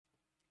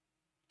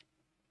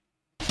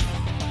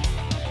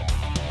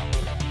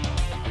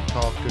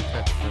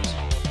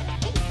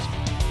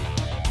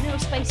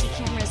spicy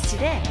cameras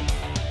today?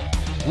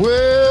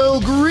 Well,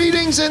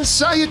 greetings and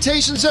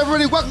salutations,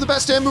 everybody. Welcome to the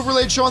best damn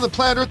movie-related show on the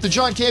planet Earth, the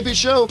John Campea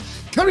Show,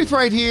 coming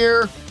right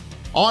here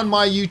on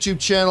my YouTube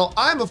channel.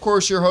 I'm, of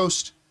course, your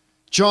host,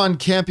 John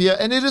Campea,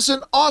 and it is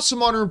an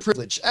awesome honor and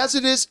privilege, as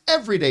it is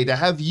every day, to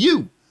have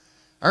you,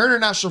 our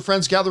international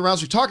friends, gather around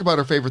as we talk about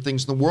our favorite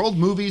things in the world,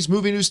 movies,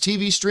 movie news,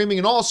 TV, streaming,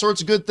 and all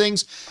sorts of good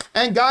things.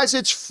 And guys,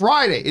 it's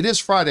Friday. It is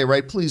Friday,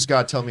 right? Please,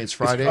 God, tell me it's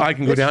Friday. I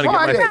can go down and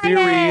get my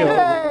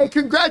theory. Hey,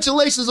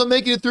 congratulations on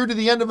making it through to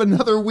the end of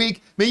another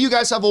week. May you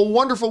guys have a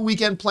wonderful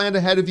weekend planned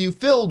ahead of you,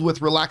 filled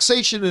with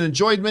relaxation and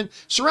enjoyment,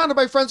 surrounded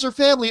by friends or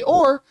family,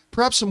 or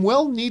perhaps some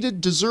well-needed,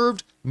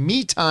 deserved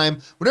me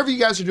time. Whatever you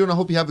guys are doing, I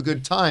hope you have a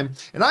good time.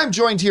 And I'm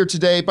joined here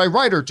today by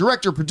writer,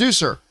 director,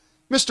 producer,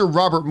 Mr.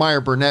 Robert Meyer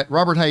Burnett.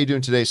 Robert, how you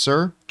doing today,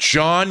 sir?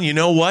 John, you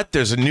know what?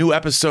 There's a new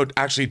episode,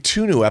 actually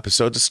 2 new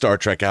episodes of Star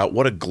Trek out.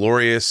 What a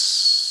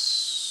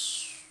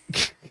glorious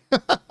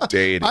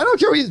day. I don't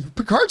care.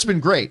 Picard's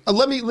been great.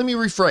 Let me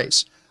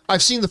rephrase.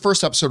 I've seen the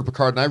first episode of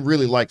Picard, and I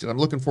really liked it. I'm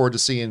looking forward to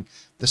seeing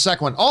the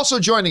second one. Also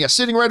joining us,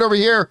 sitting right over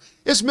here,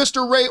 is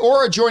Mr. Ray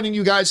Ora, joining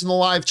you guys in the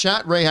live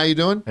chat. Ray, how you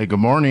doing? Hey, good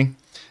morning.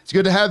 It's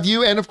good to have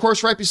you. And, of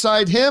course, right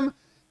beside him,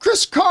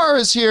 Chris Carr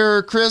is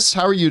here. Chris,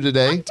 how are you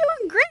today? I'm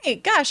doing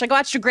great. Gosh, I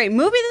watched a great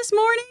movie this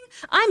morning.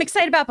 I'm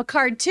excited about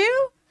Picard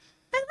too.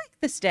 I like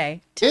this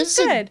day. It's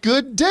a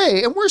good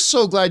day, and we're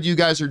so glad you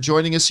guys are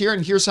joining us here.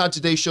 And here's how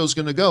today's show is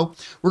going to go.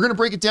 We're going to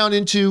break it down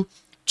into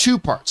 2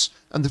 parts.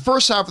 In the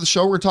first half of the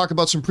show, we're going to talk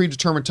about some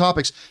predetermined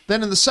topics.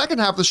 Then in the second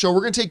half of the show,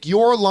 we're going to take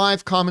your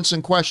live comments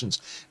and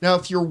questions. Now,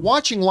 if you're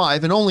watching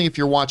live, and only if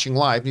you're watching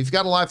live, and if you've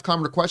got a live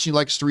comment or question you'd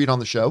like us to read on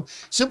the show,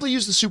 simply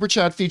use the super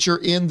chat feature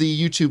in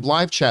the YouTube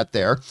live chat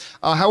there.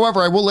 However,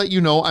 I will let you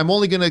know, I'm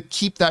only going to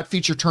keep that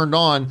feature turned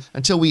on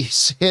until we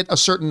hit a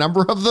certain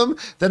number of them.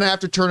 Then I have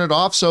to turn it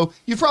off. So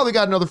you've probably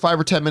got another 5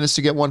 or 10 minutes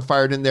to get one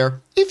fired in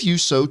there, if you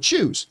so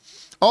choose.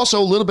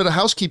 Also, a little bit of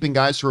housekeeping,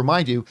 guys, to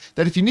remind you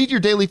that if you need your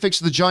daily fix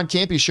of the John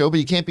Campea Show,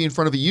 but you can't be in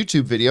front of a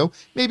YouTube video,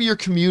 maybe you're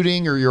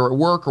commuting or you're at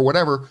work or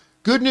whatever,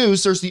 good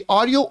news, there's the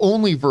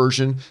audio-only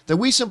version that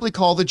we simply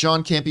call the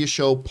John Campea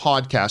Show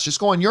podcast. Just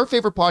go on your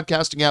favorite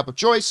podcasting app of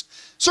choice,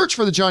 search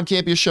for the John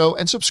Campea Show,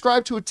 and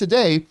subscribe to it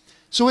today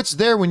so it's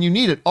there when you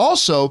need it.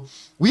 Also,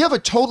 we have a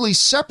totally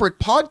separate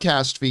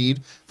podcast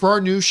feed for our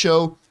new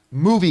show,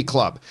 Movie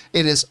Club.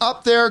 It is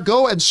up there.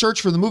 Go and search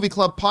for the Movie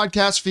Club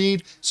podcast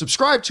feed.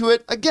 Subscribe to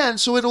it again,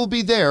 so it'll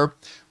be there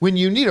when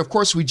you need it. Of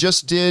course, we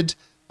just did.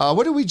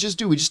 What did we just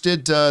do? We just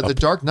did The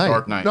Dark Knight.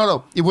 Dark Knight.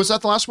 No. Was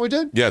that the last one we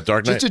did? Yeah,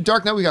 Dark Knight. Just did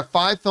Dark Knight. We got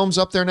 5 films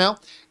up there now,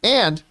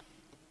 and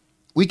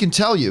we can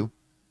tell you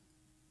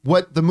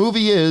what the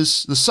movie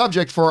is, the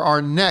subject for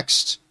our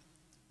next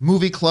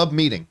Movie Club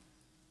meeting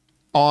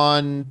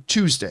on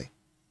Tuesday.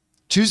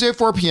 Tuesday at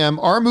 4 p.m.,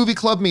 our Movie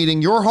Club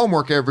meeting, your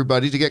homework,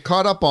 everybody, to get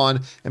caught up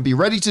on and be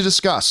ready to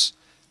discuss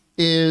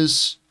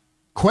is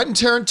Quentin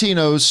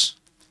Tarantino's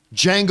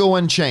Django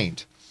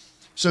Unchained.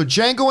 So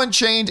Django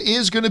Unchained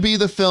is going to be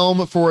the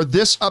film for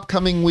this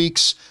upcoming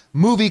week's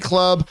Movie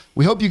Club.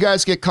 We hope you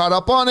guys get caught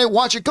up on it,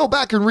 watch it, go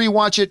back and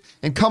rewatch it,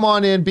 and come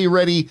on in, be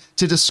ready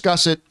to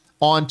discuss it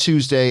on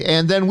Tuesday.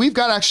 And then we've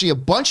got actually a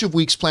bunch of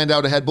weeks planned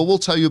out ahead, but we'll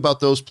tell you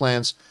about those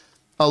plans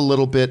a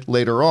little bit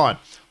later on.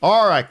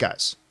 All right,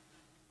 guys.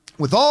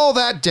 With all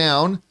that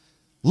down,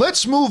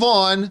 let's move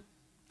on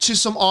to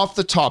some off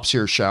the tops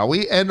here, shall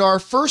we? And our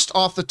first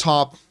off the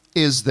top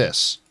is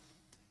this.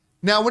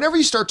 Now, whenever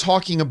you start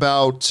talking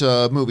about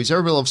movies,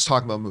 everybody loves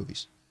talking about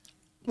movies.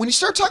 When you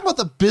start talking about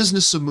the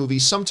business of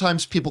movies,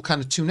 sometimes people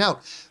kind of tune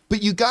out.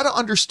 But you got to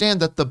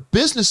understand that the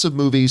business of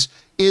movies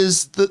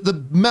is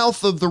the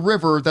mouth of the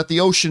river that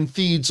the ocean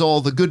feeds all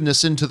the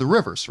goodness into the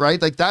rivers,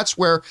 right? Like that's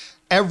where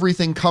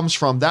everything comes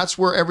from. That's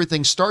where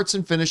everything starts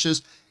and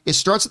finishes. It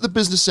starts at the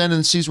business end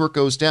and sees where it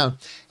goes down.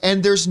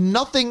 And there's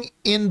nothing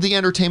in the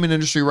entertainment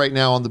industry right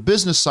now on the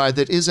business side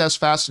that is as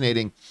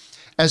fascinating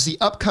as the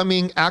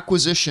upcoming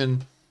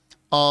acquisition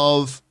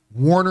of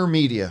Warner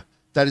Media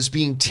that is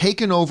being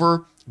taken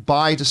over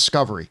by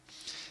Discovery.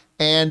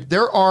 And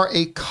there are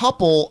a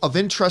couple of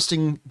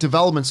interesting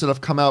developments that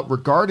have come out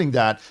regarding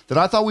that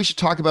I thought we should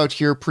talk about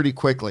here pretty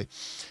quickly.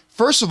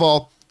 First of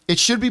all, it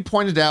should be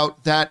pointed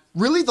out that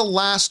really the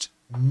last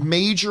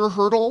major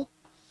hurdle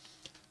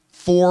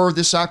for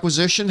this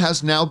acquisition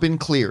has now been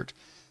cleared.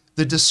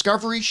 The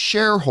Discovery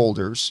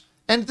shareholders,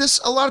 and this,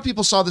 a lot of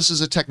people saw this as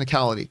a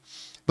technicality,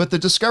 but the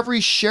Discovery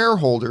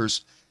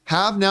shareholders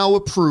have now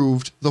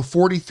approved the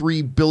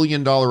 $43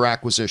 billion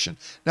acquisition.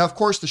 Now, of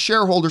course, the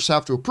shareholders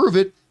have to approve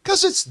it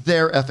because it's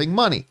their effing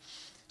money.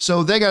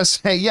 So they got to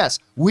say, yes,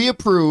 we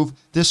approve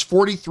this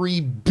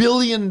 $43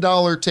 billion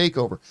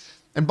takeover.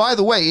 And by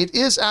the way, it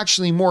is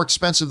actually more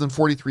expensive than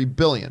 $43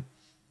 billion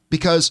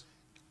because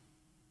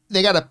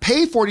they got to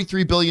pay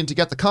 $43 billion to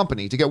get the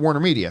company, to get Warner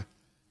Media.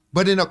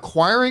 But in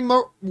acquiring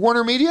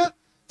Warner Media,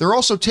 they're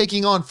also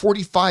taking on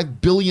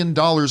 $45 billion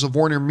of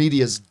Warner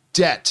Media's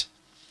debt.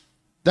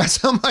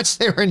 That's how much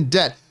they're in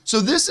debt. So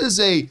this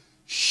is a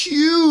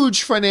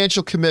huge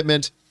financial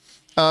commitment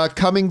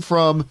coming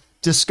from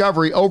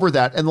Discovery over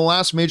that, and the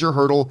last major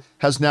hurdle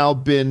has now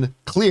been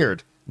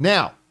cleared.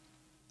 Now,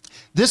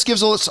 this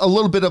gives us a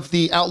little bit of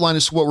the outline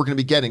as to what we're going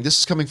to be getting. This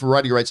is coming from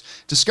Variety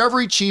Rights.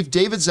 Discovery chief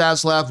David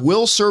Zaslav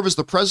will serve as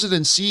the president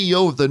and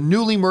CEO of the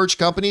newly merged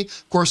company.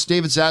 Of course,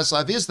 David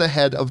Zaslav is the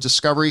head of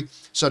Discovery,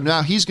 so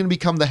now he's going to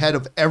become the head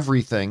of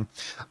everything.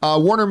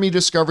 Warner Media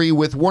Discovery,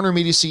 with Warner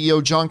Media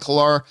CEO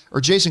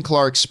Jason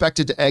Kilar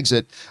expected to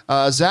exit.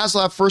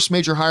 Zaslav first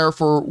major hire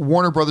for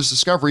Warner Brothers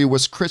Discovery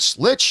was Chris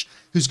Litch,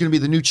 who's going to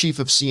be the new chief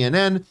of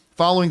CNN,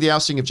 following the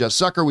ousting of Jeff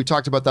Zucker. We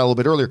talked about that a little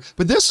bit earlier.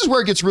 But this is where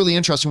it gets really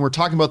interesting. We're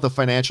talking about the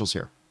financials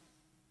here.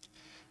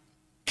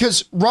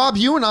 Because, Rob,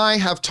 you and I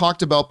have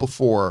talked about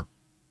before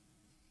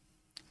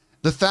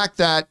the fact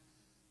that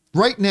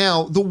right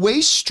now, the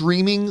way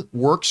streaming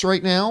works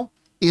right now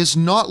is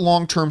not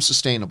long-term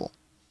sustainable.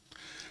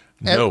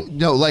 No.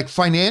 No, like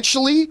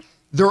financially,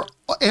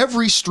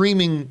 every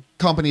streaming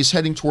company is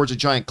heading towards a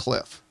giant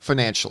cliff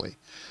financially.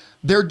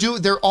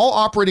 They're all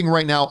operating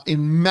right now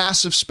in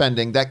massive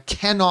spending that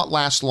cannot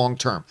last long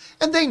term.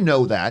 And they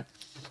know that.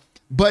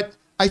 But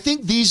I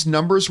think these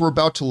numbers we're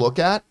about to look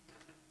at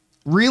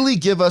really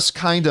give us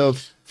kind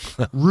of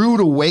rude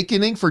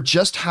awakening for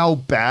just how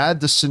bad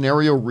the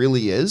scenario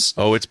really is.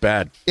 Oh, it's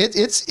bad.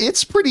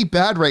 It's pretty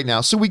bad right now.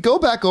 So we go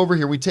back over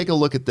here, we take a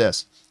look at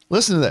this.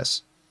 Listen to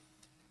this.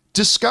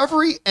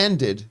 Discovery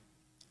ended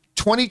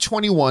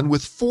 2021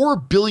 with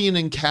 $4 billion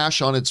in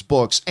cash on its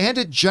books, and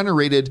it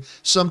generated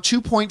some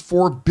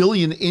 $2.4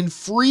 billion in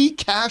free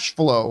cash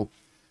flow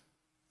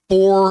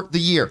for the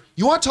year.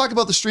 You want to talk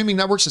about the streaming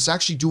networks that's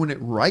actually doing it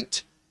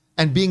right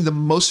and being the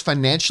most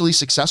financially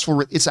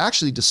successful? It's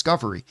actually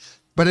Discovery.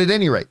 But at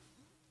any rate,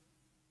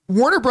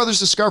 Warner Brothers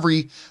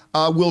Discovery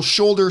will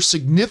shoulder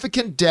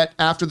significant debt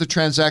after the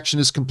transaction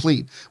is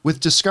complete, with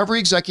Discovery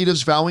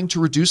executives vowing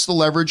to reduce the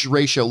leverage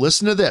ratio.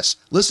 Listen to this.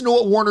 Listen to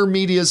what Warner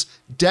Media's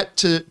debt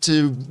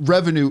to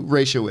revenue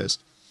ratio is.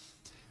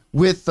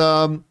 With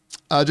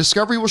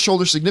Discovery will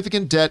shoulder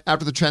significant debt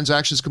after the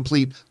transaction is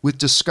complete, with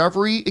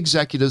Discovery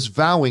executives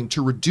vowing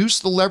to reduce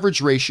the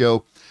leverage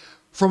ratio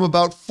from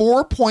about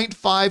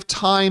 4.5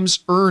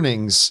 times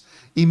earnings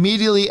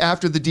immediately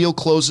after the deal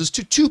closes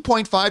to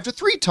 2.5 to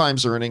 3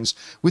 times earnings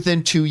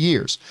within 2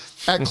 years.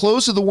 At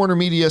close of the Warner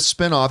Media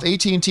spinoff,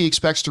 AT&T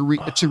expects to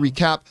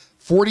recap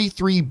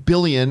 $43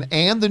 billion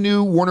and the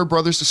new Warner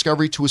Brothers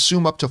Discovery to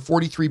assume up to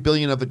 $43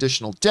 billion of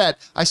additional debt.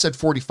 I said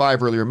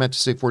 45 earlier, I meant to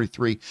say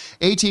 43.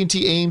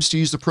 AT&T aims to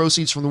use the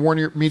proceeds from the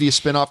Warner Media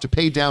spinoff to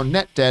pay down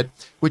net debt,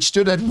 which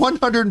stood at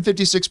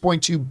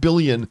 $156.2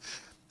 billion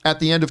at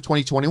the end of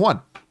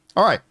 2021.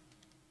 All right,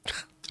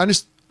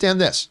 understand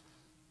this.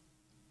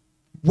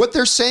 What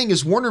they're saying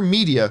is Warner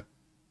Media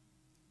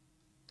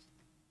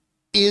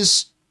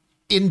is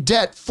in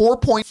debt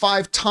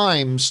 4.5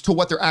 times to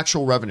what their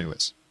actual revenue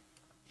is.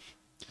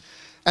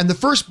 And the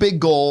first big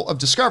goal of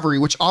Discovery,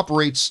 which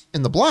operates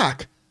in the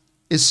black,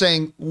 is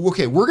saying,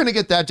 okay, we're going to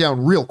get that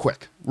down real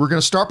quick. We're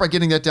going to start by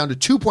getting that down to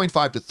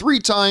 2.5 to 3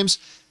 times,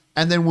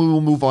 and then we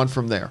will move on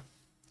from there.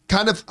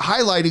 Kind of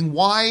highlighting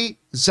why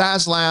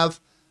Zaslav,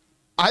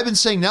 I've been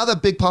saying now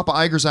that Big Papa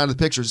Iger's out of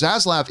the picture,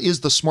 Zaslav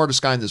is the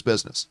smartest guy in this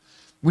business.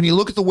 When you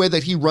look at the way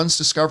that he runs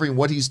Discovery and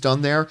what he's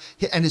done there,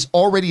 and his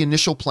already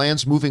initial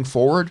plans moving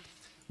forward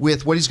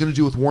with what he's going to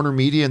do with Warner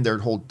Media and their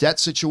whole debt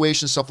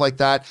situation, stuff like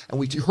that. And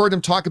we heard him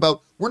talk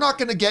about, we're not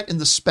going to get in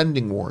the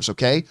spending wars,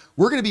 okay?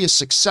 We're going to be a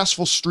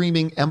successful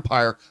streaming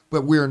empire,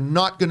 but we're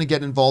not going to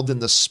get involved in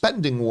the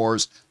spending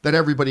wars that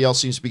everybody else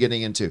seems to be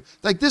getting into.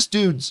 Like, this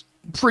dude's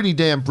pretty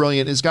damn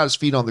brilliant, has got his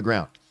feet on the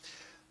ground.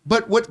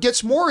 But what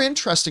gets more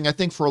interesting, I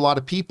think, for a lot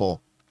of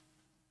people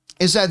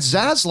is that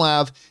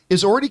Zaslav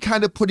is already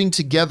kind of putting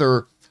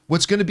together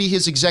what's going to be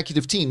his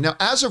executive team. Now,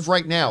 as of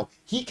right now,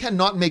 he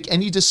cannot make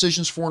any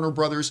decisions for Warner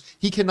Brothers.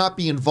 He cannot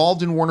be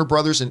involved in Warner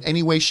Brothers in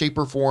any way, shape,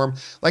 or form.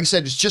 Like I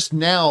said, it's just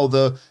now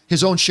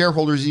his own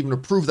shareholders even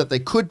approved that they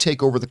could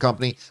take over the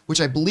company, which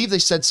I believe they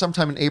said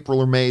sometime in April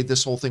or May,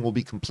 this whole thing will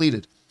be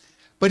completed.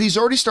 But he's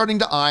already starting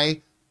to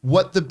eye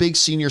what the big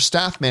senior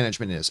staff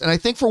management is. And I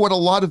think for what a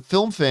lot of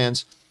film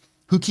fans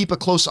who keep a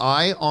close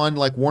eye on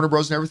like Warner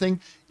Bros. And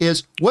everything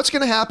is what's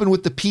going to happen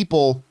with the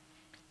people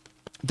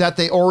that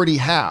they already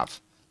have.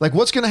 Like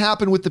what's going to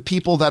happen with the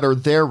people that are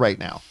there right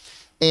now.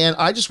 And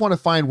I just want to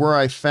find where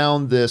I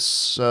found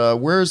this.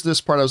 Where's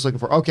this part I was looking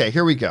for? Okay,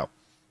 here we go.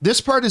 This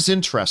part is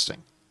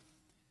interesting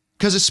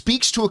because it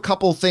speaks to a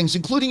couple of things,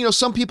 including,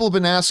 some people have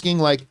been asking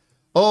like,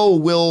 oh,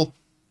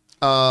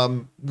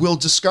 will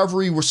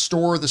Discovery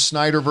restore the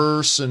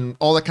Snyderverse and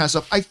all that kind of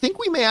stuff? I think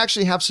we may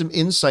actually have some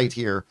insight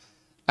here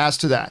as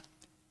to that.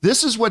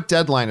 This is what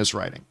Deadline is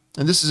writing,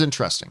 and this is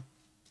interesting.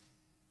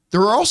 There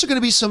are also going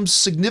to be some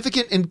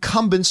significant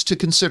incumbents to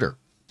consider.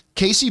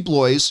 Casey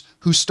Bloys,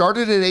 who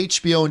started at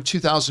HBO in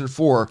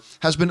 2004,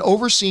 has been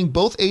overseeing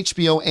both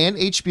HBO and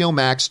HBO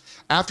Max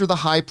after the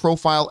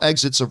high-profile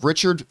exits of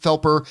Richard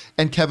Felper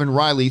and Kevin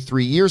Riley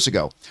 3 years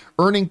ago,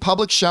 earning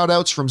public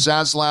shout-outs from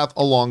Zaslav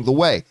along the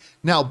way.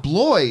 Now,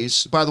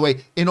 Blois, by the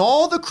way, in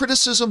all the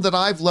criticism that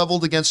I've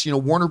leveled against,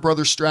 Warner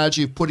Brothers'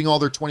 strategy of putting all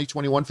their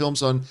 2021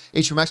 films on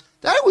HBO Max,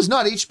 that was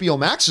not HBO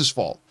Max's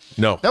fault.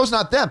 No. That was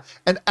not them.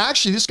 And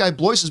actually, this guy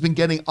Blois has been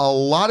getting a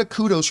lot of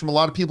kudos from a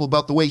lot of people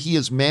about the way he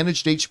has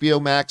managed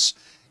HBO Max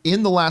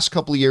in the last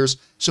couple of years.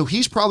 So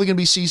he's probably going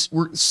to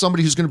be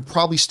somebody who's going to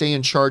probably stay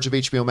in charge of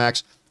HBO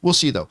Max. We'll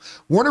see, though.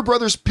 Warner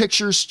Brothers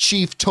Pictures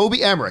chief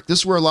Toby Emmerich, this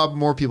is where a lot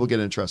more people get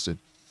interested,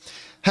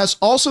 has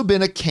also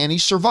been a canny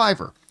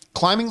survivor,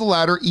 climbing the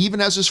ladder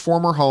even as his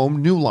former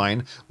home, New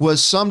Line,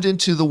 was summed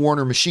into the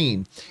Warner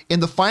machine.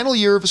 In the final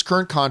year of his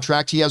current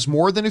contract, he has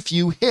more than a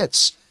few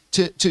hits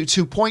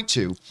to point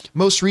to,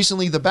 most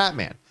recently The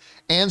Batman.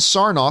 Ann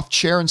Sarnoff,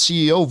 chair and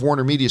CEO of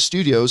Warner Media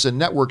Studios and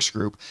Networks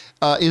Group,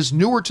 is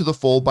newer to the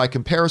fold by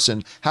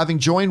comparison, having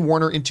joined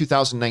Warner in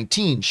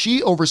 2019.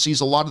 She oversees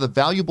a lot of the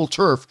valuable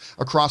turf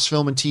across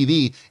film and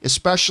TV,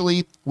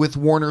 especially with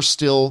Warner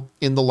still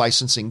in the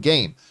licensing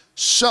game.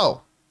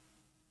 So,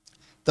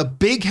 the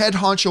big head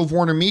honcho of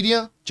Warner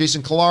Media,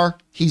 Jason Kilar,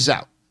 he's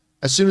out.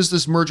 As soon as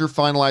this merger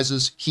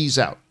finalizes, he's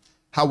out.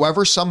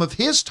 However, some of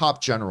his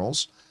top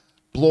generals,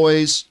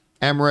 Blois,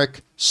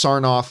 Emmerich,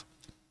 Sarnoff,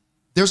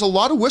 there's a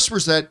lot of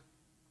whispers that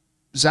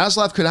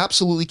Zaslav could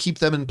absolutely keep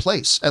them in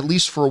place, at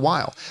least for a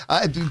while.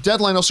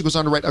 Deadline also goes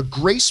on to write, a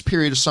grace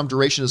period of some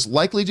duration is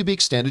likely to be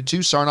extended to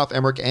Sarnoff,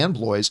 Emmerich, and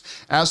Blois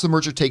as the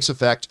merger takes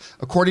effect,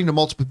 according to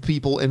multiple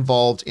people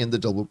involved in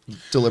the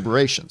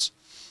deliberations.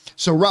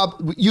 So,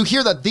 Rob, you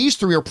hear that these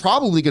three are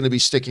probably going to be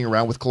sticking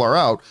around with Kilar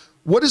out.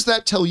 What does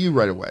that tell you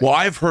right away? Well,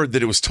 I've heard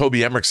that it was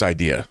Toby Emmerich's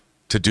idea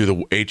to do the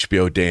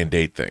HBO day and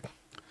date thing,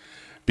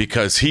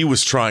 because he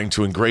was trying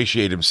to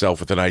ingratiate himself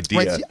with an idea.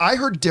 Right. See, I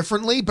heard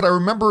differently, but I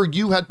remember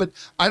you had, but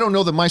I don't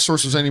know that my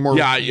source was any more.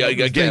 Yeah,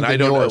 again, I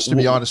don't know. To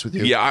be honest with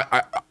you.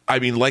 Yeah, I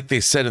mean, like they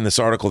said in this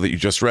article that you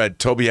just read,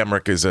 Toby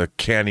Emmerich is a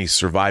canny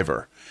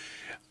survivor.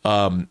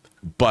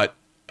 But,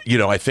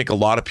 I think a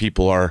lot of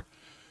people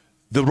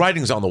the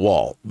writing's on the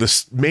wall.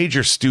 The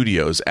major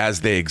studios, as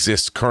they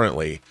exist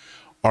currently,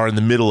 are in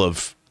the middle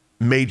of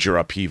major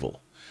upheaval,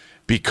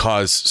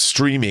 because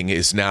streaming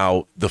is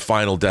now the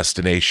final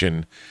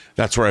destination.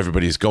 That's where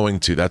everybody's going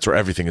to. That's where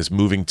everything is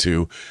moving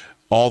to.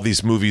 All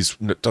these movies,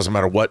 it doesn't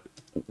matter what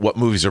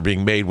movies are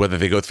being made, whether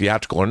they go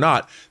theatrical or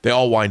not, they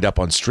all wind up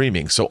on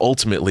streaming. So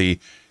ultimately,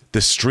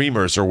 the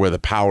streamers are where the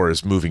power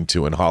is moving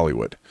to in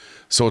Hollywood.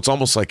 So it's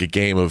almost like a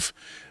game of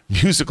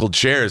musical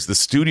chairs. The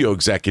studio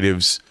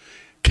executives,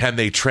 can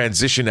they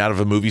transition out of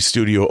a movie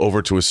studio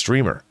over to a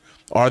streamer?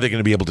 Are they going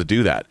to be able to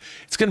do that?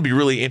 It's going to be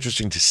really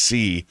interesting to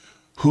see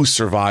who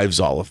survives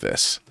all of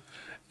this.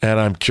 And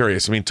I'm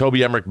curious. I mean,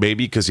 Toby Emmerich,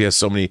 maybe, because he has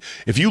so many.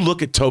 If you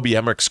look at Toby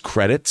Emmerich's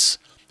credits,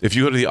 if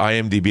you go to the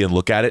IMDb and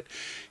look at it,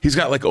 he's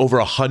got like over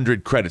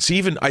 100 credits.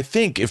 Even, I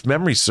think, if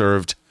memory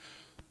served,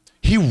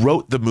 he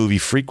wrote the movie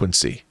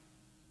Frequency.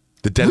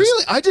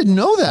 Really? I didn't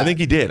know that. I think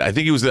he did. I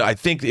think he was. I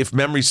think, if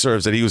memory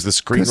serves, that he was the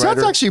screenwriter.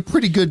 That's actually a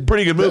pretty good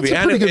movie.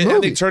 And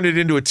they turned it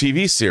into a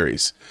TV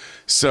series.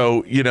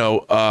 So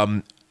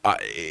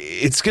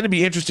it's going to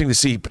be interesting to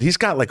see. But he's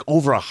got like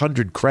over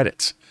 100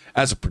 credits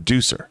as a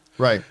producer.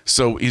 Right.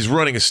 So he's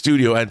running a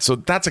studio, and so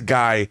that's a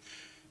guy.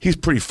 He's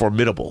pretty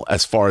formidable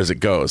as far as it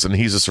goes, and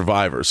he's a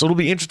survivor. So it'll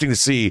be interesting to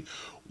see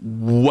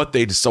what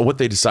they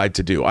decide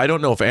to do. I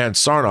don't know if Ann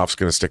Sarnoff's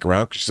going to stick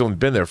around, because she's only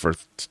been there for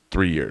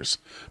 3 years,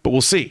 but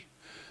we'll see.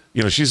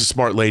 She's a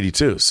smart lady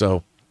too.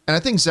 So, and I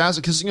think Zaslav,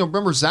 because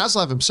remember,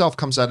 Zaslav himself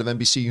comes out of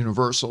NBC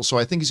Universal, so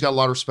I think he's got a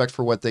lot of respect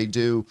for what they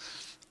do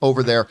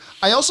over there.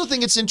 I also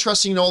think it's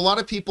interesting. A lot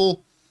of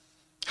people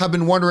have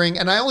been wondering,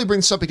 and I only bring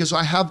this up because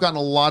I have gotten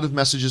a lot of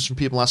messages from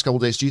people the last couple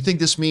of days. Do you think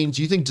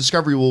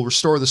Discovery will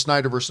restore the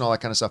Snyderverse and all that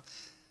kind of stuff?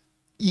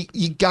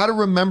 You got to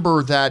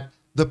remember that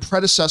the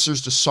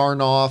predecessors to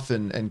Sarnoff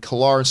and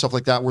Kilar and stuff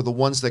like that were the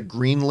ones that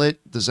greenlit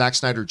the Zack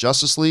Snyder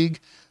Justice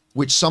League,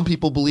 which some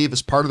people believe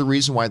is part of the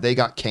reason why they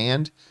got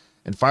canned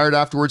and fired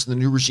afterwards, and the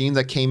new regime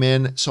that came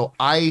in. So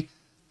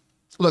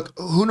look,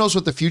 who knows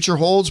what the future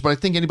holds, but I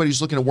think anybody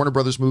who's looking at Warner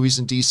Brothers movies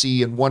in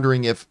DC and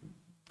wondering if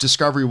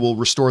Discovery will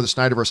restore the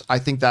Snyderverse, I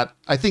think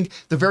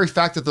the very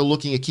fact that they're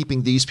looking at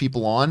keeping these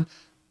people on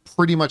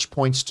pretty much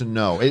points to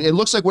no. It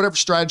looks like whatever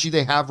strategy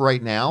they have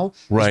right now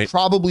is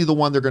probably the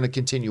one they're going to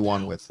continue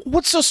on with.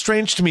 What's so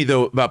strange to me,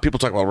 though, about people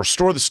talking about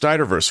restore the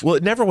Snyderverse? Well,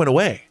 it never went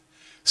away.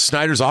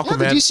 Snyder's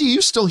Aquaman. Yeah, the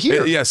DCU's still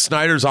here. Yeah,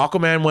 Snyder's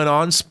Aquaman went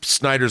on.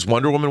 Snyder's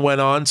Wonder Woman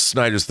went on.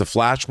 Snyder's The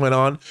Flash went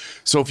on.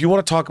 So if you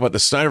want to talk about the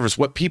Snyderverse,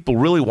 what people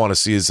really want to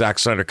see is Zack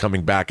Snyder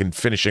coming back and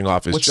finishing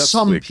off his Justice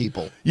League.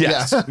 People.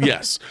 Yes,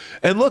 yes.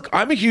 And look,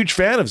 I'm a huge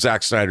fan of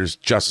Zack Snyder's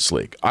Justice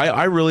League.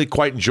 I really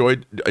quite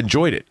enjoyed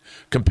it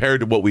compared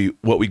to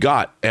what we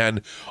got.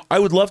 And I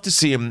would love to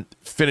see him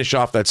finish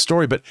off that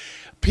story, but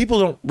people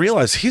don't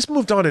realize he's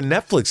moved on to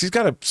Netflix. He's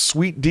got a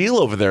sweet deal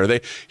over there.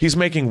 He's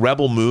making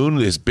Rebel Moon,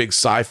 his big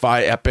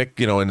sci-fi epic,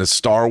 in the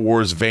Star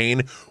Wars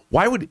vein.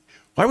 Why would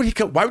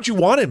you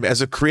want him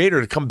as a creator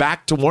to come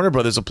back to Warner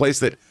Brothers, a place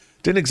that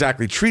didn't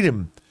exactly treat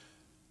him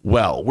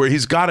well, where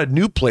he's got a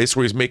new place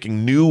where he's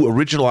making new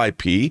original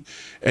IP,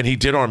 and he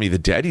did Army of the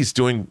Dead. He's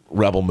doing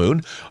Rebel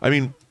Moon. I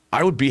mean,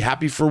 I would be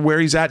happy for where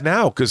he's at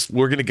now because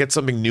we're going to get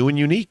something new and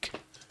unique.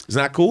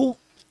 Isn't that cool?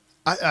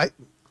 I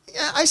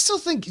still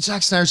think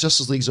Zack Snyder's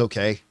Justice League's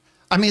okay.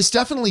 I mean, it's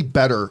definitely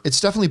better. It's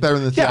definitely better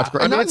than the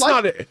theatrical. I mean,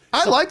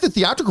 I like the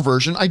theatrical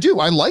version. I do.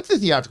 I like the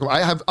theatrical.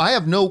 I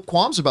have no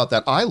qualms about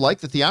that. I like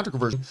the theatrical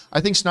version. I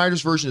think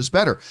Snyder's version is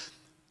better.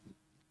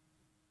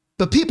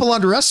 But people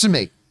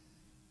underestimate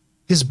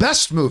his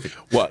best movie.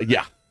 Well,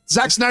 yeah.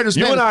 Zack Snyder's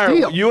You Man and of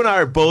Steel. you and I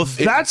are both.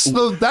 That's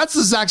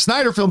the Zack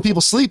Snyder film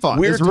people sleep on.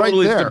 We're It's right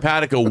totally there.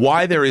 simpatico.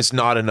 Why there is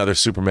not another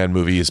Superman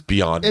movie is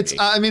beyond It's me.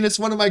 I mean, it's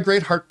one of my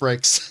great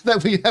heartbreaks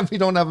that we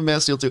don't have a Man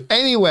of Steel 2.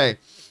 Anyway,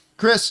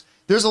 Chris,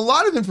 there's a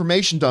lot of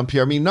information dump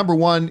here. I mean, number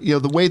one,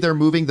 the way they're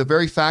moving, the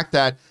very fact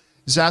that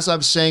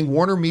Zazov's saying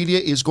Warner Media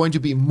is going to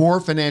be more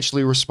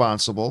financially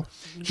responsible.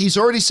 He's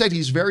already said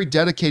he's very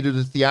dedicated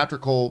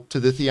to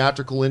the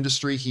theatrical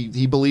industry.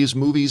 He believes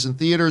movies in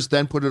theaters,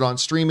 then put it on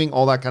streaming,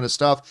 all that kind of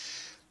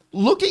stuff.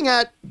 Looking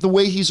at the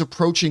way he's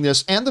approaching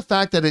this and the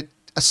fact that it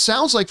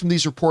sounds like from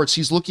these reports,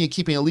 he's looking at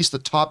keeping at least the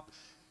top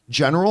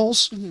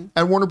generals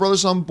at Warner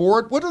Brothers on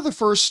board. What are the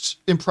first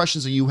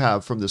impressions that you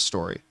have from this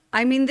story?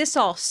 I mean, this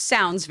all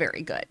sounds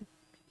very good,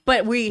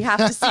 but we have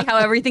to see how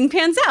everything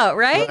pans out,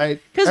 right?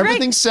 Right.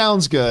 Everything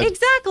sounds good.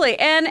 Exactly.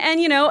 And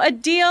a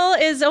deal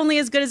is only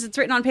as good as it's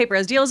written on paper.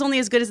 A deal is only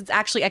as good as it's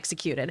actually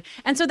executed.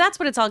 And so that's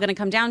what it's all going to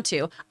come down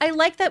to. I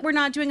like that we're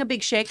not doing a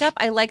big shakeup.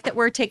 I like that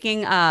we're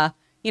taking a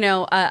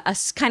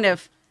kind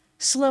of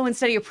slow and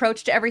steady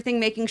approach to everything,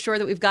 making sure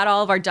that we've got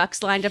all of our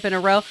ducks lined up in a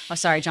row. Oh,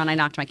 sorry, John, I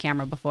knocked my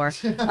camera before.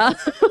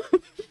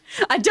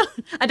 I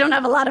don't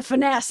have a lot of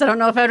finesse. I don't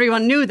know if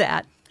everyone knew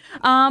that.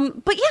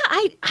 But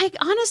yeah, I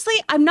honestly,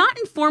 I'm not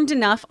informed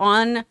enough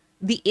on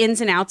the ins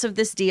and outs of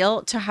this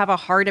deal to have a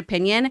hard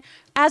opinion.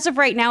 As of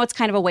right now, it's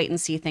kind of a wait and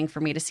see thing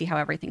for me to see how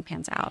everything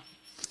pans out.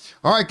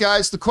 All right,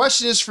 guys, the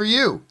question is for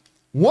you.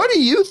 What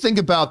do you think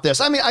about this?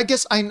 I mean, I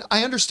guess I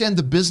understand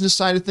the business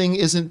side of thing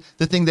isn't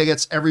the thing that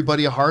gets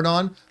everybody a hard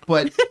on,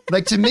 but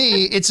like to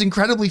me, it's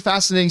incredibly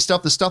fascinating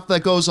stuff, the stuff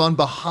that goes on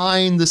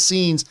behind the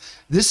scenes.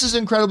 This is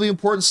incredibly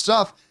important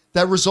stuff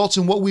that results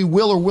in what we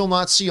will or will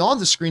not see on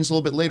the screens a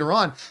little bit later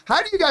on.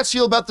 How do you guys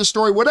feel about the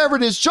story? Whatever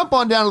it is, jump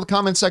on down to the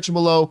comment section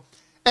below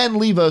and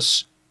leave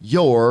us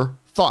your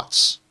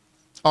thoughts.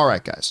 All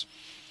right, guys.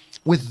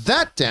 With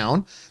that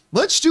down,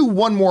 let's do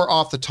one more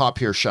off the top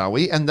here, shall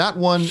we? And that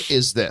one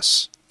is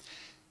this.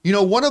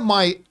 One of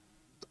my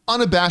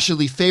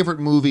unabashedly favorite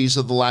movies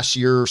of the last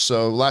year or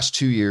so, last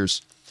 2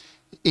 years,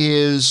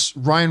 is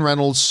Ryan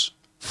Reynolds'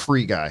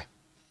 Free Guy.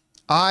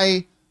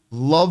 I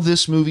love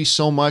this movie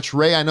so much.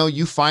 Ray, I know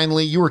you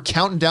were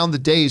counting down the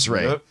days,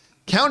 Ray. Yep.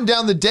 Counting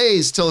down the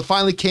days till it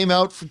finally came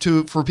out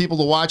for people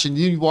to watch, and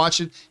you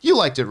watched it. You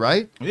liked it,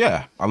 right?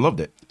 Yeah, I loved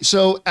it.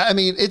 So, I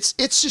mean, it's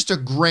just a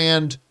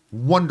grand,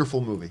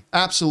 wonderful movie.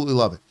 Absolutely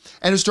love it.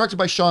 And it's directed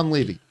by Sean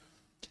Levy.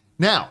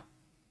 Now,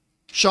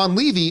 Sean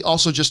Levy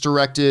also just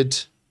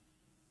directed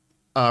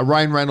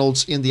Ryan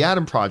Reynolds in The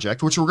Adam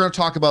Project, which we're going to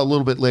talk about a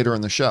little bit later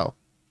in the show.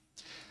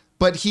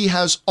 But he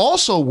has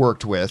also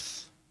worked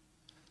with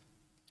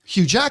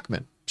Hugh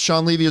Jackman.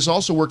 Sean Levy has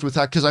also worked with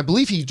that because I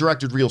believe he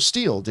directed Real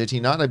Steel, did he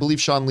not? I believe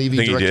Sean Levy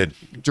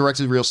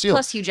directed Real Steel.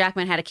 Plus, Hugh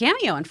Jackman had a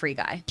cameo in Free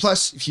Guy.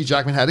 Plus, Hugh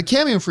Jackman had a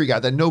cameo in Free Guy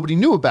that nobody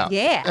knew about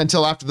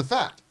until after the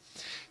fact.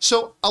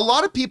 So a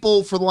lot of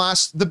people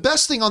the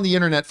best thing on the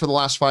internet for the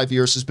last 5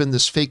 years has been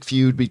this fake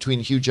feud between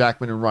Hugh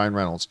Jackman and Ryan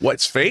Reynolds.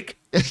 What's fake?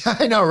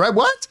 I know, right?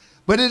 What?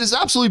 But it has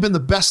absolutely been the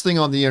best thing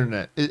on the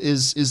internet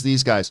is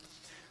these guys.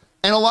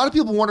 And a lot of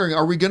people wondering,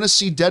 are we going to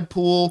see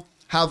Deadpool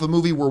have a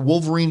movie where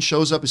Wolverine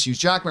shows up as Hugh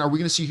Jackman? Are we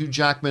going to see Hugh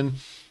Jackman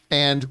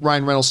and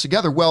Ryan Reynolds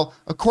together? Well,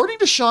 according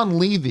to Sean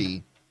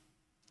Levy,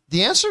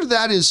 the answer to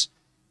that is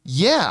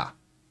yeah.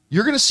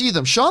 You're going to see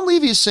them. Sean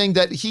Levy is saying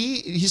that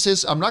he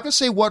says, I'm not going to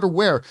say what or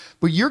where,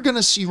 but you're going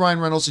to see Ryan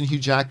Reynolds and Hugh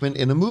Jackman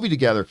in a movie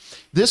together.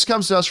 This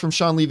comes to us from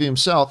Sean Levy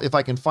himself. If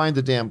I can find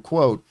the damn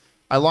quote.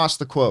 I lost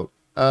the quote.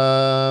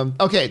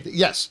 Okay,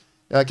 yes.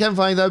 Kevin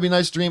Feige, that would be a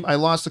nice dream. I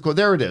lost the quote.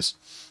 There it is.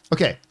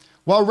 Okay.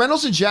 While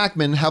Reynolds and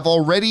Jackman have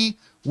already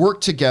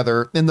worked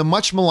together in the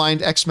much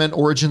maligned X-Men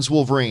Origins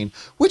Wolverine,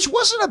 which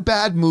wasn't a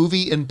bad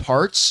movie in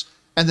parts,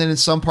 and then in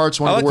some parts,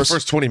 one of the worst. The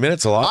first 20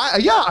 minutes a lot.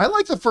 I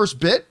like the first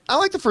bit. I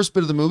like the first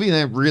bit of the movie, and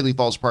then it really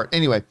falls apart.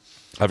 Anyway.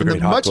 I have a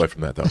great hot toy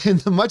from that, though. In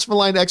the much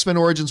maligned X-Men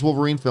Origins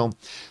Wolverine film,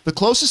 the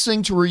closest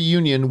thing to a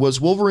reunion was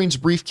Wolverine's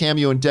brief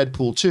cameo in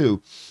Deadpool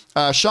 2.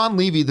 Sean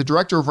Levy, the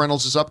director of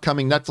Reynolds'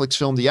 upcoming Netflix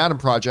film, The Adam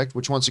Project,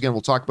 which once again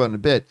we'll talk about in a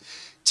bit,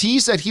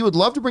 teased that he would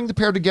love to bring the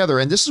pair together,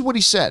 and this is what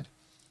he said.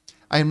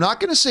 I am not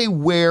going to say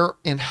where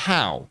and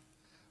how,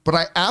 but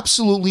I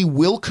absolutely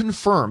will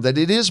confirm that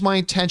it is my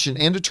intention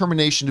and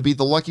determination to be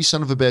the lucky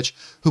son of a bitch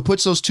who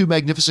puts those two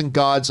magnificent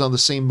gods on the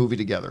same movie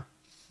together.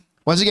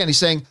 Once again, he's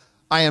saying,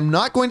 I am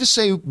not going to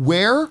say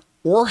where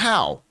or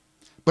how,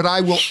 but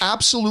I will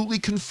absolutely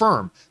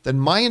confirm that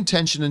my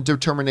intention and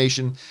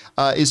determination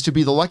is to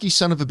be the lucky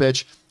son of a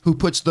bitch who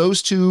puts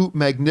those two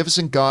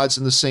magnificent gods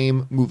in the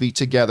same movie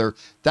together.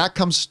 That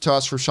comes to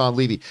us from Sean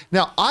Levy.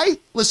 Now,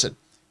 listen,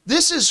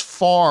 this is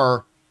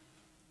far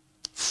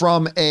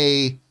from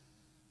a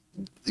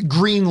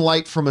green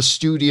light from a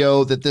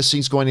studio that this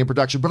thing's going in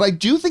production. But I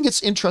do think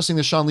it's interesting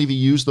that Sean Levy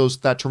used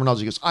that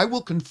terminology, because I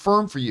will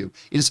confirm for you,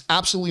 it is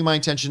absolutely my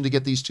intention to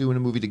get these two in a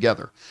movie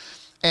together.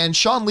 And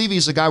Sean Levy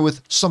is a guy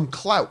with some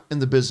clout in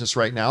the business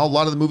right now. A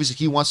lot of the movies that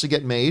he wants to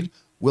get made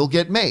will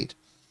get made.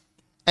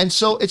 And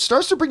so it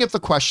starts to bring up the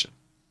question,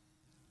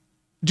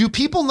 do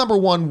people, number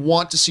one,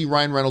 want to see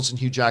Ryan Reynolds and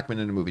Hugh Jackman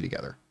in a movie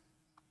together?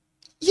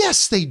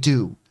 Yes, they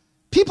do.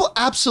 People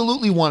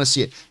absolutely want to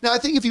see it. Now, I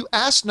think if you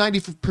ask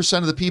 90%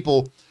 of the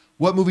people,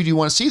 what movie do you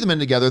want to see them in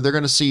together, they're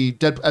going to see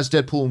as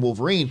Deadpool and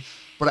Wolverine.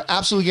 But I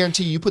absolutely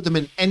guarantee you put them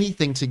in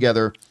anything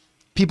together,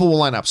 people will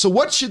line up. So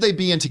what should they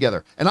be in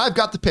together? And I've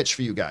got the pitch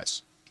for you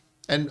guys.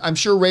 And I'm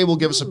sure Ray will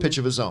give us a pitch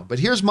of his own. But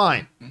here's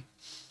mine.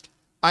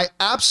 I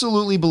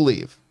absolutely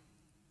believe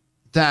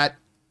that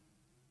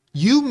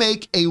you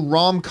make a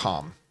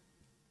rom-com,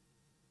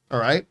 all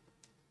right,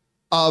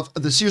 of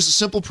this. Here's a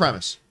simple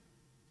premise.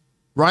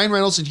 Ryan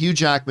Reynolds and Hugh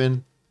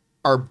Jackman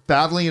are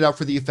battling it out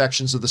for the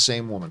affections of the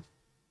same woman.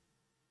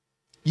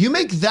 You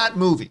make that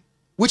movie,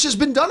 which has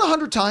been done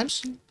 100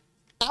 times,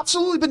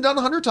 absolutely been done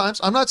 100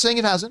 times. I'm not saying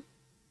it hasn't.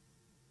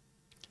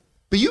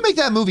 But you make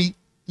that movie,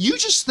 you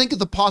just think of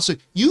the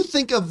possibility. You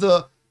think of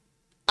the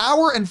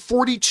hour and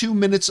 42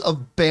 minutes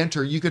of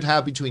banter you could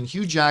have between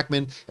Hugh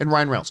Jackman and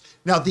Ryan Reynolds.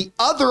 Now, the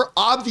other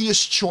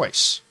obvious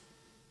choice,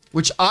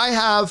 which I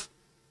have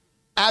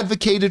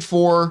advocated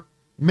for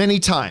many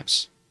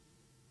times,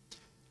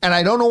 and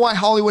I don't know why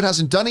Hollywood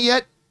hasn't done it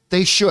yet.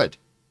 They should.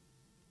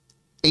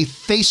 A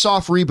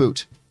Face-Off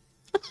reboot.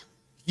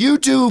 You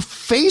do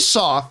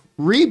Face-Off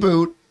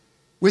reboot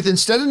with,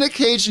 instead of Nick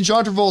Cage and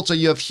John Travolta,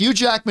 you have Hugh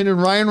Jackman and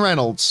Ryan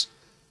Reynolds.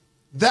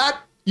 That,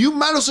 you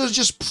might as well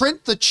just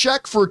print the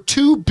check for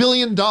 $2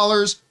 billion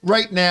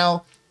right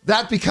now.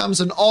 That becomes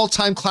an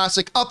all-time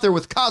classic, up there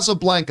with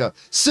Casablanca,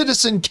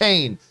 Citizen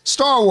Kane,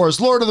 Star Wars,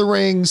 Lord of the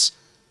Rings.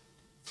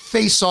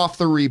 Face Off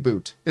the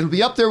reboot. It'll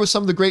be up there with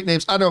some of the great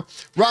names. I know,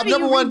 Rob,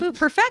 number one. Reboot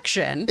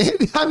perfection.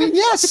 I mean,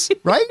 yes,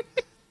 right?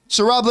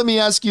 So, Rob, let me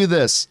ask you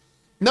this.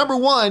 Number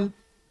one,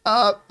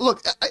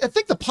 look, I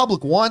think the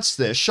public wants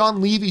this.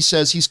 Sean Levy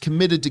says he's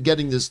committed to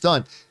getting this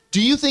done.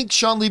 Do you think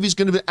Sean Levy's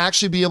going to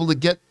actually be able to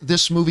get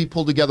this movie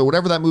pulled together,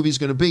 whatever that movie is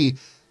going to be?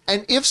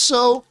 And if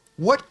so,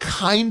 what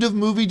kind of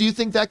movie do you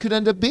think that could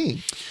end up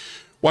being?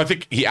 Well, I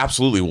think he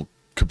absolutely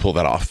could pull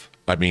that off.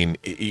 I mean,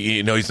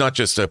 you know, he's not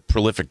just a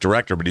prolific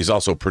director, but he's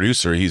also a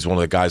producer. He's one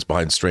of the guys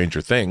behind Stranger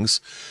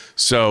Things.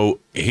 So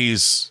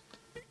he's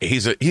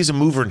a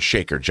mover and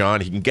shaker,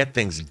 John. He can get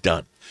things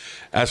done.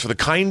 As for the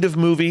kind of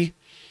movie,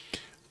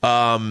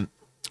 I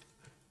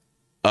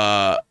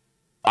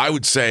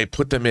would say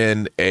put them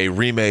in a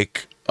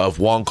remake of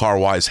Wong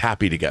Kar-wai's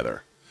Happy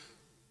Together.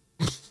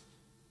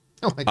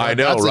 Oh my God, I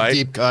know, that's right? a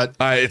deep cut.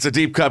 It's a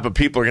deep cut, but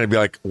people are going to be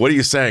like, what are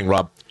you saying,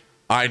 Rob?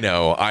 I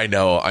know.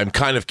 I'm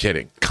kind of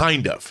kidding.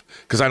 Kind of.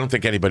 Because I don't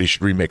think anybody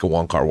should remake a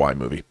Wong Kar-wai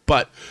movie.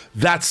 But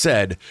that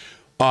said,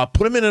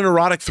 put him in an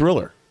erotic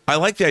thriller. I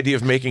like the idea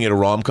of making it a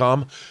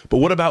rom-com, but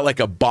what about like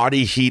a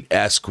Body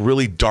Heat-esque,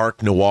 really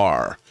dark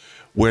noir,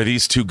 where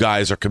these two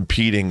guys are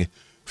competing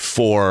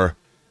for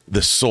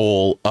the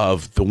soul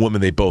of the woman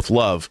they both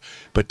love,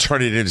 but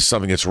turn it into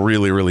something that's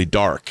really, really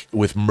dark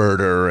with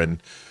murder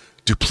and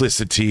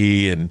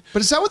duplicity and.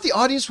 But is that what the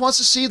audience wants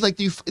to see? Like,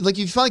 you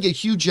finally get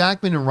Hugh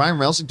Jackman and Ryan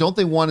Reynolds. Don't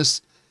they want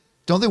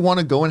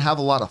to go and have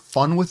a lot of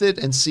fun with it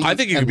and see? I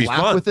think it could be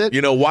fun with it.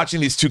 You know, watching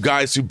these two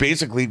guys who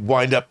basically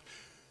wind up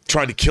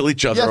trying to kill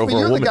each other over a woman.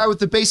 Yeah, but you're the guy with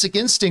the Basic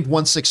Instinct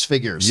 1/6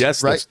 figures.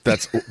 Yes, right.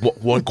 That's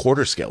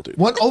 1/4 scale, dude.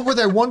 Over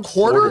there, 1/4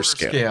 Quarter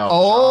scale.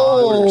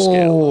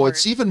 Oh,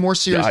 it's even more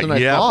serious than I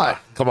thought.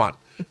 Come on.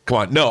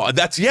 No,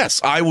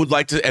 yes. I would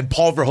like to, and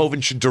Paul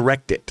Verhoeven should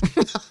direct it.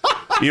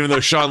 Even though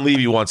Sean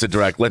Levy wants to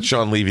direct, let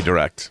Sean Levy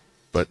direct.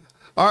 But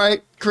all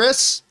right,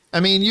 Chris. I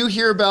mean, you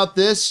hear about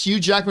this, Hugh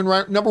Jackman.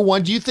 Number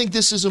one, do you think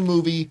this is a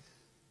movie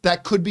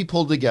that could be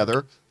pulled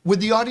together? Would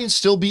the audience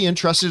still be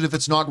interested if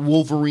it's not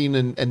Wolverine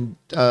and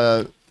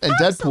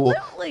Deadpool?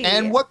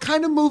 And what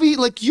kind of movie?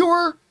 Like,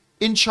 you're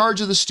in charge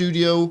of the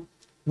studio.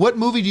 What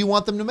movie do you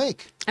want them to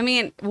make? I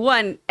mean,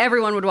 one,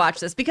 everyone would watch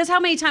this, because how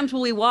many times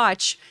will we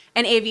watch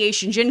an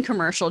aviation gin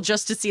commercial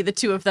just to see the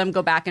two of them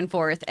go back and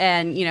forth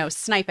and, you know,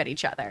 snipe at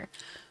each other?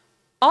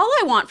 All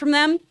I want from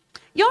them,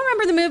 y'all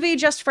remember the movie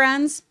Just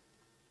Friends?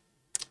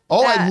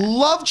 Oh, I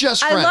love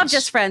Just Friends. I love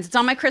Just Friends. It's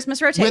on my Christmas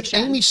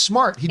rotation. With Amy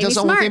Smart. He does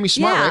that with Amy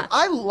Smart, right?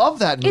 I love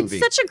that movie.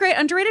 It's such a great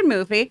underrated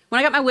movie. When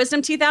I got my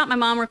wisdom teeth out, my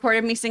mom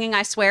recorded me singing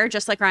I Swear,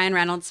 just like Ryan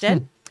Reynolds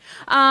did.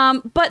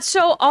 But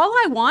so all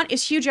I want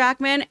is Hugh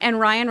Jackman and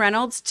Ryan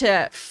Reynolds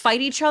to fight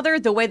each other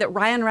the way that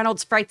Ryan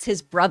Reynolds fights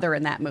his brother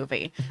in that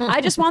movie.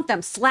 I just want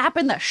them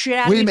slapping the shit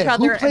out of each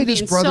other and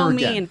being so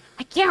mean.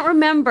 I can't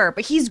remember,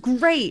 but he's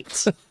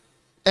great.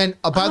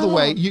 And by the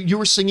way, you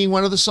were singing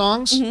one of the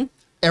songs. Mm-hmm.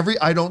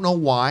 I don't know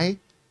why,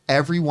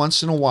 every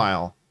once in a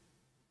while,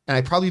 and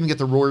I probably even get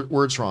the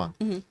words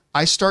wrong,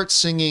 I start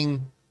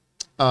singing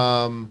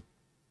Anna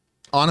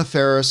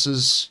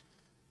Faris's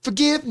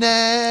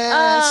Forgiveness.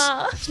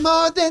 Oh. It's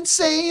more than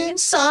saying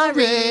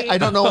sorry. Sorry. I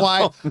don't know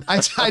why. I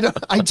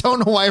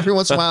don't know why every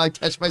once in a while I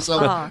catch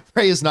myself. Oh.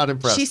 Ray is not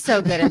impressed. She's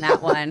so good in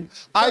that one.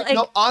 But, like,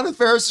 know Anna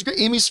Faris is great.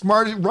 Amy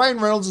Smart. Ryan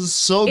Reynolds is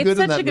so it's good in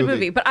such that a good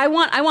movie. But I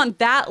want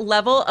that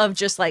level of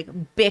just like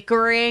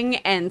bickering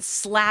and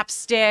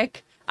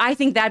slapstick. I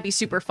think that'd be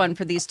super fun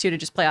for these two to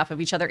just play off of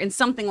each other in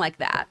something like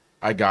that.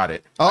 I got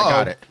it. Uh-oh. I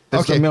got it.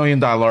 This Okay. is $1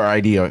 million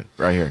idea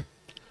right here.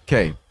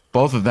 Okay,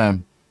 both of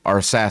them are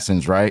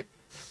assassins, right?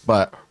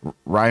 But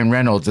Ryan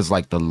Reynolds is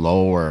like the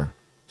lower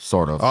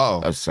sort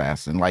of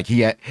assassin. Like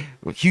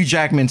Hugh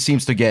Jackman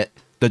seems to get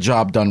the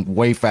job done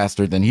way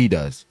faster than he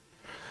does.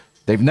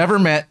 They've never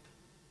met,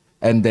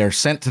 and they're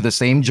sent to the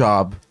same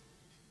job,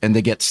 and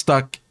they get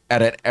stuck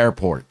at an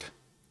airport.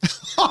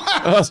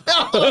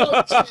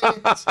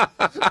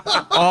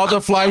 All the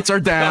flights are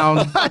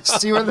down.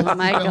 See where Oh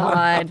my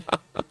God.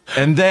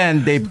 And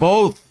then they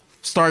both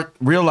start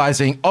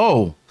realizing,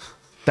 oh,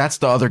 that's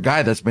the other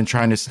guy that's been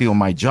trying to steal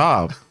my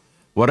job.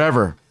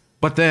 Whatever.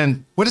 But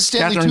then What does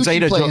Stanley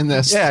Tucci play in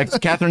this? Yeah,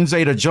 Catherine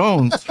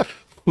Zeta-Jones,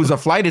 who's a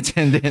flight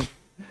attendant,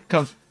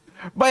 comes.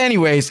 But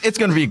anyways, it's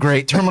going to be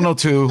great. Terminal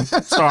 2,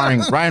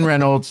 starring Ryan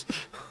Reynolds,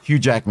 Hugh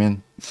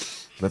Jackman.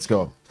 Let's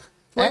go.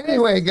 Anyway,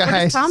 Where does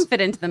guys. Tom fit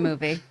into the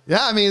movie?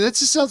 Yeah, I mean, that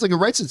just sounds like it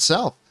writes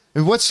itself.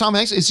 And what's Tom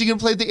Hanks? Is he going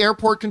to play the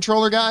airport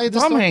controller guy?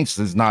 Tom Hanks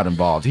is not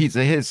involved. His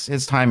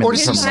time in Or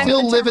does he His time still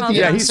in the live at the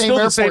terminal. he's same still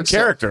the airport? same still?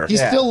 character. He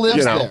Yeah. still lives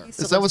You know. there. He Is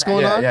still that what's lives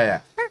going there. on? Yeah.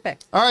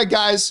 Perfect. All right,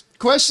 guys.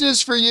 Question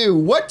is for you.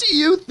 What do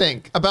you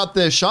think about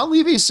this? Sean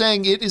Levy is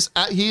saying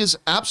he is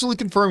absolutely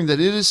confirming that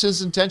it is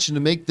his intention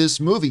to make this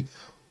movie.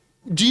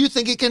 Do you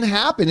think it can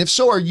happen? If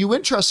so, are you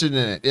interested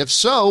in it? If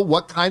so,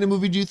 what kind of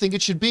movie do you think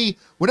it should be?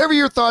 Whatever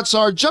your thoughts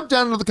are, jump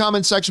down into the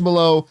comment section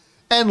below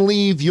and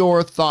leave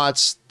your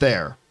thoughts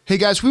there. Hey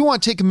guys, we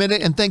want to take a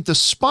minute and thank the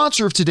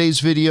sponsor of today's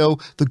video,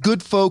 the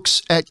good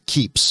folks at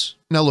Keeps.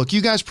 Now look,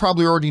 you guys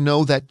probably already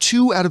know that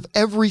 2 out of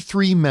every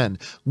 3 men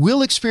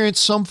will experience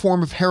some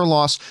form of hair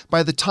loss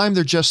by the time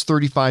they're just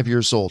 35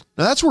 years old.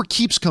 Now that's where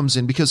Keeps comes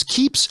in, because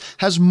Keeps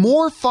has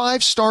more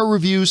 5-star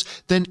reviews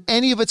than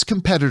any of its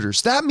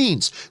competitors. That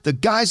means the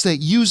guys that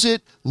use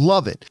it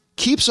love it.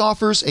 Keeps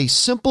offers a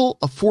simple,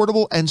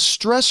 affordable, and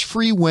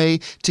stress-free way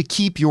to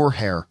keep your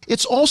hair.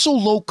 It's also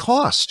low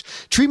cost.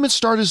 Treatments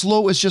start as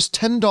low as just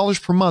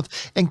 $10 per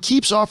month, and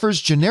Keeps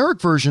offers generic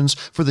versions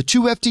for the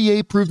 2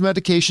 FDA-approved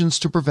medications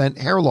to prevent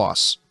hair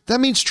loss. That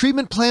means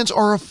treatment plans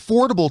are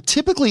affordable,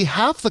 typically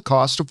half the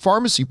cost of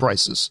pharmacy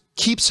prices.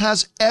 Keeps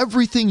has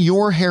everything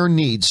your hair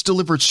needs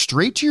delivered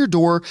straight to your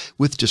door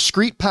with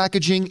discreet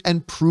packaging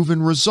and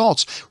proven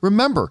results.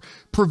 Remember,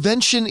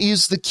 prevention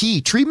is the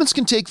key. Treatments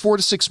can take 4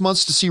 to 6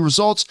 months to see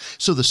results,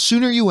 so the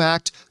sooner you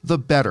act, the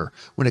better.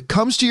 When it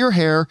comes to your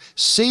hair,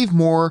 save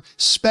more,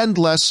 spend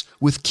less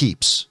with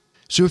Keeps.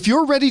 So if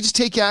you're ready to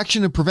take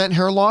action and prevent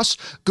hair loss,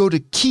 go to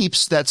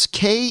Keeps, that's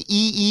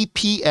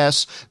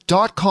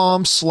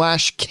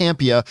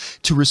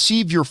KEEPS.com/Campia to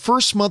receive your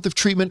first month of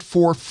treatment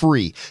for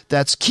free.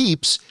 That's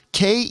Keeps,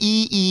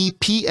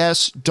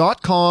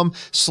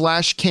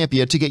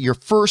 KEEPS.com/Campia to get your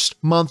first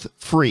month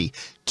free.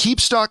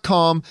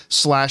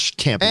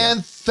 Keeps.com/Campia.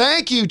 And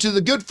thank you to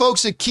the good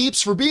folks at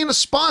Keeps for being a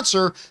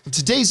sponsor of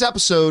today's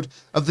episode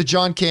of the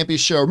John Campia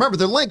Show. Remember,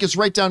 the link is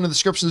right down in the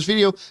description of this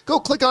video. Go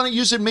click on it,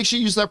 use it, make sure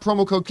you use that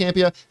promo code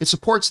Campia. It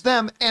supports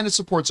them and it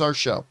supports our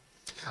show.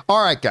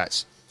 All right,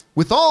 guys.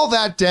 With all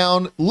that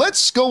down,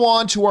 let's go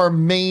on to our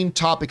main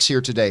topics here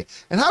today.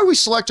 And how do we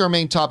select our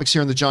main topics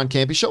here in the John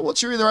Campia Show? Well,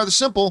 it's really rather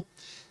simple.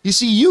 You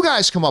see, you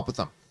guys come up with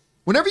them.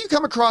 Whenever you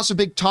come across a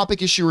big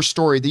topic, issue, or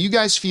story that you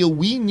guys feel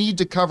we need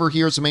to cover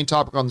here as the main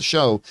topic on the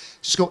show,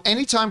 just go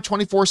anytime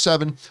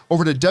 24/7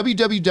 over to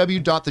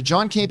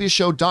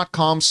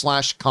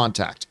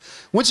www.thejohncampiashow.com/contact.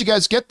 Once you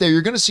guys get there,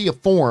 you're going to see a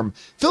form.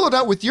 Fill it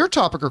out with your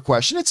topic or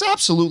question. It's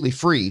absolutely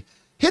free.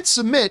 Hit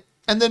submit,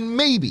 and then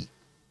maybe,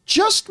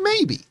 just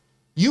maybe,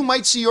 you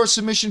might see your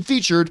submission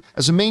featured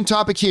as a main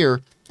topic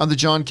here on the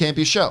John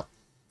Campia Show.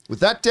 With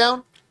that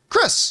down,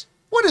 Chris,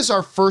 what is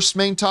our first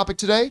main topic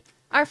today?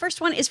 Our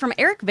first one is from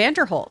Eric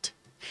Vanderholt.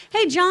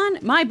 Hey, John,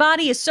 my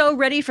body is so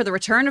ready for the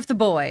return of the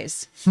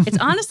boys. It's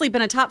honestly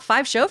been a top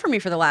 5 show for me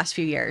for the last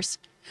few years.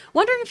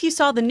 Wondering if you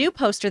saw the new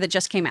poster that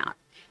just came out.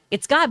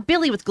 It's got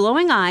Billy with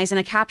glowing eyes and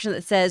a caption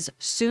that says,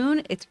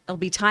 "Soon it'll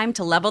be time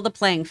to level the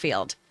playing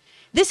field."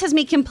 This has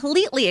me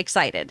completely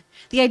excited.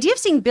 The idea of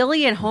seeing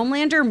Billy and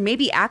Homelander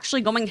maybe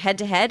actually going head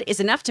to head is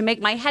enough to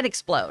make my head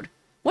explode.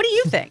 What do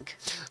you think?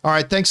 All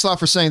right, thanks a lot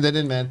for saying that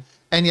in, man.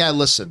 And yeah,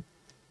 listen,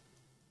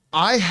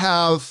 I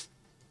have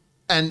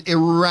an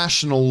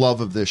irrational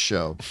love of this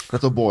show,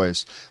 The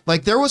Boys.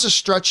 Like, there was a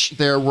stretch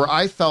there where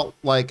I felt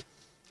like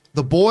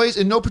The Boys,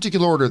 in no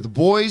particular order, The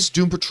Boys,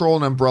 Doom Patrol,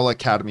 and Umbrella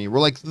Academy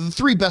were like the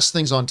 3 best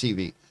things on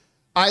TV.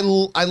 I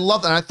love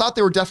that. And I thought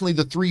they were definitely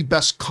the 3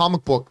 best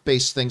comic book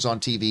based things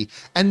on TV,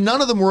 and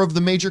none of them were of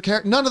the major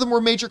none of them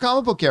were major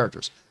comic book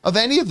characters of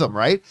any of them,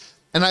 right?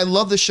 And I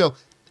love the show,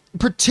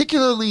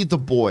 particularly The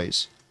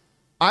Boys.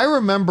 I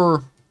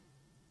remember,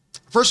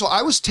 first of all,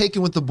 I was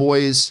taken with The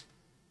Boys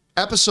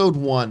episode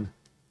 1.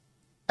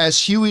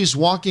 as Huey's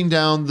walking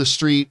down the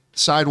street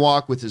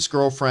sidewalk with his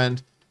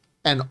girlfriend,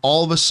 and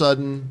all of a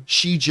sudden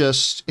she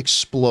just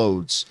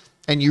explodes.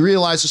 And you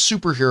realize a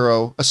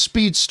superhero, a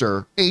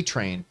speedster,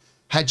 A-Train,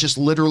 had just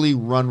literally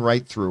run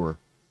right through her.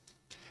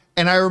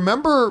 And I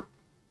remember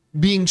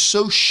being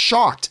so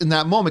shocked in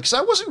that moment because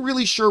I wasn't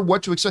really sure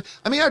what to expect.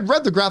 I mean, I'd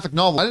read the graphic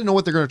novel. I didn't know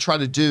what they're going to try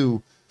to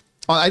do.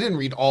 I didn't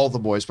read all The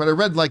Boys, but I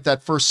read like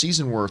that first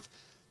season worth.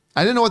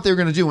 I didn't know what they were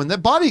going to do. When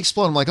that body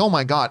exploded, I'm like, oh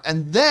my God.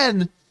 And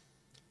then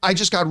I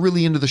just got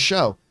really into the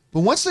show.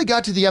 But once they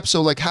got to the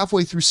episode, like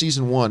halfway through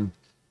season 1,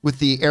 with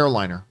the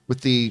airliner,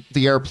 with the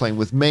airplane,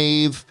 with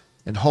Maeve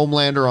and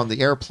Homelander on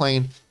the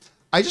airplane,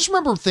 I just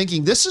remember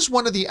thinking, this is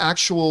one of the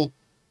actual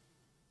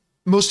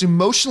most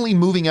emotionally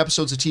moving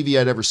episodes of TV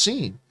I'd ever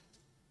seen.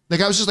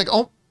 Like, I was just like,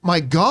 oh my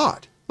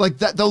God. Like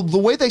that, the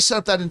way they set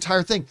up that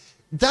entire thing,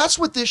 that's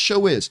what this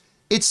show is.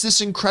 It's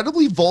this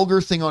incredibly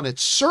vulgar thing on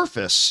its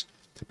surface,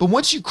 but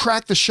once you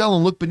crack the shell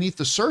and look beneath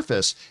the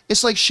surface,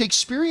 it's like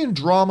Shakespearean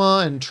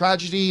drama and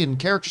tragedy and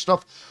character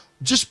stuff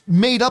just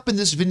made up in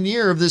this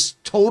veneer of this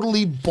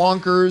totally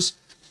bonkers,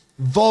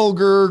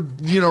 vulgar,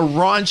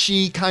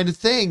 raunchy kind of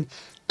thing.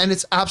 And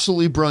it's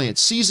absolutely brilliant.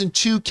 Season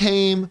 2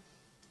 came,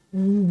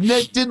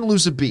 didn't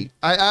lose a beat.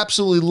 I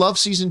absolutely love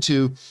season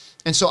 2.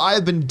 And so I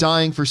have been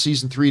dying for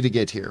season 3 to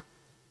get here.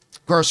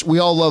 Of course, we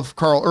all love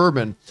Carl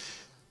Urban,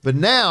 but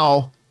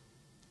now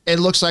it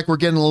looks like we're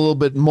getting a little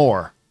bit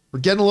more. We're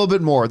getting a little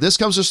bit more. This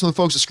comes just from the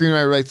folks at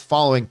Screenwriter Right the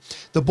following.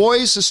 The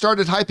Boys has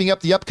started hyping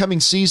up the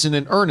upcoming season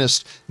in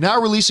earnest, now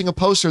releasing a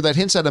poster that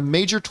hints at a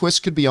major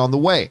twist could be on the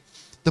way.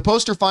 The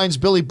poster finds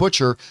Billy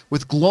Butcher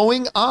with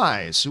glowing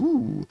eyes,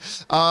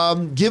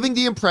 giving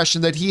the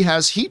impression that he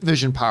has heat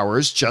vision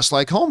powers just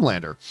like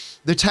Homelander.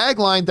 The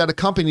tagline that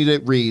accompanied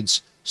it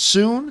reads,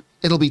 "Soon,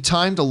 it'll be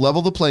time to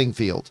level the playing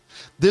field."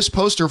 This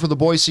poster for The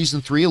Boys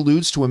Season 3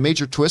 alludes to a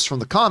major twist from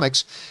the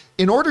comics.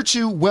 In order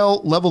to,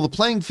 level the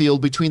playing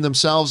field between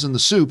themselves and the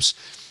Supes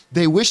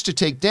they wish to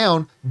take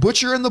down,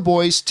 Butcher and the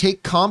Boys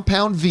take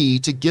Compound V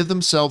to give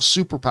themselves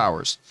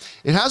superpowers.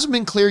 It hasn't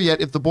been clear yet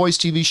if the Boys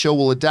TV show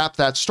will adapt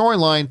that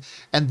storyline,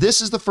 and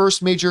this is the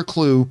first major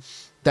clue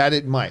that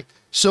it might.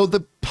 So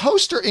the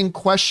poster in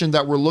question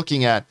that we're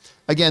looking at,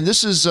 again,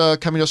 this is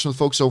coming to us from the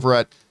folks over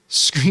at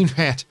Screen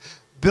Rant.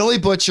 Billy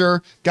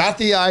Butcher, got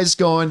the eyes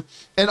going.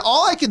 And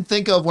all I can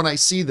think of when I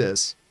see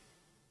this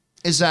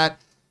is that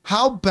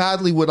how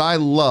badly would I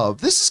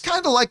love, this is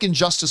kind of like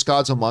Injustice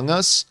Gods Among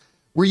Us,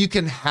 where you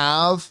can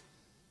have,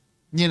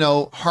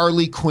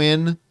 Harley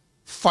Quinn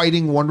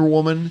fighting Wonder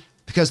Woman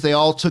because they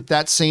all took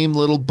that same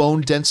little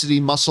bone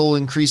density muscle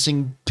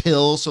increasing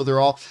pill. So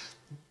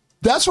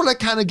that's what I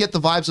kind of get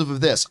the vibes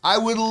of this. I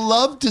would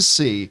love to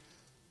see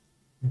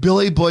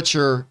Billy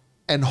Butcher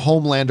and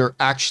Homelander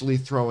actually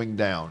throwing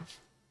down.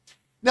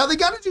 Now, they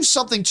got to do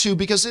something, too,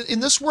 because in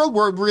this world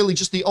where really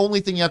just the only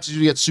thing you have to do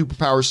to get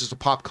superpowers is to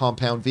pop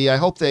Compound V, I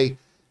hope they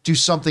do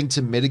something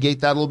to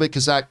mitigate that a little bit,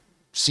 because that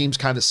seems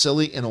kind of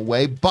silly in a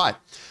way. But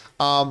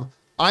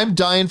I'm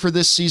dying for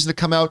this season to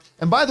come out.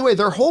 And by the way,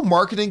 their whole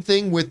marketing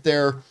thing with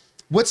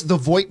what's the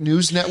Voight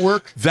News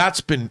Network?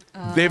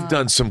 They've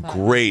done some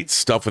great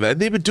stuff with that.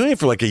 They've been doing it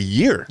for like a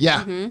year.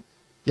 Yeah. Mm-hmm.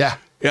 Yeah.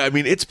 Yeah, I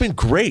mean, it's been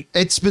great.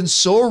 It's been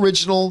so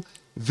original,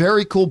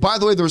 very cool. By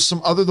the way, there was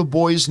some other The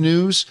Boys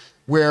news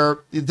where,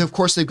 of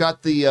course, they've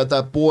got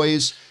the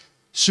Boys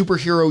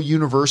Superhero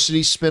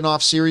University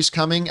spinoff series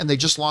coming, and they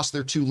just lost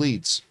their 2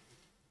 leads.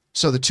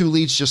 So the 2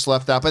 leads just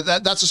left out. But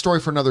that's a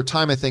story for another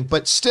time, I think.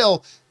 But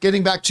still,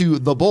 getting back to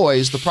The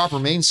Boys, the proper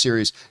main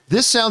series,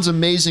 this sounds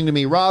amazing to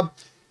me. Rob,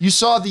 you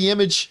saw the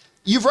image.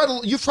 You've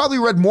probably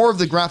read more of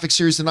the graphic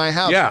series than I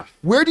have. Yeah.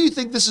 Where do you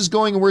think this is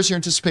going, and where's your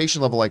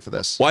anticipation level like for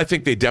this? Well, I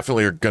think they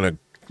definitely are going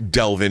to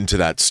delve into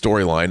that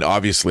storyline.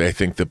 Obviously, I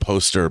think the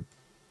poster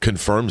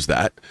confirms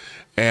that.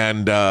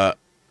 And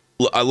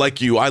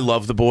like you, I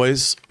love The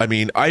Boys. I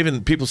mean,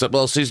 people said,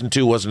 well, season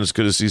 2 wasn't as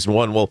good as season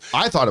 1. Well,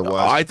 I thought it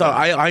was.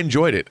 I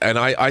enjoyed it. And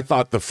I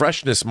thought the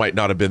freshness might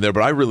not have been there,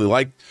 but I really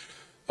liked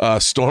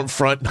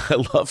Stormfront.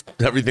 I loved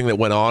everything that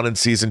went on in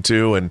season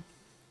 2. And,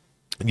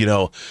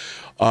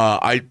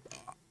 I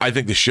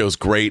think the show's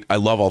great. I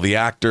love all the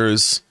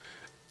actors.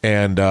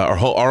 And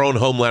our own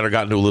Homelander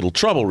got into a little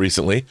trouble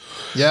recently.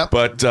 Yeah.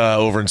 But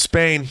over in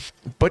Spain.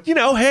 But,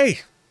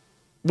 hey.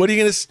 What are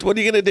you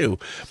gonna do?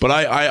 But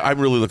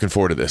I'm really looking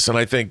forward to this, and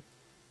I think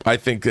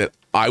that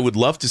I would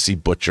love to see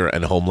Butcher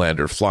and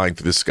Homelander flying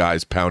through the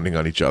skies, pounding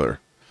on each other.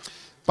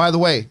 By the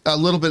way, a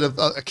little bit of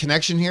a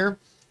connection here.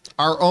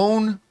 Our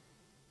own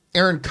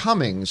Aaron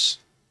Cummings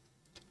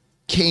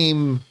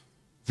came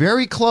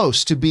very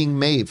close to being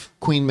Maeve,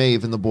 Queen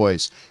Maeve in The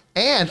Boys,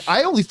 and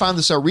I only found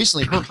this out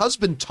recently. Her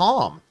husband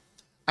Tom,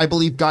 I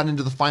believe, got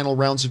into the final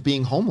rounds of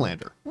being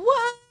Homelander.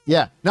 What?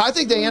 Yeah. Now I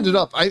think they ended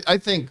up. I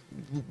think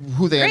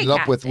who they ended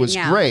up with was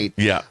great.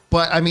 Yeah.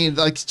 But I mean,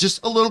 like,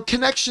 just a little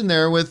connection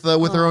there with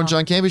their own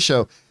John Campbell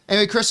show.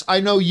 Anyway, Chris, I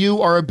know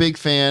you are a big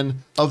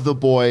fan of The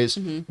Boys.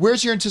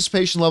 Where's your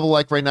anticipation level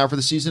like right now for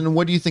the season, and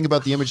what do you think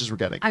about the images we're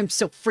getting? I'm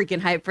so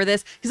freaking hyped for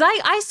this because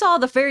I saw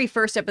the very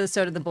first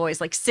episode of The Boys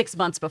like 6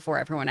 months before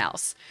everyone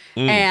else.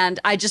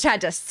 And I just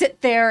had to sit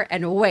there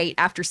and wait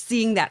after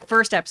seeing that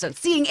first episode,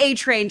 seeing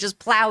A-Train just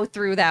plow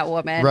through that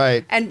woman.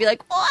 Right. And be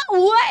like,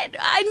 what?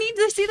 I need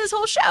to see this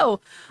whole show.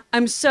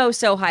 I'm so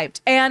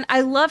hyped. And I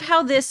love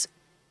how this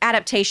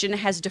adaptation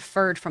has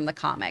deferred from the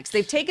comics.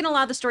 They've taken a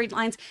lot of the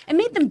storylines and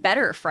made them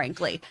better,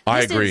 frankly.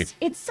 I agree.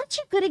 It's such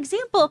a good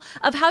example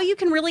of how you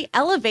can really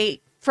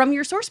elevate from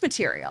your source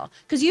material.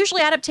 Because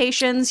usually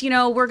adaptations,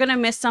 we're going to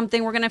miss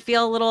something. We're going to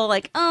feel a little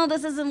like, oh,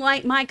 this isn't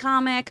like my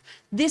comic.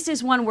 This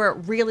is one where it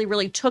really,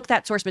 really took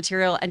that source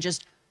material and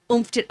just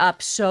oomphed it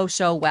up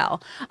so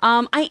well.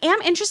 I am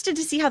interested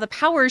to see how the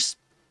powers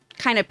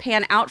kind of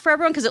pan out for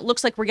everyone because it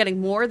looks like we're getting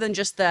more than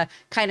just the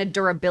kind of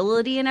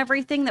durability and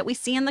everything that we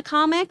see in the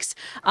comics.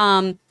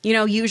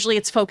 Usually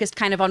it's focused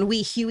kind of on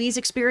wee Huey's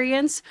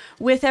experience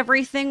with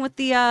everything with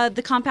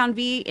the Compound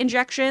V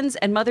injections,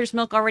 and Mother's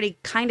Milk already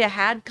kind of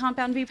had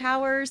Compound V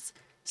powers.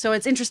 So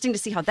it's interesting to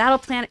see how that'll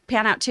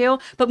pan out too.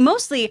 But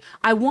mostly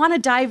I want to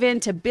dive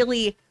into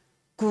Billy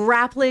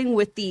grappling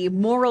with the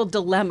moral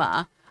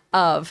dilemma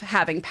of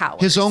having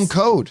powers. His own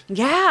code.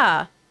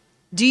 Yeah.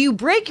 Do you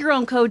break your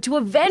own code to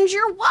avenge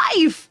your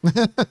wife?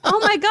 Oh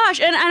my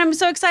gosh. And I'm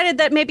so excited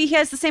that maybe he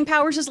has the same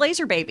powers as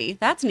Laser Baby.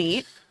 That's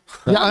neat.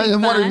 Yeah,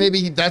 I'm wondering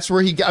maybe that's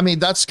where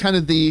that's kind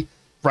of the,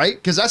 right?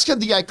 Because that's kind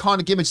of the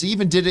iconic image. They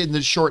even did it in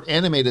the short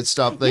animated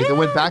stuff. They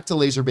went back to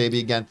Laser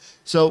Baby again.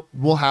 So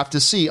we'll have to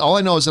see. All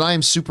I know is that I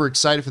am super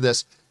excited for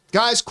this.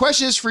 Guys,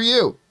 question is for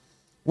you.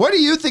 What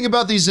do you think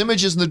about these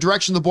images and the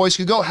direction the boys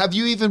could go? Have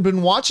you even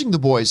been watching The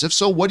Boys? If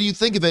so, what do you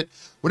think of it?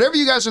 Whatever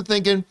you guys are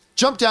thinking,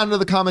 jump down into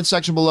the comment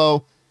section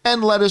below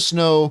and let us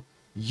know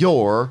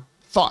your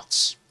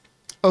thoughts.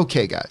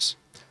 Okay, guys.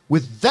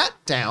 With that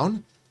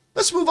down,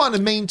 let's move on to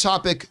main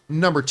topic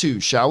number 2,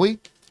 shall we?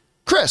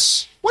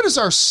 Chris, what is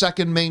our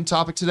second main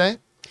topic today?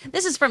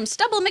 This is from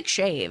Stubble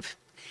McShave.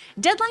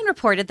 Deadline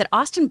reported that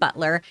Austin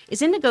Butler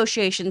is in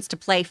negotiations to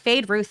play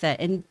Fade Rutha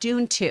in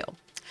Dune 2.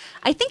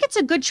 I think it's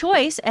a good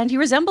choice, and he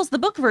resembles the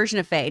book version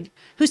of Fade,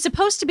 who's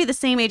supposed to be the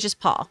same age as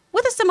Paul,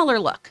 with a similar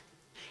look.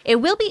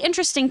 It will be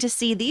interesting to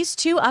see these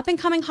two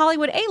up-and-coming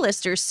Hollywood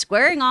A-listers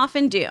squaring off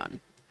in Dune.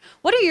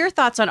 What are your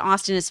thoughts on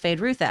Austin as Fade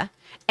Rutha?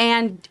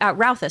 And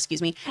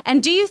Routha,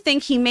 and do you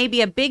think he may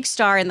be a big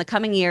star in the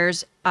coming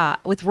years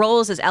with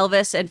roles as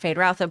Elvis and Fade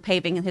Routha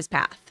paving his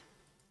path?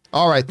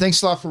 All right,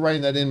 thanks a lot for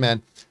writing that in,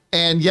 man.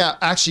 And yeah,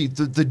 actually,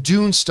 the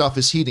Dune stuff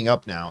is heating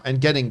up now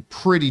and getting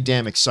pretty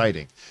damn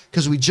exciting.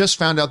 Because we just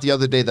found out the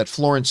other day that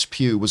Florence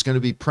Pugh was going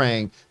to be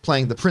playing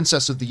the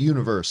Princess of the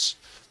Universe,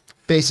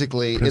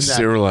 basically. Prince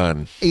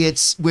Irulan.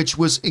 Which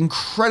was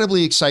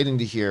incredibly exciting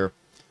to hear.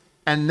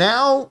 And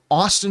now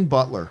Austin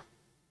Butler.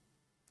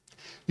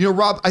 You know,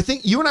 Rob, I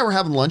think you and I were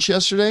having lunch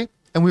yesterday,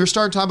 and we were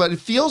starting talking about it. It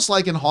feels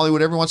like in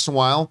Hollywood, every once in a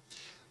while,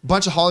 a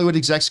bunch of Hollywood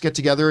execs get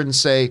together and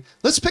say,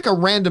 let's pick a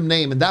random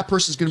name, and that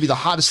person's going to be the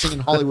hottest thing in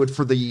Hollywood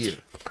for the year.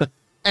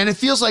 And it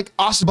feels like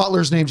Austin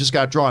Butler's name just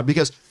got drawn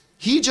because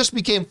he just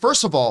became,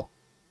 first of all,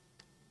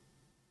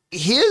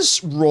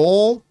 his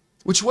role,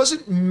 which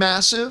wasn't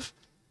massive,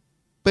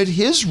 but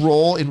his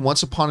role in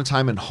Once Upon a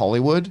Time in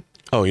Hollywood.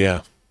 Oh,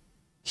 yeah.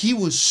 He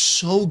was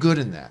so good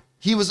in that.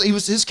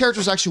 His character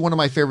was actually one of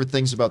my favorite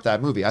things about that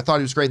movie. I thought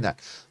he was great in that.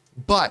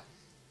 But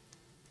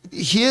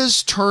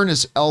his turn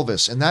as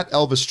Elvis and that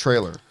Elvis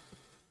trailer,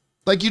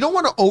 like, you don't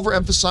want to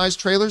overemphasize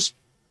trailers,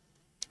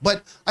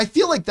 but I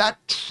feel like that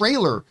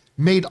trailer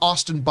made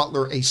Austin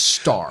Butler a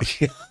star.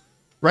 Yeah.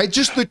 Right?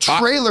 Just the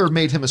trailer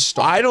made him a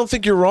star. I don't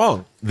think you're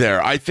wrong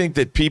there. I think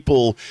that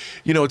people,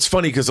 it's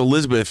funny because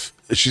Elizabeth,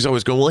 she's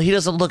always going, well, he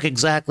doesn't look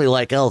exactly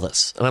like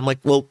Elvis. And I'm like,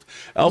 well,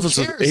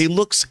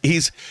 Elvis,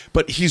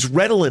 he's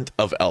redolent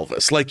of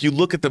Elvis. Like, you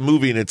look at the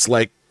movie and it's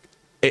like,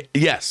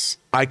 yes,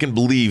 I can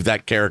believe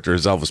that character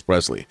is Elvis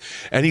Presley.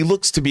 And he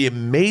looks to be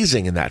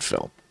amazing in that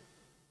film.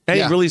 And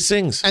he really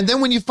sings. And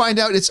then when you find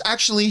out it's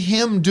actually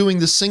him doing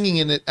the singing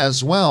in it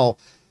as well,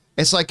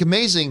 it's like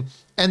amazing.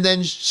 And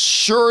then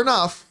sure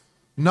enough,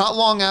 not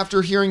long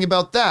after hearing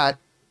about that,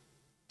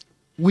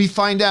 we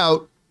find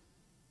out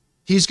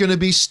he's going to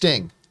be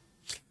Sting.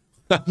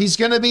 He's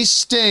going to be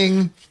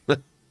Sting,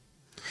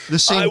 the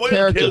same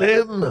character. I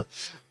will kill him.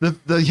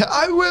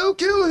 I will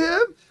kill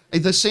him.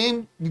 The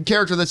same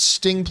character that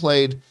Sting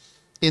played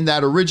in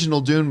that original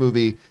Dune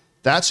movie.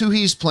 That's who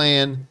he's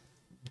playing.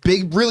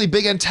 Really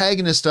big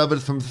antagonist of it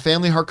from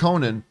Family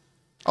Harkonnen.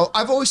 Oh,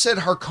 I've always said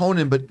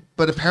Harkonnen,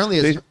 but apparently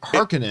it's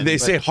Harkonnen. They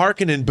say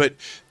Harkonnen, but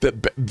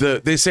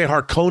they say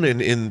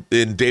Harkonnen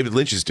in David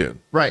Lynch's Dune.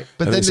 Right,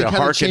 but then they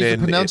kind of change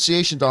the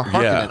pronunciation to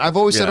Harkonnen. Yeah, I've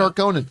always said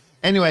Harkonnen.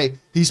 Anyway,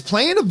 he's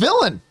playing a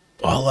villain.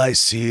 All I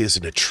see is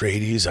an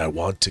Atreides I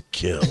want to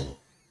kill.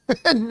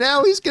 And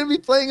now he's going to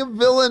be playing a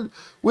villain,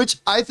 which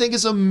I think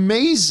is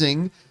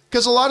amazing.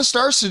 Because a lot of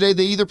stars today,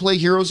 they either play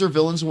heroes or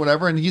villains or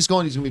whatever. And he's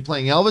going to be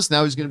playing Elvis.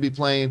 Now he's going to be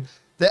playing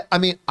that. I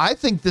mean, I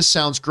think this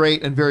sounds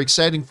great and very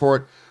exciting for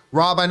it.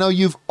 Rob, I know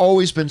you've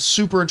always been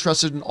super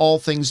interested in all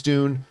things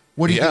Dune.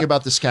 What do you think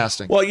about this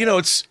casting? Well,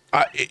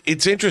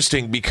 it's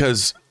interesting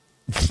because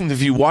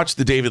if you watch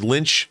the David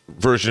Lynch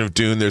version of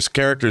Dune, there's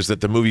characters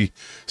that the movie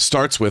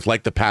starts with,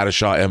 like the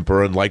Padishah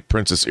Emperor and like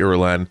Princess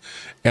Irulan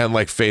and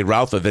like Fade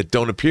Routha, that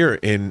don't appear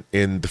in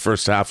the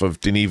first half of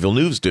Denis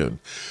Villeneuve's Dune.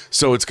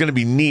 So it's going to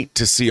be neat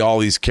to see all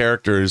these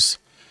characters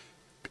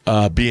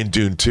be in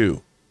Dune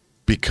 2,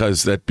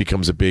 because that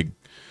becomes a big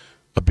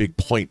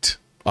point,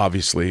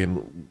 obviously.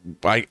 And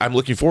I'm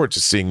looking forward to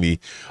seeing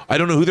I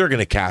don't know who they're going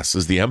to cast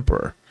as the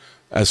Emperor,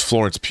 as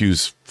Florence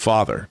Pugh's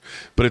father,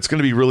 but it's going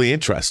to be really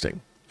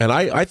interesting. And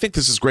I think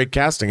this is great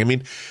casting. I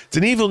mean,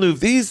 Denis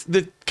Villeneuve,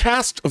 the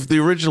cast of the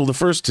original,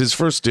 his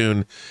first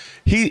Dune,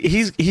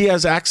 he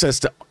has access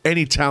to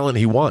any talent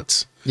he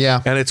wants.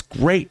 Yeah. And it's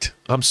great.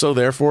 I'm so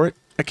there for it.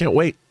 I can't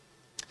wait.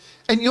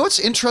 And you know what's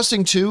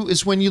interesting too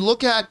is when you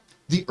look at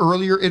the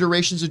earlier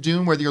iterations of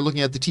Dune, whether you're looking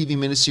at the TV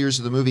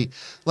miniseries or the movie,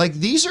 like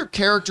these are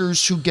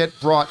characters who get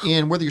brought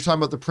in, whether you're talking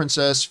about the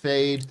Princess,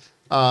 Fade,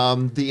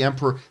 the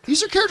Emperor,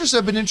 these are characters that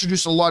have been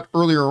introduced a lot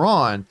earlier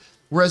on,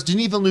 whereas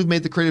Denis Villeneuve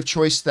made the creative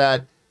choice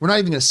that we're not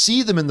even going to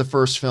see them in the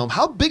first film.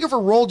 How big of a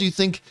role do you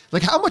think,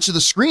 like how much of the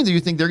screen do you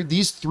think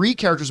these three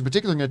characters in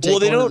particular are going to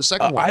take into the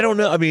second one? I don't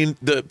know. I mean,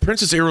 the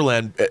Princess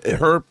Irulan,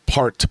 her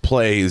part to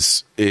play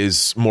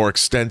is more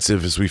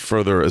extensive as we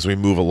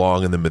move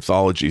along in the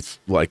mythology,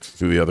 like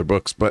through the other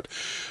books. But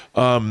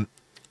I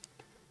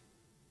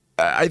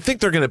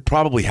think they're going to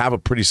probably have a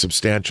pretty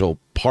substantial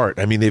part.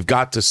 I mean, they've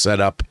got to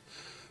set up.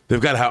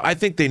 I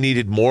think they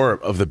needed more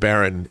of the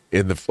Baron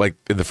in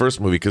the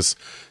first movie, because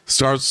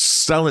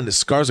Stellan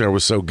Skarsgård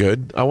was so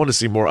good. I want to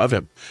see more of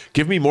him.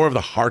 Give me more of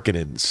the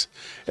Harkonnens,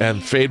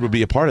 and Fade would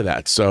be a part of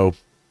that. So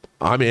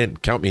I'm in.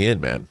 Count me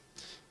in, man.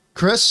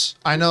 Chris,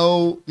 I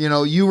know,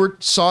 you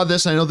saw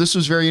this. I know this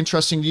was very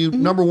interesting to you.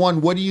 Mm-hmm. Number one,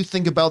 what do you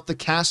think about the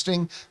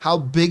casting? How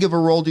big of a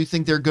role do you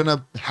think they're going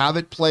to have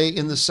it play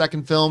in the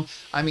second film?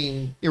 I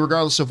mean,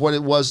 regardless of what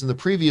it was in the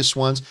previous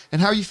ones.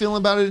 And how are you feeling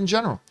about it in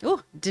general?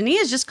 Oh,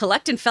 Denis is just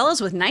collecting fellas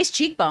with nice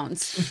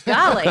cheekbones.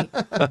 Golly,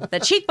 the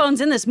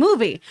cheekbones in this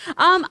movie.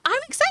 I'm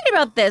excited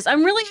about this.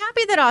 I'm really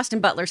happy that Austin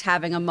Butler's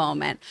having a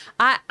moment.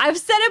 I've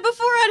said it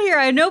before on here.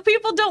 I know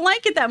people don't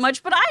like it that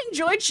much, but I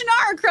enjoyed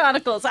Shannara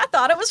Chronicles. I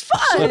thought it was fun.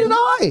 So did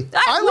I. We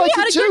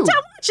had a good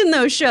time watching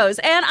those shows,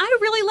 and I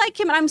really like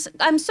him, and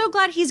I'm so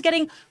glad he's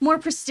getting more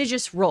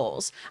prestigious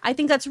roles. I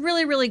think that's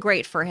really, really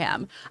great for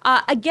him.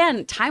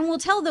 Again, time will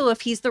tell, though,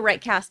 if he's the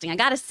right casting. I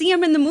got to see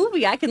him in the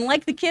movie. I can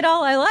like the kid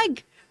all I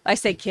like. I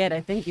say kid,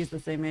 I think he's the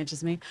same age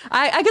as me.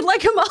 I could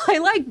like him all I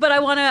like, but I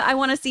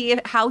want to see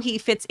how he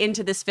fits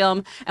into this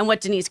film and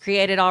what Denis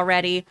created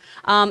already.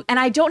 And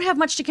I don't have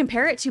much to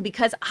compare it to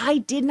because I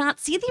did not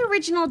see the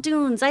original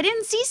Dunes. I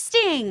didn't see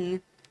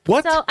Sting.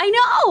 What? So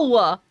I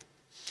know.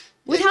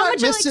 With you're how not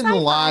much missing I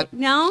like a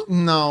lot.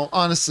 No,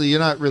 honestly, you're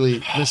not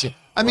really missing.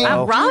 I mean,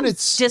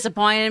 Rob's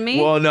disappointed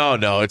me. Well,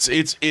 no. It's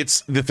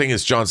the thing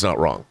is, John's not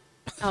wrong.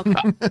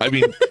 Okay. I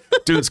mean,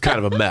 Dune's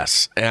kind of a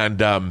mess, and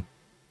do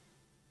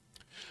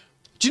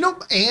you know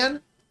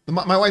Anne?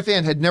 My wife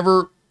Anne had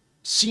never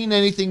seen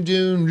anything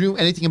Dune, knew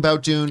anything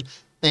about Dune,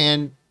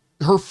 and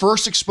her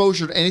first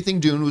exposure to anything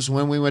Dune was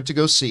when we went to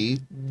go see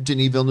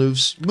Denis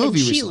Villeneuve's movie and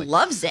she recently.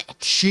 Loves it.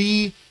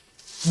 She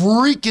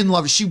freaking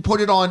loved it. She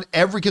put it on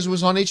because it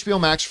was on HBO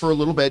Max for a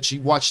little bit. She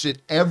watched it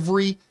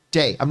every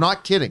day. I'm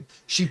not kidding.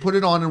 She put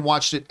it on and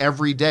watched it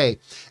every day.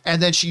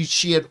 And then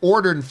she had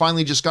ordered and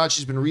finally just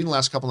she's been reading the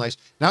last couple nights.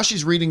 Now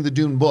she's reading the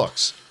Dune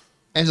books.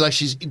 And like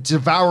she's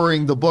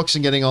devouring the books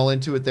and getting all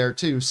into it there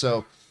too.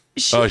 So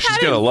she's going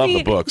to love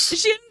the books.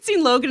 She hadn't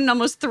seen Logan in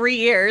almost 3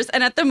 years.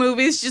 And at the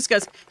movies, she just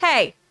goes,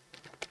 "Hey,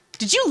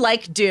 did you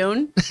like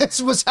Dune?"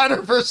 Was that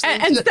her first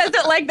thing? And says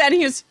it like that. And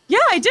he goes, "Yeah,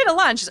 I did a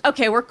lot." And she's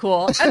okay, we're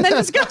cool. And then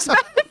just goes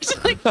back to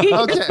like eating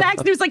the snacks.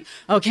 And he was like,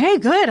 "Okay,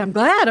 good. I'm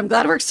glad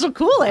we're still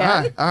cool,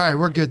 Anne." All right,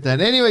 we're good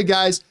then. Anyway,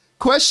 guys,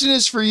 question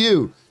is for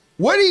you.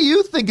 What do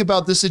you think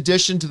about this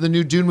addition to the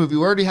new Dune movie?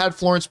 We already had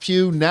Florence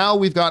Pugh. Now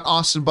we've got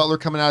Austin Butler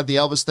coming out of the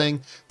Elvis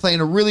thing, playing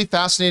a really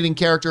fascinating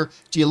character.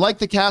 Do you like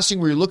the casting?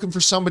 Were you looking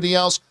for somebody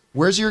else?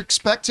 Where's your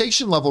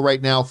expectation level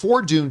right now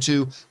for Dune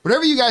 2?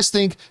 Whatever you guys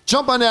think,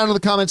 jump on down to the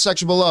comment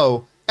section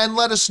below and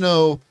let us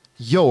know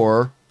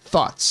your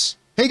thoughts.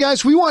 Hey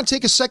guys, we want to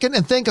take a second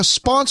and thank a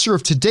sponsor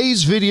of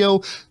today's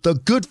video, the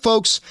good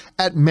folks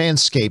at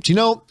Manscaped. You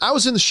know, I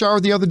was in the shower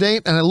the other day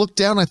and I looked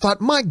down and I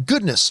thought, my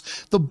goodness,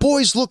 the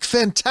boys look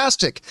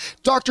fantastic.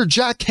 Dr.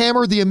 Jack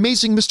Hammer, the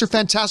amazing Mr.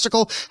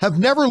 Fantastical, have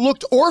never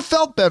looked or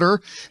felt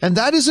better, and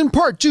that is in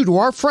part due to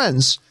our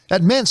friends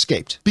at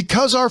Manscaped.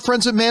 Because our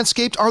friends at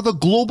Manscaped are the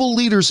global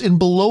leaders in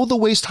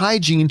below-the-waist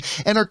hygiene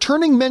and are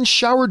turning men's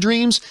shower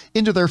dreams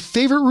into their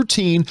favorite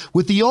routine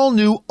with the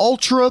all-new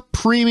Ultra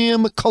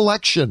Premium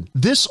Collection.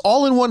 This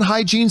all-in-one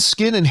hygiene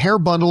skin and hair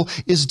bundle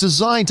is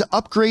designed to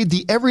upgrade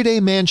the everyday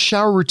man's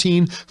shower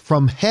routine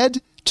from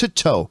head to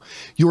toe.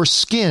 Your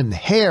skin,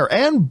 hair,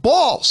 and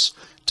balls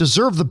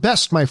deserve the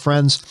best, my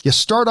friends. You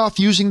start off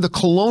using the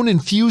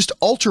cologne-infused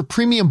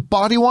ultra-premium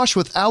body wash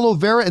with aloe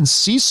vera and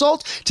sea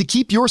salt to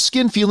keep your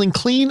skin feeling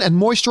clean and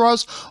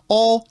moisturized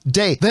all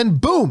day. Then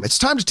boom, it's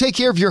time to take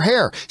care of your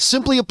hair.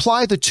 Simply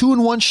apply the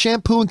 2-in-1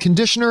 shampoo and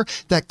conditioner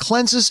that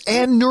cleanses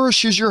and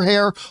nourishes your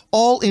hair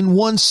all in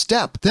one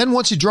step. Then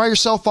once you dry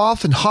yourself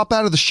off and hop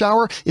out of the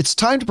shower, it's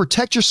time to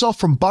protect yourself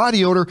from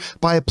body odor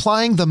by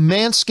applying the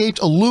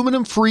Manscaped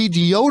aluminum-free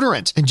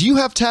deodorant. And do you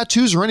have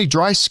tattoos or any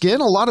dry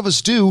skin? A lot of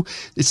us do.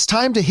 It's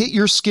time to hit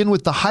your skin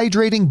with the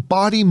hydrating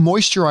body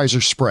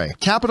moisturizer spray.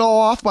 Cap it all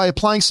off by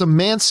applying some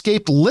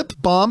Manscaped lip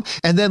balm.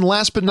 And then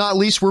last but not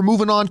least, we're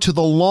moving on to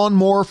the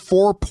Lawnmower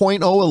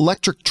 4.0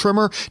 electric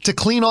trimmer to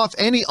clean off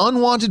any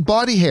unwanted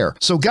body hair.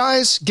 So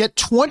guys, get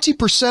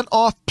 20%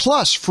 off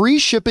plus free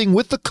shipping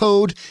with the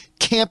code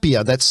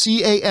CAMPEA. That's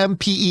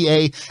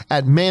CAMPEA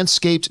at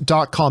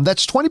manscaped.com.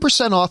 That's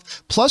 20%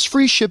 off plus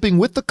free shipping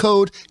with the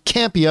code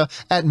CAMPEA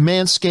at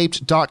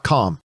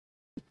manscaped.com.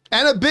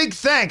 And a big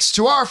thanks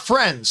to our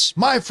friends,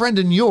 my friend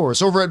and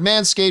yours, over at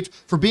Manscaped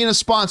for being a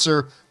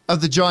sponsor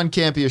of the John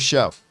Campea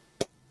Show.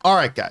 All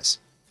right, guys.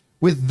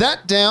 With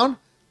that down,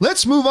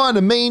 let's move on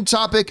to main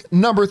topic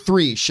number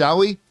 3, shall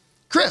we?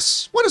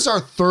 Chris, what is our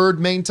third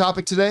main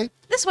topic today?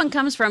 This one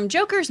comes from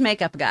Joker's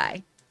Makeup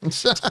Guy.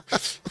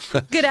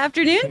 Good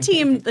afternoon,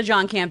 team The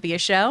John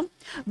Campea Show.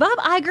 Bob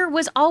Iger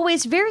was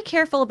always very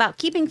careful about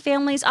keeping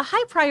families a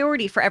high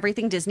priority for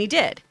everything Disney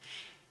did.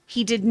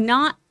 He did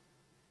not...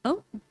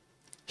 Oh...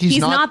 He's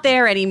not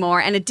there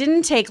anymore, and it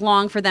didn't take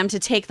long for them to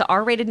take the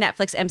R-rated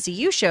Netflix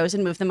MCU shows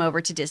and move them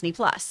over to Disney+.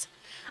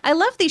 I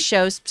love these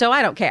shows, so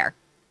I don't care.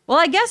 Well,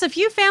 I guess a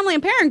few family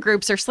and parent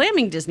groups are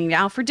slamming Disney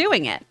now for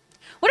doing it.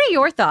 What are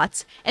your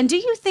thoughts, and do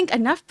you think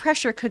enough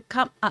pressure could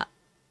come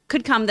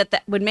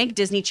that would make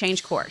Disney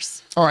change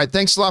course? All right,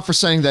 thanks a lot for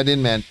sending that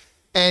in, man.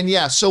 And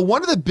yeah, so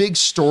one of the big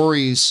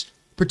stories,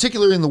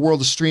 particularly in the world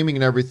of streaming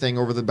and everything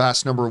over the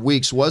past number of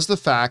weeks, was the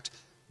fact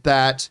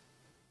that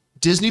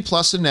Disney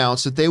Plus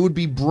announced that they would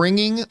be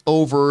bringing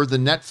over the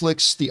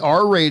Netflix, the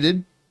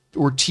R-rated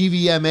or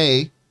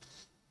TVMA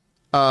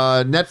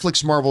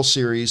Netflix Marvel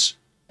series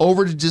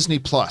over to Disney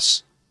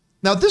Plus.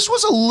 Now, this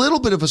was a little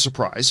bit of a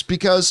surprise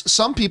because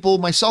some people,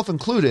 myself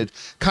included,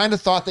 kind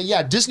of thought that,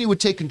 yeah, Disney would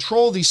take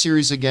control of these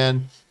series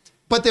again,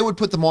 but they would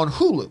put them on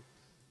Hulu.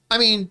 I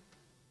mean,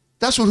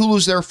 that's what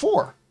Hulu's there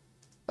for.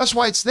 That's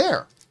why it's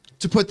there,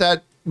 to put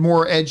that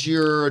more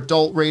edgier,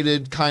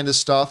 adult-rated kind of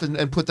stuff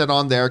and put that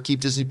on there, keep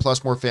Disney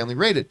Plus more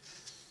family-rated.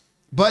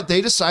 But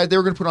they decided they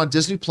were going to put on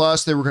Disney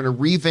Plus. They were going to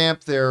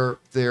revamp their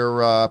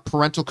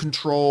parental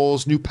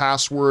controls, new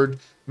password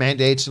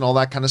mandates, and all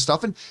that kind of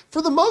stuff. And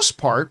for the most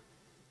part,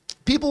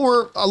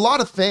 a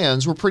lot of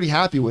fans were pretty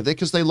happy with it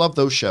because they love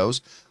those shows.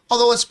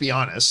 Although, let's be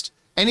honest,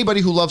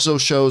 anybody who loves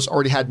those shows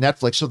already had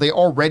Netflix, so they're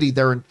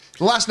in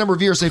the last number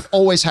of years, they've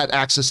always had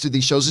access to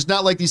these shows. It's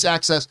not like these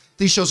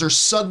shows are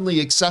suddenly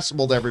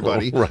accessible to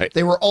everybody. Right.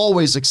 They were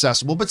always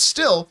accessible, but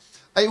still,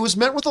 it was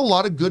met with a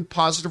lot of good,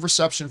 positive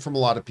reception from a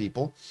lot of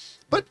people.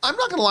 But I'm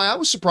not going to lie, I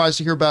was surprised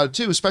to hear about it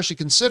too, especially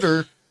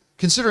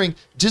considering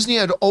Disney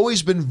had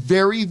always been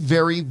very,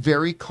 very,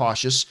 very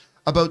cautious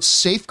about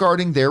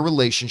safeguarding their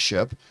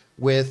relationship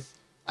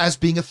as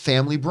being a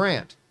family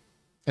brand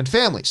and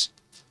families.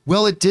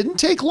 Well, it didn't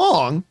take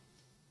long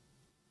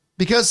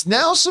because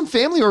now some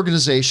family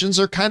organizations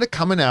are kind of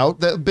coming out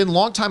that have been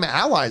longtime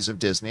allies of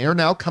Disney are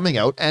now coming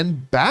out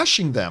and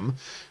bashing them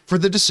for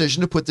the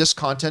decision to put this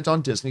content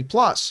on Disney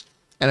Plus.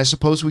 And I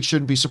suppose we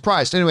shouldn't be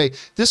surprised. Anyway,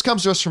 this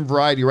comes to us from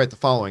Variety. Write the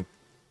following.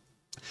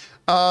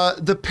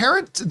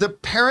 The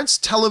Parents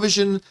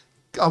Television,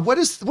 what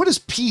does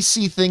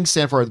PC thing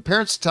stand for? The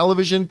Parents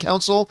Television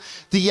Council?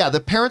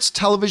 The Parents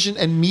Television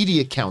and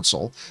Media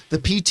Council, the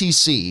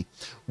PTC,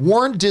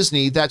 warned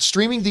Disney that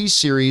streaming these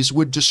series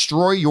would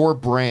destroy your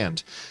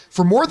brand.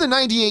 For more than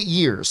 98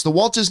 years, the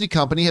Walt Disney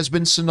Company has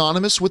been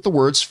synonymous with the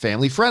words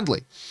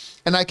family-friendly.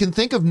 And I can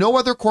think of no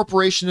other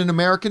corporation in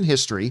American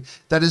history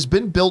that has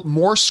been built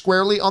more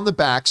squarely on the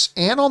backs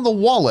and on the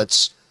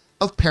wallets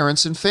of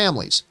parents and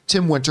families.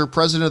 Tim Winter,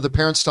 president of the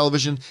Parents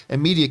Television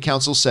and Media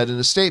Council, said in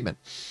a statement.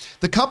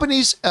 The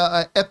company's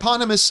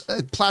eponymous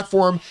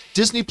platform,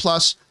 Disney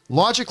Plus,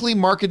 logically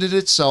marketed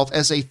itself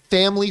as a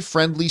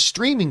family-friendly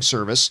streaming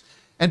service,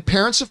 and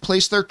parents have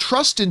placed their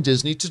trust in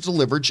Disney to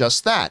deliver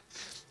just that.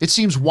 It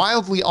seems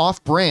wildly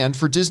off-brand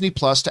for Disney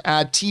Plus to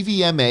add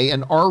TVMA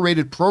and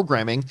R-rated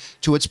programming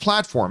to its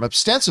platform,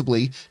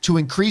 ostensibly to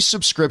increase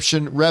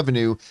subscription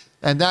revenue,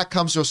 and that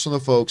comes to us from the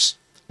folks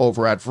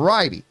over at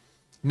Variety.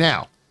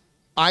 Now,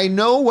 I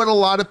know what a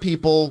lot of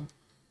people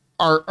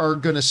are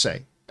going to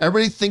say.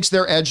 Everybody thinks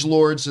they're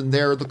edgelords and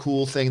they're the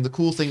cool thing. The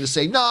cool thing to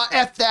say, nah,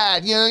 F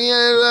that.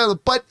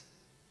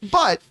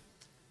 But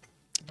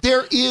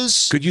there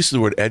is... Good use of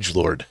the word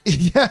edgelord.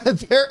 Yeah,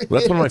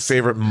 That's one of my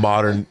favorite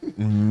modern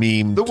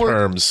meme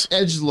terms.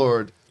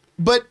 Edgelord.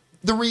 But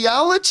the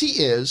reality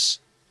is,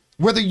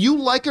 whether you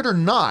like it or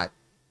not,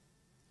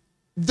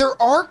 there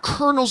are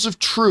kernels of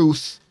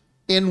truth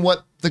in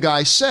what the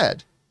guy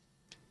said.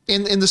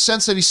 in the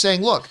sense that he's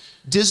saying, look,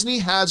 Disney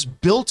has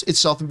built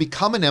itself and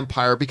become an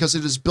empire because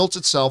it has built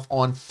itself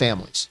on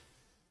families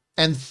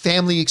and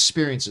family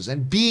experiences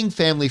and being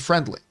family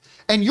friendly.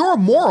 And you're a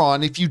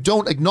moron if you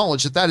don't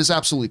acknowledge that that is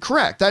absolutely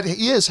correct. That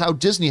is how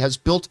Disney has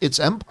built its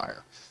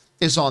empire,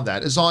 is on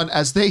that, is on,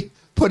 as they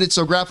put it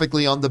so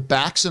graphically, on the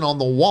backs and on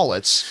the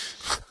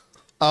wallets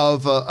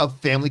of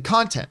family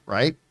content,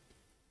 right?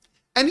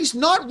 And he's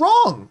not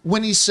wrong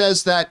when he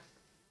says that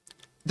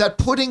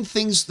putting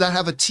things that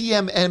have the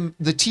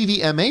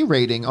TVMA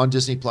rating on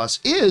Disney Plus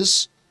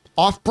is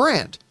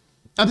off-brand.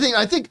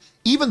 I think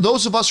even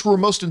those of us who are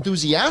most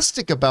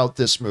enthusiastic about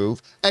this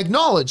move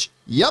acknowledge,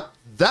 yep,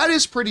 that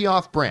is pretty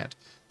off-brand.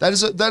 That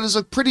is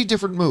a pretty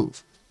different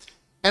move.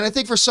 And I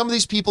think for some of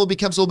these people, it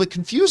becomes a little bit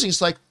confusing.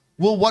 It's like,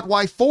 well,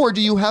 why for do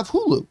you have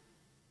Hulu?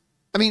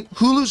 I mean,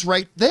 Hulu's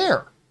right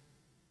there.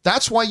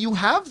 That's why you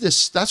have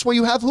this. That's why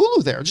you have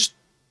Hulu there. Just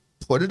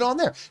put it on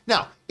there.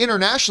 Now,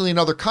 internationally in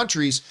other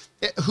countries,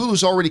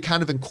 Hulu's already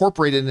kind of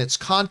incorporated, and its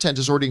content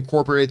is already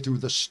incorporated through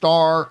the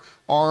Star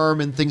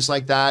arm and things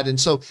like that. And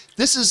so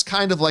this is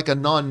kind of like a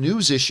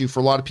non-news issue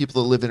for a lot of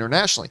people that live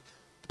internationally.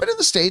 But in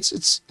the States,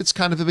 it's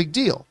kind of a big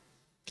deal.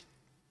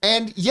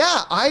 And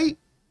yeah, I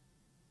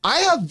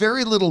have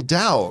very little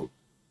doubt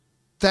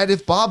that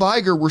if Bob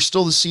Iger were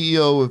still the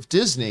CEO of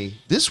Disney,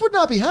 this would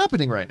not be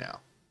happening right now.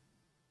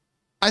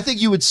 I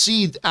think you would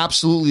see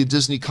absolutely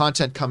Disney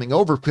content coming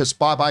over because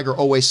Bob Iger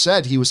always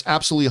said he was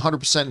absolutely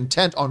 100%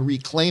 intent on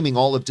reclaiming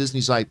all of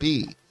Disney's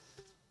IP.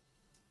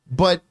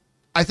 But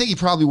I think he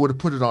probably would have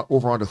put it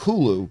over onto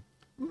Hulu,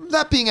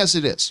 that being as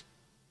it is.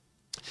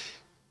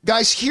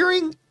 Guys,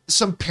 hearing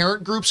some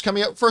parent groups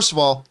coming out, first of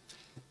all,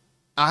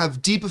 I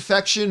have deep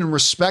affection and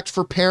respect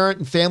for parent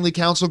and family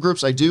council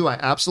groups. I do. I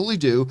absolutely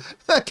do.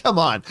 Come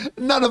on.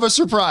 None of us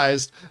are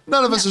surprised.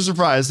 None of us are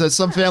surprised that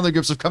some family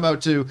groups have come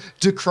out to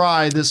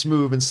decry this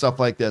move and stuff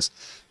like this.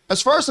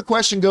 As far as the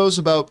question goes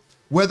about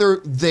whether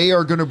they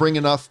are going to bring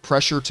enough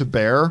pressure to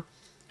bear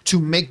to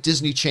make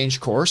Disney change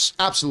course,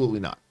 absolutely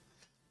not.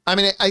 I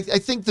mean, I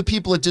think the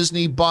people at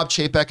Disney, Bob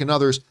Chapek and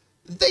others,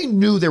 they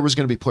knew there was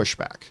going to be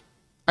pushback.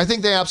 I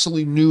think they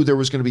absolutely knew there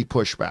was going to be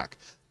pushback.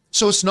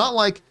 So it's not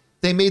like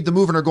they made the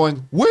move and are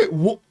going, wait,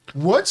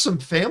 what? Some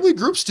family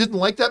groups didn't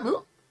like that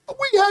move?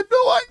 We had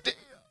no idea.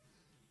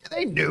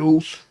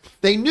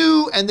 They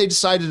knew, and they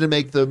decided to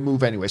make the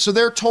move anyway. So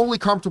they're totally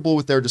comfortable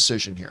with their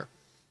decision here.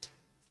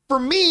 For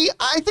me,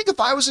 I think if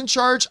I was in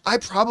charge, I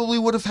probably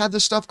would have had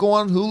this stuff go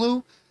on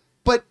Hulu.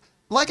 But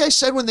like I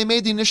said when they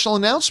made the initial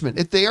announcement,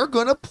 if they are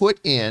going to put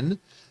in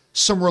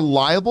some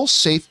reliable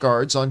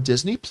safeguards on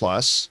Disney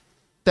Plus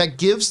that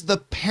gives the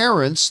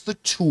parents the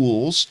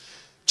tools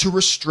to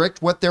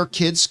restrict what their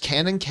kids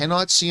can and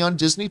cannot see on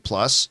Disney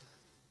Plus,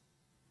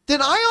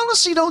 then I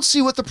honestly don't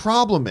see what the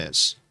problem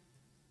is.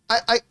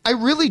 I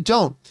really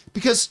don't.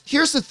 Because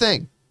here's the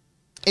thing.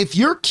 If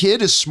your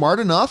kid is smart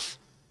enough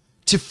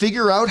to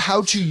figure out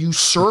how to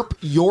usurp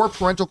your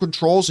parental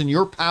controls and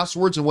your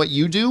passwords and what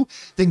you do,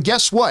 then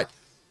guess what?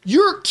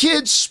 Your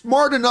kid's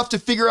smart enough to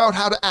figure out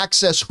how to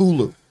access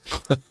Hulu.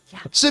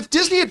 So if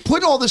Disney had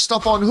put all this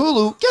stuff on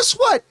Hulu, guess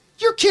what?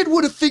 Your kid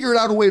would have figured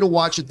out a way to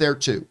watch it there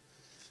too.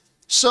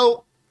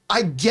 So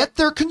I get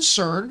their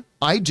concern.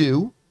 I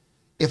do.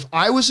 If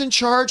I was in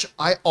charge,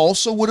 I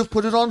also would have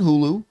put it on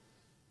Hulu.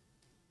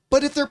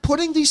 But if they're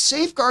putting these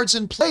safeguards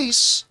in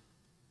place,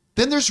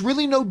 then there's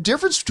really no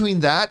difference between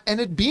that and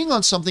it being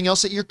on something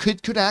else that your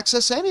kid could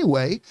access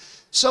anyway.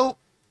 So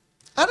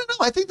I don't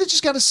know. I think they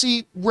just got to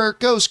see where it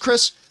goes.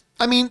 Chris,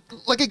 I mean,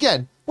 like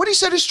again, what he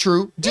said is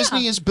true. Yeah.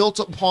 Disney is built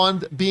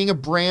upon being a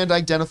brand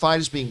identified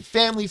as being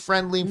family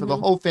friendly for the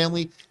whole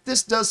family.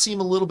 This does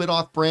seem a little bit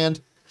off brand.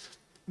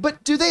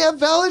 But do they have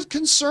valid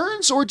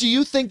concerns, or do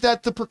you think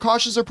that the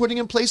precautions they're putting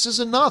in place is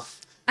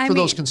enough for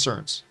those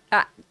concerns?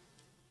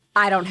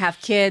 I don't have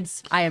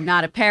kids. I am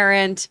not a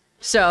parent.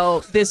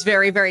 So this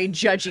very, very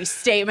judgy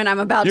statement I'm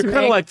about to make. You're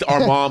kind of like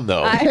our mom,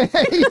 though.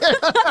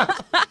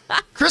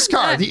 Chris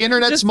Carr, the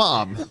internet's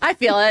mom. I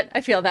feel it.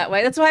 I feel that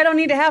way. That's why I don't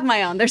need to have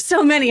my own. There's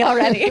so many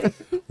already.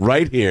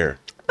 Right here.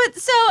 But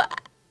so,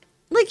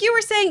 like you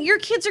were saying, your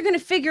kids are going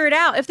to figure it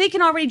out. If they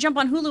can already jump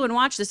on Hulu and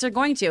watch this, they're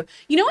going to.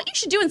 You know what you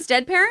should do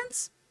instead,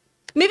 parents?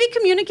 Maybe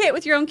communicate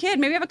with your own kid.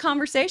 Maybe have a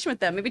conversation with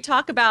them. Maybe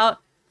talk about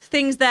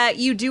things that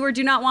you do or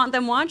do not want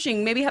them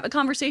watching. Maybe have a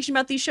conversation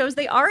about these shows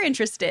they are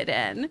interested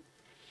in.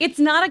 It's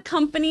not a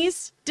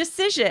company's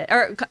decision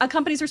or a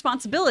company's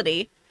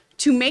responsibility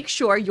to make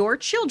sure your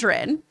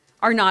children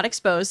are not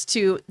exposed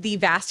to the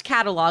vast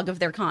catalog of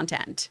their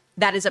content.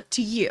 That is up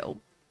to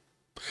you.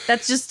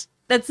 That's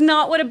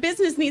not what a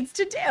business needs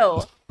to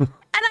do. And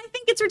I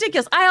think it's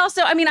ridiculous.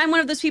 I'm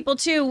one of those people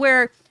too,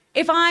 where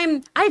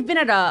I've been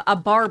at a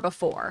bar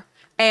before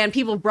and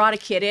people brought a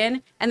kid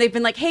in and they've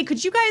been like, hey,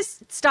 could you guys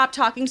stop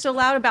talking so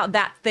loud about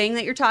that thing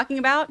that you're talking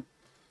about?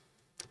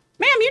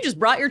 Ma'am, you just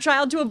brought your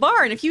child to a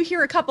bar. And if you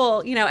hear a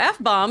couple,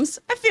 F-bombs,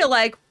 I feel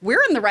like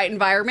we're in the right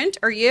environment.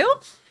 Are you?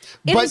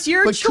 It's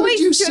your choice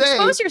to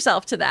expose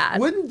yourself to that.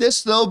 Wouldn't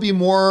this, though, be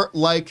more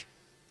like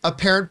a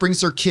parent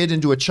brings their kid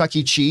into a Chuck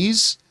E.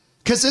 Cheese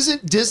Because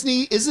isn't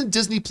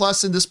Disney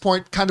Plus in this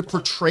point kind of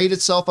portrayed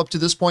itself up to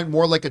this point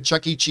more like a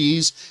Chuck E.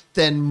 Cheese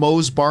than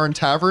Moe's Bar and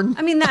Tavern?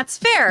 I mean, that's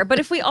fair. But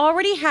if we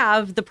already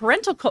have the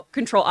parental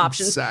control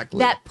options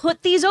that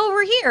put these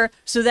over here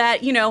so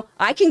that,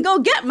 I can go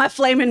get my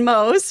Flamin'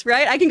 Moe's,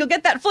 right? I can go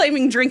get that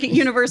flaming drink at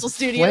Universal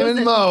Studios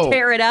and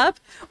tear it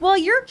up while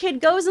your kid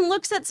goes and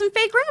looks at some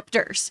fake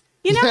raptors.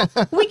 We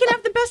can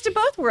have the best of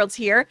both worlds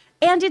here.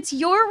 And it's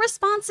your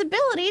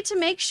responsibility to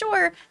make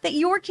sure that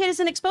your kid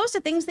isn't exposed to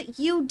things that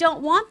you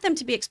don't want them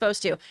to be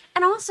exposed to.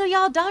 And also,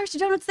 y'all, Dollars to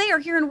Donuts, they are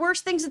hearing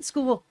worse things at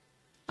school.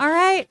 All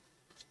right?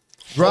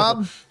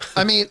 Rob,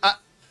 I mean,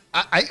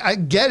 I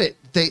get it.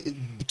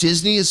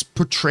 Disney has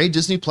portrayed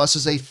Disney Plus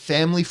as a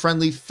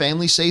family-friendly,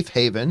 family-safe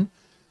haven.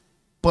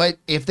 But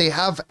if they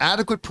have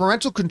adequate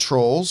parental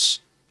controls,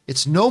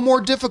 it's no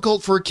more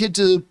difficult for a kid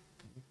to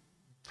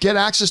get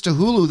access to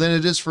Hulu than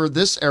it is for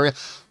this area.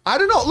 I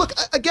don't know. Look,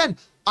 again,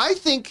 I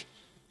think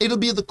it'll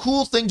be the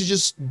cool thing to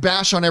just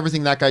bash on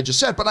everything that guy just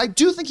said, but I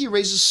do think he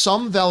raises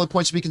some valid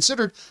points to be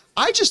considered.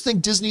 I just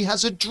think Disney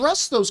has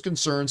addressed those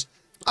concerns.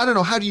 I don't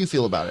know. How do you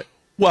feel about it?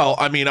 Well,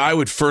 I mean, I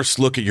would first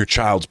look at your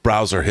child's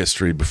browser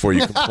history before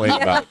you complain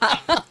about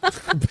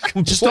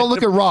it. Just don't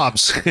look at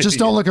Rob's. Just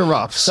don't look at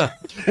Rob's.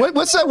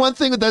 What's that one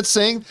thing with that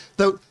saying?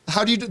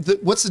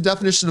 What's the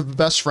definition of a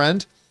best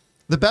friend?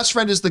 The best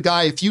friend is the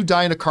guy, if you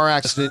die in a car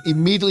accident,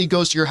 immediately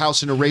goes to your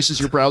house and erases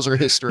your browser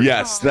history.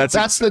 Yes,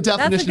 that's the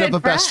definition of a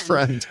best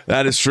friend.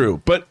 That is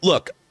true. But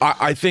look,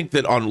 I think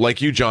that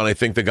like you, John, I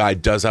think the guy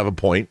does have a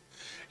point.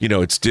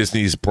 It's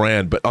Disney's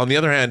brand. But on the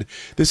other hand,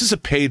 this is a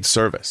paid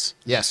service.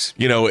 Yes.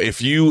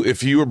 If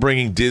you are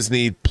bringing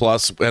Disney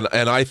Plus, and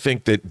I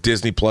think that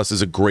Disney Plus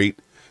is a great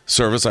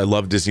service. I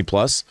love Disney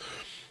Plus.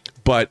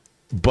 But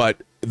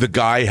the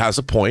guy has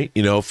a point.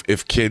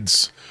 If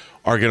kids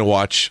are going to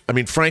watch. I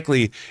mean,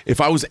 frankly,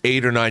 if I was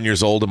 8 or 9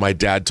 years old and my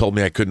dad told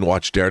me I couldn't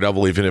watch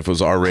Daredevil, even if it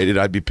was R-rated,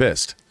 I'd be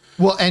pissed.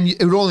 Well, and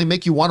it would only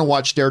make you want to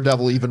watch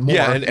Daredevil even more.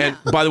 Yeah, and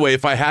by the way,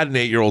 if I had an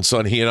 8-year-old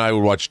son, he and I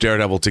would watch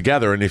Daredevil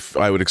together, and if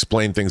I would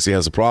explain things he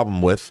has a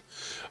problem with,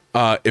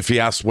 if he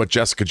asked what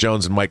Jessica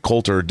Jones and Mike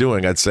Coulter are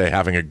doing, I'd say,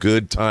 having a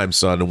good time,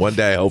 son, and one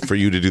day I hope for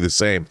you to do the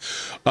same.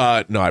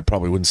 No, I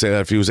probably wouldn't say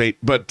that if he was 8,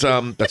 but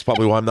that's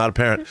probably why I'm not a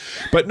parent.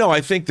 But no, I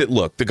think that,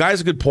 look, the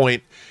guy's a good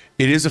point.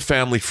 It is a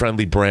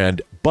family-friendly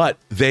brand, but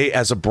they,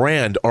 as a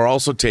brand, are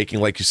also taking,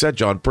 like you said,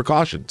 John,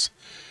 precautions.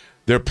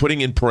 They're putting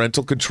in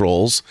parental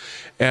controls,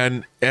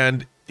 and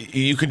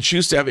you can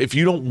choose to have. If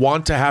you don't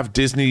want to have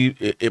Disney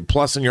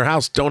Plus in your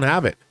house, don't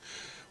have it.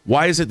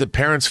 Why is it that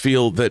parents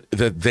feel that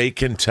they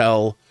can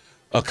tell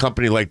a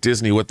company like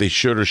Disney what they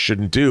should or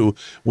shouldn't do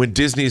when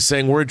Disney is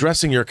saying, we're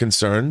addressing your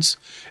concerns,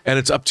 and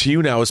it's up to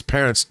you now as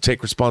parents to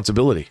take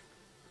responsibility?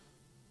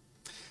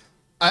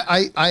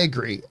 I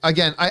agree.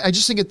 Again, I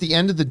just think at the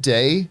end of the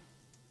day,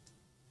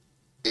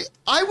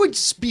 I would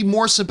be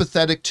more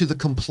sympathetic to the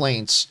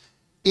complaints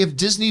if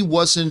Disney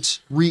wasn't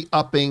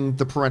re-upping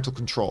the parental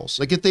controls.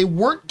 Like if they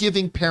weren't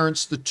giving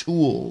parents the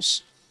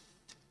tools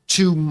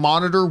to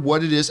monitor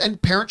what it is,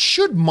 and parents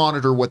should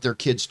monitor what their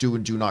kids do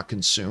and do not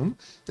consume.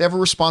 They have a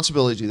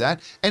responsibility to do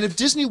that. And if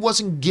Disney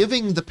wasn't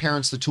giving the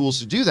parents the tools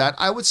to do that,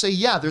 I would say,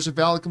 yeah, there's a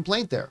valid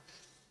complaint there.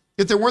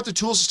 If there weren't the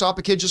tools to stop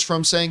a kid just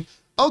from saying,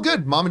 oh,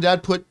 good, mom and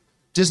dad put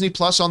Disney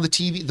Plus on the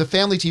TV, the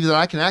family TV that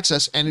I can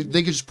access, and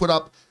they could just put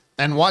up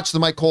and watch the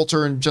Mike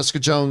Coulter and Jessica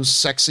Jones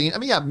sex scene. I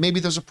mean, yeah, maybe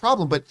there's a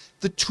problem, but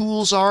the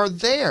tools are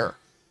there.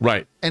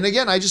 Right. And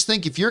again, I just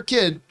think if your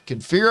kid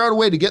can figure out a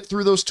way to get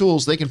through those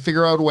tools, they can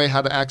figure out a way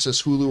how to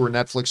access Hulu or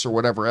Netflix or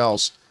whatever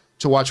else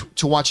to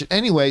watch it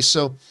anyway.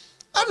 So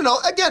I don't know.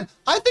 Again,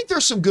 I think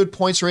there's some good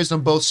points raised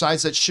on both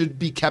sides that should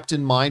be kept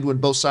in mind when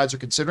both sides are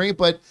considering it.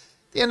 But at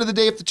the end of the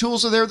day, if the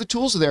tools are there, the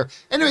tools are there.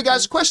 Anyway,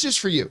 guys, the question is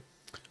for you.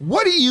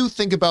 What do you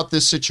think about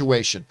this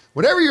situation?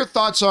 Whatever your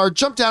thoughts are,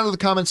 jump down to the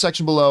comment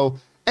section below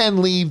and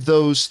leave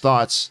those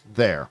thoughts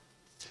there.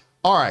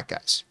 All right,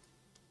 guys.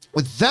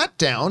 With that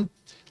down,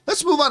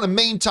 let's move on to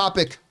main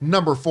topic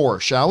number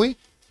 4, shall we?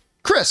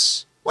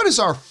 Chris, what is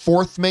our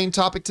 4th main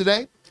topic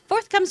today?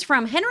 4th comes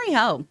from Henry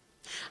Ho.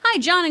 Hi,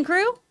 John and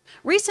crew.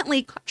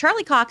 Recently,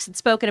 Charlie Cox had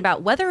spoken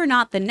about whether or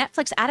not the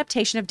Netflix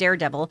adaptation of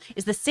Daredevil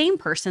is the same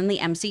person in the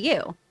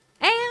MCU.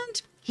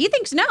 And he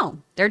thinks no,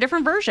 they're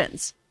different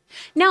versions.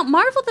 Now,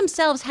 Marvel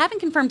themselves haven't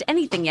confirmed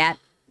anything yet,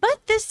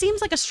 but this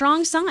seems like a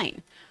strong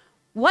sign.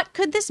 What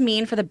could this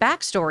mean for the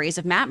backstories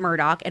of Matt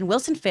Murdock and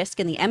Wilson Fisk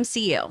in the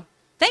MCU?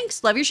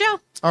 Thanks. Love your show.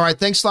 All right.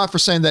 Thanks a lot for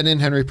saying that in,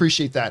 Henry.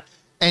 Appreciate that.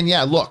 And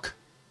yeah, look,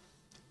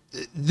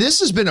 this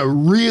has been a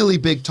really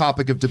big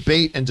topic of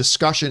debate and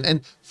discussion.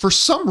 And for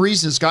some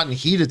reason, it's gotten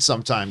heated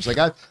sometimes.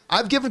 Like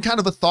I've given kind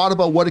of a thought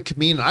about what it could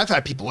mean. And I've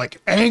had people like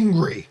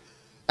angry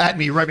at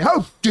me, right?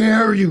 How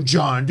dare you,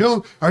 John?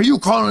 Are you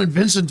calling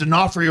Vincent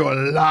D'Onofrio a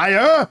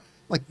liar?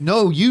 Like,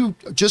 no, you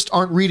just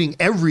aren't reading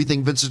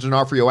everything Vincent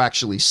D'Onofrio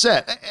actually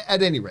said.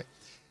 At any rate,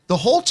 the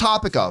whole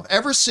topic of,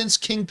 ever since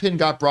Kingpin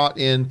got brought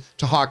in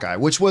to Hawkeye,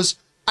 which was,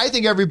 I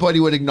think everybody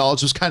would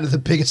acknowledge was kind of the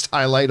biggest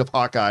highlight of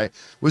Hawkeye,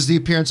 was the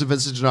appearance of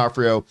Vincent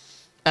D'Onofrio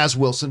as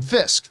Wilson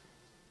Fisk.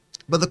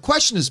 But the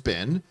question has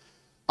been,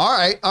 All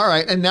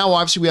right. And now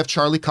obviously we have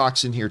Charlie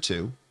Cox in here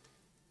too.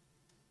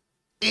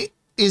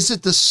 Is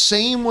it the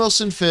same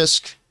Wilson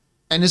Fisk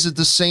and is it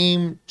the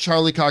same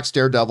Charlie Cox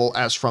Daredevil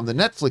as from the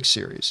Netflix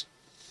series?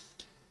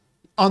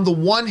 On the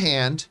one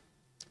hand,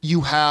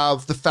 you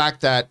have the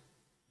fact that,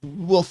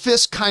 well,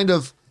 Fisk kind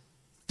of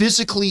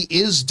physically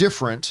is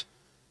different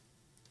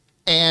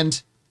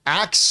and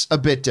acts a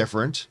bit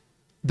different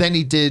than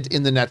he did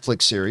in the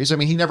Netflix series. I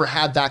mean, he never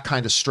had that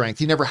kind of strength.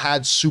 He never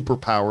had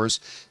superpowers.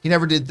 He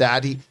never did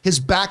that. His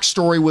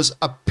backstory was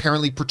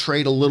apparently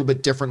portrayed a little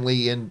bit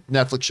differently in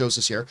Netflix shows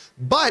this year.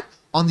 But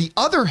on the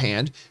other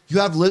hand, you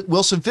have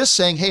Wilson Fisk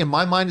saying, hey, in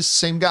my mind, it's the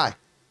same guy.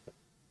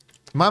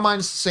 In my mind,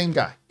 it's the same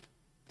guy.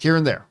 Here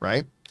and there,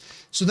 right?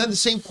 So then the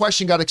same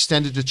question got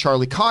extended to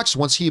Charlie Cox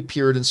once he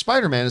appeared in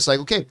Spider-Man. It's like,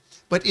 okay,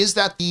 but is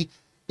that the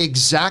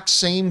exact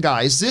same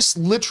guy? Is this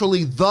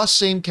literally the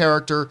same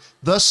character,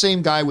 the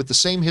same guy with the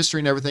same history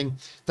and everything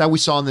that we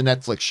saw in the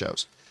Netflix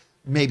shows?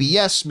 Maybe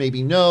yes,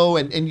 maybe no.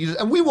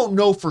 And we won't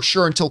know for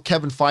sure until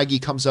Kevin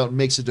Feige comes out and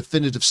makes a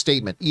definitive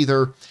statement,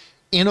 either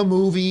in a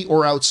movie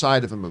or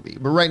outside of a movie.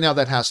 But right now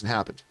that hasn't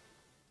happened.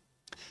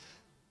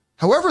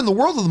 However, in the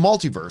world of the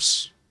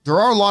multiverse, there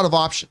are a lot of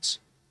options.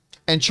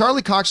 And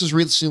Charlie Cox was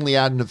recently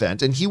at an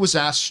event and he was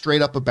asked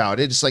straight up about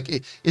it. It's like,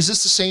 is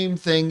this the same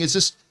thing? Is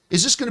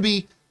this going to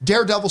be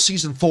Daredevil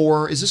season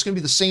 4? Is this going to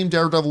be the same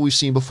Daredevil we've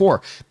seen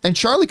before? And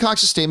Charlie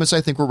Cox's statements,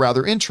 I think, were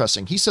rather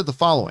interesting. He said the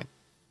following: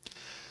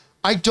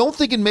 I don't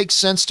think it makes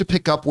sense to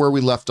pick up where we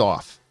left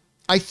off.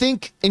 I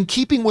think in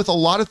keeping with a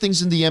lot of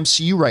things in the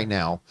MCU right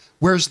now,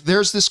 whereas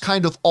there's this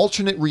kind of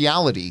alternate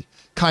reality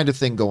kind of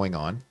thing going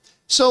on.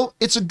 So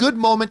it's a good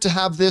moment to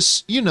have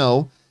this,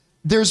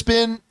 there's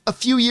been a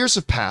few years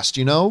have passed,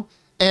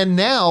 and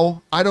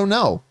now, I don't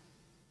know,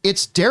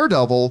 it's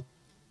Daredevil,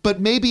 but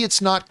maybe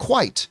it's not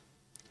quite.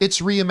 It's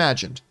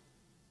reimagined.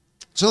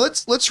 So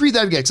let's read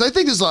that again, because I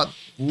think there's a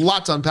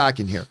lot to unpack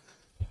in here.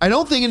 I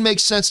don't think it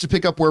makes sense to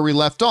pick up where we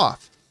left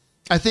off.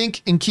 I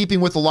think in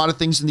keeping with a lot of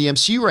things in the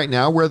MCU right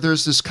now, where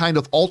there's this kind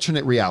of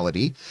alternate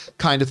reality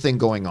kind of thing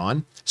going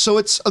on. So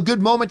it's a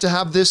good moment to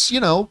have this,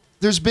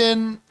 there's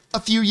been a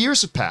few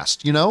years have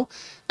passed,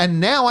 and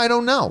now I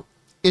don't know.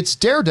 It's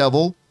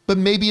Daredevil, but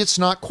maybe it's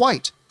not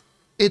quite.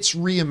 It's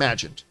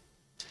reimagined.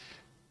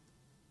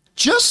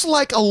 Just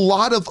like a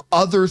lot of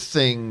other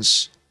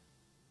things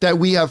that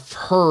we have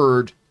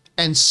heard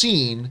and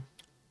seen,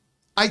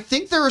 I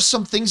think there are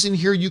some things in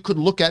here you could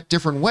look at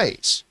different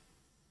ways.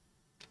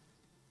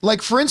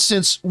 Like, for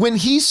instance, when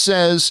he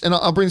says, and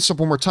I'll bring this up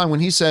one more time, when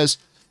he says,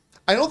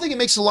 I don't think it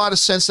makes a lot of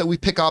sense that we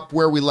pick up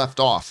where we left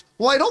off.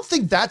 Well, I don't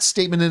think that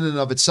statement in and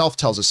of itself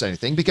tells us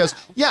anything, because,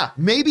 yeah,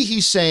 maybe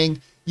he's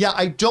saying, yeah,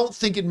 I don't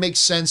think it makes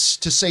sense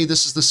to say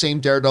this is the same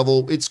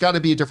Daredevil. It's got to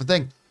be a different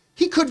thing.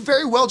 He could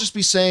very well just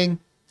be saying,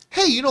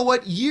 hey, you know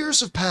what? Years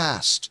have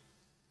passed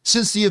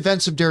since the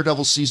events of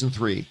Daredevil season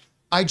 3.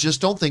 I just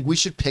don't think we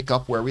should pick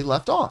up where we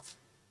left off.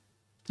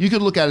 You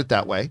could look at it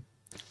that way.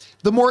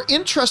 The more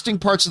interesting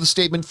parts of the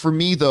statement for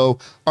me, though,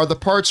 are the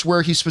parts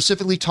where he's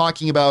specifically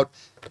talking about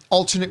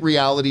alternate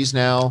realities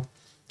now,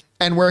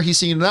 and where he's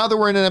saying, now that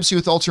we're in an MCU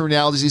with alternate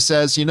realities, he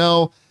says,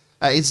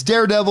 it's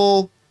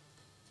Daredevil,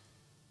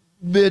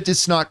 but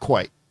it's not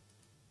quite.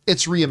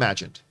 It's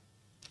reimagined.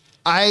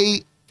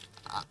 I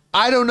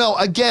don't know.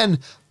 Again,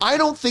 I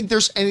don't think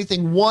there's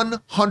anything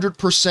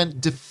 100%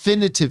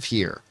 definitive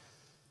here.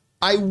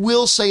 I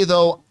will say,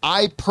 though,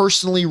 I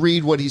personally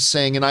read what he's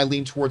saying, and I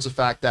lean towards the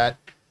fact that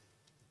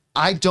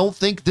I don't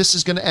think this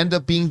is going to end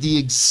up being the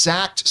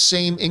exact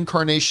same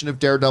incarnation of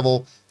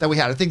Daredevil that we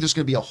had. I think there's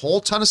going to be a whole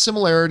ton of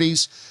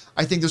similarities.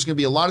 I think there's going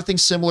to be a lot of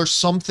things similar,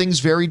 some things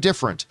very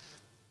different.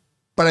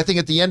 But I think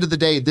at the end of the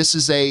day, this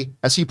is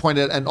as he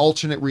pointed out, an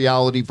alternate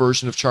reality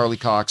version of Charlie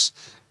Cox's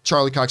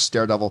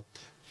Daredevil.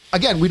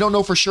 Again, we don't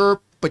know for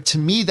sure, but to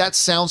me, that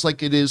sounds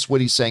like it is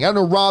what he's saying. I don't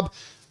know, Rob,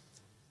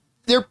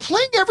 they're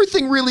playing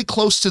everything really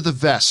close to the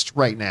vest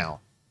right now.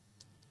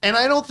 And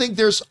I don't think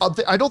there's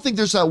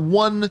that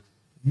one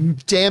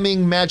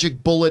damning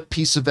magic bullet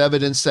piece of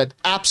evidence that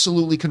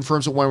absolutely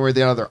confirms it one way or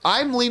the other.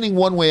 I'm leaning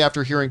one way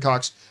after hearing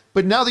Cox,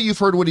 but now that you've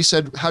heard what he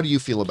said, how do you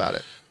feel about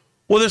it?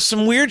 Well, there's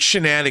some weird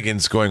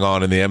shenanigans going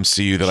on in the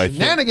MCU that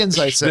shenanigans,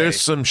 I say. There's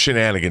some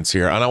shenanigans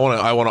here, and I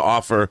want to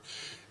offer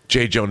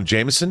J. Jonah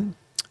Jameson,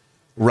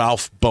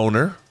 Ralph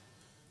Bohner,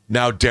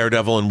 now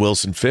Daredevil and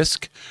Wilson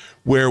Fisk,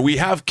 where we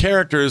have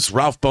characters.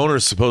 Ralph Bohner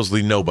is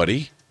supposedly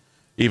nobody,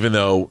 even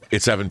though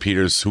it's Evan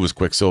Peters who was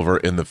Quicksilver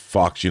in the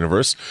Fox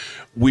universe.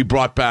 We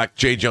brought back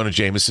J. Jonah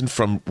Jameson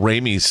from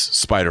Raimi's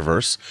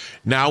Spider-Verse.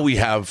 Now we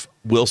have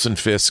Wilson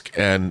Fisk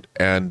and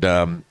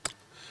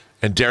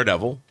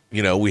Daredevil.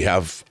 We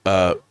have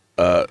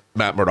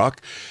Matt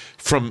Murdock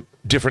from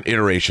different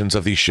iterations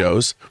of these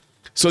shows.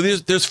 So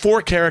there's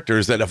 4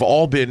 characters that have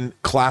all been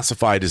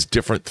classified as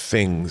different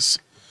things,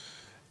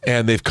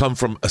 and they've come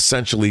from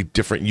essentially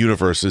different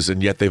universes,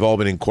 and yet they've all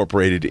been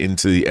incorporated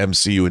into the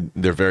MCU in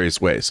their various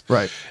ways.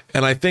 Right.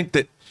 And I think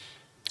that,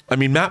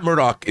 Matt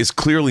Murdock is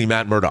clearly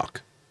Matt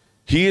Murdock.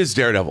 He is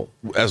Daredevil,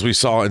 as we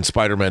saw in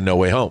Spider-Man No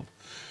Way Home.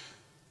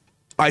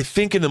 I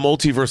think in the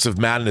multiverse of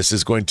madness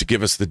is going to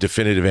give us the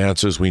definitive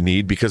answers we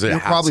need because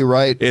You're probably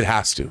right. It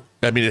has to.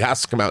 I mean, it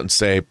has to come out and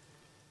say,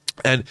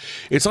 and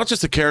it's not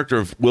just the character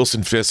of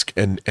Wilson Fisk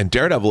and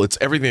Daredevil, it's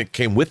everything that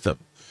came with them.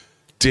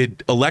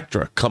 Did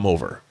Elektra come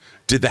over?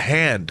 Did the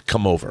Hand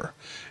come over?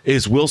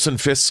 Is Wilson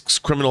Fisk's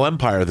criminal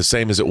empire the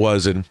same as it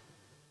was in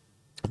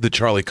the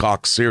Charlie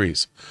Cox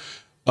series?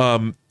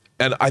 And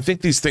I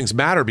think these things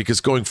matter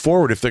because going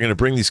forward, if they're going to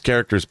bring these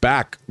characters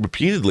back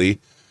repeatedly,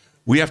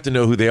 we have to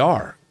know who they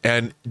are.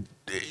 And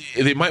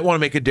they might want to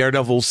make a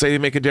Daredevil, say they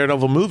make a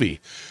Daredevil movie.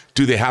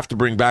 Do they have to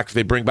bring back, if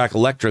they bring back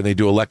Elektra and they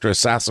do Elektra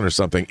Assassin or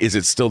something, is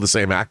it still the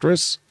same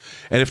actress?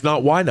 And if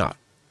not, why not?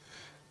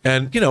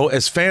 And, you know,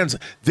 as fans,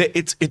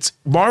 it's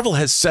Marvel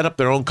has set up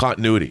their own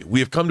continuity. We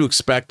have come to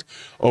expect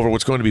over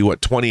what's going to be,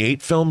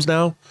 28 films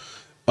now,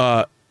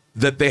 that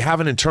they have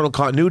an internal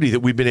continuity that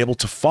we've been able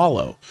to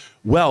follow.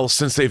 Well,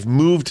 since they've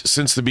moved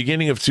since the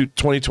beginning of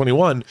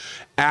 2021,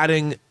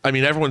 adding, I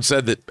mean, everyone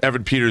said that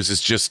Evan Peters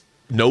is just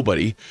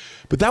nobody,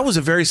 but that was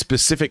a very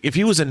specific, if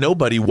he was a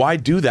nobody, why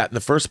do that in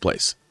the first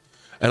place?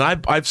 And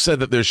I've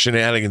said that there's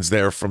shenanigans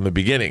there from the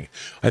beginning.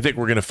 I think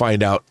we're going to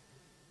find out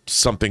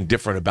something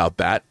different about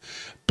that,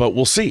 but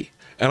we'll see.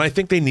 And I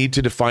think they need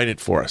to define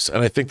it for us.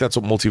 And I think that's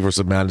what Multiverse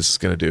of Madness is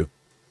going to do.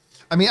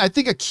 I mean, I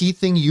think a key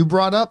thing you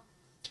brought up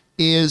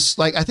is,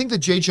 like, I think that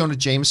J. Jonah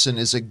Jameson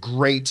is a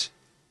great,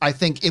 I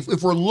think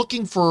if we're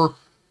looking for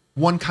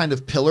one kind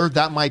of pillar,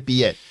 that might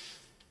be it.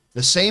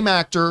 The same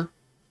actor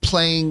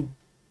playing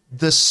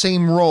the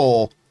same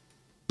role,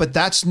 but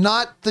that's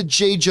not the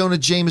J. Jonah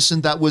Jameson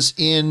that was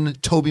in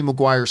Tobey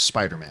Maguire's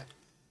Spider-Man.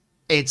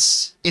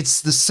 It's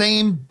the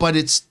same, but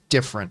it's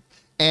different.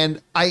 And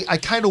I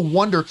kind of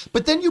wonder,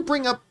 but then you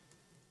bring up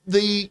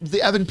the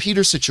Evan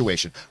Peters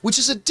situation, which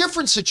is a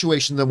different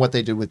situation than what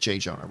they did with J.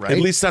 Jonah, right? At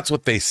least that's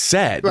what they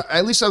said. Right,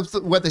 at least that's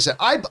what they said.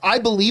 I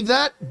believe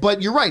that,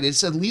 but you're right.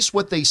 It's at least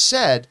what they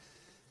said.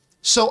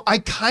 So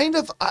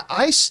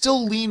I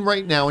still lean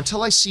right now,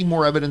 until I see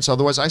more evidence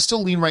otherwise, I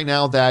still lean right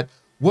now that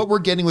what we're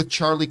getting with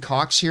Charlie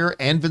Cox here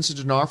and Vincent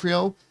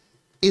D'Onofrio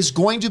is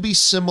going to be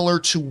similar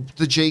to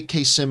the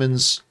J.K.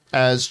 Simmons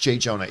as J.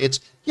 Jonah.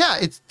 It's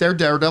their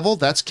Daredevil,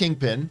 that's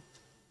Kingpin,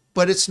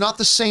 but it's not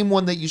the same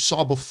one that you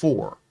saw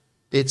before.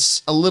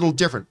 It's a little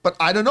different, but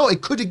I don't know.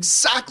 It could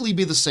exactly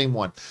be the same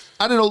one.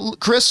 I don't know.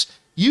 Chris,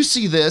 you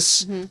see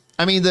this. Mm-hmm.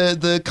 I mean,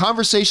 the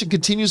conversation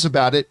continues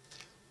about it.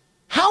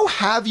 How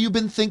have you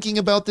been thinking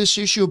about this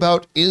issue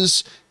about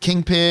is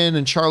Kingpin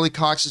and Charlie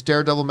Cox's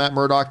Daredevil, Matt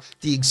Murdock,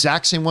 the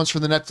exact same ones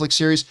from the Netflix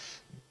series?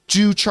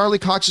 Do Charlie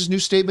Cox's new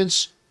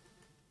statements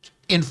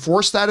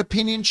enforce that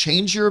opinion,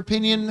 change your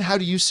opinion? How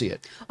do you see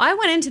it? I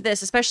went into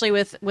this, especially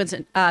with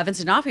Vincent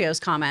D'Onofrio's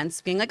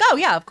comments, being like, oh,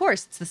 yeah, of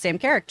course, it's the same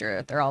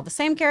character. They're all the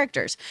same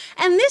characters.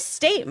 And this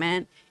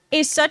statement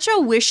is such a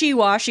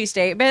wishy-washy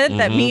statement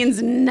that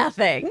means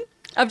nothing.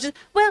 Of just,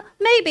 well,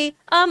 maybe,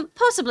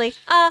 possibly,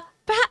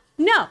 perhaps.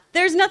 No,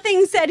 there's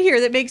nothing said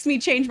here that makes me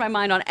change my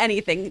mind on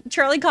anything.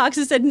 Charlie Cox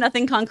has said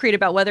nothing concrete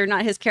about whether or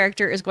not his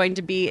character is going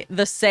to be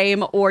the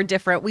same or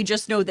different. We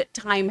just know that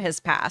time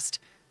has passed,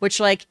 which,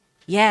 like,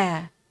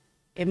 yeah,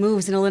 it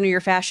moves in a linear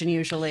fashion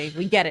usually.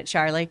 We get it,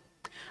 Charlie.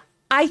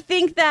 I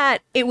think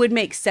that it would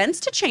make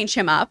sense to change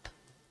him up.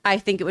 I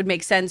think it would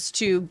make sense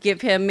to give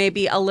him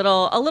maybe a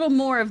little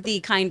more of the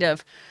kind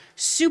of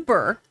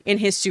super in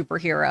his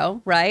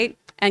superhero, right?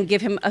 And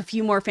give him a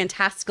few more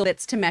fantastical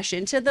bits to mesh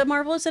into the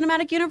Marvel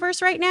Cinematic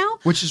Universe right now.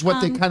 Which is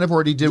what they kind of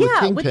already did with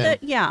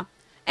Kingpin.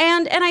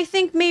 And I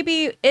think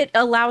maybe it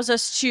allows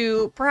us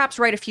to perhaps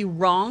right a few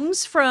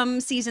wrongs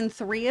from season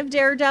 3 of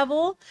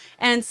Daredevil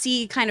and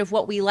see kind of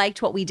what we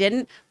liked, what we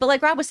didn't. But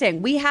like Rob was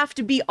saying, we have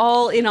to be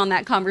all in on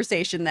that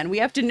conversation then. We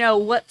have to know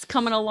what's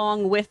coming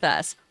along with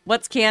us,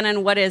 what's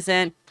canon, what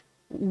isn't,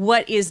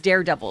 what is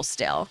Daredevil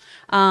still.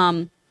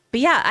 But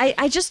yeah,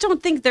 I just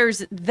don't think there's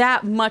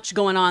that much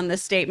going on in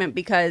this statement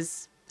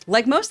because,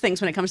 like most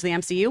things when it comes to the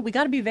MCU, we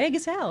got to be vague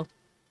as hell.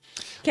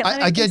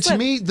 Again, to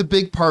me, the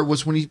big part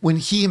was when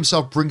he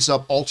himself brings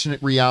up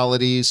alternate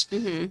realities.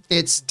 Mm-hmm.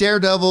 It's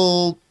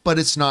Daredevil, but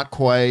it's not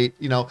quite,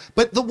 you know.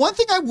 But the one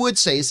thing I would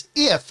say is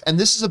if, and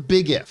this is a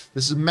big if,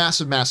 this is a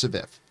massive, massive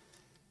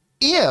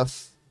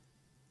if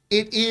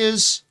it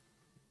is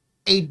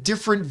a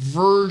different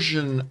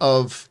version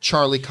of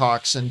Charlie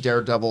Cox and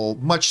Daredevil,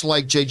 much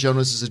like J.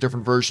 Jonah's is a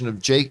different version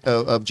of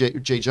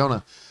J.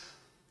 Jonah,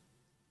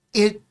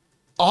 it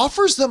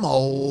offers them a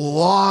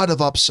lot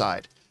of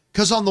upside.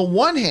 Because on the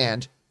one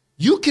hand,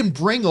 you can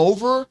bring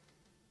over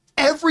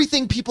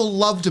everything people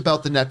loved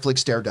about the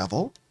Netflix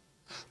Daredevil,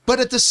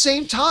 but at the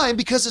same time,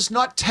 because it's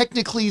not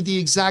technically the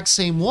exact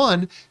same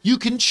one, you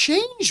can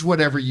change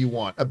whatever you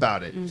want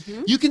about it.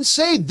 Mm-hmm. You can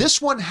say this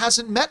one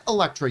hasn't met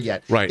Elektra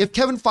yet. Right. If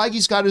Kevin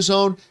Feige's got his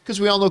own, because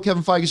we all know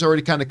Kevin Feige's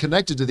already kind of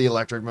connected to the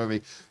Elektra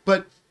movie,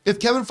 but if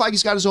Kevin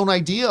Feige's got his own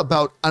idea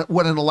about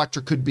what an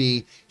Elektra could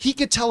be, he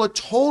could tell a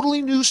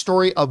totally new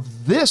story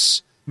of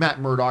this Matt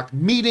Murdock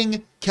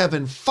meeting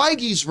Kevin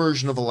Feige's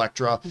version of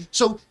Elektra.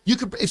 So you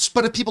could,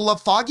 but if people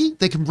love Foggy,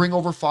 they can bring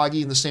over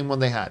Foggy in the same one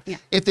they had. Yeah.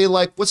 If they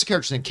like, what's the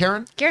character's name?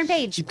 Karen? Karen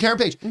Page. Karen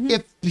Page.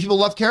 If people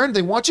love Karen,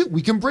 they want to,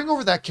 we can bring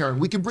over that Karen.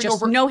 We can bring Just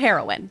over. no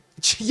heroin.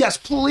 Yes,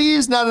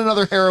 please, not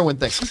another heroin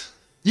thing.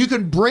 You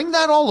can bring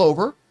that all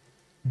over,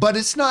 but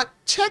it's not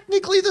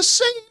technically the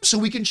same, so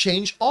we can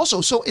change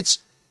also. So it's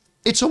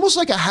almost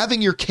like a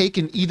having your cake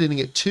and eating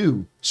it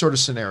too sort of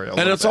scenario.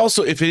 And it's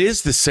also, if it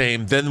is the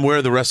same, then where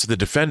are the rest of the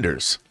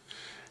Defenders?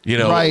 You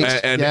know, Right,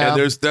 and yeah.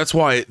 that's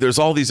why there's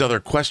all these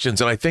other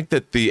questions, and I think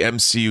that the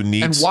MCU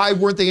needs. And why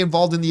weren't they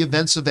involved in the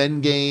events of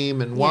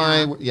Endgame? And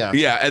why? Yeah.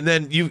 Yeah, and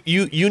then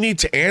you need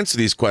to answer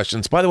these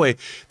questions. By the way,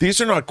 these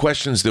are not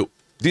questions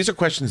these are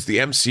questions the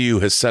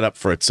MCU has set up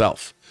for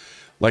itself.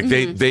 Like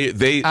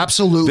they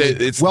Absolutely.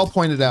 it's well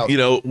pointed out. You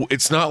know,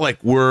 it's not like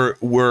we're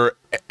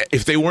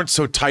if they weren't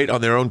so tight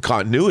on their own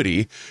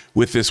continuity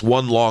with this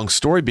one long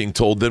story being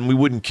told, then we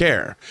wouldn't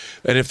care.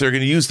 And if they're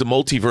going to use the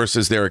multiverse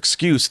as their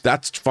excuse,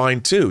 that's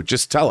fine too.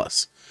 Just tell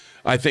us.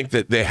 I think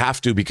that they have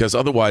to, because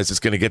otherwise it's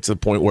going to get to the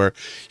point where,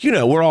 you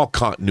know, we're all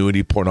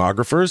continuity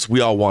pornographers.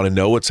 We all want to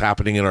know what's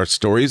happening in our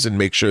stories and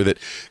make sure that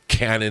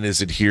canon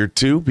is adhered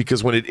to,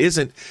 because when it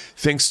isn't,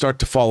 things start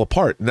to fall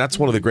apart. And that's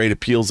one of the great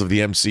appeals of the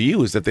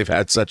MCU, is that they've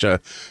had such a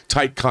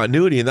tight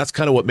continuity, and that's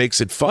kind of what makes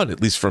it fun.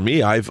 At least for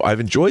me, I've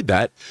enjoyed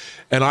that,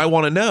 and I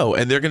want to know.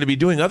 And they're going to be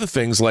doing other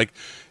things, like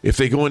if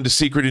they go into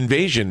Secret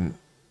Invasion,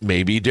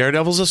 maybe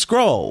Daredevil's a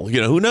Skrull.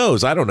 You know, who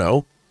knows? I don't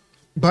know.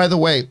 By the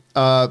way,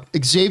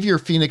 Xavier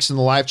Phoenix in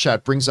the live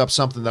chat brings up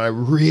something that I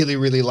really,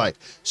 really like.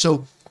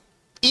 So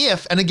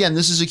if, and again,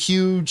 this is a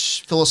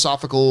huge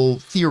philosophical,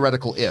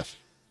 theoretical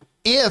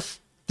if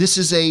this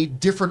is a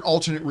different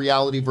alternate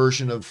reality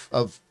version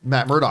of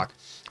Matt Murdock,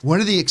 one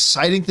of the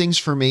exciting things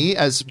for me,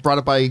 as brought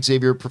up by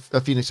Xavier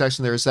Phoenix X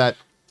in there, is that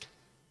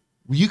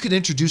you could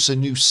introduce a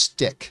new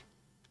Stick.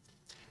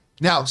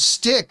 Now,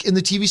 Stick in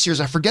the TV series,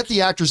 I forget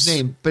the actor's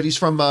name, but he's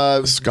from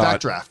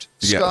Backdraft.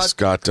 Yeah,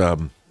 Scott.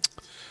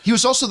 He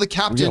was also the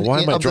captain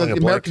of the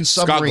American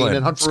submarine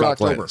in Hunt for Red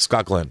October.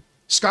 Scott Glenn.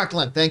 Scott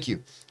Glenn, thank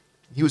you.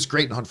 He was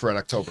great in Hunt for Red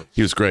October.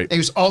 He was great. And he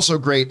was also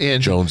great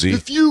in Jonesy.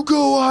 If You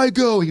Go, I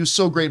Go. He was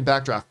so great in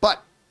Backdraft.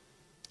 But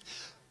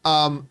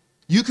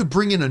you could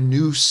bring in a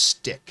new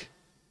Stick.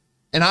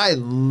 And I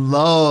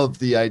love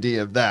the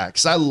idea of that,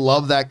 because I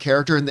love that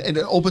character. And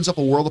it opens up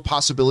a world of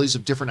possibilities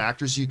of different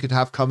actors you could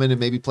have come in and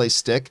maybe play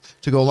Stick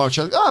to go along.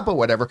 But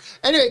whatever.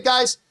 Anyway,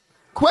 guys,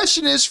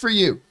 question is for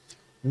you.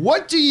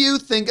 What do you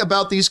think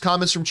about these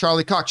comments from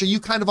Charlie Cox? Are you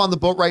kind of on the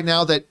boat right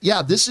now that,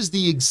 yeah, this is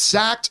the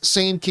exact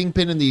same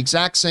Kingpin and the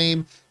exact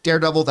same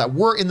Daredevil that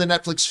were in the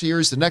Netflix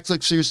series? The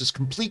Netflix series is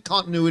complete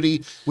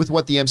continuity with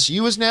what the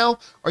MCU is now.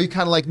 Are you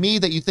kind of like me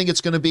that you think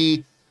it's going to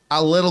be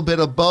a little bit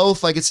of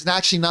both? Like, it's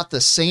actually not the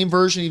same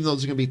version, even though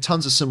there's going to be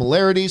tons of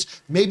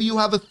similarities. Maybe you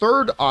have a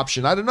third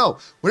option. I don't know.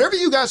 Whatever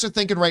you guys are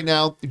thinking right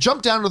now,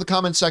 jump down to the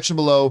comment section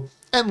below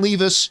and leave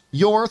us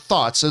your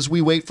thoughts as we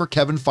wait for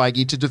Kevin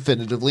Feige to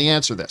definitively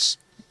answer this.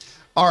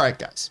 All right,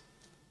 guys.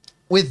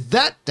 With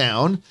that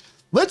down,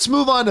 let's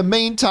move on to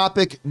main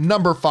topic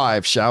number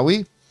 5, shall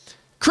we?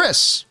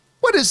 Chris,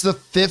 what is the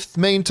 5th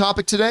main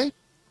topic today?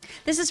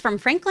 This is from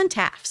Franklin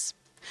Taffs.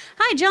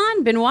 Hi,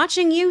 John. Been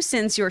watching you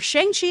since your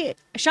Shang-Chi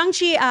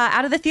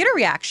out of the theater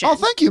reaction. Oh,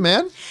 thank you,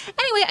 man.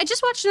 Anyway, I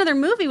just watched another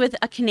movie with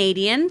a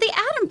Canadian, The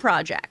Adam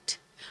Project.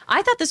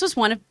 I thought this was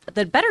one of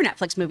the better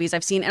Netflix movies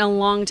I've seen in a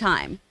long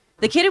time.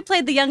 The kid who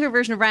played the younger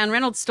version of Ryan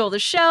Reynolds stole the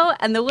show,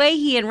 and the way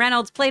he and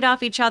Reynolds played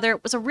off each other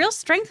was a real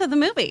strength of the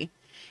movie.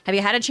 Have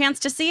you had a chance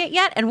to see it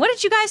yet? And what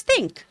did you guys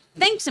think?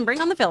 Thanks, and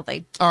bring on the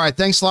filthy. All right,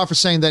 thanks a lot for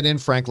saying that in,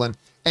 Franklin.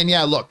 And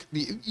yeah, look,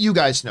 you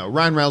guys know,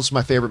 Ryan Reynolds is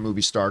my favorite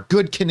movie star.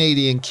 Good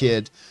Canadian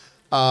kid.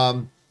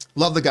 Love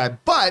the guy.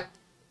 But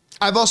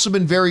I've also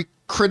been very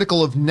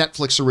critical of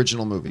Netflix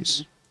original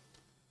movies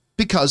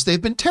because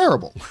they've been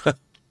terrible.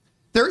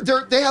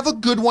 They have a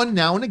good one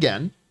now and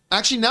again.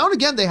 Actually, now and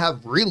again, they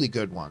have really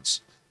good ones,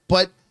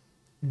 but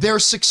their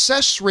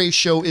success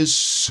ratio is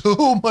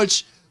so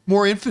much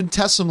more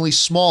infinitesimally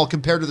small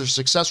compared to their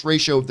success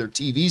ratio of their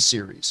TV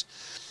series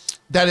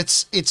that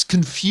it's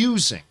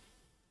confusing.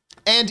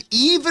 And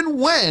even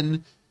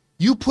when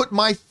you put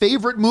my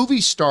favorite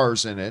movie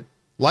stars in it,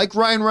 like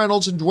Ryan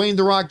Reynolds and Dwayne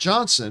 "The Rock"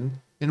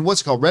 Johnson, in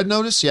what's called Red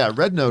Notice,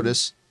 Red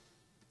Notice,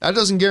 that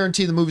doesn't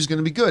guarantee the movie's going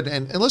to be good.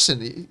 And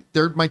listen,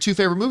 they're my two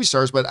favorite movie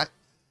stars, but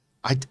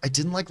I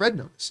didn't like Red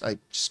Notice. I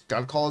just got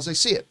to call as I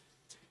see it.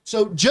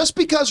 So just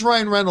because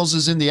Ryan Reynolds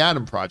is in the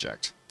Adam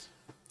Project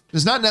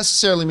does not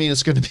necessarily mean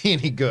it's going to be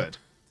any good.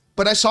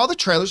 But I saw the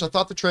trailers. I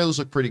thought the trailers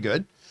looked pretty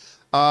good.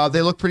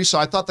 They look pretty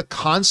solid. I thought the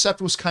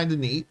concept was kind of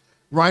neat.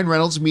 Ryan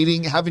Reynolds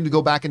having to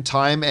go back in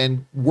time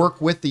and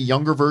work with the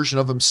younger version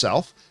of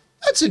himself.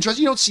 That's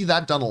interesting. You don't see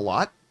that done a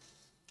lot.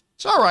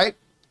 It's all right.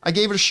 I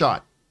gave it a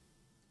shot.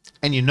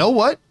 And you know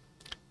what?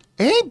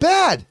 It ain't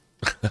bad.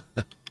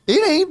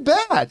 It ain't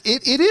bad.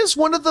 It is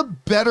one of the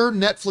better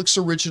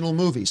Netflix original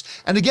movies.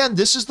 And again,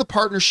 this is the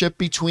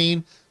partnership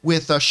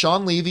with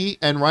Sean Levy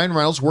and Ryan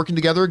Reynolds working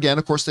together again.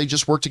 Of course, they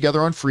just worked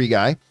together on Free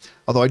Guy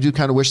Although I do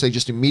kind of wish they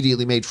just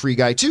immediately made Free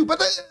Guy 2, but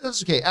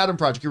that's okay. Adam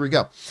Project, here we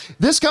go.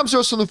 This comes to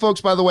us from the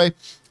folks, by the way,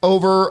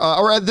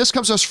 this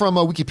comes to us from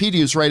Wikipedia,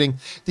 who's writing,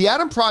 The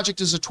Adam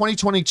Project is a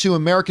 2022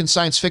 American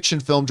science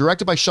fiction film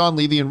directed by Sean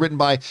Levy and written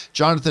by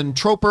Jonathan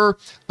Tropper,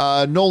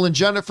 T.S. Nolan,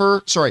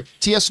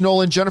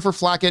 Jennifer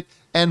Flackett,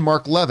 and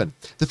Mark Levin.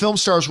 The film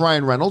stars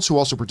Ryan Reynolds, who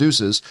also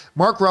produces,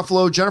 Mark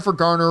Ruffalo, Jennifer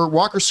Garner,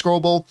 Walker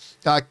Scobell,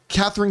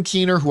 Catherine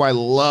Keener, who I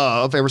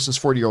love ever since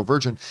 40-Year-Old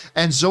Virgin,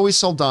 and Zoe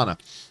Saldana.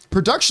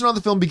 Production on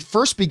the film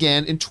first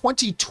began in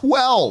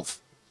 2012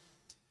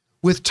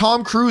 with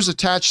Tom Cruise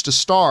attached to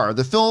star.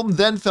 The film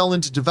then fell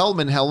into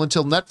development hell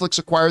until Netflix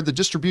acquired the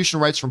distribution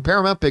rights from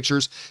Paramount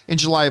Pictures in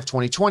July of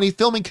 2020.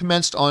 Filming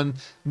commenced on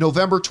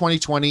November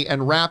 2020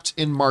 and wrapped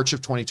in March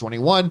of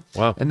 2021.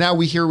 Wow. And now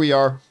here we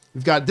are.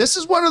 We've got, this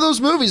is one of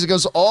those movies that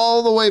goes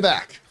all the way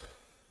back.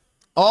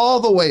 All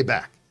the way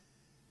back.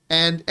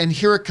 And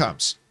here it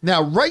comes.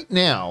 Now, right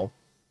now,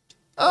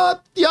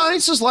 the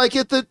audiences like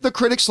it. The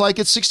critics like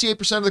it.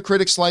 68% of the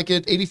critics like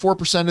it.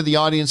 84% of the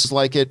audiences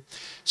like it.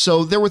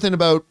 So they're within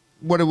about,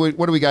 what do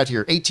we got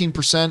here?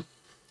 18%,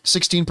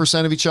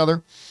 16% of each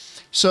other.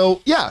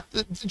 So yeah,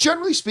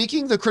 generally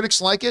speaking, the critics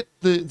like it.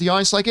 The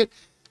audience like it.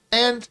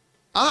 And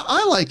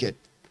I like it.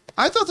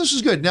 I thought this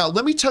was good. Now,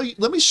 let me get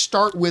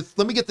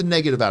the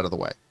negative out of the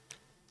way.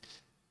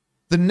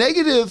 The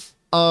negative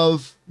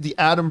of the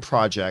Adam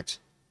Project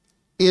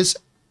is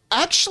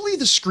actually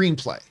the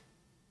screenplay.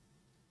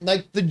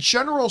 Like the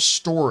general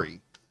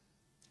story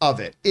of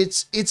it.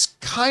 It's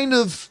kind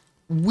of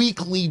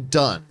weakly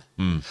done.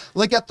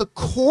 Like at the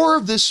core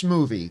of this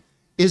movie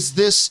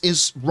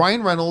is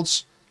Ryan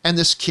Reynolds and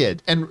this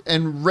kid.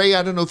 And Ray,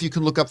 I don't know if you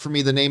can look up for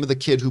me the name of the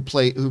kid who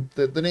plays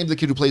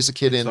the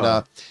kid in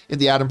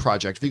the Adam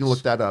Project. If you can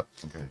look that up.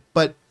 Okay.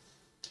 But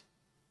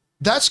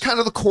that's kind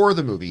of the core of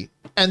the movie.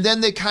 And then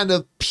they kind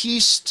of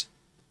pieced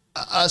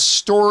a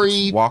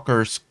story. It's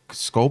Walker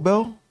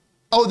Scobell?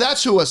 Oh,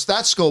 that's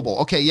Scobell.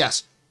 Okay,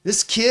 yes.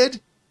 This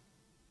kid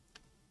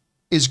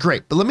is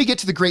great. But let me get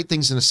to the great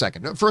things in a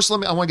second. First, I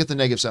want to get the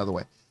negatives out of the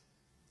way.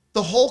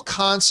 The whole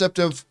concept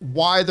of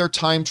why they're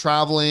time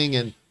traveling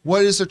and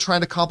what it is they're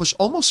trying to accomplish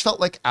almost felt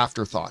like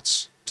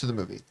afterthoughts to the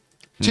movie.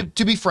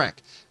 To be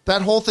frank,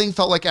 that whole thing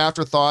felt like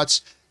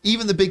afterthoughts.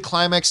 Even the big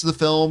climax of the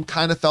film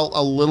kind of felt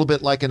a little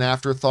bit like an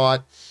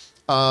afterthought.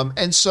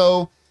 And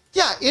so,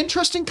 yeah,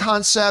 interesting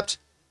concept,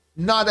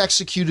 not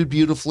executed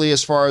beautifully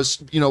as far as,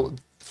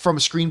 from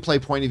a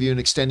screenplay point of view and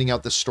extending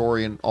out the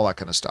story and all that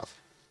kind of stuff.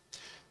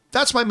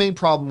 That's my main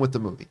problem with the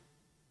movie.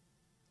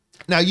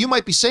 Now, you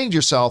might be saying to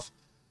yourself,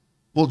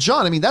 well,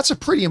 John, that's a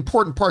pretty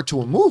important part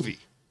to a movie.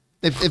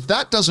 If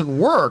that doesn't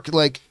work,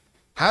 like,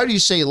 how do you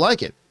say you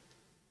like it?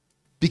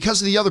 Because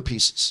of the other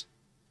pieces.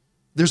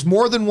 There's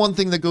more than one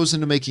thing that goes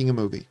into making a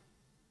movie.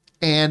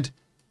 And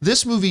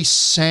this movie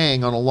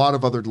sang on a lot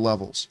of other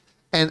levels.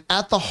 And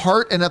at the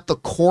heart and at the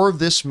core of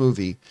this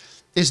movie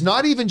is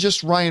not even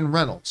just Ryan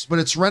Reynolds, but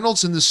it's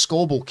Reynolds and this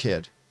Scobell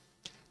kid.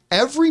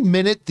 Every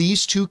minute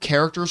these two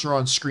characters are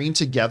on screen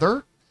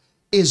together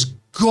is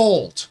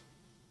gold.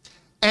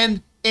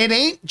 And it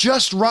ain't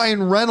just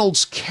Ryan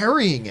Reynolds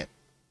carrying it.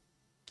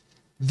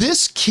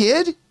 This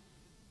kid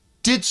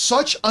did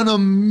such an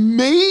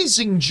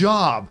amazing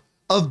job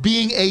of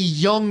being a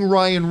young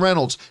Ryan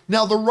Reynolds.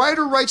 Now, the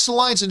writer writes the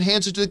lines and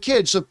hands it to the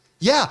kid. So,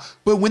 yeah,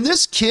 but when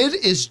this kid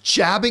is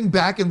jabbing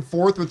back and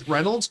forth with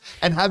Reynolds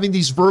and having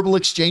these verbal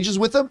exchanges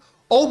with him,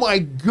 oh my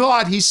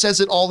God, he says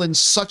it all in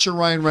such a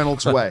Ryan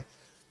Reynolds way.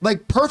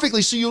 Like,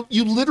 perfectly. So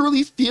you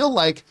literally feel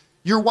like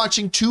you're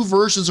watching two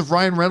versions of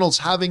Ryan Reynolds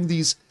having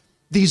these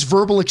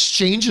verbal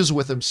exchanges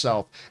with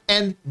himself.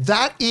 And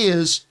that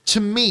is,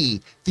 to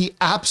me, the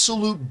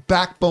absolute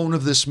backbone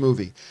of this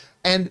movie.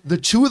 And the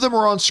two of them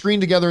are on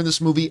screen together in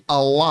this movie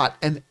a lot.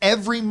 And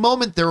every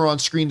moment they're on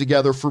screen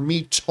together, for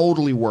me,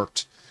 totally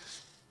worked.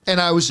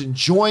 And I was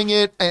enjoying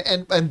it.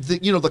 And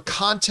the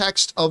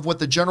context of what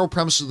the general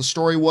premise of the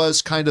story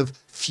was kind of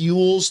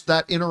fuels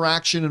that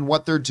interaction and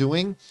what they're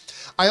doing.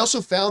 I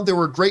also found there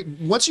were great,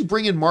 once you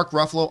bring in Mark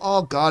Ruffalo,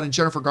 oh God, and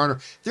Jennifer Garner,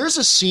 there's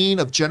a scene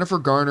of Jennifer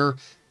Garner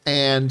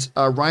and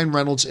Ryan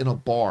Reynolds in a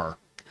bar.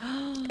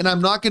 And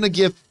I'm not going to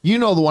give, the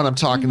one I'm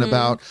talking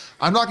about.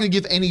 I'm not going to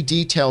give any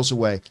details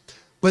away.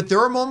 But there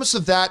are moments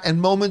of that and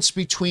moments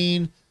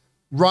between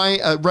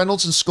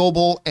Reynolds and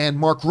Scobell and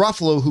Mark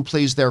Ruffalo, who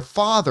plays their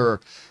father.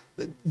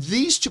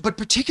 These two, but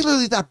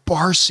particularly that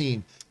bar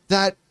scene,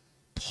 that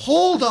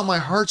pulled on my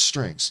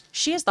heartstrings.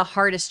 She has the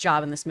hardest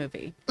job in this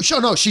movie.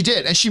 No, she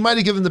did. And she might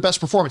have given the best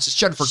performance. It's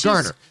Jennifer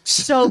Garner.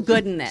 So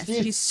good in this.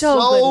 She's so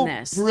good in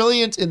this.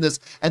 Brilliant in this.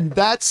 And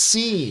that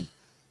scene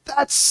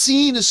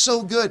is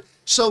so good.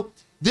 So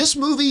this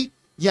movie,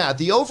 yeah,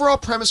 the overall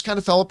premise kind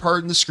of fell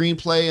apart in the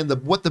screenplay and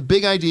what the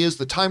big ideas,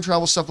 the time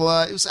travel stuff,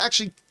 it was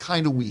actually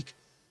kind of weak.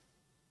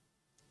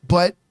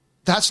 But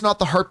that's not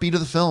the heartbeat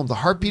of the film. The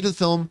heartbeat of the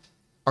film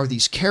are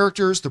these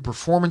characters, the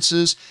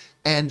performances,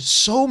 and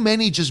so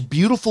many just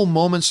beautiful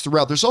moments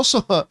throughout. There's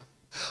also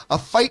a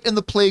fight in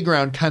the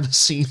playground kind of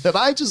scene that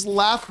I just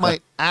laughed my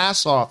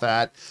ass off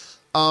at.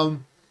 I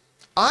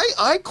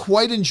I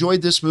quite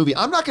enjoyed this movie.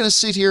 I'm not going to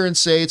sit here and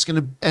say it's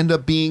going to end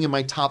up being in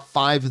my top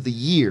 5 of the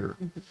year.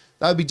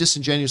 That would be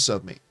disingenuous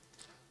of me.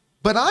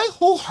 But I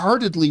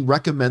wholeheartedly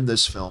recommend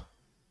this film.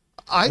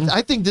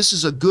 I think this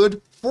is a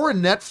good, for a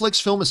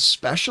Netflix film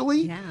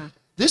especially,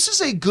 this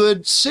is a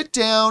good sit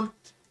down,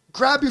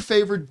 grab your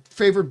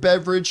favorite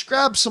beverage,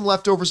 grab some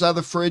leftovers out of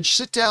the fridge,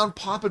 sit down,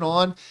 pop it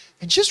on,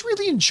 and just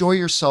really enjoy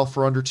yourself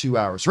for under 2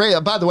 hours. Ray,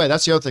 by the way,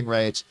 that's the other thing,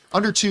 Ray. It's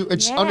under 2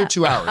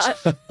 hours.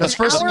 That's the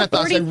first thing I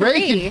thought. I said,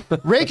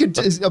 Ray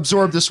could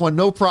absorb this one,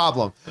 no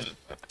problem.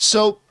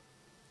 So,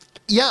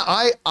 yeah,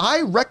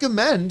 I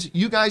recommend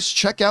you guys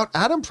check out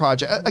Adam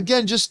Project.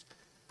 Again, just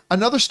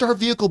another star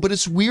vehicle, but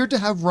it's weird to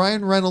have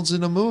Ryan Reynolds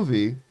in a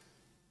movie.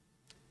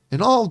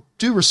 In all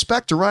due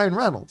respect to Ryan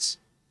Reynolds.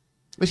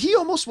 But he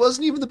almost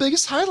wasn't even the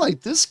biggest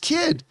highlight. This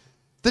kid,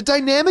 the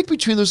dynamic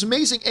between them was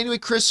amazing. Anyway,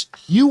 Chris,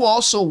 you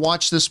also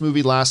watched this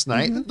movie last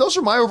night. Those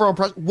are my overall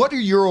impressions. What are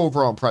your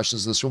overall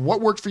impressions of this one?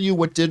 What worked for you?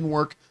 What didn't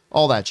work?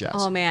 All that jazz.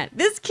 Oh, man.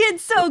 This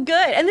kid's so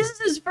good. And this is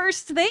his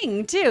first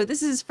thing, too.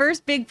 This is his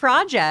first big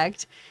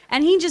project.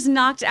 And he just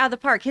knocked it out of the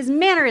park. His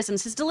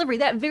mannerisms, his delivery,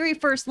 that very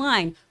first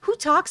line. Who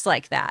talks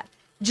like that?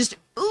 Just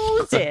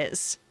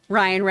oozes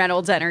Ryan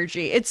Reynolds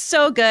energy. It's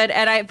so good.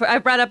 And I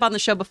brought up on the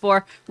show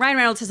before, Ryan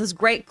Reynolds has this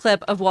great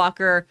clip of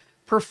Walker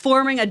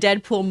performing a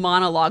Deadpool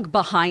monologue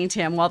behind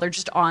him while they're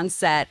just on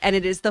set. And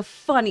it is the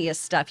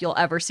funniest stuff you'll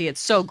ever see.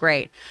 It's so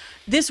great.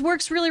 This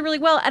works really, really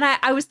well. And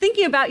I was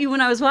thinking about you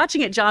when I was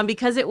watching it, John,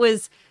 because it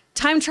was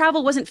time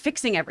travel wasn't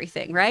fixing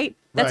everything, right?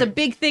 That's a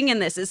big thing in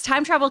this is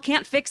time travel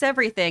can't fix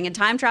everything. And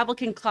time travel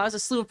can cause a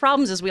slew of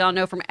problems, as we all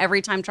know from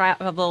every time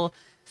travel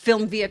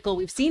film vehicle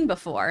we've seen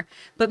before.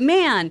 But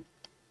man,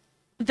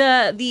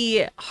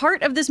 the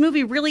heart of this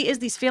movie really is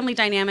these family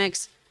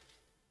dynamics.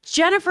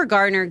 Jennifer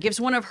Garner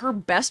gives one of her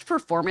best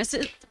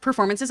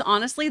performances,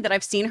 honestly, that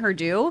I've seen her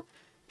do.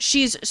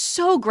 She's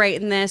so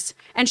great in this,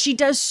 and she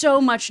does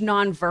so much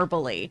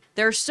non-verbally.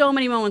 There are so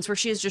many moments where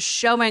she is just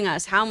showing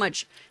us how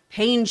much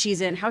pain she's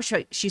in, how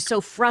she's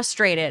so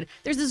frustrated.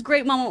 There's this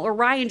great moment where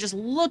Ryan just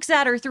looks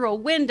at her through a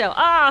window.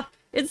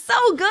 It's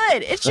so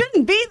good. It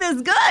shouldn't be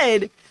this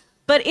good.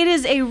 But it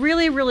is a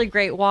really, really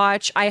great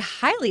watch. I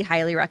highly,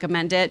 highly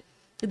recommend it.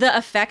 The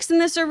effects in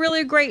this are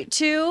really great,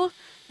 too.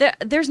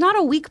 There's not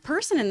a weak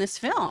person in this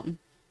film.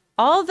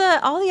 All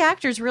the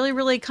actors really,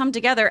 really come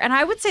together. And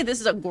I would say this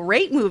is a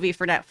great movie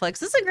for Netflix.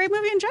 This is a great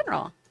movie in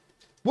general.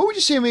 What would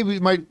you say maybe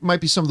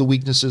might be some of the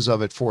weaknesses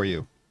of it for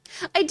you?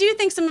 I do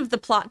think some of the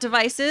plot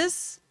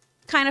devices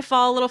kind of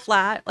fall a little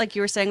flat, like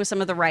you were saying with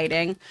some of the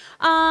writing.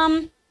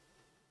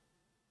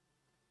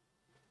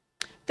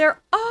 There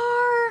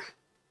are...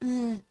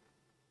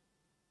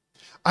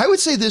 I would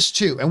say this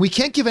too, and we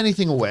can't give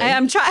anything away.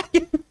 I'm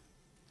trying.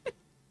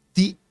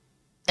 The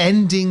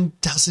ending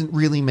doesn't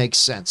really make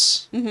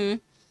sense. And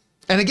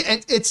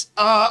again, it's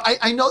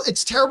I know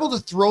it's terrible to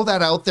throw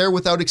that out there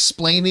without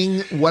explaining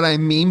what I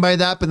mean by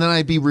that, but then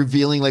I'd be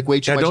revealing like way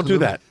too much. Don't do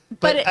that.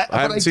 But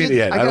I haven't seen it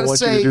yet. I don't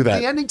want you to do that.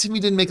 The ending to me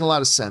didn't make a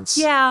lot of sense.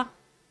 Yeah.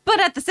 But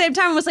at the same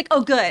time, I was like,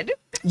 oh, good.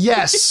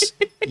 Yes.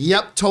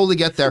 Yep. Totally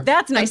get there.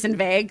 That's nice and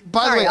vague.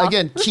 By the way,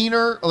 again,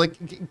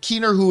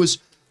 Keener, who is,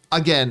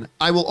 again,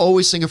 I will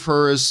always think of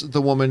her as the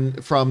woman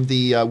from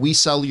the We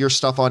Sell Your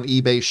Stuff on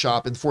eBay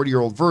shop and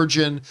 40-Year-Old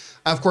Virgin.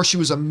 Of course, she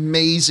was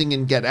amazing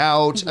in Get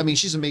Out. I mean,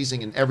 she's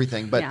amazing in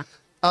everything. But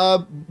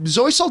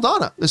Zoe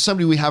Saldana is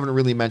somebody we haven't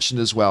really mentioned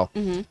as well.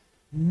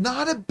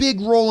 Not a big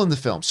role in the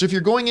film. So if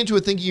you're going into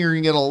it thinking you're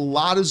going to get a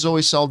lot of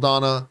Zoe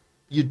Saldana,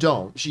 you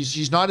don't.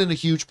 She's not in a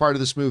huge part of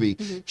this movie.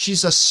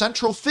 She's a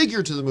central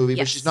figure to the movie,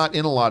 but she's not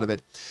in a lot of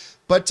it.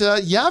 But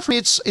for me,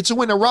 it's a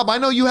winner. Rob, I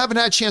know you haven't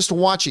had a chance to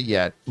watch it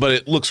yet, but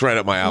it looks right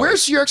up my alley.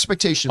 Where's your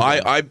expectation?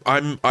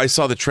 I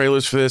saw the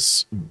trailers for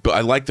this. But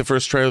I liked the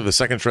first trailer. The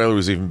second trailer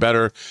was even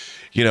better.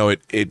 You know,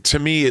 it to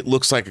me it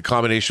looks like a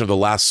combination of The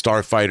Last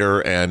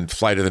Starfighter and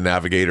Flight of the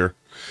Navigator.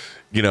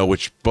 You know,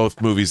 which both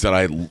movies that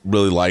I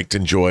really liked,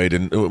 enjoyed,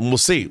 and we'll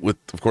see. With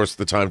of course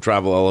the time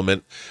travel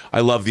element,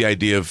 I love the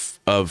idea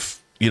of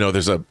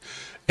there's a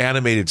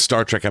animated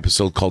Star Trek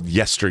episode called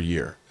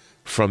Yesteryear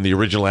from the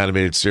original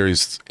animated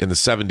series in the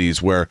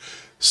 70s where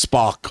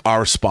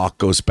our Spock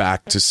goes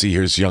back to see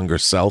his younger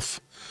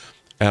self.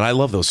 And I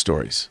love those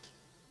stories.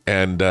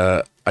 And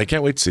I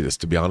can't wait to see this,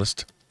 to be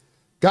honest.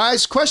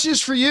 Guys, question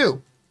is for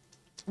you.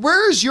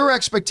 Where is your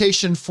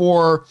expectation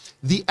for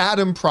the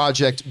Adam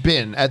Project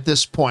been at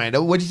this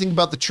point? What do you think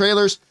about the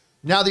trailers?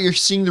 Now that you're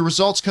seeing the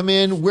results come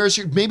in,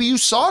 maybe you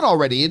saw it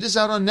already. It is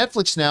out on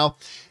Netflix now.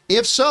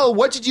 If so,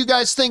 what did you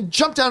guys think?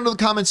 Jump down to the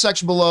comment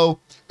section below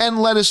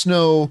and let us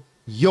know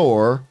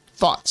your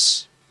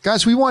thoughts.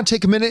 Guys, we want to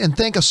take a minute and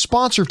thank a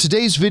sponsor of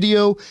today's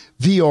video,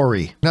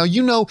 Viore. Now,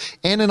 you know,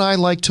 Ann and I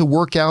like to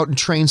work out and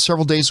train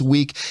several days a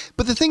week,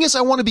 but the thing is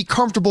I want to be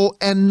comfortable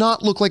and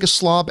not look like a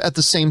slob at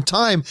the same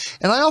time,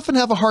 and I often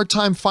have a hard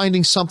time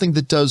finding something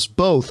that does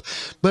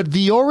both. But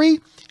Viore,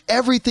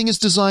 everything is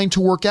designed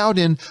to work out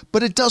in,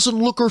 but it doesn't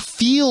look or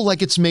feel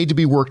like it's made to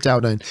be worked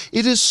out in.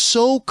 It is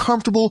so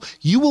comfortable.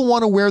 You will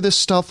want to wear this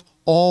stuff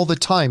all the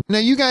time. Now,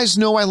 you guys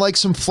know I like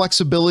some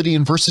flexibility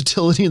and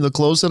versatility in the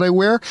clothes that I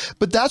wear,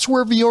 but that's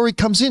where Viore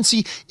comes in.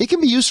 See, it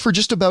can be used for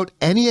just about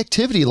any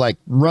activity like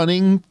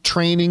running,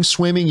 training,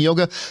 swimming,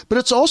 yoga, but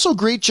it's also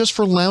great just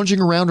for lounging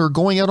around or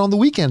going out on the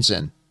weekends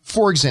in.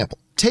 For example,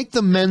 take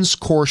the men's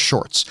core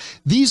shorts.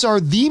 These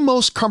are the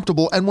most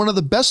comfortable and one of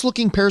the best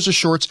looking pairs of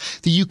shorts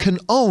that you can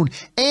own,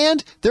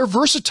 and they're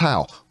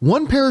versatile.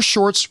 One pair of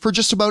shorts for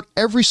just about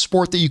every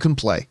sport that you can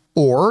play.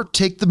 Or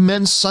take the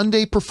men's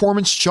Sunday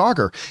performance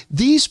jogger.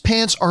 These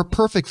pants are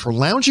perfect for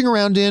lounging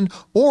around in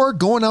or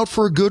going out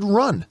for a good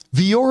run.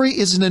 Viore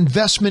is an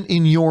investment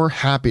in your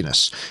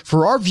happiness.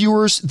 For our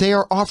viewers, they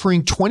are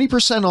offering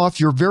 20%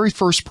 off your very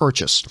first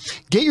purchase.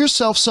 Get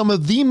yourself some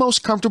of the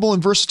most comfortable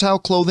and versatile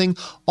clothing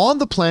on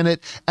the planet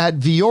at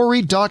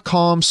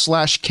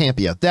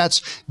viore.com/Campea.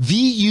 That's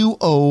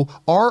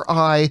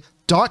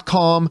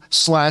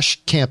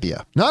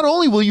VUORI.com/Campea. Not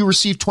only will you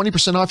receive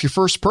 20% off your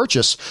first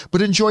purchase,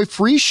 but enjoy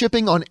free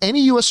shipping on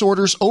any U.S.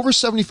 orders over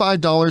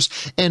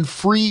 $75 and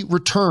free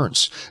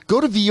returns.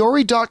 Go to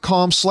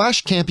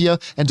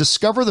viore.com/Campea and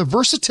discover the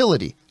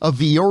versatility of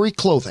Viore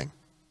clothing.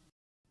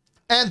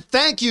 And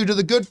thank you to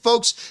the good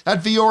folks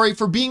at Viore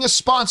for being a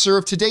sponsor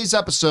of today's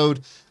episode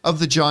of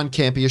The John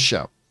Campea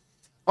Show.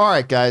 All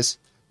right, guys.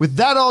 With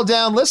that all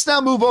down, let's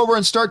now move over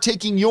and start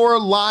taking your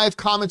live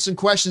comments and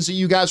questions that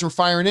you guys were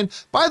firing in.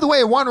 By the way,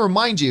 I want to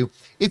remind you,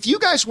 if you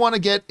guys want to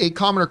get a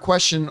comment or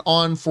question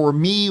on for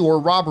me or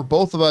Rob or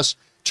both of us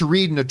to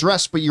read and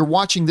address, but you're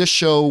watching this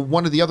show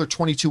one of the other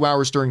 22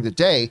 hours during the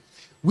day,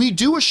 we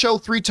do a show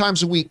 3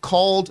 times a week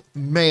called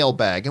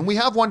Mailbag, and we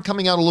have one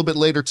coming out a little bit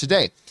later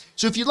today.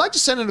 So if you'd like to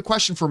send in a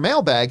question for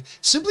Mailbag,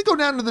 simply go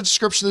down to the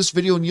description of this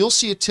video and you'll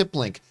see a tip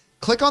link.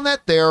 Click on that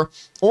there,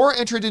 or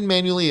enter it in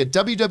manually at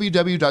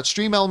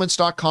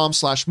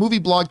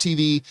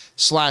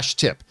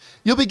www.streamelements.com/movieblogtv/tip.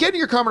 You'll be getting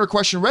your comment or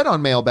question read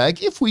on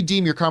Mailbag if we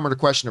deem your comment or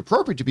question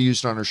appropriate to be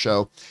used on our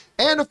show.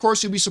 And of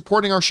course, you'll be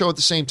supporting our show at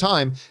the same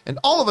time. And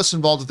all of us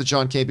involved with the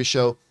John Campea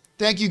Show,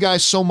 thank you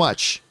guys so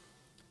much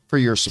for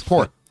your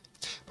support.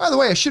 By the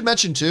way, I should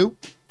mention too,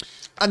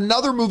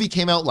 another movie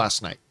came out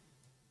last night,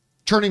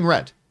 Turning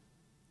Red.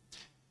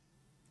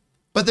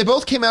 But they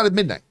both came out at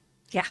midnight.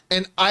 Yeah.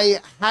 And I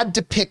had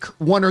to pick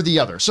one or the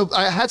other. So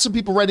I had some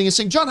people writing and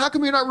saying, John, how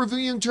come you're not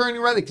reviewing Turning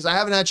Red? Because I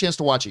haven't had a chance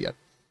to watch it yet.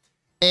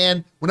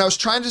 And when I was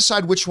trying to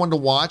decide which one to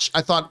watch,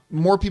 I thought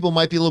more people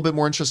might be a little bit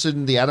more interested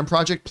in the Adam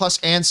Project. Plus,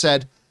 Anne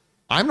said,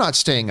 I'm not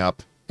staying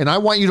up, and I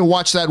want you to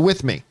watch that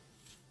with me.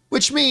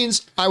 Which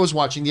means I was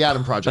watching the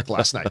Adam Project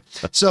last night.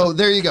 So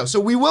there you go. So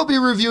we will be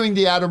reviewing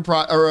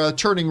the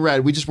Turning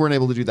Red. We just weren't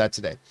able to do that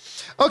today.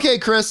 Okay,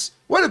 Chris,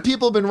 what have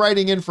people been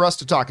writing in for us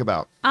to talk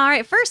about? All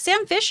right, first,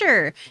 Sam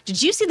Fisher.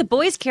 Did you see the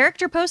boys'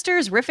 character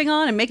posters riffing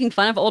on and making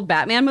fun of old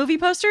Batman movie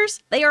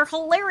posters? They are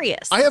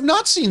hilarious. I have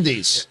not seen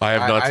these. I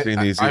have not seen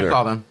these either. I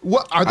saw them.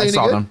 What are they? I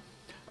saw them.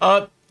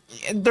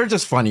 They're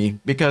just funny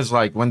because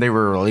like when they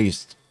were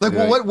released. Like,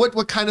 well,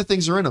 what kind of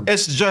things are in them?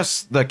 It's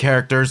just the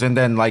characters, and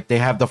then like they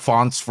have the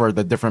fonts for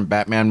the different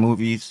Batman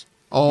movies.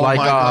 Oh like,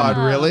 my God,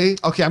 really?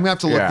 Okay, I'm gonna have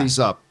to look yeah. these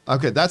up.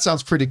 Okay, that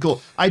sounds pretty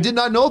cool. I did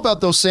not know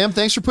about those, Sam.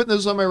 Thanks for putting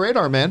those on my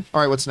radar, man.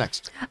 All right, what's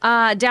next?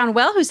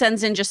 Downwell, who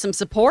sends in just some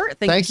support.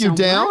 Thank you so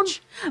Down.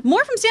 much.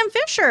 More from Sam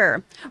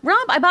Fisher.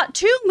 Rob, I bought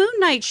 2 Moon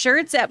Knight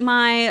shirts at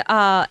my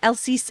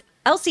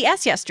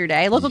LCS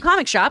yesterday, local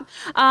comic shop.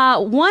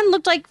 One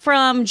looked like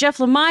from Jeff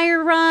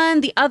Lemire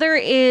run. The other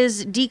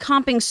is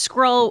decomping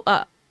skull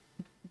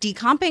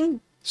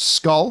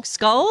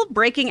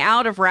breaking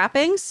out of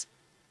wrappings.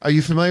 Are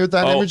you familiar with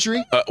that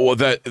imagery?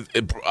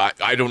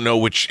 I don't know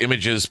which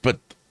images, but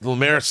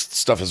Lemaire's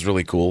stuff is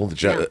really cool.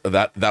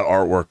 That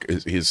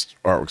artwork his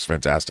artwork's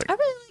fantastic. I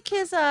really like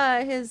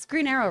his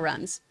Green Arrow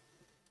runs.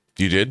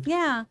 You did?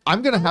 Yeah.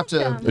 I'm gonna have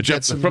to.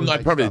 Jeff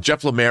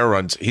Lemire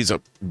runs. He's a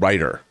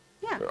writer.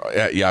 Yeah.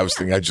 I was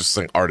thinking. I just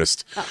think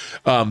artist.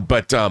 Yeah.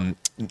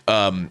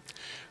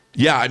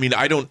 I mean,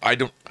 I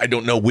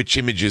don't know which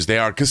images they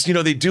are because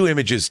they do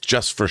images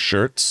just for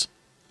shirts,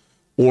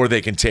 or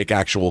they can take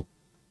actual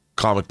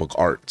comic book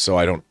art. So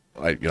I don't.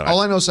 All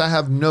I know is I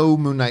have no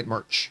Moon Knight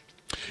merch.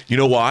 You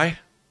know why?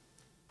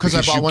 Because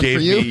I bought one for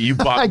you. You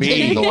bought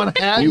me. The one I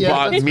had. You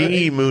bought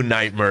me Moon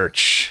Knight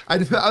merch.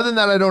 Other than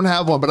that, I don't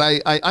have one, but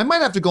I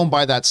might have to go and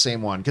buy that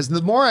same one because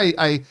the more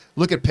I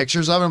look at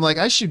pictures of it, I'm like,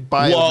 I should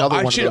buy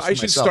another one. I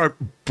should start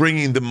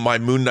bringing my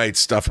Moon Knight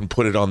stuff and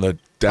put it on the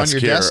desk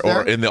here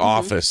or in the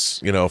office.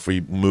 If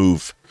we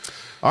move.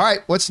 All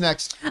right, what's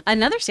next?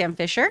 Another Sam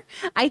Fisher.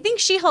 I think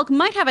She-Hulk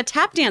might have a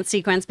tap dance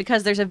sequence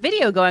because there's a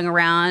video going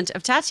around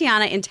of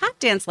Tatiana in tap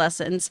dance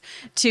lessons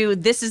to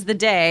 "This Is the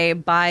Day"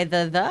 by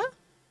the.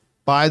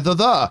 By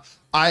the.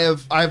 I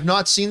have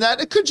not seen that.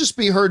 It could just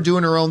be her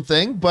doing her own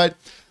thing, but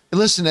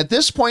listen, at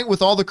this point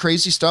with all the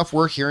crazy stuff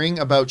we're hearing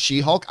about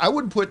She-Hulk, I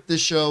wouldn't put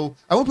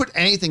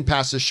anything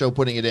past this show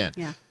putting it in.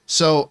 Yeah.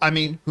 So, I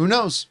mean, who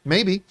knows?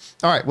 Maybe.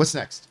 All right, what's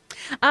next?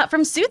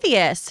 From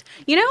Southius.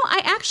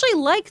 I actually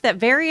like that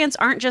variants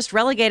aren't just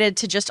relegated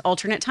to just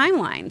alternate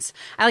timelines.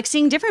 I like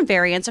seeing different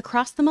variants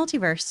across the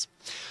multiverse.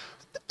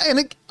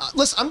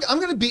 listen, I'm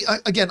going to be,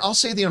 again, I'll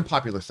say the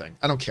unpopular thing.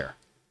 I don't care.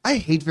 I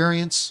hate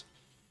variants.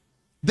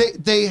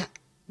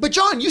 But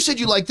John, you said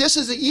you like this.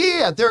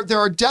 Yeah, there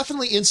are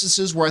definitely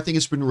instances where I think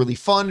it's been really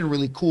fun and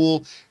really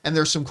cool, and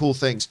there's some cool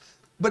things.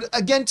 But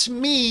again, to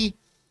me,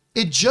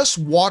 it just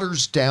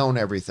waters down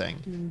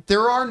everything.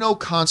 There are no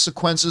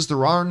consequences.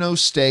 There are no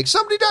stakes.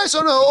 Somebody dies.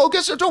 Oh no. Oh,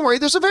 guess don't worry.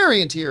 There's a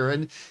variant here,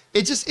 and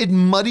it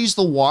muddies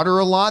the water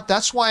a lot.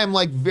 That's why I'm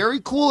like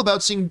very cool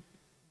about seeing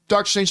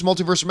Doctor Strange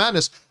Multiverse of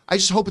Madness. I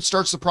just hope it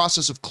starts the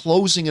process of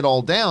closing it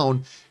all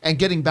down and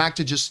getting back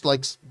to just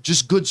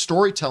good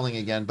storytelling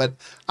again. But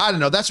I don't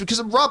know. That's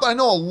because Rob, I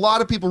know a lot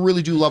of people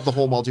really do love the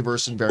whole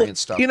multiverse and variant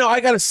stuff. You know, I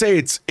got to say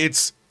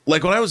it's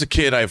like when I was a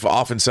kid, I've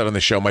often said on the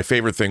show, my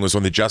favorite thing was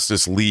when the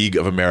Justice League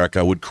of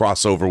America would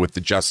cross over with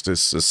the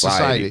Justice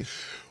Society.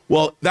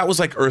 Well, that was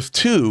like Earth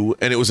 2,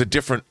 and it was a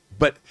different,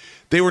 but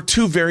they were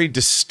two very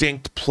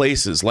distinct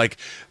places. Like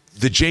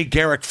the Jay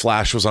Garrick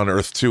Flash was on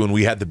Earth 2, and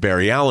we had the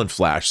Barry Allen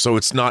Flash. So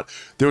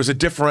there was a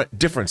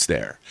difference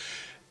there.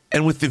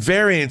 And with the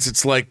variants,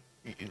 it's like,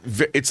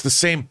 it's the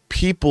same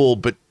people,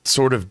 but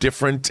sort of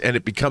different, and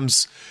it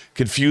becomes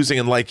confusing.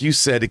 And like you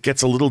said, it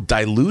gets a little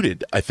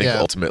diluted, I think,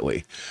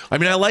 ultimately. I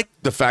mean, I like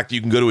the fact that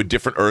you can go to a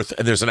different Earth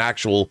and there's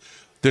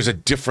a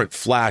different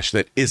Flash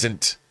that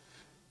isn't,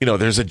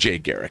 there's a Jay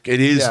Garrick.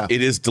 It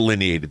is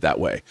delineated that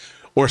way.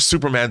 Or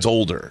Superman's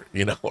older,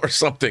 or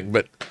something.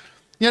 But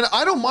yeah,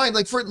 I don't mind.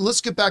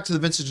 Let's get back to the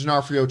Vincent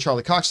D'Onofrio,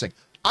 Charlie Cox thing.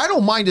 I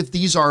don't mind if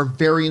these are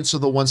variants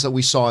of the ones that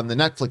we saw in the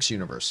Netflix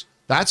universe.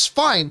 That's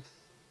fine.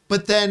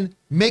 But then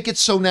make it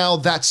so now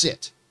that's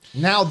it.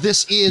 Now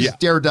this is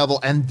Daredevil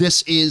and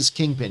this is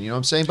Kingpin. You know what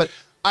I'm saying? But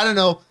I don't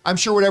know. I'm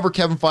sure whatever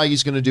Kevin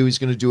Feige's going to do, he's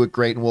going to do it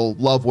great, and we'll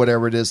love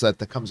whatever it is that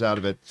comes out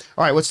of it.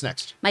 All right, what's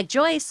next? Mike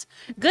Joyce.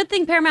 Good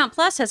thing Paramount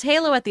Plus has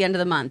Halo at the end of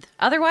the month.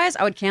 Otherwise,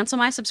 I would cancel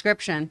my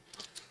subscription.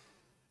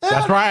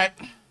 That's right.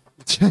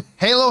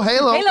 Halo.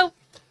 Halo.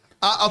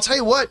 I'll tell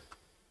you what.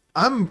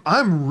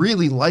 I'm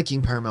really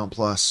liking Paramount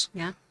Plus.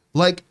 Yeah.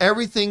 Like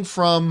everything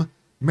from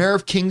Mayor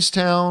of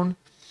Kingstown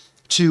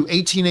to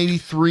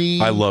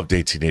 1883. I loved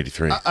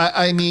 1883.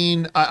 I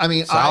mean,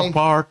 South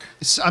Park.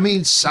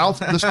 The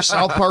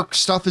South Park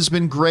stuff has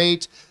been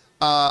great.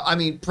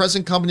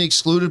 Present company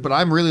excluded, but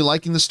I'm really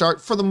liking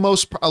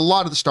a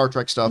lot of the Star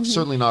Trek stuff.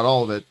 Certainly not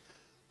all of it.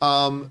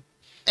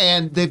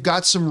 And they've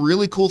got some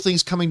really cool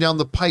things coming down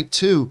the pipe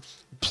too.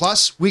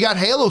 Plus, we got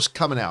Halo's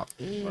coming out,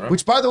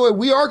 which, by the way,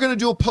 we are going to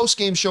do a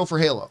post-game show for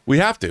Halo. We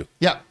have to.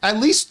 Yeah, at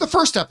least the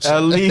first episode.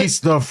 At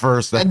least the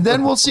first episode. And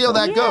then we'll see how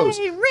that goes.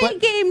 Great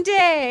game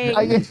day.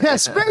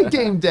 Yes, great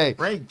game day.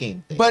 Great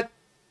game day. But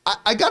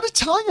I got to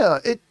tell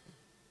you,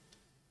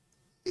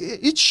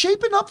 it's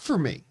shaping up for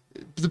me,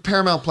 the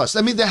Paramount Plus.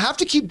 I mean, they have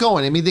to keep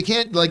going. I mean, they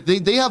can't,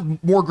 they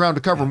have more ground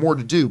to cover, more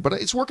to do, but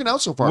it's working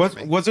out so far for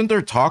me. Wasn't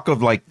there talk of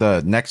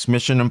the next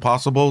Mission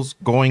Impossibles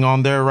going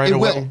on there right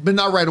away? It will, but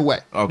not right away.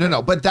 Okay.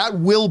 No, but that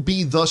will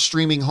be the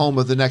streaming home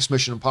of the next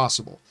Mission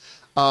Impossible.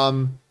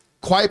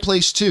 Quiet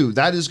Place 2,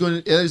 that is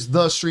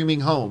the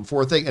streaming home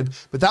for a thing.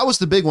 But that was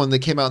the big one. They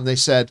came out and they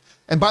said,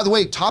 and by the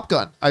way, Top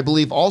Gun, I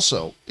believe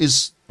also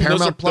is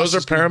Paramount Plus.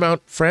 Those are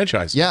Paramount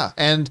franchises. Yeah,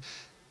 and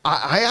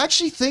I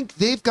actually think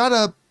they've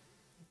got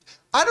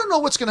I don't know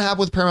what's going to happen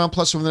with Paramount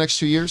Plus over the next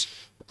 2 years.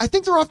 I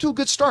think they're off to a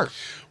good start.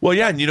 Well,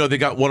 yeah, and they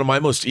got one of my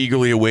most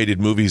eagerly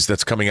awaited movies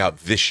that's coming out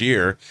this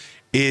year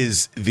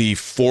is the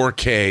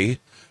 4K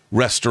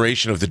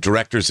restoration of the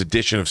director's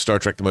edition of Star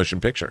Trek: The Motion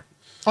Picture.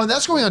 Oh, and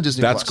that's going on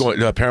Disney Plus. That's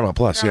going Paramount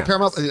Plus, yeah.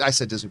 Paramount. I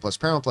said Disney Plus,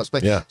 Paramount Plus.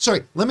 But yeah.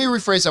 Sorry, let me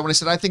rephrase that when I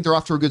said I think they're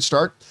off to a good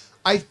start.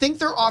 I think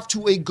they're off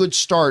to a good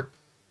start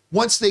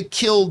once they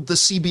killed the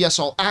CBS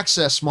All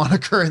Access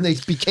moniker and they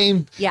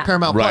became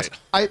Paramount Plus.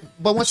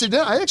 But once they did,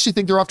 I actually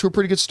think they're off to a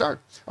pretty good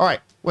start. All right,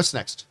 what's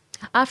next?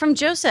 From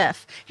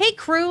Joseph. Hey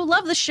crew,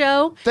 love the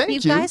show. Thank you.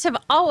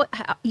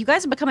 You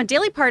guys have become a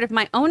daily part of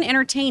my own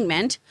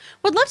entertainment.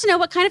 Would love to know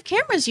what kind of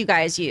cameras you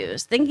guys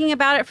use. Thinking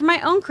about it for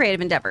my own creative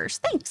endeavors.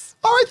 Thanks.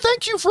 All right,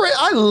 thank you for it.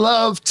 I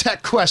love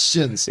tech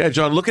questions. Yeah,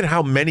 John, look at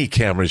how many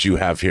cameras you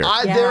have here.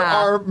 There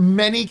are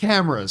many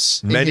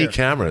cameras. Many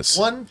cameras.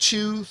 1,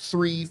 2,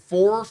 3,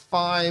 4,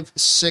 5,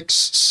 6,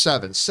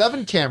 7.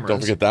 7 cameras.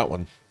 Don't forget that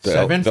one. The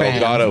I Elgato. got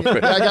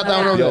that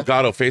one over The there.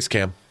 Elgato face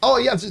cam. Oh,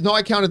 yeah. No,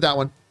 I counted that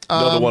one.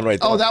 The one right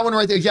there. Oh, that one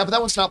right there. Yeah, but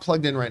that one's not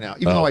plugged in right now,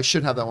 even though I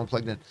should have that one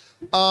plugged in.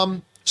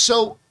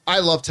 So I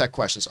love tech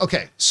questions.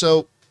 Okay,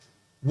 so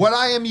what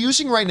I am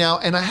using right now,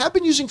 and I have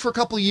been using for a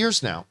couple of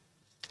years now,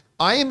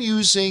 I am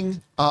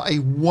using a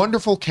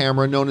wonderful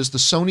camera known as the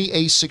Sony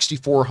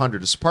A6400.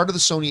 It's part of the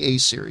Sony A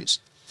series.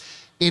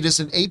 It is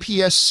an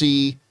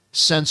APS-C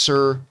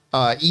sensor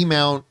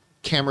E-mount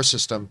camera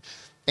system,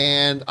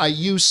 and I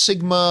use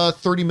Sigma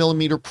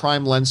 30mm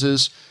prime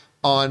lenses.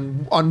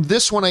 On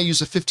this one, I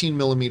use a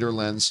 15mm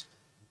lens,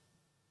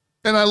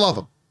 and I love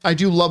them. I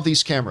do love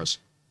these cameras.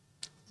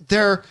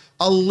 They're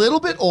a little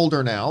bit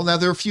older now. Now,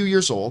 they're a few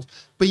years old,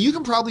 but you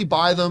can probably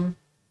buy them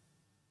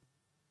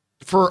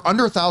for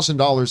under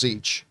 $1,000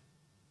 each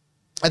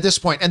at this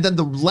point. And then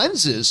the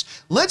lenses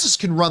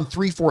can run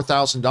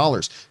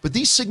 $3,000-$4,000, but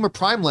these Sigma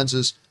Prime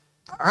lenses,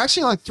 are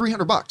actually like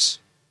 $300.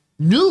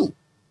 New.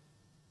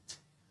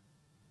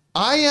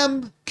 I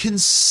am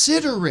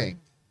considering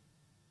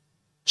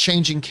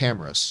changing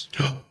cameras.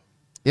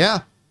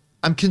 Yeah.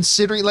 I'm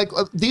considering, like,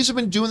 these have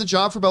been doing the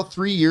job for about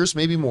 3 years,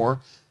 maybe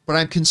more, but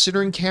I'm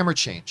considering camera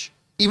change.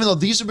 Even though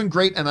these have been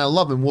great and I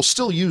love them, we'll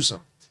still use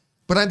them.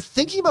 But I'm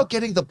thinking about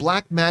getting the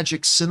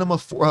Blackmagic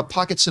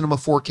Pocket Cinema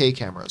 4K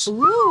cameras.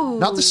 Ooh.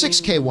 Not the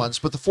 6K ones,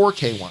 but the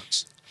 4K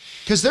ones.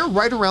 Because they're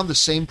right around the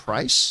same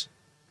price.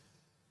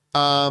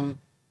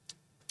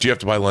 Do you have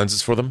to buy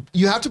lenses for them?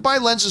 You have to buy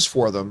lenses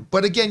for them,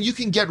 but again, you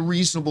can get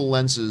reasonable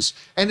lenses,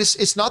 and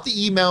it's not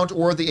the E-mount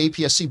or the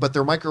APS-C, but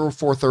they're micro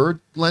four third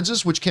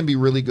lenses, which can be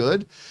really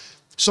good.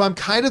 So I'm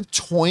kind of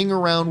toying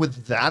around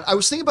with that. I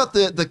was thinking about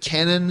the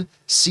Canon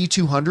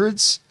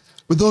C200s,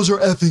 but those are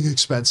effing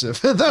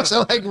expensive. Those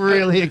are like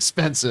really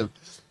expensive,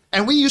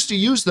 and we used to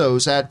use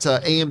those at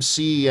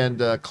AMC and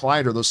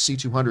Collider, those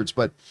C200s.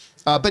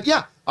 But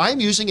yeah, I'm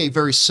using a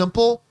very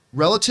simple,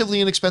 relatively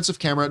inexpensive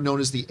camera known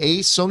as the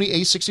Sony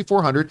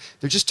A6400.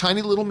 They're just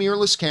tiny little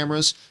mirrorless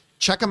cameras.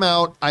 Check them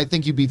out. I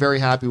think you'd be very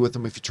happy with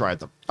them if you tried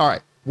them. All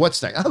right,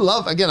 what's next? I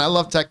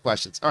love tech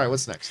questions. All right,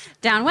 what's next?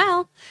 Down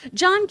well.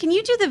 John, can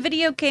you do the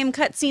video game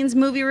cutscenes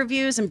movie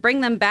reviews and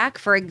bring them back,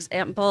 for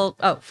example,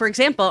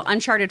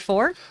 Uncharted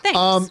 4?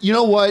 Thanks. You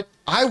know what?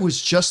 I was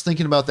just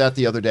thinking about that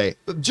the other day.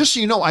 Just so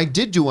you know, I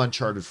did do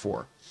Uncharted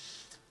 4.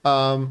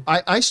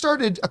 I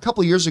started a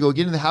couple of years ago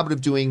getting in the habit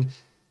of doing,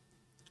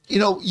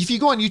 if you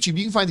go on YouTube,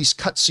 you can find these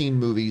cutscene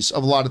movies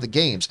of a lot of the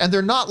games, and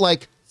they're not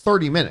like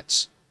 30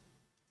 minutes.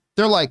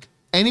 They're like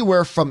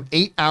anywhere from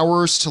 8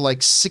 hours to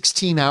like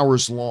 16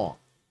 hours long.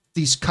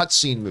 These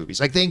cutscene movies,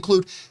 like they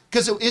include,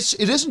 because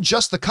it isn't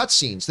just the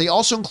cutscenes. They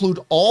also include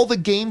all the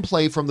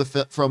gameplay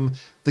from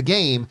the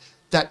game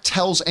that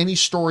tells any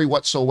story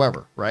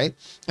whatsoever, right?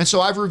 And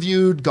so I've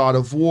reviewed God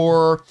of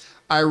War,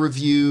 I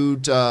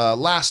reviewed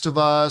Last of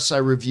Us, I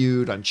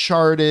reviewed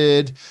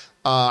Uncharted.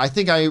 I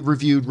think I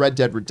reviewed Red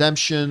Dead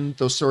Redemption,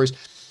 those stories.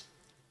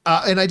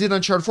 And I did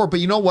Uncharted 4. But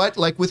you know what?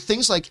 Like with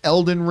things like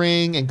Elden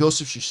Ring and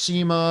Ghost of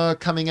Tsushima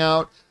coming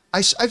out,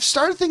 I've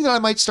started thinking that I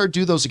might start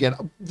do those again.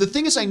 The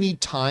thing is I need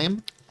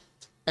time.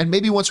 And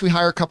maybe once we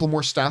hire a couple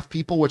more staff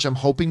people, which I'm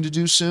hoping to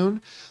do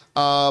soon,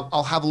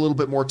 I'll have a little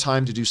bit more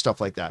time to do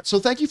stuff like that. So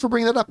thank you for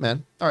bringing that up,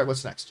 man. All right,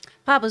 what's next?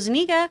 Pablo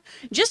Zuniga,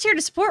 just here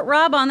to support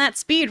Rob on that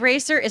Speed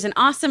Racer is an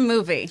awesome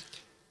movie.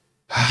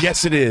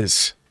 Yes, it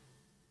is.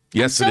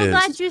 Yes, I'm it so is.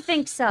 glad you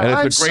think so. And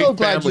I'm it's a so great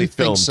glad family you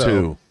think film, so.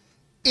 too.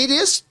 It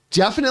is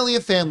definitely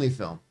a family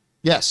film.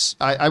 Yes,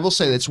 I will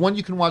say that. It's one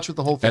you can watch with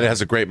the whole family. And it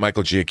has a great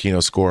Michael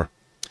Giacchino score.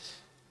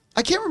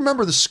 I can't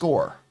remember the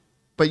score,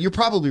 but you're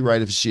probably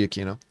right if it's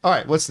Giacchino. All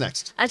right, what's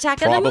next?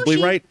 Attack of the Probably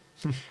Mushi. right.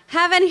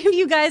 Have any of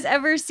you guys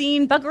ever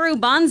seen Buckaroo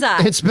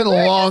Banzai? It's been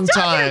a long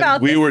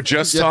time. We were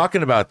just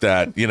talking about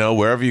that.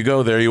 Wherever you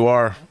go, there you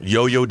are.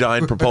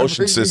 Yo-Yo-Dyne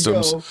Propulsion you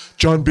Systems. go.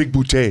 John Big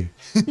Boutte.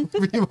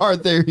 You are,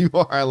 there you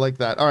are. I like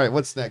that. All right,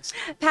 what's next?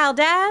 Pal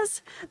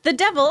Daz, the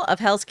devil of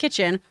Hell's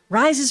Kitchen,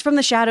 rises from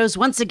the shadows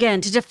once again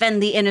to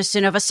defend the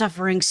innocent of a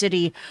suffering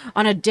city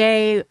on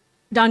day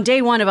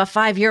one of a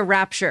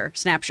 5-year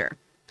snapshot.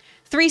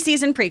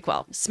 3-season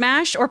prequel.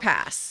 Smash or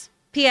pass?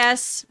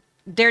 P.S.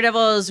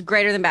 Daredevil is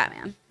greater than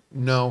Batman.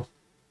 No.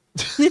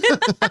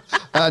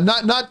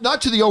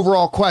 Not to the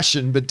overall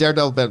question, but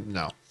Daredevil,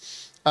 no.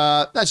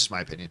 That's just my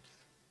opinion.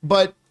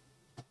 But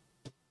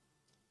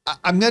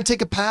I'm going to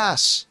take a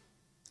pass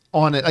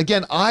on it.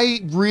 Again,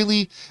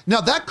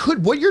 now that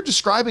could, what you're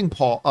describing,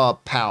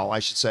 Pal, I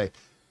should say,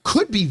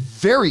 could be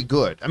very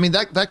good. I mean,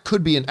 that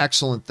could be an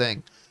excellent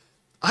thing.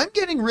 I'm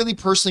getting really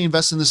personally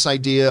invested in this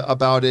idea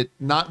about it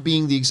not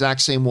being the exact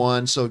same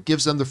one, so it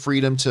gives them the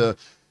freedom to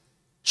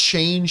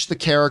change the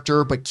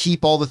character, but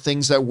keep all the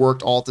things that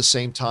worked all at the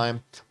same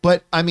time.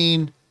 But I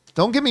mean,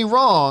 don't get me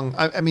wrong.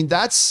 I mean,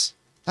 that's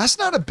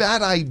not a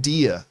bad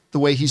idea, the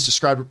way he's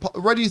described it.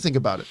 What do you think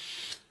about it?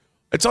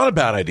 It's not a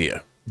bad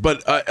idea,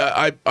 but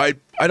I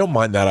don't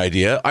mind that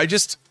idea. I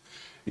just,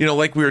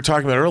 like we were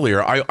talking about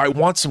earlier, I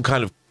want some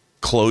kind of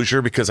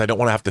closure because I don't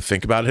want to have to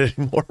think about it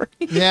anymore.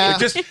 Yeah.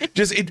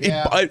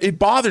 It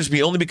bothers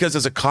me only because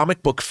as a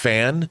comic book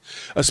fan,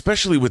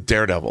 especially with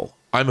Daredevil,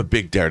 I'm a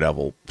big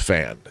Daredevil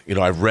fan.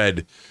 I've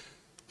read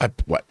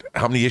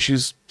how many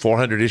issues?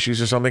 400 issues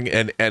or something,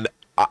 and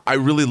I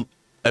really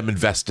am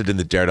invested in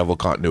the Daredevil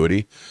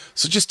continuity.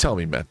 So just tell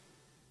me, man.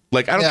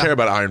 Like, I don't care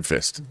about Iron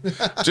Fist.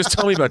 Just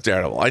tell me about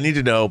Daredevil. I need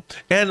to know.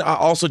 And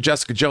also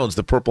Jessica Jones,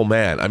 the Purple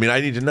Man. I mean, I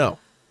need to know.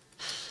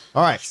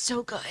 All right.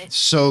 So good.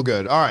 So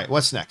good. All right,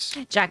 what's next?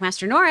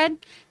 Jackmaster Norred.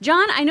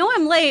 John, I know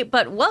I'm late,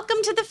 but welcome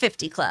to the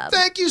 50 Club.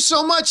 Thank you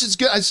so much. It's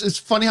good. It's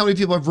funny how many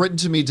people have written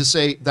to me to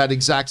say that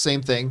exact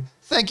same thing.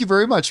 Thank you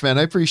very much, man.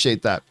 I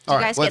appreciate that. Do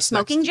you guys get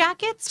smoking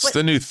jackets? It's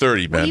the new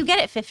 30, man. What do you get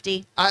at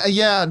 50?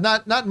 Yeah,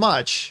 not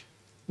much.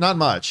 Not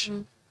much.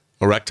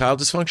 Erectile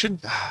dysfunction?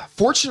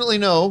 Fortunately,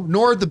 no.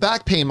 Nor the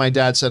back pain my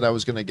dad said I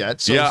was going to get.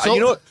 So, yeah, you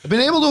know what? I've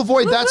been able to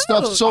avoid that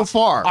stuff so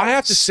far. I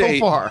have to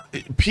say,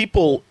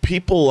 people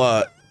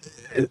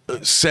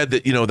said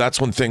that,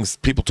 that's when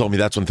people told me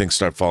that's when things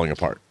start falling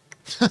apart.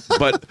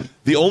 But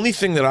the only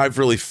thing that I've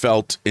really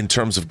felt in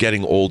terms of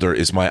getting older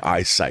is my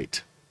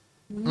eyesight.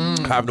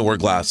 Having to wear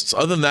glasses.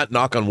 Other than that,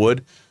 knock on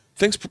wood,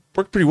 things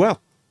work pretty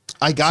well.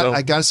 I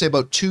got to say,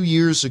 about 2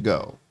 years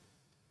ago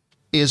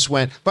is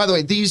when. By the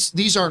way,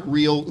 these aren't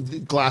real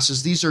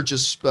glasses. These are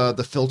just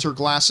the filter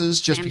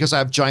glasses. Just because I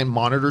have giant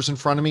monitors in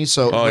front of me.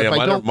 So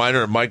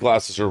my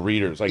glasses are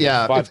readers.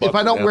 If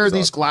I don't wear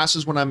these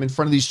glasses when I'm in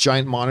front of these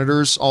giant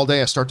monitors all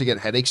day, I start to get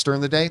headaches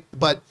during the day.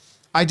 But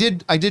I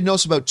did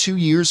notice about 2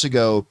 years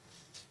ago,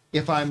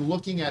 if I'm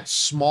looking at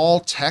small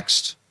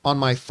text on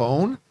my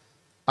phone,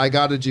 I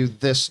got to do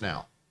this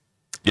now.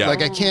 Yeah.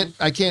 Like I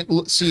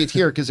can't see it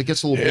here because it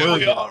gets a little blurry.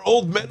 We are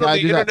old men on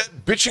the internet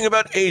bitching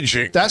about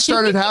aging. That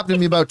started happening to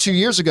me about 2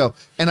 years ago,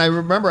 and I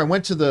remember I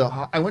went to the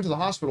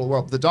hospital.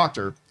 Well, the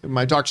doctor,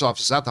 my doctor's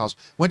office is at the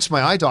hospital. Went to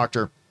my eye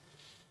doctor.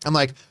 I'm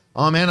like,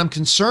 oh man, I'm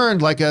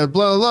concerned. Like a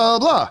blah blah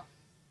blah.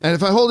 And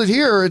if I hold it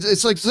here,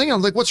 it's like thing.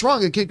 I'm like, what's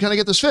wrong? Can I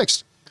get this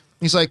fixed?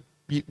 He's like,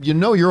 you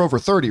know, you're over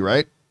 30,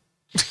 right?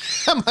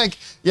 I'm like,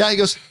 yeah. He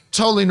goes,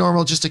 totally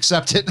normal. Just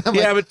accept it. I'm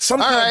like, but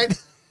sometimes. All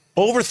right.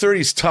 Over 30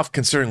 is tough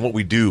considering what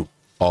we do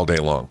all day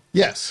long.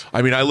 Yes.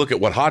 I mean, I look at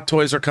what hot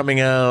toys are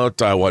coming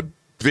out, what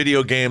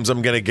video games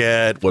I'm going to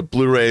get, what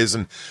Blu-rays.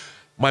 And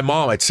my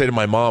mom, I'd say to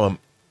my mom,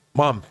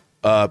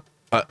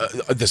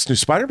 this new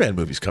Spider-Man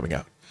movie's coming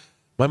out.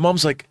 My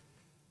mom's like,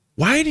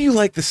 why do you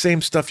like the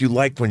same stuff you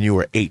liked when you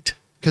were 8?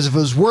 Because if it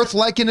was worth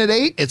liking at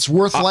 8, it's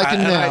worth liking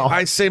now.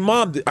 I say,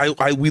 Mom,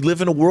 we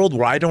live in a world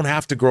where I don't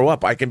have to grow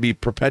up. I can be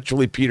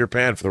perpetually Peter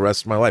Pan for the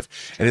rest of my life.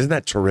 And isn't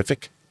that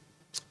terrific?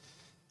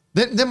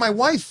 Then my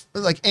wife,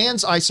 like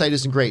Anne's eyesight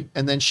isn't great.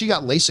 And then she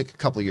got LASIK a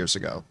couple of years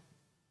ago.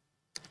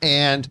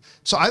 And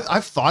so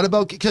I've thought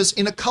about, because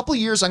in a couple of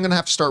years, I'm going to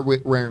have to start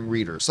wearing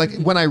readers. Like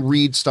when I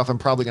read stuff, I'm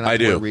probably going to have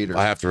to wear readers.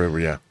 I have to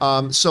read, yeah.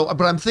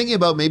 But I'm thinking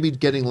about maybe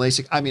getting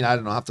LASIK. I mean, I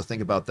don't know. I have to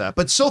think about that.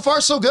 But so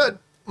far, so good.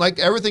 Like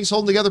everything's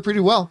holding together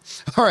pretty well.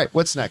 All right,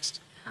 what's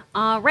next?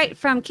 Right,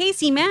 from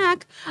Casey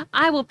Mack,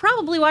 I will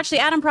probably watch The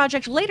Atom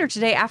Project later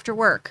today after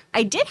work.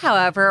 I did,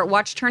 however,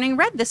 watch Turning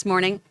Red this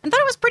morning and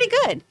thought it was pretty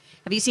good.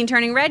 Have you seen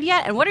Turning Red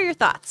yet? And what are your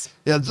thoughts?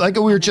 Yeah, like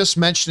we were just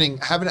mentioning,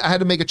 I had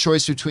to make a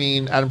choice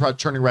between Atom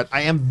Project Turning Red.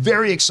 I am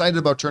very excited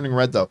about Turning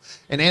Red, though.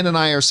 And Ann and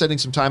I are setting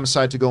some time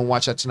aside to go and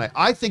watch that tonight.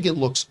 I think it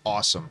looks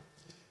awesome.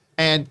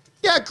 And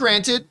yeah,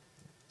 granted,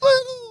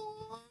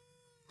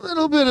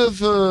 little bit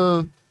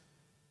of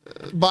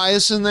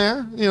bias in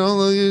there. You know,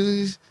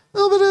 a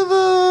little bit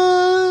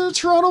of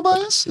Toronto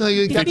bias.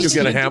 You think you'll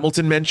get a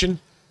Hamilton mention?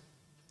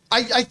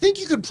 I think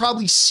you could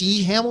probably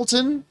see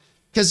Hamilton.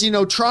 Because, you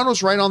know,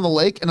 Toronto's right on the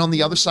lake, and on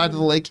the other side of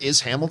the lake is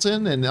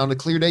Hamilton, and on a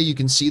clear day, you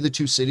can see the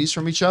two cities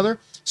from each other.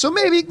 So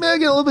maybe I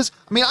get a little bit.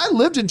 I mean, I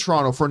lived in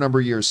Toronto for a number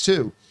of years,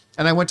 too.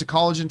 And I went to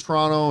college in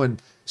Toronto and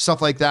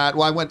stuff like that.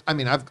 Well,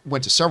 I've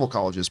went to several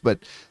colleges, but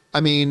I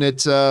mean,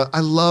 I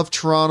love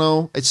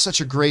Toronto. It's such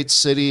a great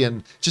city,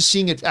 and just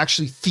seeing it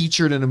actually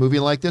featured in a movie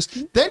like this.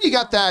 Then you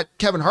got that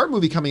Kevin Hart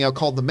movie coming out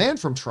called The Man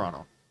from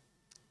Toronto.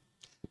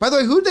 By the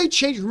way, who did they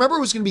change? Remember,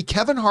 it was going to be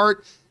Kevin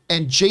Hart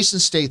and Jason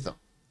Statham.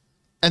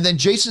 And then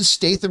Jason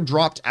Statham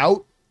dropped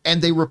out,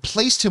 and they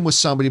replaced him with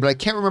somebody, but I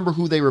can't remember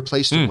who they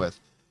replaced him with.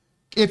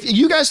 If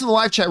you guys in the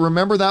live chat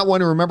remember that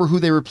one, or remember who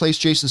they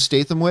replaced Jason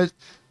Statham with,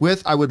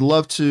 I would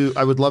love to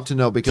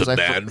know, because I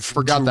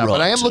forgot that. But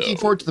I am looking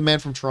forward to The Man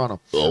from Toronto.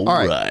 All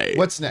right,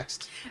 what's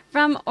next?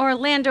 From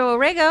Orlando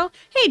Orrego,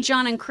 hey,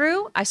 John and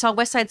crew, I saw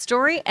West Side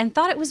Story and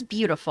thought it was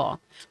beautiful.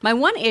 My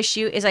one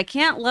issue is I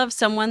can't love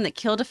someone that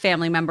killed a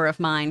family member of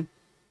mine.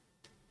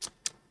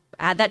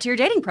 Add that to your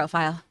dating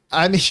profile.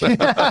 I mean,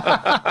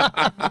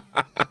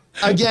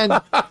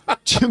 again,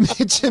 to me,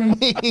 it's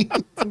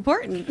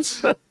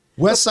important.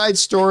 West Side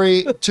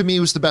Story to me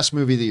was the best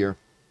movie of the year.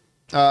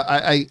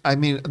 I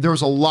mean, there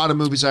was a lot of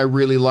movies I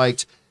really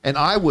liked, and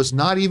I was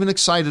not even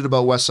excited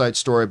about West Side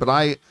Story, but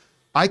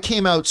I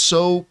came out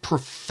so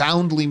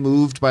profoundly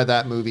moved by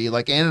that movie.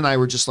 Like Ann and I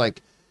were just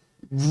like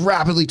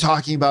rapidly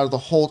talking about it the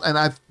whole, and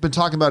I've been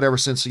talking about it ever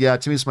since. So yeah,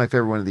 to me, it's my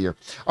favorite one of the year.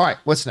 All right,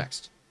 what's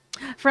next?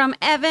 From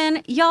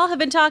Evan, y'all have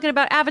been talking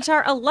about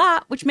Avatar a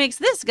lot, which makes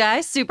this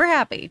guy super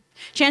happy.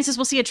 Chances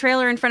we'll see a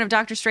trailer in front of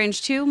Doctor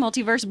Strange 2,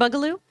 Multiverse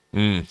Bugaloo?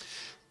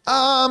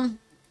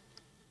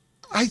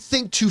 I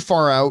think too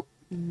far out.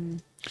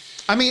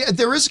 I mean,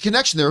 there is a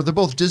connection there. They're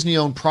both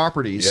Disney-owned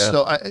properties.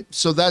 Yeah.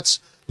 So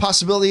that's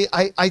possibility.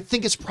 I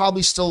think it's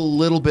probably still a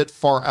little bit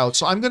far out.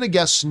 So I'm going to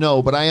guess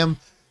no, but I am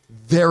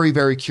very,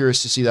 very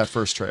curious to see that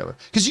first trailer.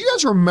 Because you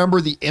guys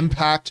remember the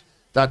impact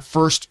that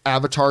first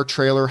Avatar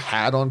trailer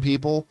had on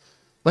people?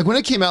 Like when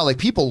it came out, like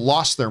people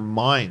lost their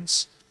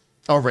minds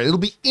over it. It'll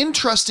be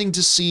interesting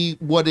to see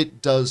what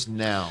it does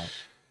now.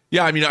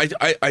 Yeah, I mean,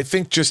 I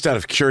think just out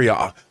of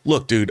curiosity,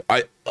 look, dude,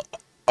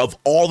 of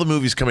all the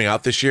movies coming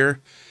out this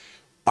year,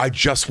 I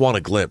just want a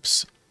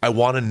glimpse. I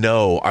want to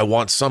know. I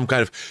want some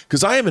kind of,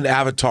 because I am an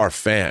Avatar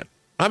fan.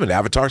 I'm an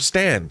Avatar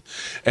stan,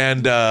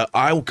 and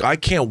I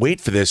can't wait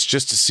for this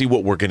just to see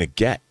what we're gonna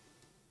get.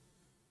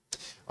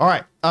 All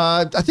right,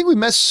 I think we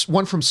missed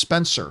one from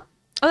Spencer.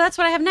 Oh, that's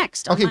what I have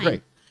next. Okay,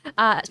 great.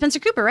 Spencer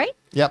Cooper, right?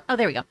 Yep. Oh,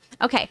 there we go.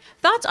 Okay.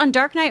 Thoughts on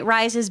Dark Knight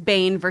Rises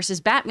Bane versus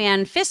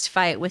Batman fist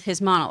fight with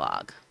his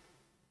monologue?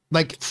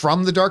 Like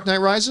from The Dark Knight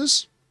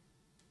Rises?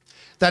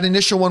 That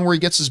initial one where he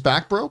gets his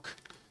back broke?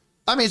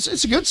 I mean,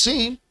 it's a good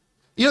scene.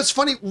 You know, it's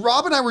funny.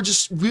 Rob and I were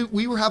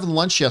we were having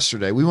lunch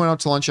yesterday. We went out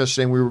to lunch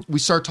yesterday and we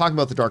started talking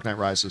about The Dark Knight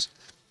Rises.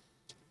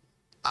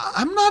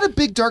 I'm not a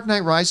big Dark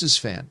Knight Rises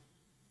fan.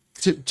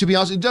 To be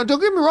honest, don't get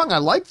me wrong. I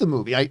like the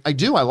movie. I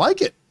do. I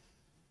like it.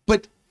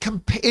 But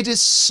it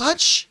is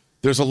such...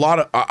 There's a lot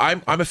of...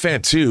 I'm a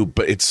fan too,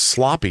 but it's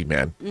sloppy,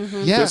 man.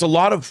 Mm-hmm. Yeah. There's a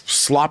lot of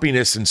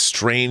sloppiness and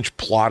strange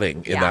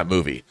plotting in that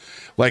movie.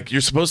 Like,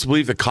 you're supposed to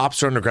believe the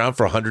cops are underground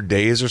for 100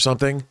 days or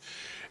something,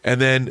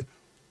 and then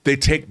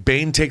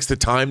Bane takes the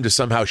time to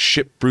somehow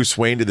ship Bruce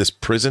Wayne to this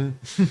prison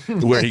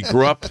where he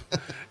grew up,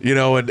 you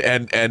know, and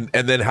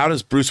then how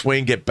does Bruce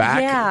Wayne get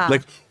back? Yeah.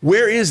 Like,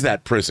 where is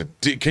that prison?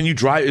 Can you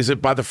drive? Is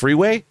it by the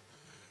freeway,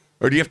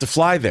 or do you have to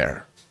fly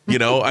there? You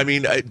know, I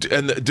mean,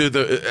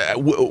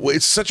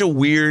 it's such a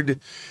weird.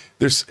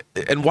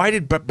 And why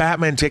did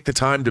Batman take the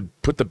time to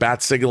put the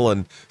bat signal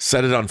and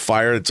set it on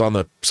fire? It's on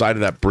the side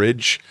of that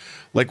bridge.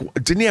 Like,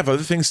 didn't he have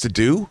other things to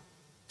do?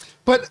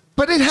 But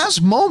it has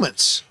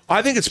moments.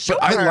 I think it's. Sure.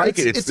 I like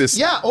it. It's this.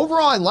 Yeah,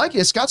 overall, I like it.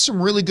 It's got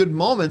some really good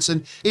moments,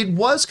 and it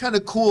was kind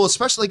of cool,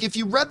 especially like if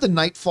you read the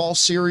Nightfall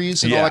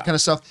series and all that kind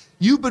of stuff.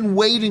 You've been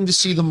waiting to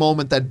see the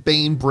moment that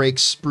Bane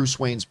breaks Bruce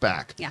Wayne's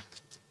back. Yeah.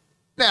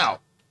 Now,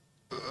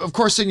 of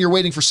course, then you're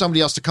waiting for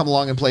somebody else to come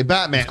along and play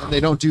Batman, and they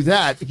don't do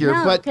that here.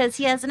 No, but because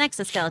he has an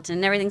exoskeleton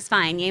and everything's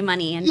fine. Yay,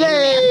 money. And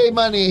yay,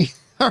 money.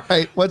 All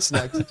right, what's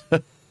next?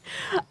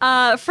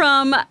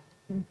 From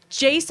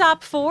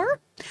JSOP4.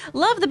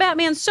 Love the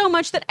Batman so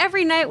much that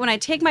every night when I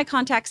take my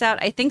contacts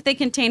out, I think they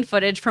contain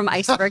footage from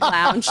Iceberg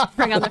Lounge.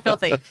 Bring on the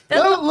filthy.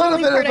 That's A little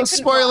bit of a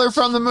spoiler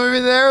from the movie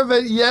there,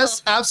 but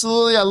yes,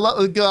 absolutely. I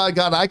love God.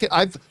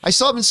 I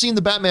still haven't seen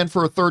the Batman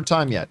for a third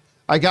time yet.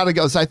 I gotta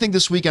go. So I think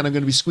this weekend I'm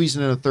going to be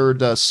squeezing in a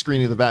third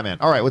screening of the Batman.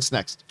 All right, what's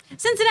next?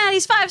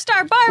 Cincinnati's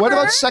 5-star barber. What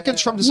about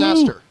Seconds from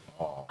Disaster?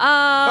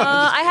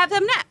 I have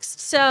them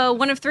next. So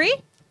 1 of 3.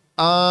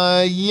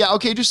 Yeah,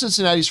 okay, do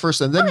Cincinnati's first,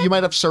 and then you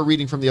might have to start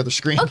reading from the other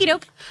screen. Okie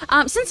doke.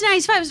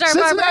 Cincinnati's 5-star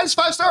barber. Cincinnati's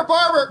 5-star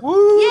barber.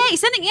 Woo! Yay,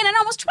 sending in an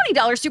almost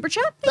 $20 super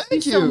chat.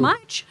 Thank you so you.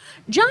 much.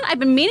 John, I've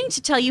been meaning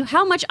to tell you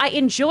how much I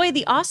enjoy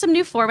the awesome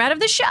new format of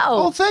the show.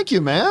 Oh, thank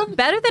you, man.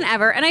 Better than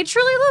ever, and I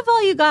truly love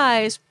all you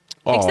guys.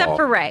 Except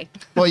for Ray.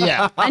 Well,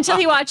 yeah. Until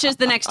he watches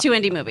the next 2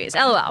 indie movies.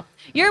 LOL.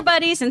 Your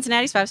buddy,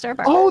 Cincinnati's 5-star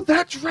barber. Oh,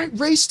 that's right.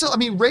 Ray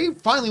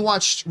finally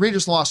watched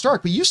Raiders of the Lost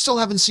Ark, but you still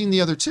haven't seen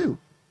the other 2.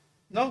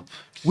 No.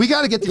 We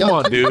got to get the Come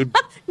other on, dude.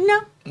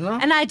 No.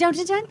 And I don't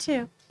intend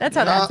to. That's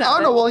how that Oh,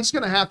 sounds. no, well, he's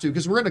going to have to,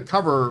 because we're going to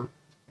cover...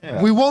 Yeah.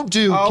 We won't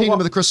do Kingdom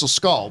of the Crystal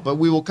Skull, but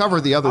we will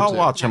cover the other 2. I'll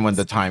watch him when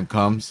the time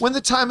comes. When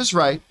the time is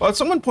right. But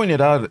someone pointed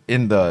out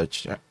in the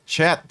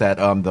chat that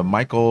the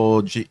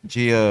Michael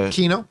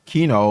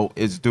Kino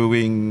is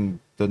doing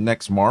the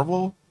next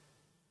Marvel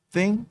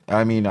thing.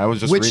 I mean, I was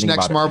just Which reading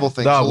next about Marvel it.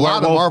 thing? The A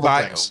lot of Marvel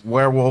things.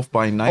 Werewolf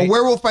by Night. Oh,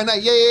 Werewolf by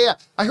Night. Yeah.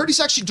 I heard he's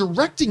actually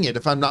directing it,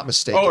 if I'm not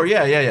mistaken. Oh,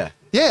 yeah.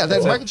 Yeah,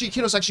 that Michael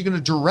Giacchino's actually going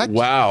to direct.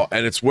 Wow,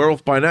 and it's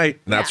Werewolf by Night,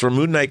 and that's where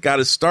Moon Knight got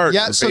his start.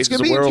 Yeah, so it's going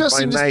to be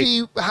interesting to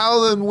see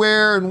how and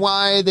where and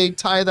why they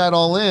tie that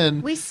all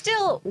in. We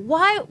still,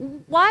 why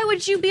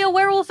would you be a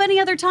werewolf any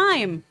other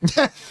time?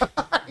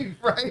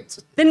 Right.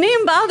 The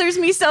name bothers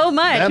me so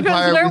much. If it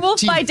Vampire was with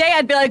werewolf by teeth. day,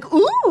 I'd be like,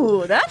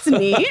 ooh, that's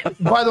neat.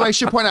 By the way, I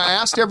should point out, I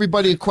asked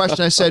everybody a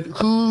question. I said,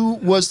 who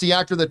was the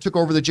actor that took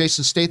over the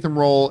Jason Statham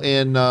role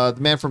in The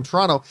Man from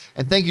Toronto?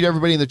 And thank you to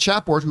everybody in the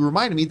chat board who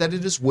reminded me that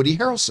it is Woody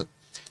Harrelson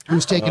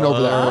who's taking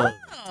over that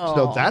role.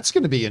 So that's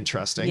going to be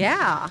interesting.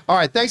 Yeah. All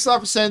right. Thanks a lot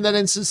for sending that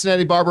in,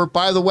 Cincinnati Barber.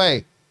 By the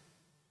way,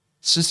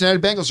 Cincinnati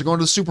Bengals are going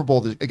to the Super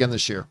Bowl again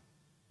this year.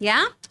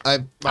 Yeah?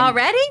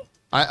 Already?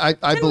 I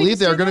Didn't we believe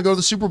just they do are going to this? go to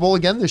the Super Bowl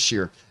again this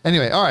year.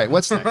 Anyway, all right.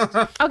 What's next?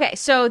 Okay,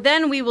 so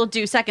then we will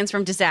do Seconds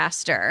from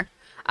Disaster.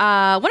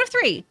 1 of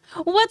 3.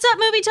 What's up,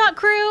 Movie Talk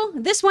crew?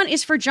 This one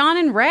is for John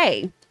and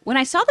Ray. When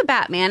I saw the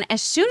Batman,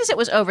 as soon as it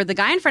was over, the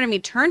guy in front of me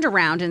turned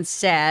around and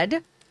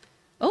said,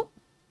 oh.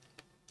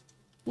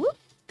 Whoop.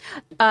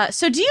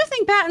 So do you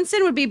think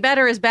Pattinson would be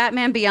better as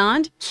Batman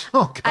Beyond?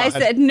 Oh, God. I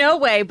said, no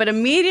way. But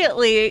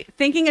immediately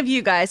thinking of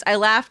you guys, I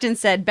laughed and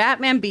said,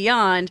 Batman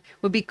Beyond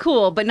would be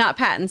cool, but not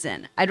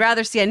Pattinson. I'd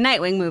rather see a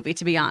Nightwing movie,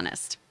 to be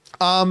honest.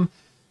 Pattinson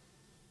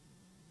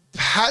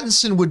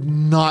would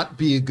not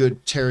be a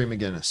good Terry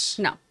McGinnis.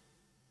 No.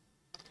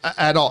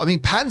 At all. I mean,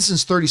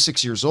 Pattinson's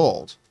 36 years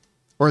old.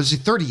 Or is he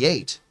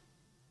 38?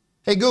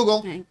 Hey, Google.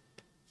 Okay.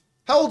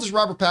 How old is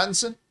Robert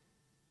Pattinson?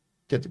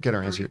 Get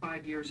our hands here.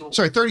 35 years old.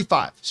 Sorry,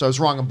 35. So I was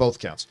wrong on both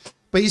counts.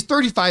 But he's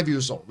 35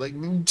 years old. Like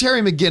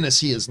Terry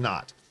McGinnis, he is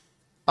not.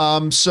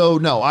 So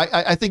no,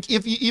 I think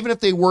even if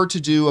they were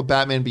to do a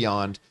Batman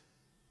Beyond,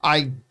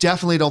 I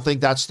definitely don't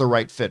think that's the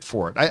right fit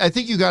for it. I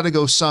think you got to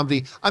go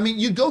somebody. I mean,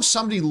 you go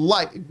somebody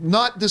like,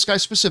 not this guy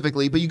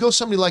specifically, but you go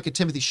somebody like a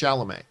Timothy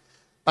Chalamet.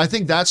 I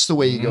think that's the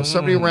way you go.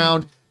 Somebody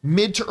around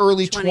mid to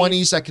early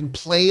 20s that can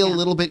play a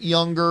little bit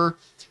younger.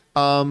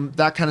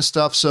 that kind of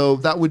stuff. So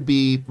that would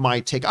be my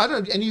take. I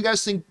don't. And you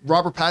guys think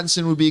Robert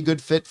Pattinson would be a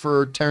good fit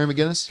for Terry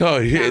McGinnis? No,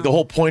 the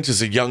whole point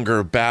is a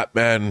younger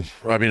Batman.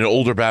 I mean, an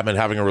older Batman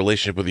having a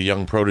relationship with a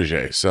young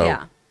protege. So,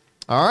 Yeah.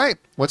 All right.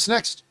 What's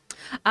next?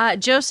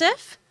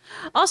 Joseph.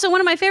 Also, one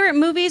of my favorite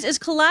movies is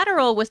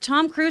Collateral with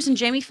Tom Cruise and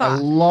Jamie I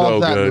Foxx.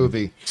 love that good.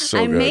 movie. So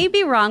I good. may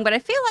be wrong, but I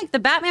feel like the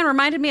Batman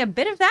reminded me a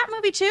bit of that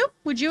movie too.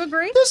 Would you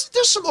agree?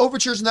 There's some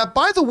overtures in that.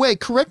 By the way,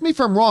 correct me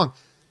if I'm wrong,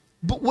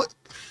 but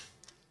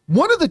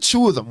one of the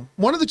two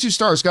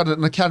stars got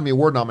an Academy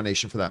Award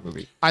nomination for that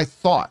movie. I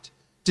thought.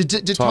 Did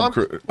Tom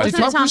Cruise. Wasn't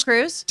it Tom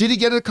Cruise? Did he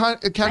get an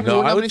Academy No,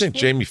 Award I would nomination? think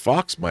Jamie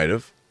Foxx might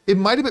have. It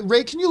might have been.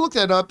 Ray, can you look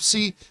that up?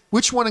 See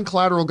which one in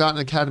Collateral got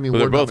an Academy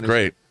Well, Award they're both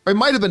nomination. great. Or it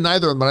might have been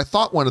neither of them, but I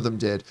thought one of them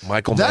did.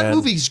 Michael That Mann.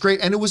 movie's great,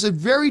 and it was a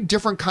very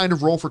different kind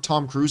of role for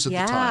Tom Cruise at the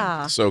time.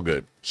 Yeah. So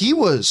good. He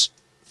was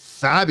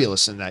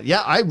fabulous in that.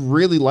 Yeah, I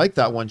really like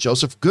that one,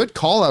 Joseph. Good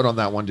call out on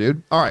that one,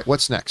 dude. All right,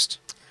 what's next?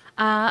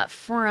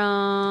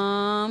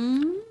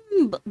 From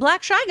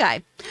Black Shy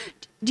Guy.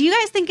 Do you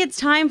guys think it's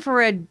time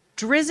for a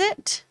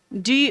Drizzt?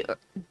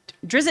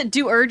 Drizzt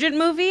Do Urgent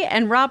movie?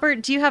 And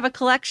Robert, do you have a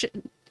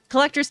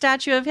collector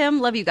statue of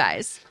him? Love you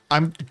guys.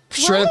 I'm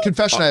straight up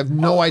confession. I have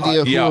no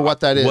idea who or what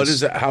that is. What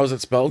is it? How is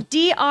it spelled?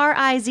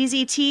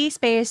 DRIZZT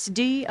space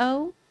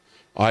DO.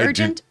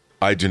 Urgent.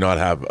 I do not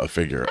have a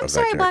figure I'm of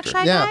sorry, that Black character.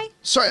 Shy Yeah, Guy.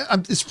 sorry.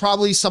 It's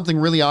probably something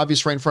really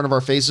obvious right in front of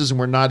our faces, and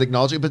we're not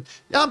acknowledging it. But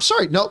yeah, I'm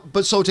sorry. No,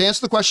 but so to answer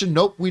the question,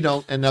 nope, we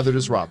don't, and neither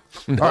does Rob.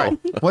 All right,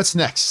 what's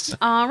next?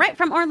 All right,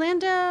 from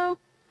Orlando.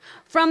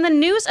 From the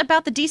news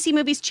about the DC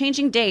movies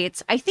changing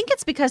dates, I think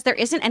it's because there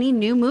isn't any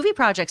new movie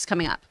projects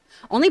coming up.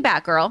 Only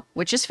Batgirl,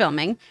 which is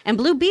filming, and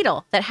Blue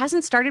Beetle, that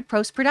hasn't started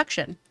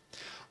post-production.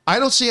 I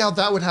don't see how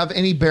that would have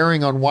any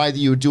bearing on why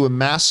you would do a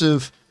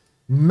massive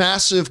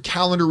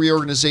calendar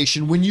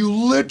reorganization when you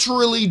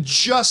literally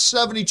just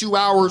 72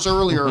 hours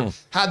earlier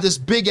had this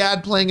big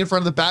ad playing in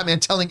front of the Batman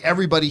telling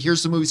everybody,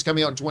 here's the movies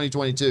coming out in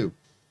 2022.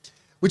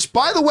 Which,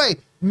 by the way,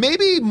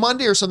 maybe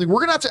Monday or something, we're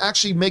going to have to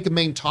actually make a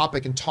main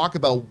topic and talk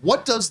about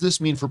what does this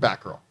mean for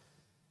Batgirl.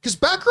 Because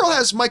Batgirl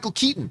has Michael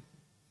Keaton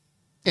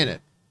in it.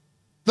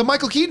 The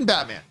Michael Keaton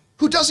Batman,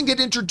 who doesn't get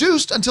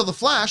introduced until The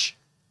Flash.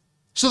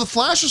 So The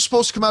Flash was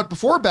supposed to come out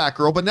before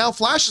Batgirl, but now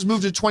Flash has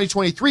moved to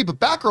 2023, but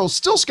Batgirl is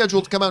still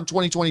scheduled to come out in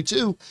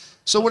 2022.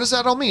 So what does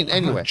that all mean?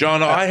 Anyway.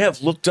 John, I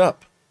have looked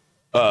up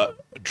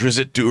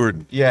Drizzt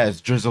Do'Urden. Yeah, it's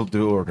Drizzle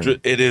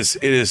Do'Urden. It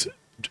is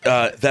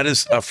that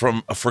is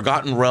from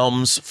Forgotten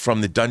Realms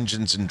from the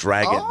Dungeons and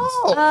Dragons.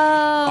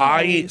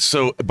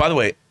 So by the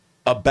way,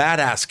 a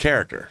badass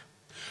character.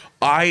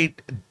 I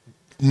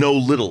know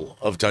little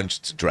of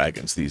Dungeons and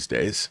Dragons these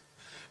days.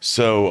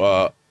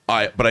 So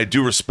but I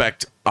do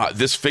respect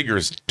this figure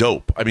is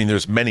dope. I mean,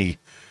 there's many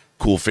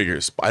cool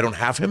figures. I don't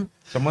have him.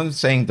 Someone's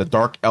saying the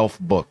Dark Elf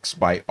books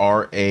by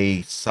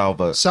R.A.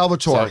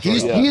 Salvatore.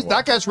 He's yeah.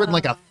 that guy's written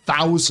like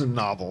 1,000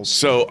 novels.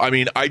 So, I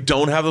mean, I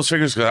don't have those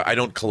figures because I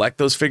don't collect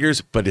those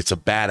figures, but it's a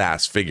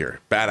badass figure,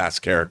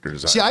 badass character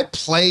design. See, I've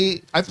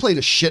played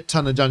a shit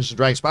ton of Dungeons and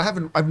Dragons,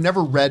 but I've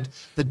never read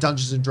the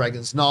Dungeons and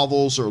Dragons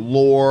novels or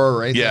lore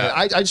or anything. Yeah.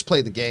 I just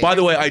play the game. By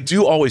the way, I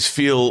do always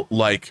feel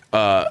like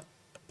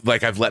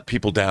I've let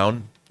people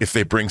down if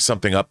they bring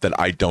something up that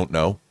I don't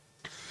know.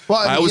 Well,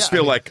 I always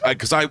feel like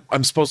because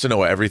I'm supposed to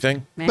know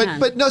everything. Man.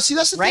 but no, see,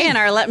 that's the Ray thing. and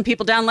I are letting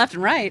people down left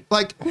and right.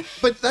 Like,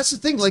 but that's the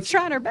thing. Like,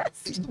 Trying our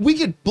best. we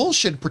get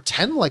bullshit and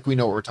pretend like we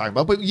know what we're talking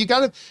about. But you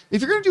gotta,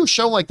 if you're gonna do a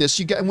show like this,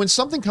 and when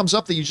something comes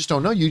up that you just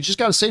don't know, you just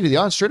gotta say to the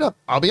audience straight up,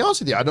 I'll be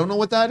honest with you, I don't know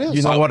what that is.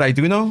 You know what I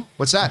do know?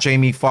 What's that?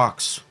 Jamie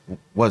Foxx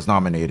was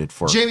nominated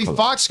for Jamie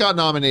Foxx got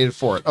nominated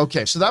for it.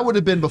 Okay, so that would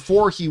have been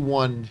before he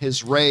won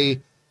his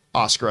Ray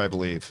Oscar, I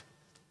believe.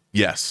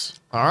 Yes.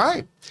 All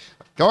right.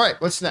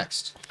 What's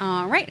next?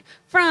 All right.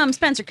 From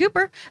Spencer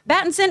Cooper,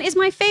 Pattinson is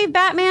my fave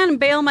Batman and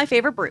Bale my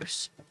favorite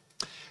Bruce.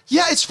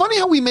 Yeah, it's funny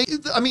how we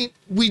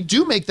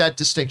do make that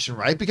distinction,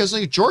 right? Because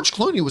like, George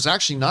Clooney was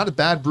actually not a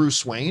bad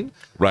Bruce Wayne.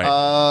 Right.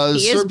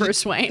 He is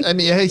Bruce Wayne. I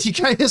mean,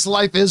 his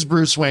life is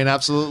Bruce Wayne,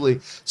 absolutely.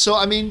 So,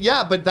 I mean,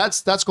 yeah, but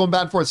that's going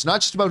back and forth. It's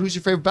not just about who's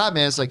your favorite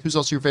Batman. It's like, who's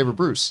also your favorite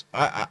Bruce?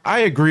 I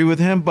agree with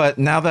him, but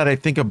now that I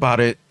think about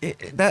it,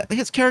 that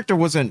his character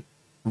wasn't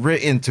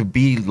written to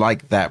be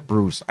like that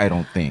Bruce, I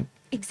don't think.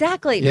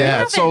 Exactly.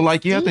 Yeah, so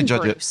like you have to seen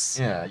judge Bruce.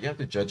 it. Yeah, you have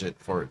to judge it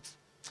for its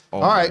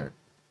own All right. merit.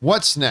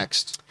 What's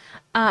next?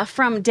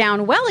 From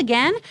Downwell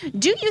again,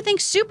 do you think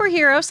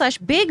superhero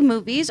 / big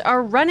movies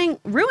are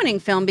ruining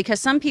film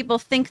because some people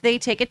think they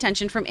take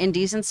attention from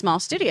indies and small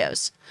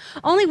studios?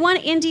 Only one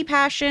indie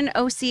passion,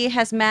 OC,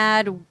 has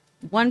mad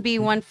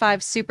 1B15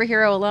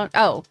 superhero alone.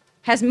 Oh,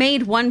 has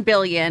made 1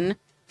 billion.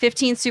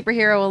 15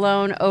 superhero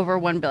alone over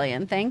 1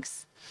 billion.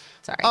 Thanks.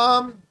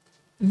 Sorry.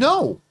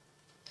 No.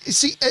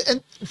 See,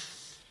 and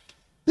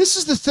this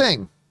is the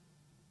thing.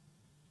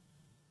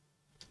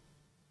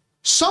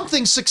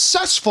 Something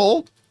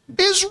successful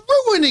is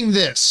ruining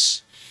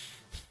this.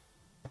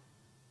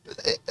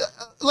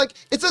 Like,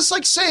 it's just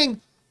like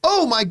saying,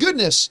 oh my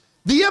goodness,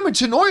 the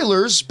Edmonton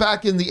Oilers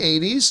back in the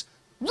 80s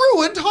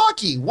ruined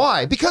hockey.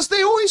 Why? Because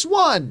they always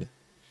won.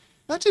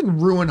 That didn't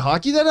ruin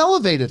hockey. That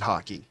elevated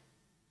hockey.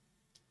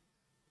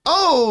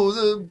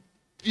 Oh,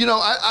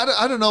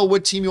 I don't know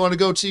what team you want to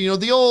go to.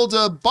 The old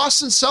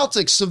Boston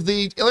Celtics of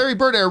the Larry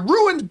Bird era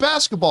ruined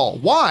basketball.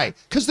 Why?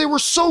 Because they were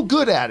so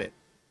good at it.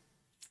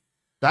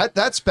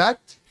 That's bad.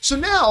 So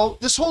now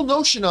this whole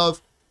notion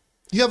of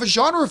you have a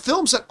genre of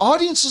films that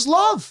audiences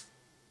love.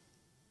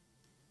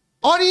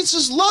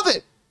 Audiences love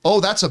it. Oh,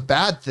 that's a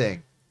bad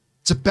thing.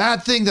 It's a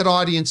bad thing that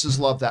audiences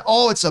love that.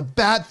 Oh, it's a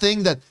bad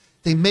thing that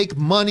they make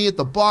money at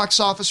the box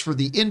office for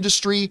the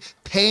industry,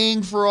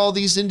 paying for all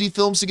these indie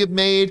films to get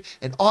made,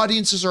 and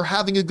audiences are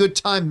having a good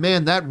time.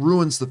 Man, that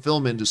ruins the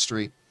film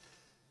industry.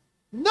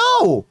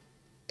 No,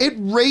 it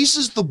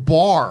raises the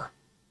bar.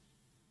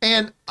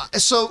 And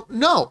so,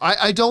 no,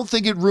 I don't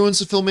think it ruins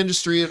the film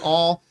industry at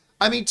all.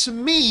 I mean, to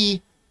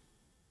me,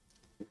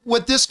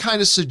 what this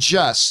kind of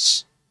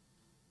suggests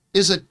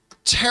is a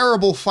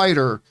terrible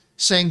fighter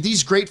saying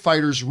these great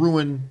fighters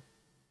ruin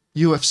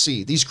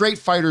UFC. These great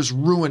fighters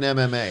ruin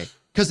MMA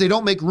because they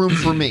don't make room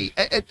for me.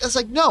 It's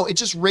like, no, it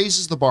just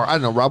raises the bar. I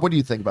don't know, Rob, what do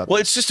you think about that?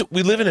 Well, it's just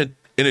we live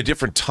in a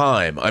different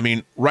time. I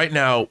mean, right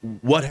now,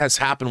 what has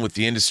happened with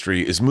the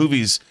industry is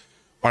movies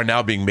are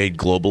now being made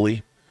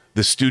globally.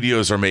 The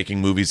studios are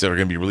making movies that are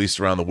going to be released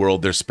around the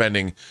world. They're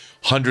spending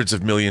hundreds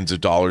of millions of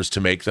dollars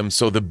to make them.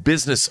 So the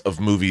business of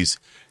movies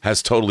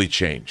has totally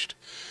changed.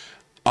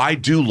 I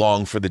do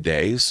long for the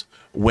days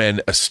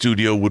when a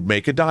studio would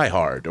make a Die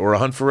Hard or a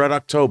Hunt for Red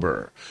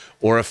October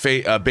or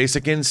a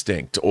Basic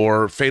Instinct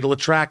or Fatal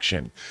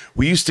Attraction.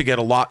 We used to get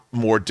a lot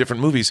more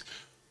different movies,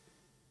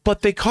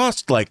 but they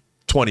cost like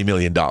 $20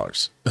 million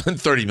and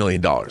 $30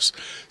 million.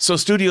 So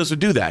studios would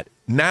do that.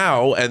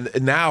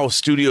 Now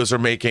studios are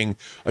making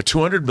a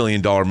 $200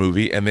 million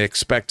movie and they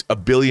expect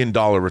 $1 billion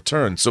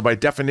return. So by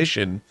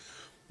definition,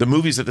 the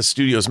movies that the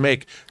studios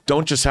make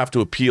don't just have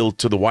to appeal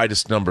to the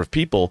widest number of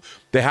people.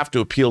 They have to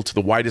appeal to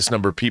the widest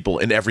number of people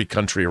in every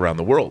country around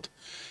the world.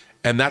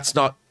 And that's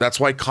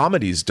why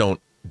comedies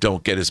don't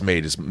get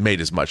made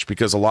as much,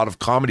 because a lot of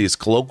comedy is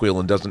colloquial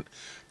and doesn't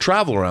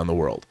travel around the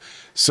world.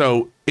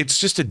 So it's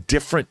just a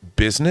different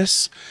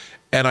business.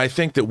 And I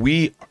think that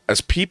we,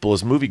 as people,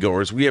 as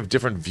moviegoers, we have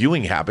different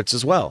viewing habits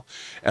as well.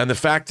 And the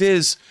fact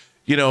is,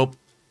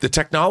 the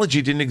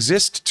technology didn't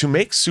exist to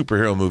make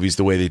superhero movies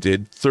the way they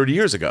did 30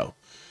 years ago.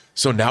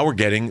 So now we're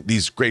getting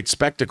these great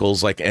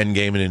spectacles like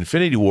Endgame and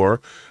Infinity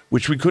War,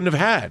 which we couldn't have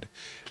had.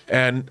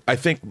 And I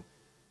think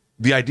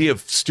the idea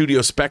of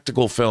studio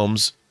spectacle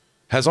films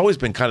has always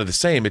been kind of the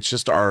same. It's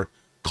just our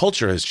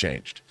culture has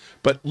changed.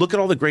 But look at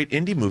all the great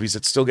indie movies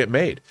that still get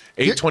made.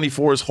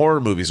 A24's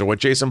horror movies, or what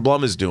Jason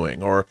Blum is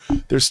doing, or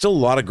there's still a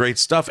lot of great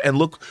stuff. And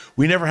look,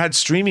 we never had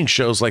streaming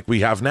shows like we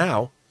have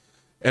now.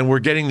 And we're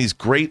getting these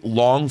great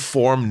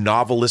long-form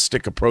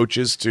novelistic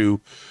approaches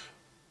to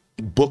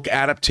book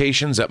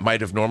adaptations that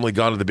might have normally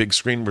gone to the big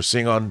screen we're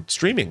seeing on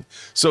streaming.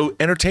 So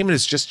entertainment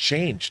has just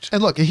changed.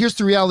 And look, here's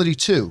the reality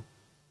too.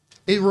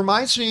 It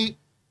reminds me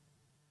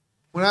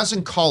when I was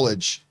in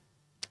college,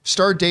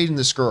 started dating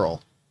this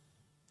girl,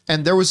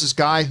 and there was this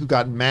guy who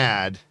got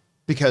mad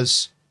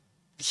because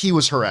he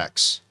was her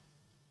ex.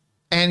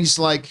 And he's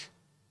like,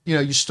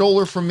 you stole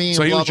her from me.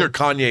 So and he was your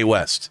Kanye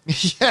West.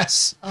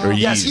 Yes. Or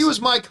yes, he was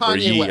my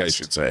Kanye West. I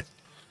should say.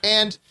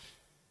 And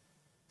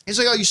he's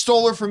like, oh, you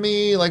stole her from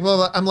me. Like, blah,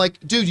 blah. I'm like,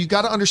 dude, you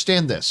got to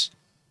understand this.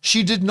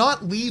 She did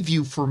not leave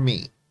you for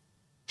me.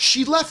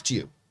 She left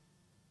you.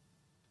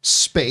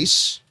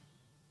 Space.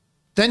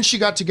 Then she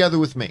got together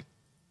with me.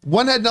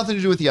 One had nothing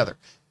to do with the other.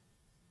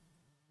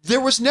 There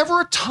was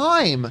never a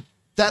time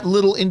that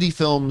little indie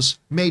films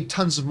made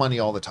tons of money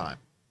all the time.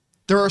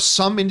 There are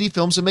some indie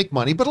films that make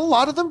money, but a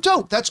lot of them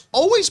don't. That's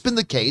always been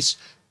the case,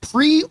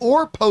 pre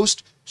or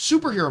post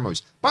superhero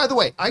movies. By the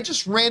way, I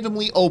just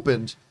randomly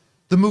opened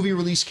the movie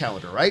release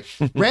calendar, right?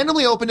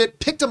 Randomly opened it,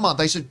 picked a month.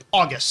 I said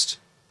August,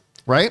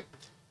 right?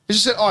 I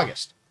just said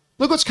August.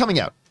 Look what's coming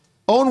out.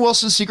 Owen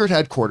Wilson's Secret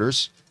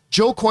Headquarters,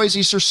 Joe Coy's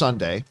Easter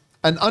Sunday,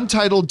 an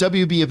untitled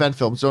WB event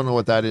film. Don't know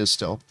what that is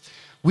still.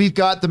 We've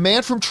got The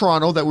Man from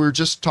Toronto that we were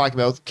just talking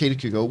about with Katie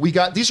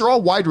Kugo. These are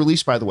all wide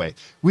release, by the way.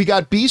 We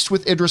got Beast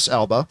with Idris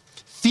Elba,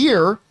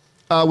 Fear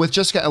with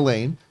Jessica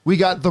Elaine. We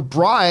got The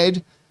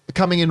Bride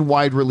coming in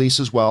wide release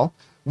as well.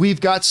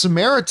 We've got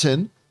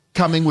Samaritan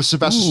coming with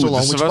Sylvester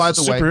Stallone, which, by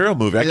the way, superhero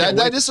movie.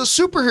 That is a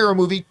superhero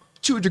movie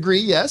to a degree,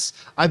 yes.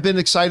 I've been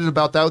excited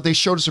about that. They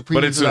showed us a preview.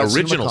 But it's an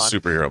original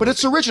superhero movie. But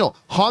it's original.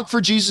 Honk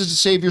for Jesus to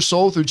Save Your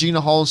Soul through Gina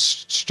Hall and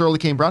Sterling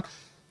Kane Brown.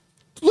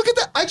 Look at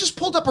that. I just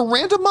pulled up a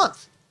random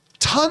month.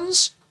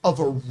 Tons of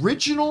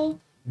original,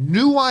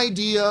 new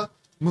idea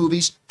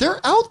movies. They're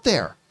out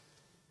there.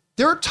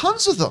 There are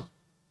tons of them.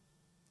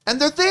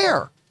 And they're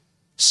there.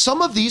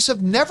 Some of these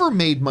have never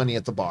made money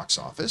at the box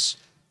office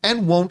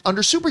and won't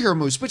under superhero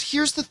movies. But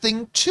here's the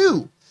thing,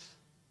 too.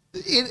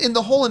 In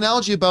the whole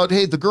analogy about,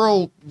 hey, the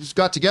girl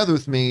got together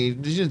with me,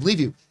 she didn't leave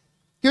you.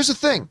 Here's the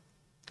thing.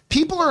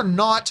 People are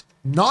not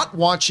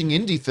watching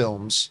indie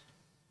films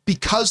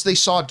because they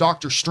saw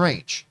Doctor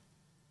Strange.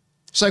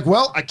 It's like,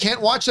 well, I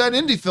can't watch that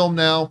indie film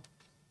now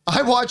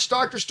I watched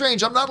Doctor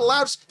Strange. I'm not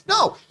allowed to.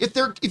 No,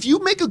 if you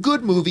make a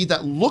good movie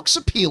that looks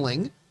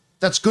appealing,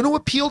 that's going to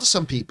appeal to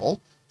some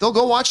people, they'll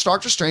go watch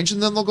Doctor Strange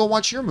and then they'll go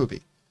watch your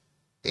movie.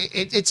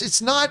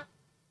 It's not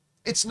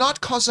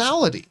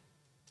causality.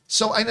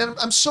 So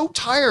I'm so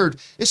tired,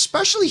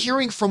 especially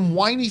hearing from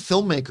whiny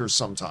filmmakers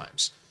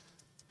sometimes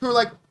who are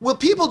like, well,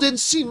 people didn't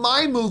see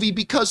my movie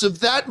because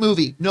of that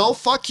movie. No,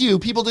 fuck you.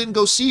 People didn't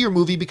go see your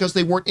movie because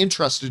they weren't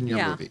interested in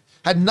your movie.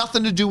 Had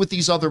nothing to do with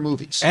these other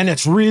movies. And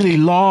it's really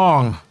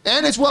long.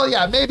 And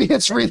maybe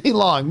it's really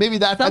long. Maybe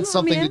that had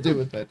something to do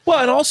with it. Well,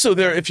 and also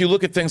if you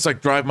look at things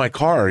like Drive My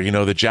Car,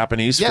 the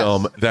Japanese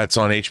film that's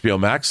on HBO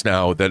Max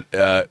now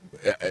that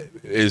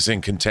is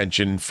in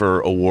contention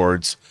for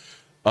awards.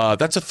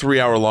 That's a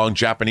 3-hour-long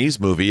Japanese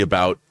movie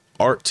about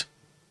art.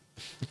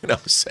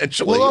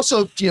 Essentially. Well,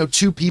 also,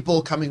 two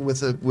people coming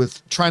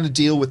with trying to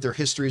deal with their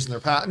histories and their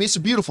past. I mean, it's a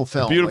beautiful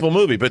film. Beautiful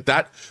movie, but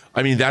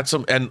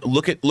and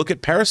look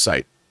at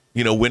Parasite,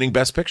 winning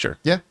Best Picture.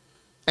 Yeah.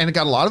 And it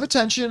got a lot of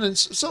attention. And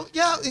so, one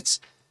has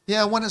nothing to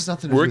do with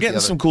the other. We're getting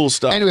some cool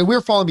stuff. Anyway,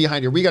 we're falling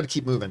behind here. We got to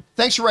keep moving.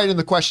 Thanks for writing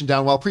the question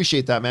down. Well,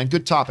 appreciate that, man.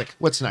 Good topic.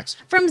 What's next?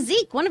 From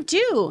Zeke, 1 of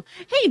 2.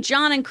 Hey,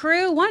 John and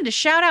crew. Wanted to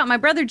shout out my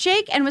brother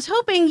Jake and was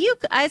hoping you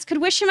guys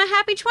could wish him a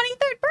happy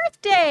 23rd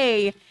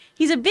birthday.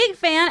 He's a big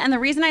fan and the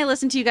reason I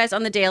listen to you guys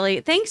on the daily.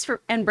 Thanks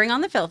and bring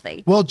on the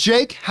filthy. Well,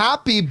 Jake,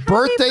 happy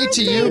birthday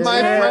to you, my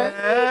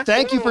friend.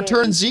 Thank you for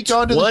turning Zeke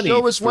onto the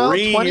show as well.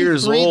 23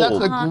 years old.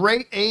 That's a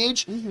great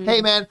age. Mm-hmm.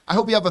 Hey, man, I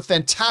hope you have a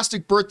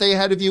fantastic birthday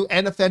ahead of you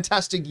and a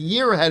fantastic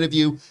year ahead of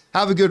you.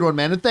 Have a good one,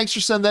 man. And thanks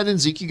for sending that in,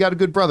 Zeke. You got a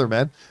good brother,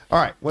 man. All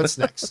right, what's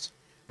next?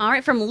 All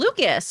right, from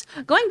Lucas.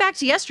 Going back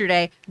to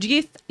yesterday,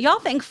 do y'all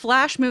think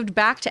Flash moved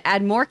back to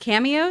add more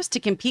cameos to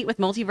compete with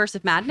Multiverse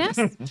of Madness?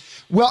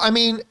 Well, I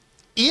mean,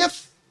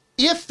 if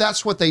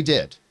that's what they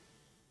did,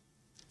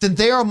 then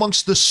they are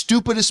amongst the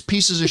stupidest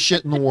pieces of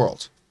shit in the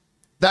world.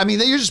 I mean,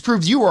 they just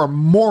proved you are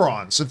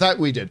morons if that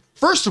we did.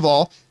 First of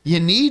all, you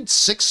need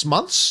 6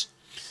 months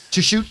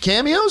to shoot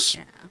cameos?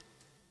 Yeah.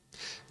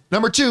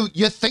 Number 2,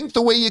 you think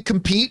the way you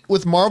compete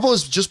with Marvel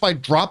is just by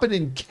dropping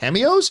in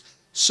cameos?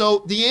 So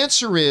the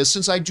answer is,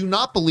 since I do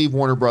not believe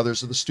Warner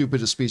Brothers are the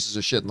stupidest pieces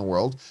of shit in the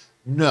world,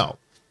 no.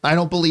 I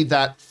don't believe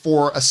that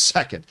for a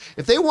second.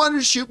 If they wanted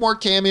to shoot more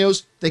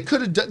cameos, they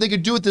could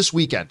do it this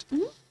weekend.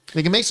 Mm-hmm.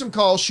 They can make some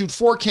calls, shoot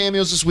 4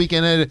 cameos this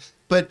weekend,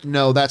 but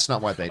no, that's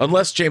not what they do.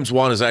 Unless James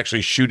Wan is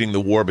actually shooting the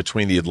war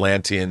between the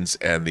Atlanteans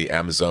and the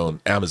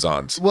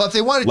Amazons. Well, if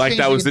they wanted to like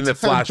that was in the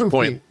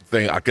Flashpoint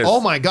thing. Oh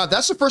my God,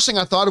 that's the first thing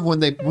I thought of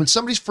when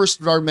somebody first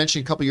started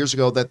mentioning a couple years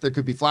ago that there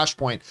could be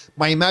Flashpoint.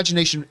 My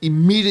imagination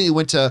immediately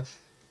went to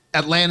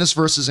Atlantis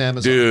versus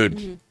Amazon. Dude,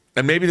 mm-hmm.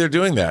 And maybe they're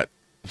doing that.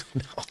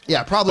 No.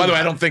 Yeah, probably. By the way,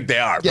 I don't think they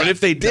are. Yeah, but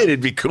if they did,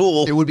 it'd be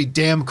cool. It would be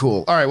damn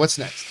cool. All right, what's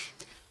next?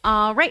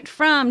 Right,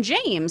 from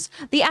James.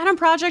 The Atom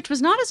Project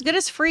was not as good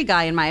as Free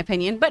Guy, in my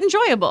opinion, but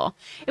enjoyable.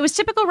 It was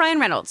typical Ryan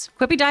Reynolds.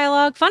 Quippy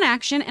dialogue, fun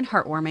action, and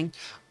heartwarming.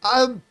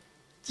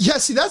 Yeah,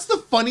 see, that's the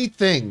funny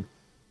thing.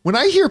 When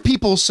I hear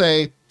people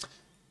say,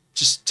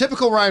 just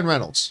typical Ryan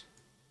Reynolds,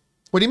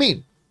 what do you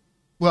mean?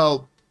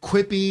 Well,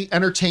 quippy,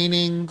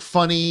 entertaining,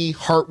 funny,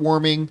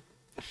 heartwarming.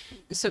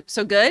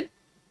 So good?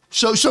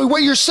 So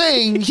what you're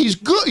saying, he's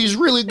good. He's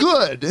really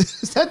good.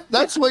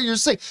 That's what you're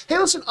saying. Hey,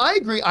 listen, I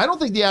agree. I don't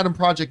think the Atom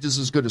Project is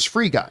as good as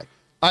Free Guy.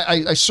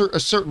 I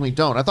certainly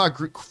don't. I thought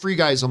Free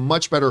Guy is a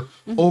much better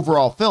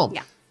overall film.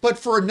 Yeah. But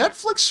for a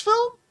Netflix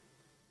film,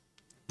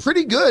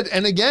 pretty good.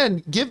 And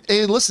again,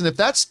 listen, if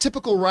that's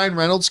typical Ryan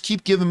Reynolds,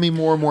 keep giving me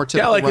more and more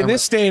typical Ryan in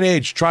this day and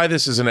age, try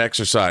this as an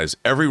exercise.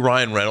 Every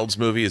Ryan Reynolds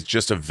movie is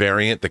just a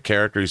variant. The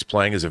character he's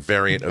playing is a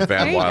variant of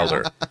Van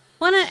Wilder.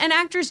 Well, an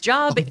actor's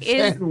job is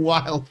Van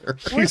Wilder.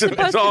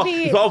 It's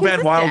all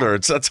Van Wilder.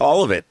 That's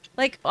all of it.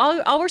 Like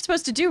all we're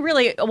supposed to do,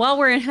 really, while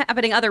we're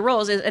inhabiting other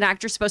roles, is an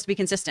actor's supposed to be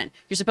consistent.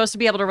 You're supposed to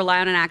be able to rely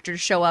on an actor to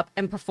show up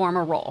and perform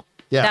a role.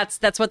 Yeah,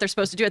 that's what they're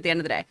supposed to do at the end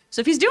of the day.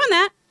 So if he's doing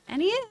that,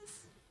 and he is,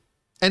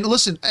 and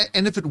listen,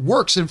 and if it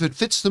works, and if it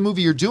fits the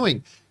movie you're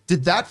doing,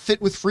 did that fit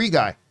with Free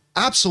Guy?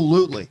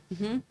 Absolutely.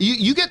 Mm-hmm.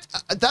 You get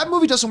that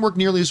movie doesn't work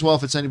nearly as well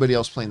if it's anybody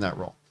else playing that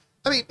role.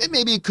 I mean,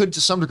 maybe it could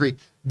to some degree.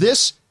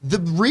 The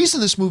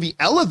reason this movie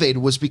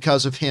elevated was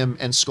because of him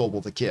and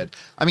Scoble the Kid.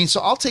 I mean, so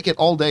I'll take it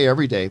all day,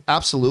 every day.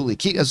 Absolutely.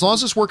 As long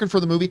as it's working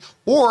for the movie,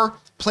 or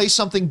play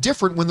something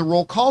different when the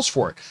role calls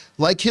for it,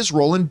 like his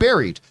role in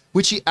Buried,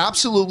 which he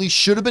absolutely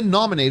should have been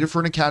nominated for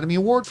an Academy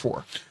Award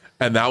for.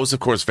 And that was, of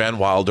course, Van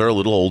Wilder, a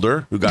little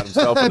older, who got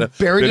himself in a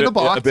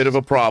bit of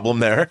a problem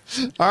there.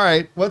 All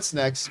right, what's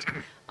next?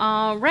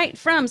 All right,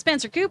 from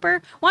Spencer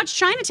Cooper. Watch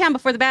Chinatown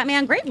before the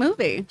Batman. Great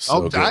movie.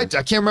 I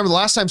can't remember the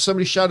last time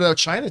somebody shouted out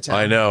Chinatown.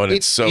 I know, and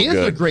it's so good. It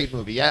is a great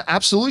movie. Yeah,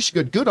 absolutely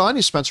good. Good on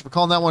you, Spencer, for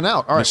calling that one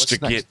out. All right, Mr.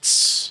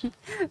 Gitz.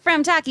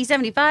 From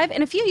Taki75.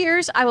 In a few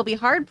years, I will be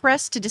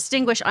hard-pressed to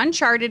distinguish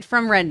Uncharted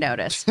from Red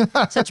Notice.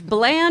 Such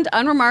bland,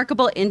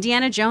 unremarkable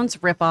Indiana Jones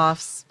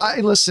ripoffs.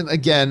 Listen,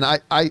 again,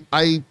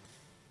 I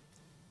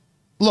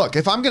look,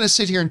 if I'm going to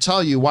sit here and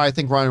tell you why I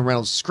think Ryan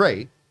Reynolds is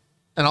great,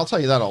 and I'll tell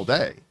you that all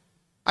day,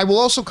 I will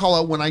also call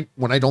out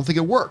when I don't think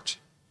it worked.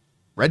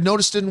 Red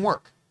Notice didn't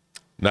work.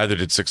 Neither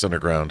did Six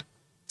Underground.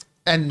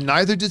 And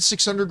neither did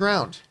Six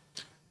Underground.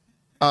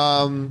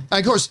 And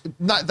of course,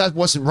 that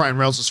wasn't Ryan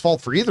Reynolds'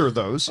 fault for either of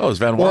those. Oh, it was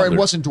Van Or Wilder. it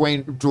wasn't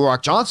The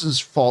Rock Johnson's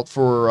fault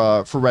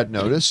for Red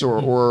Notice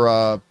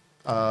or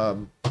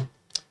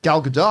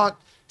Gal Gadot.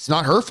 It's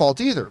not her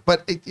fault either,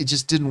 but it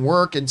just didn't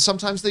work. And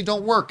sometimes they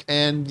don't work.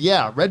 And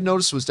yeah, Red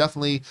Notice was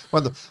definitely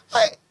one of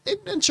the.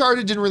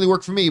 Uncharted didn't really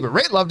work for me, but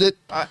Ray loved it.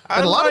 And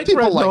I a lot of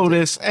people Red liked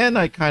Notice, and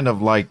I kind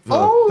of liked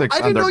the Six I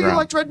didn't know you Underground.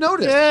 liked Red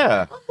Notice.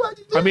 Yeah. I'm glad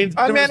you did.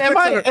 I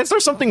mean, Is there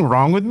something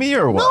wrong with me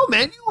or what? No,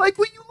 man, you like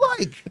what you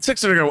like.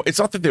 Six Underground. It's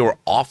not that they were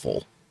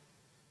awful.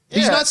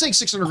 He's Yeah. not saying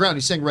Six Underground.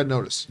 He's saying Red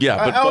Notice.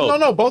 Yeah, but both.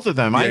 No, both of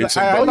them. Yeah, I it's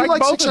in I both. You like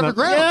like both Six of them.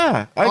 Underground.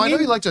 Yeah, I know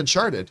you liked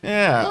Uncharted.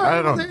 Yeah, All right,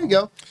 I don't. There you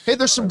go. Hey,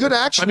 there's some good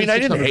action. I mean, in I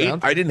Six didn't hate.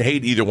 Underground. I didn't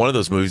hate either one of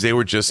those movies. They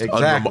were just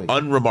Exactly.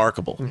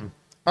 unremarkable.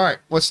 All right,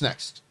 what's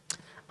next?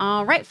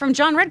 All right, from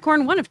John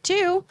Redcorn, 1 of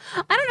 2.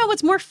 I don't know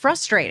what's more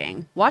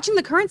frustrating, watching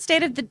the current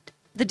state of the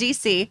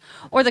DC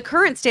or the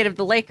current state of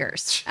the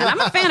Lakers. And I'm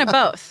a fan of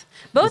both.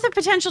 Both have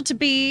potential to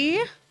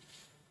be.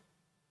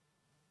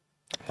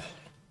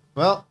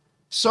 Well,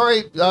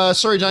 sorry,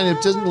 Johnny.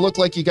 It doesn't look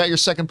like you got your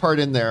second part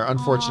in there,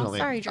 unfortunately.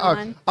 sorry,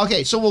 John.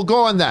 Okay, so we'll go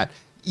on that.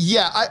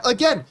 Yeah,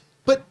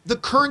 but the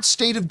current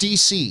state of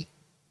DC.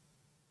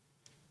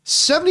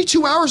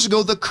 72 hours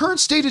ago, the current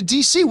state of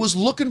DC was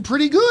looking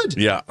pretty good.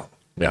 Yeah,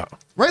 yeah.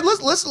 Right,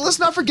 let's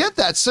not forget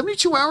that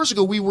 72 hours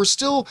ago we were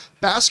still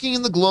basking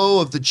in the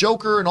glow of the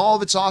Joker and all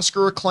of its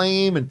Oscar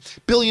acclaim and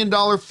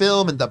billion-dollar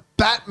film, and the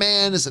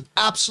Batman is an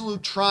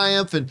absolute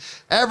triumph and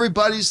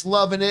everybody's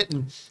loving it,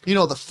 and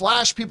the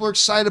Flash people are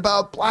excited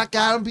about, Black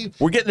Adam people.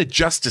 We're getting a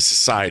Justice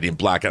Society in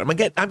Black Adam.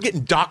 I'm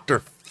getting Dr.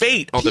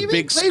 Fate on the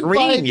big played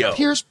screen, by yo.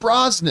 Pierce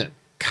Brosnan.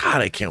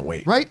 God, I can't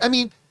wait. Right? I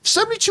mean,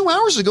 72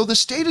 hours ago, the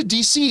state of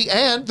DC,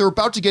 and they're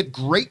about to get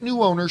great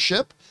new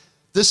ownership.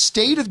 The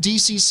state of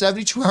DC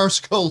 72 hours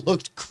ago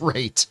looked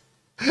great.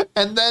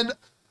 And then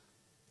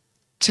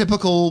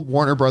typical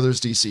Warner Brothers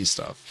DC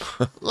stuff.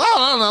 I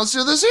don't know, let's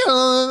do this here.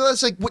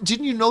 It's like, what,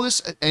 didn't you know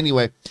this?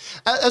 Anyway,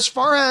 as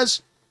far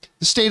as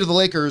the state of the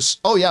Lakers,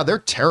 oh yeah, they're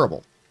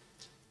terrible.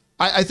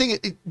 I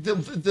think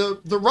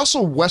the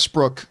Russell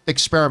Westbrook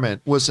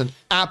experiment was an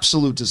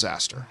absolute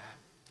disaster.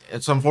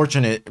 It's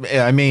unfortunate.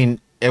 I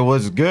mean, it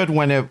was good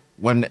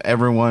when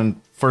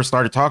everyone first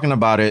started talking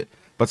about it,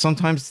 but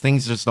sometimes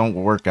things just don't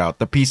work out.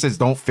 The pieces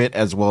don't fit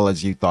as well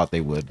as you thought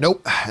they would.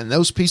 Nope, and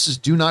those pieces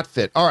do not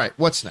fit. All right,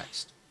 what's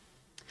next?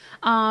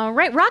 All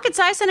right, Rocket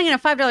Sai sending in a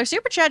 $5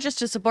 super chat just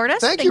to support us.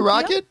 Thank you,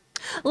 Rocket.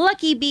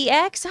 Lucky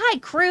BX, hi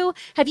crew.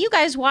 Have you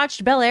guys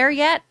watched Bel Air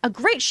yet? A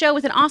great show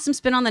with an awesome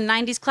spin on the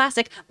 90s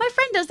classic. My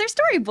friend does their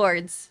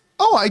storyboards.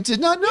 Oh, I did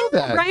not know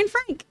that. Brian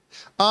Frank.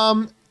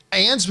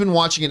 Anne's been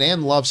watching it.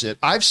 Anne loves it.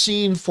 I've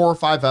seen 4 or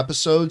 5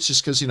 episodes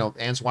just because,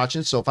 Anne's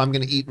watching it. So if I'm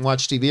going to eat and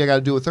watch TV, I got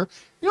to do it with her.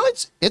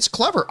 It's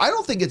clever. I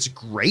don't think it's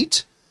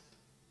great,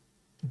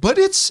 but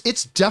it's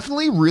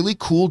definitely really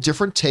cool,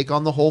 different take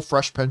on the whole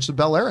Fresh Prince of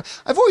Bel-Air.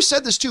 I've always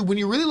said this too. When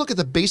you really look at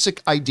the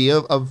basic idea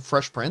of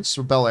Fresh Prince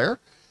of Bel-Air,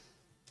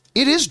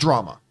 it is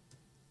drama.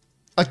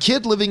 A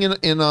kid living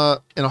in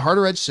a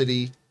harder edge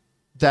city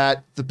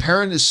that the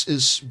parent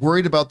is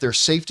worried about their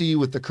safety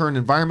with the current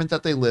environment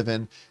that they live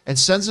in and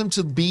sends them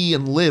to be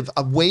and live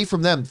away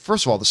from them.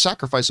 First of all, the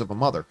sacrifice of a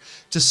mother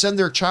to send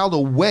their child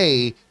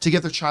away to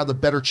give their child a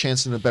better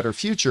chance and a better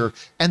future.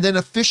 And then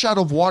a fish out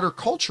of water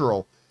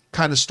cultural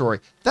kind of story.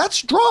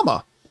 That's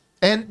drama.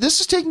 And this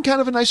is taking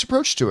kind of a nice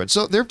approach to it.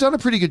 So they've done a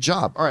pretty good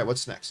job. All right,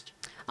 what's next?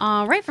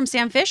 All right, from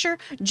Sam Fisher.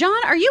 John,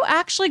 are you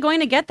actually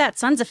going to get that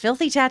Sons of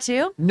Filthy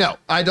tattoo? No,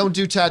 I don't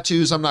do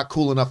tattoos. I'm not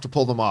cool enough to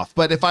pull them off.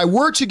 But if I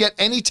were to get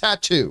any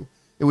tattoo,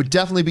 it would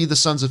definitely be the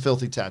Sons of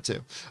Filthy tattoo.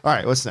 All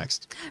right, what's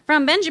next?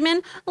 From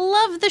Benjamin,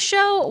 love the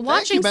show.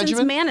 Watching you, since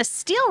Benjamin. Man of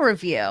Steel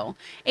review.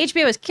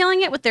 HBO is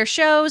killing it with their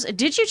shows.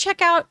 Did you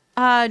check out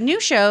new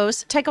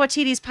shows? Taika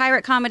Waititi's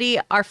pirate comedy,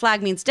 Our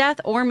Flag Means Death,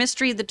 or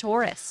Mystery the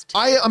Tourist?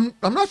 I'm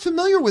not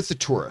familiar with The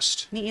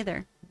Tourist. Me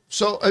either.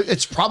 So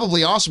it's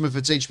probably awesome if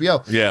it's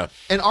HBO. Yeah.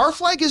 And Our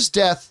Flag is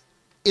Death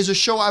is a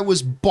show I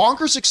was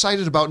bonkers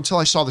excited about until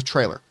I saw the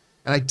trailer.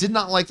 And I did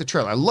not like the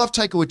trailer. I love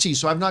Taika Waititi,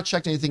 so I've not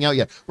checked anything out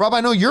yet. Rob,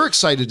 I know you're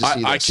excited to see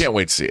this. I can't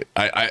wait to see it.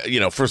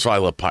 I first of all, I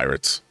love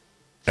pirates.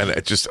 And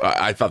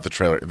I thought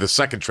the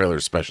second trailer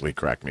especially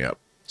cracked me up.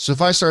 So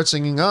if I start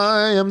singing,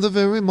 I am the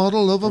very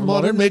model of a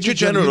modern Major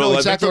General, you know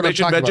exactly what I'm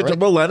information, talking about, right?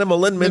 vegetable,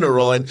 animal, and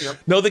mineral, and Yep.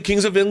 know the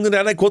kings of England,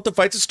 and I quote the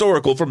fights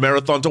historical from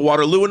Marathon to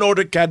Waterloo in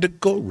order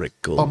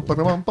categorical. Bum,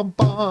 ba-da-bum, bum,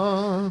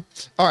 bum.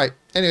 All right.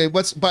 Anyway,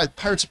 what's by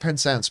Pirates of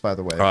Penzance, by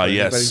the way?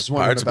 Yes, Anybody's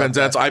wondering Pirates of about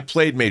Penzance. that. I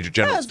played Major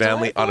General Yeah,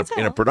 Stanley delightful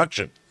in a tale.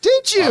 production.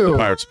 Did of you? the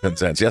Pirates of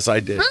Penzance. Yes, I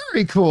did.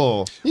 Very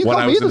cool. You When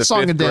call I me was in the the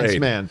song and fifth dance grade.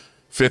 man.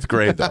 5th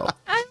grade, though.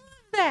 I love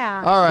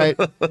that. All right.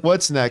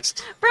 What's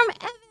next? From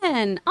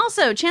Evan.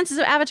 Also, chances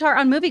of Avatar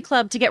on Movie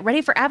Club to get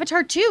ready for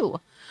Avatar 2.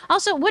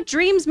 Also, what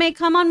dreams may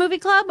come on Movie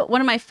Club? One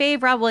of my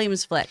fave Rob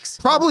Williams flicks.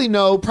 Probably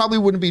no. Probably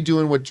wouldn't be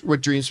doing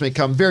what Dreams May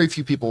Come. Very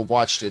few people have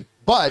watched it.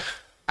 But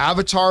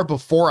Avatar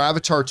before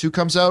Avatar 2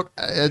 comes out,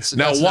 it's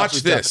Now that's watch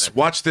absolutely this. definite.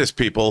 Watch this,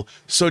 people.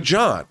 So,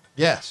 John,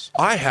 Yes.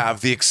 I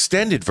have the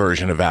extended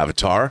version of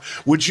Avatar.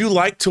 Would you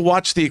like to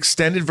watch the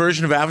extended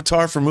version of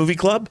Avatar for Movie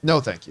Club? No,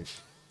 thank you.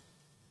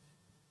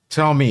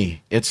 Tell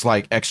me it's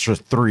like extra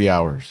 3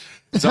 hours.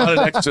 It's not an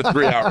extra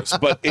 3 hours,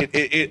 but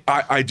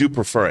I do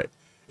prefer it.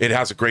 It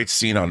has a great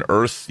scene on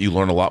Earth. You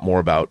learn a lot more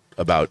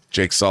about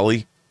Jake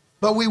Sully.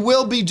 But we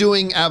will be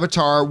doing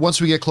Avatar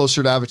once we get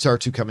closer to Avatar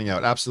 2 coming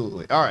out.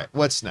 Absolutely. All right,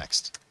 what's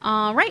next?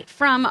 All right,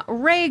 from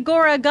Ray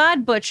Gora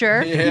God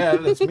Butcher. Yeah,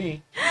 that's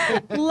me.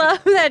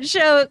 Love that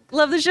show.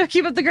 Love the show.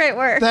 Keep up the great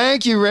work.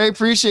 Thank you, Ray.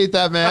 Appreciate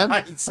that, man.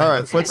 All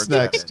right, what's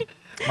next?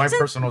 My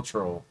personal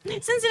troll.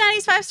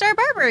 Cincinnati's 5-star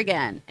barber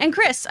again. And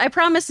Chris, I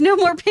promise no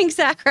more pink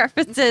sack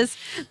references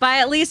by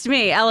at least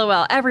me.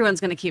 LOL. Everyone's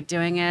going to keep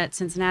doing it.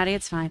 Cincinnati,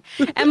 it's fine.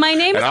 And my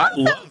name is And I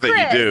love that you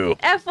Chris, do.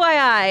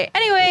 FYI.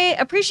 Anyway,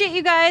 appreciate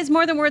you guys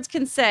more than words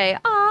can say.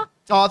 Aw.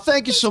 Oh,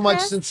 thank you so much,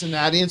 Chris.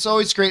 Cincinnati. It's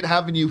always great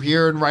having you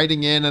here and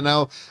writing in. And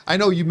I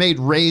know you made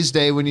Ray's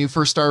day when you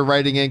first started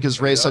writing in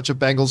because Ray's such a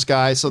Bengals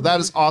guy. So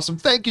that is awesome.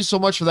 Thank you so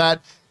much for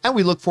that. And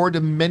we look forward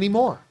to many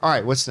more. All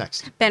right, what's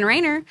next? Ben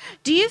Rayner,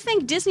 do you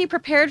think Disney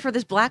prepared for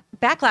this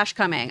backlash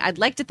coming? I'd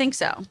like to think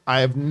so. I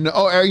have no.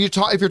 Oh, if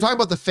you're talking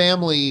about the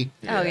family?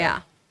 Oh,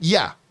 yeah.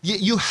 Yeah,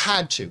 you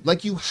had to.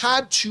 Like, you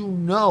had to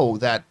know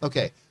that,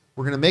 okay,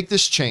 we're going to make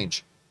this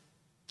change.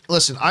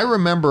 Listen, I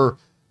remember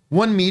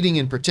one meeting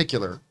in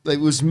particular. It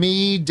was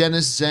me,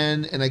 Dennis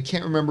Zen, and I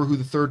can't remember who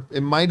the third.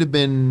 It might have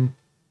been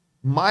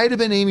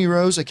Amy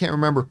Rose. I can't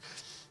remember.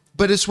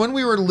 But it's when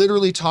we were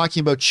literally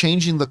talking about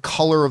changing the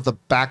color of the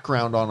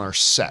background on our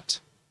set.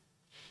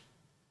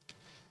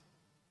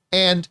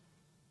 And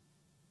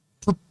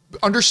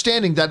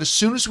understanding that as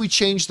soon as we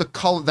change that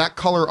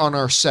color on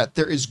our set,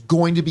 there is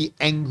going to be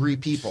angry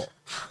people.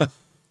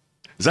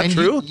 Is that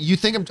true? You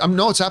think I'm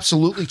no, it's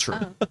absolutely true.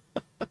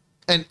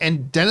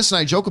 And Dennis and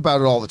I joke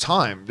about it all the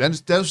time.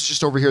 Dennis was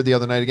just over here the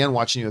other night again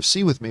watching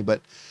UFC with me,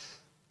 but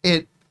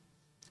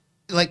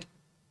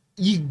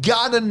you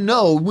gotta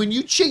know when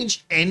you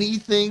change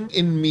anything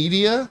in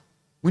media,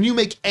 when you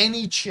make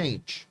any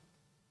change,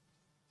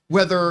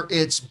 whether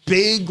it's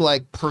big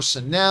like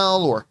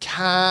personnel or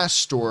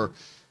cast or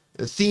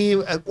the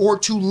theme, or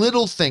to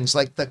little things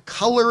like the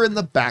color in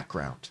the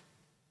background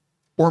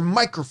or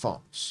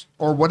microphones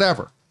or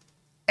whatever.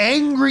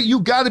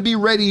 You got to be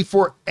ready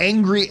for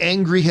angry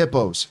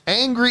hippos,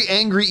 angry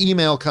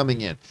email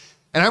coming in.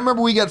 And I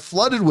remember we got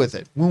flooded with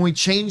it when we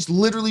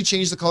literally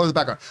changed the color of the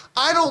background.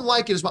 I don't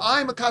like it as much.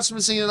 I'm accustomed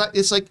to seeing it.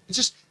 It's like,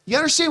 you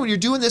understand when you're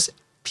doing this,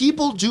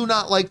 people do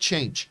not like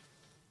change.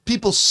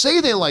 People say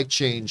they like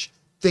change.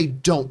 They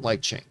don't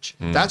like change.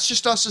 That's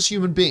just us as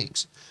human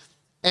beings.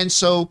 And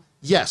so,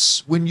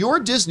 yes, when you're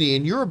Disney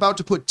and you're about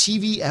to put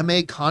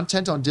TVMA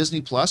content on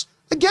Disney Plus,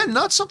 again,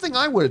 not something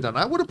I would have done.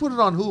 I would have put it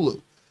on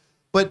Hulu.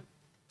 But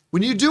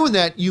when you're doing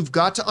that, you've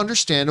got to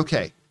understand,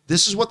 okay,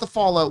 this is what the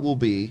fallout will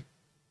be.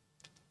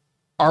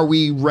 Are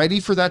we ready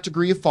for that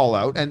degree of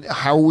fallout? And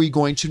how are we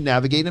going to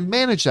navigate and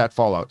manage that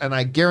fallout? And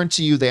I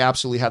guarantee you they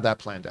absolutely had that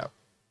planned out.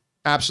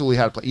 Absolutely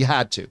had it planned. You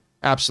had to.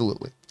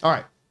 Absolutely. All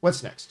right.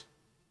 What's next?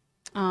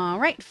 All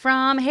right,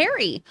 from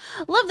Harry.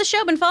 Love the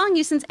show. Been following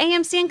you since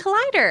AMC and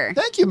Collider.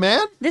 Thank you,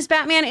 man. This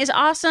Batman is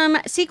awesome.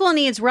 Sequel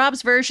needs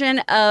Rob's version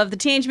of the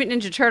Teenage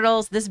Mutant Ninja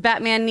Turtles. This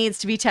Batman needs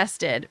to be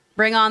tested.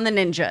 Bring on the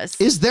ninjas.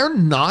 Is there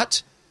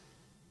not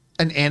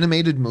an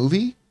animated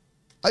movie?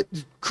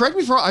 Correct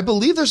me if I'm wrong. I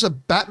believe there's a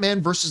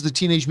Batman versus the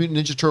Teenage Mutant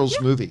Ninja Turtles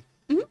movie.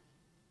 Mm-hmm.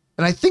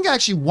 And I think I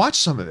actually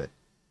watched some of it.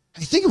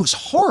 I think it was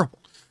horrible.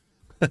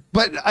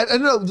 But I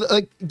don't know.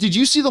 Like, did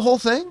you see the whole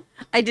thing?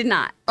 I did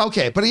not.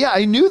 Okay, but yeah,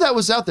 I knew that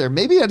was out there.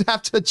 Maybe I'd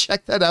have to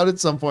check that out at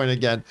some point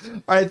again.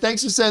 All right,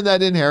 thanks for sending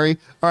that in, Harry.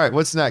 All right,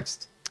 what's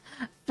next?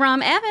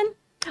 From Evan.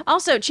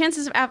 Also,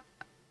 chances of...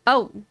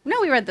 Oh,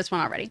 no, we read this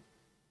one already.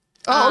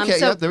 Oh, okay.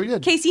 Yeah, there we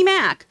did. Casey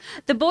Mack.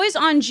 The Boys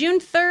on June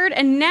 3rd,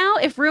 and now,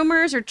 if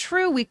rumors are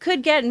true, we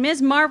could get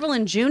Ms. Marvel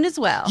in June as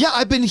well. Yeah,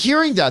 I've been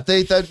hearing that.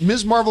 That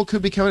Ms. Marvel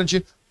could be coming in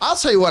June. I'll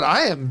tell you what,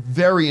 I am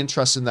very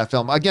interested in that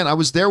film. Again, I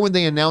was there when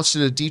they announced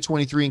it at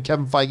D23 and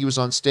Kevin Feige was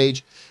on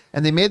stage,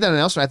 and they made that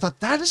announcement. I thought,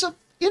 that is an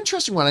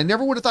interesting one. I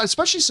never would have thought,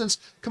 especially since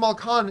Kamal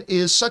Khan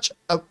is such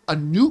a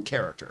new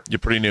character. You're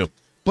pretty new.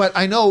 But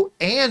I know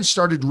Anne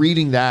started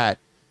reading that,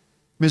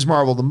 Ms.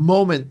 Marvel, the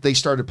moment they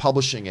started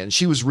publishing it, and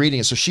she was reading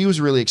it, so she was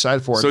really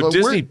excited for it. So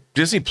but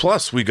Disney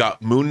Plus, we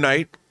got Moon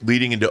Knight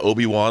leading into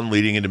Obi-Wan,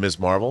 leading into Ms.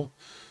 Marvel.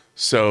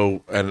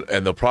 So, and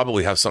they'll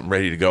probably have something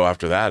ready to go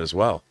after that as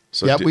well.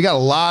 So yeah, we got a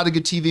lot of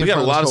good TV. We got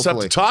a lot of stuff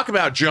to talk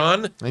about,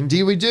 John.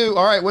 Indeed, we do.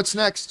 All right, what's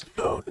next?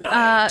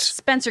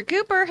 Spencer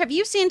Cooper, have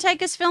you seen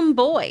Taika's film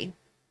Boy?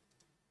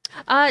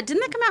 Didn't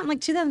that come out in like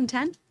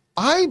 2010?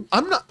 I'm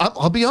not.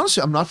 I'll be honest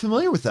with you, I'm not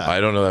familiar with that. I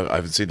don't know. I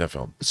haven't seen that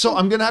film. So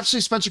I'm gonna have to say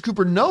Spencer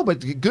Cooper. No,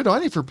 but good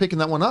on you for picking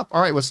that one up.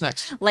 All right, what's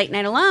next? Late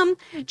night alum.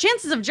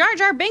 Chances of Jar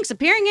Jar Binks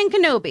appearing in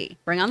Kenobi.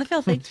 Bring on the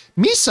filthy.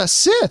 Misa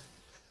Sith.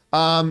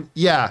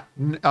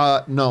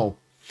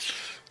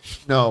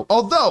 No.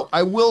 Although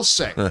I will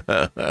say,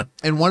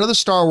 in one of the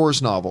Star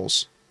Wars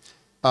novels,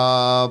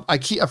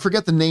 I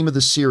forget the name of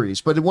the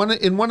series, but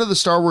in one of the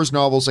Star Wars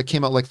novels that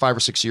came out like 5 or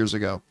 6 years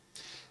ago,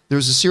 There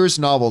was a series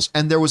of novels,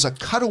 and there was a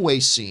cutaway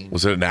scene.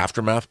 Was it an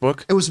Aftermath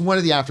book? It was one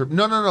of the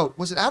No.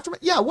 Was it Aftermath?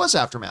 Yeah, it was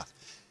Aftermath.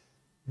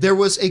 There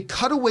was a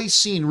cutaway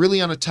scene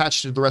really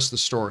unattached to the rest of the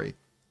story.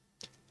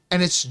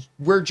 And it's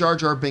where Jar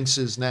Jar Binks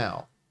is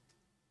now.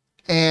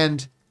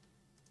 And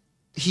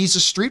he's a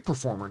street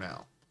performer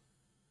now.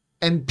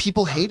 And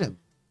people hate him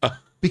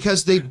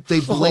because they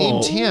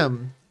blamed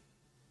him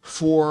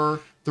for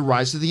the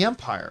rise of the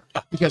Empire.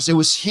 Because it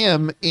was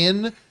him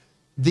in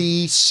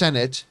the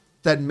Senate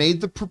that made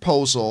the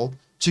proposal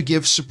to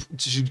give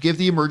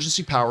the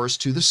emergency powers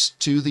to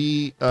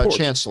the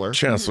Chancellor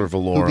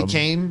Valorum, who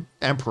became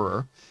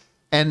Emperor,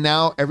 and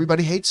now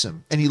everybody hates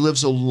him, and he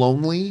lives a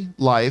lonely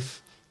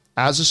life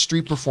as a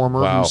street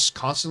performer who's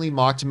constantly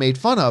mocked and made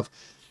fun of.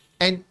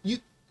 And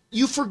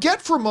you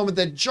forget for a moment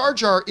that Jar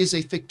Jar is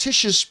a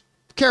fictitious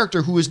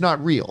character who is not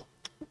real.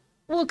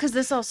 Well, because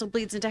this also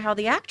bleeds into how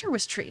the actor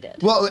was treated.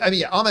 Well, I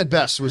mean, Ahmed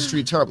Best was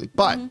treated terribly,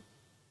 but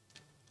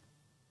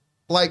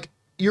like,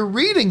 you're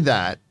reading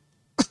that,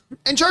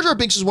 and Jar Jar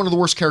Binks is one of the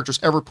worst characters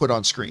ever put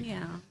on screen.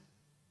 Yeah.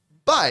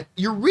 But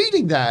you're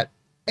reading that,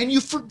 and you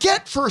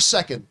forget for a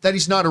second that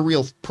he's not a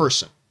real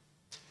person.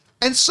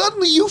 And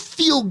suddenly you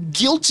feel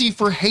guilty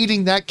for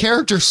hating that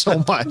character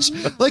so much.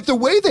 Like, the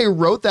way they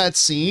wrote that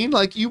scene,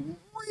 like, you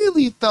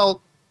really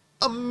felt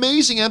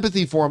amazing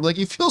empathy for him. Like,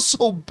 you feel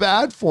so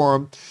bad for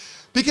him.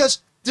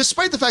 Because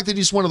despite the fact that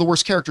he's one of the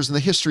worst characters in the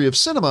history of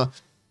cinema,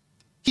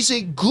 he's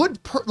a good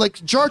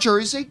like Jar Jar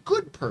is a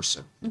good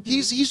person.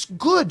 He's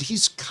good,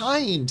 he's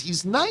kind,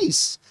 he's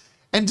nice.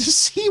 And to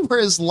see where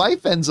his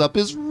life ends up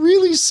is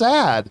really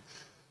sad.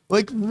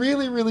 Like,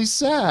 really, really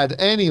sad.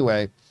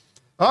 Anyway.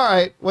 All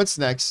right, what's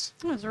next?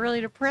 That was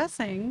really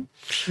depressing.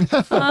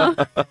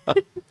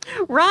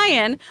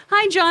 Ryan,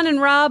 hi, John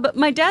and Rob.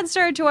 My dad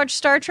started to watch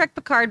Star Trek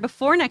Picard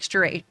before Next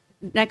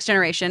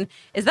Generation.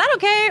 Is that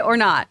okay or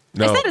not?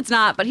 No. I said it's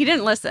not, but he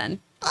didn't listen.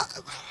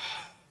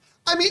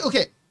 I mean,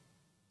 okay.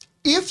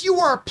 If you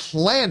are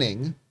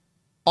planning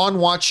on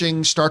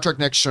watching Star Trek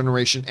Next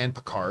Generation and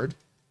Picard,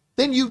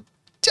 then you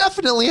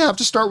definitely have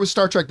to start with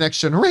Star Trek Next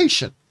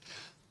Generation.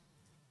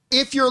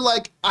 If you're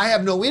like, I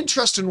have no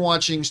interest in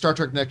watching Star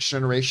Trek Next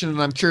Generation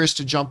and I'm curious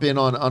to jump in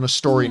on a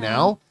story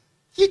now,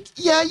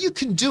 you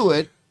can do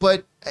it,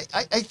 but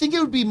I think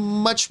it would be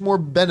much more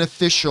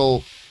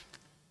beneficial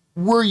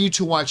were you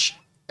to watch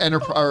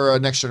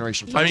Next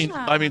Generation first.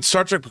 I mean,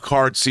 Star Trek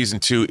Picard Season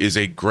 2 is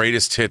a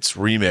greatest hits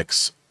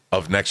remix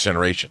of Next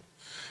Generation.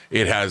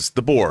 It has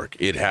the Borg,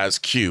 it has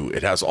Q,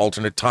 it has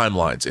alternate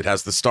timelines, it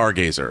has the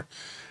Stargazer.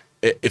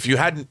 If you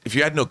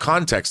had no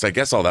context, I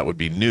guess all that would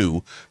be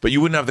new, but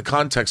you wouldn't have the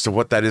context of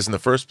what that is in the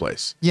first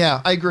place.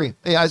 Yeah, I agree.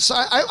 Yeah, so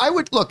I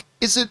would look.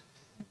 Is it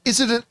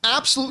an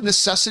absolute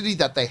necessity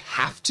that they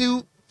have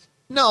to?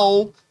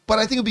 No, but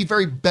I think it'd be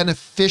very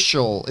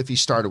beneficial if you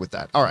started with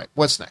that. All right,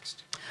 what's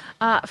next?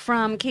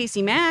 From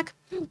Casey Mack,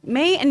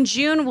 May and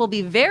June will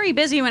be very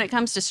busy when it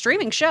comes to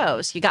streaming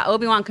shows. You got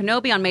Obi-Wan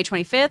Kenobi on May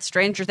 25th,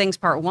 Stranger Things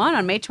Part 1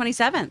 on May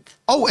 27th.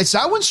 Oh, is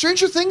that when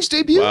Stranger Things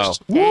debuts?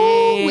 Wow.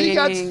 Woo, we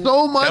got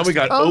so much. Now we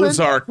got coming.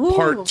 Ozark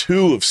Part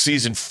 2 of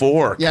Season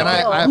 4. Yeah, and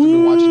I haven't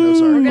been watching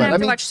Ozark. We're going to but,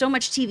 have to watch so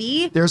much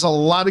TV. There's a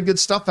lot of good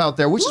stuff out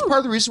there, which is part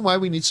of the reason why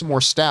we need some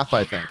more staff,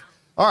 I think.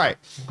 All right,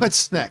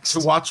 what's next? To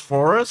watch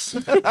for us?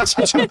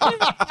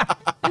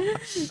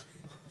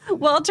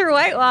 Walter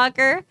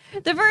Whitewalker.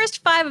 The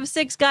first 5 of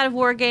 6 God of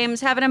War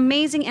games have an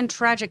amazing and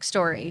tragic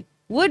story.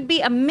 Would be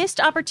a missed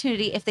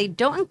opportunity if they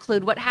don't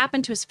include what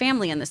happened to his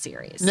family in the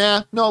series.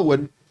 Nah, no, it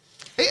wouldn't.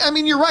 I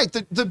mean, you're right.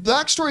 The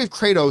backstory of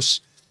Kratos,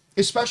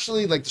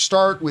 especially like the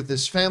start with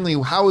his family,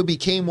 how he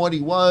became what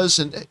he was,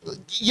 and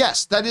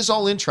yes, that is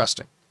all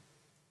interesting.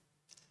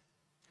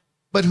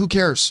 But who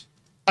cares?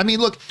 I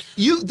mean, look,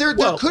 there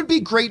could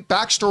be great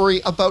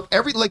backstory about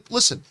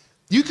listen,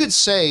 you could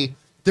say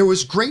there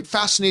was great,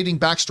 fascinating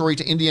backstory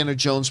to Indiana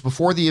Jones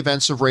before the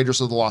events of Raiders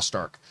of the Lost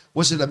Ark.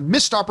 Was it a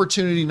missed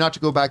opportunity not to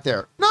go back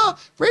there? No,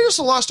 Raiders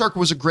of the Lost Ark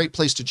was a great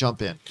place to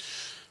jump in.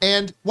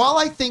 And while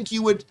I think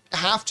you would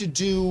have to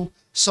do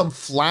some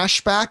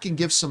flashback and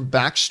give some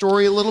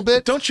backstory a little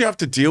bit. Don't you have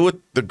to deal with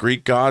the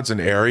Greek gods and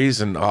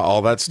Ares and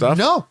all that stuff?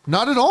 No,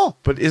 not at all.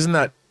 But isn't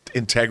that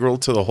integral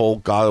to the whole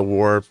God of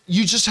War?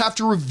 You just have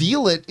to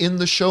reveal it in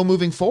the show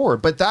moving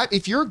forward. But that,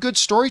 if you're a good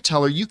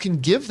storyteller, you can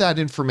give that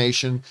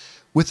information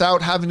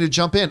without having to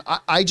jump in.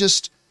 I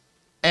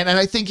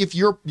think if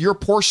you're a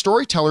poor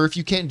storyteller, if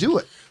you can't do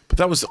it. But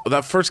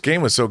that first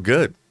game was so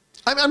good.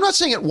 I'm not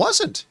saying it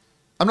wasn't.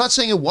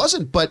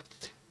 But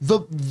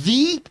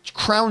the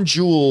crown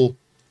jewel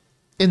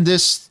in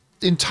this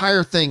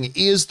entire thing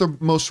is the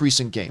most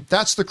recent game.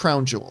 That's the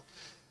crown jewel.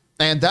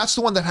 And that's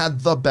the one that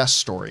had the best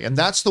story. And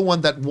that's the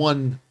one that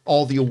won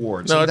all the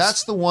awards. No, and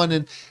that's the one.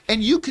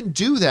 And you can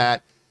do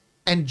that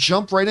and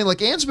jump right in.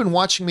 Like, Anne's been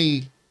watching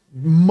me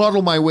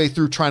muddle my way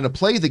through trying to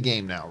play the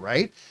game now,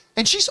 right?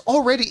 And she's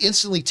already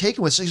instantly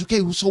taken with, says,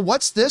 okay, so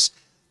what's this?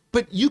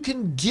 But you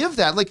can give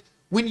that. Like,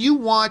 when you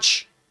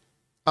watch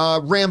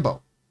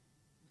Rambo.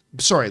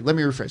 Sorry, let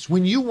me rephrase.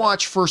 When you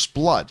watch First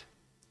Blood,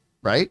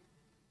 right?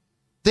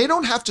 They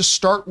don't have to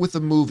start with a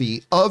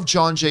movie of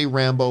John J.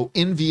 Rambo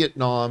in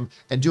Vietnam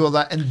and do all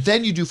that, and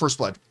then you do First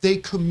Blood. They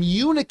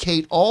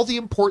communicate all the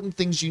important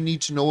things you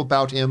need to know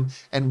about him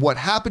and what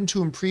happened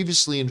to him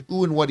previously and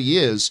who and what he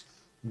is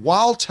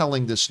while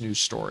telling this new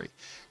story.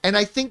 And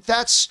I think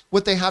that's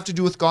what they have to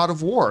do with God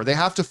of War. They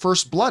have to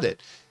First Blood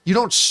it. You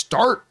don't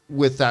start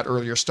with that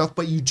earlier stuff,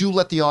 but you do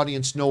let the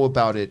audience know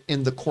about it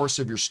in the course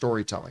of your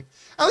storytelling.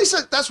 At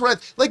least that's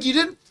what like you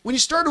didn't, when you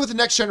started with the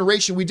Next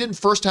Generation, we didn't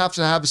first have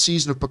to have a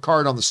season of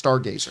Picard on the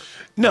Stargazer.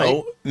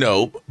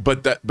 No,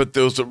 but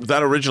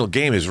that original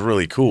game is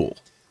really cool.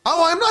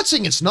 Oh, I'm not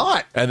saying it's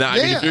not. And I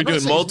mean, if you're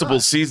doing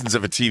multiple seasons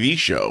of a TV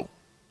show,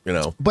 you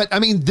know. But I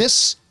mean,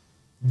 this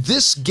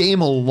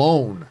game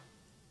alone,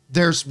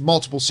 there's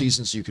multiple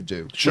seasons you could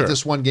do with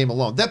this one game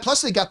alone. That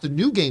plus they got the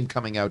new game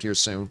coming out here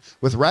soon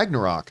with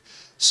Ragnarok.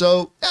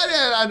 So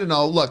I don't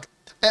know. Look,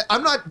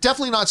 I'm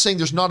definitely not saying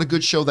there's not a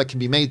good show that can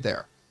be made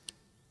there.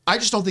 I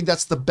just don't think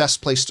that's the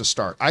best place to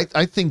start.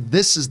 I think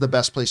this is the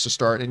best place to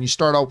start, and you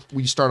start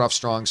off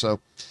strong. So,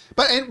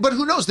 but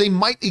who knows? They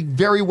might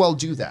very well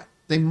do that.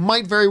 They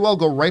might very well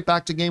go right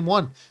back to game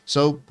one.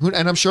 So,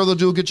 and I'm sure they'll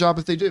do a good job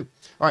if they do.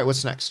 All right,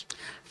 what's next?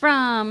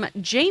 From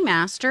J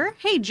Master,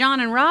 hey John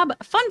and Rob,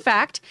 fun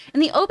fact, in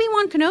the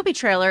Obi-Wan Kenobi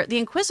trailer, the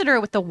Inquisitor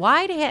with the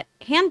wide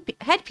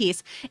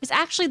headpiece is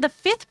actually the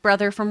fifth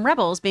brother from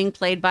Rebels being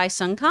played by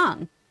Sung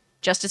Kang.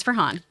 Justice for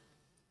Han.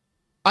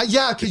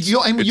 Yeah, because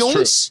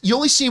you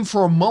only see him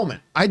for a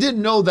moment. I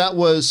didn't know that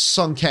was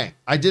Sung Kang.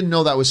 I didn't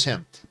know that was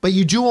him. But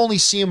you do only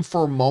see him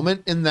for a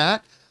moment in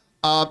that.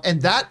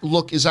 And that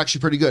look is actually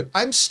pretty good.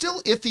 I'm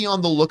still iffy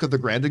on the look of the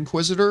Grand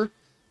Inquisitor,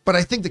 but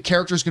I think the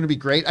character is going to be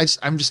great.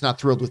 I'm just not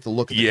thrilled with the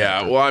look of the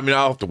character. Well, I mean,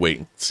 I'll have to wait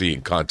and see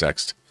in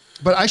context.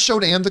 But I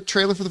showed Ann the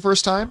trailer for the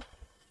first time.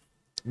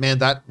 Man,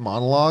 that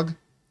monologue,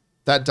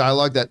 that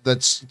dialogue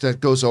that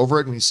goes over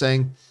it, and he's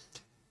saying,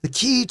 the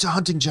key to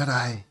hunting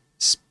Jedi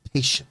is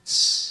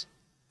patience.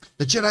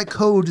 The Jedi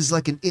code is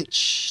like an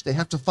itch. They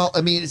have to follow. I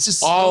mean, it's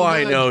just all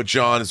I know,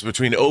 John, is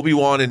between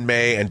Obi-Wan in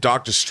May and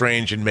Doctor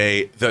Strange in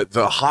May,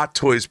 the Hot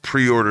Toys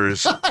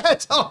pre-orders. I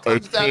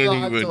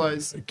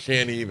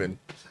can't even.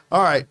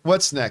 All right,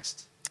 what's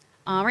next?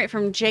 All right,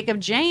 from Jacob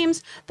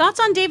James. Thoughts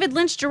on David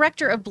Lynch,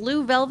 director of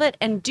Blue Velvet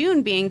and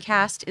Dune, being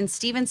cast in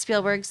Steven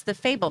Spielberg's The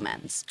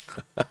Fabelmans?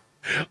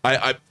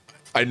 I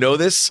know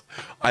this.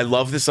 I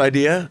love this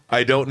idea.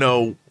 I don't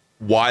know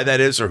why that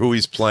is or who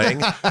he's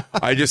playing.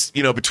 I just,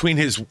 between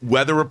his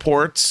weather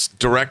reports,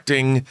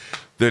 directing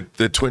the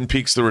Twin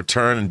Peaks: The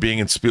Return, and being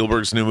in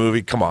Spielberg's new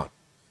movie, come on.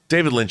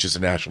 David Lynch is a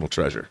national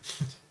treasure.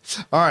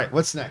 All right,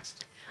 what's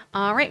next?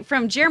 All right,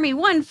 from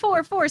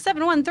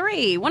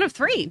Jeremy144713, one of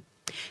three.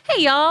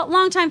 Hey, y'all,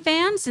 longtime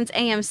fan since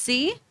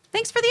AMC.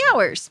 Thanks for the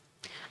hours.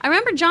 I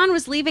remember John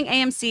was leaving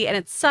AMC and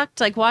it sucked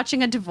like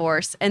watching a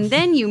divorce. And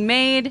then you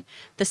made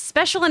the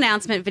special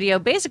announcement video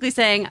basically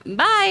saying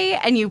bye.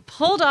 And you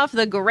pulled off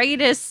the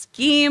greatest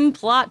scheme,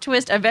 plot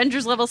twist,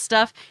 Avengers level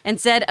stuff and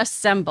said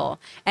assemble.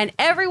 And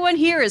everyone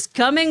here is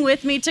coming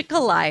with me to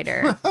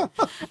Collider.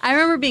 I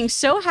remember being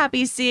so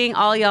happy seeing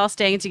all y'all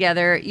staying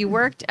together. You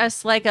worked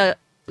us like a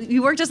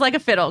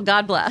fiddle.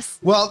 God bless.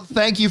 Well,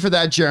 thank you for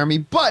that, Jeremy.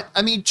 But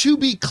I mean, to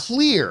be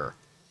clear,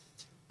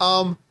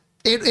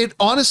 It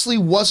honestly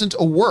wasn't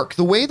a work.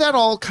 The way that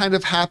all kind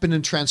of happened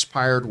and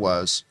transpired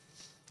was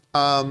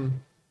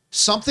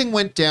something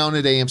went down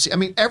at AMC. I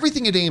mean,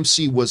 everything at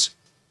AMC was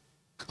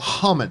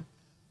humming.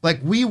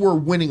 Like, we were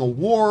winning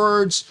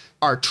awards.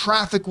 Our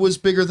traffic was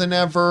bigger than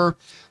ever.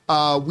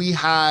 We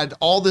had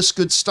all this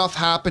good stuff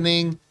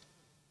happening.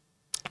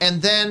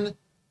 And then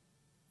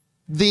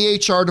the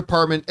HR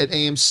department at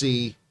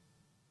AMC,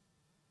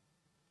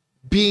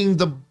 being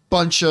the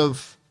bunch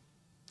of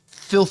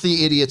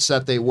filthy idiots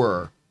that they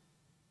were,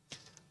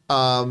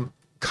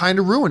 kind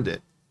of ruined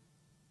it.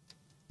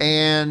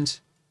 And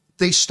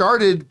they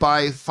started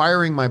by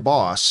firing my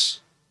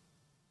boss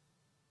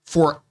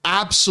for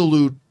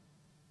absolute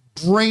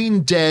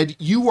brain dead,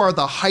 you are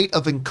the height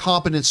of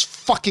incompetence,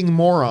 fucking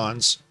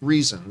morons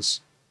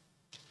reasons.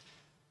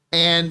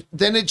 And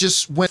then it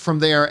just went from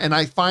there. And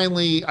I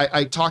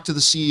talked to the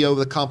CEO of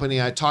the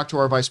company. I talked to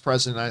our vice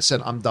president and I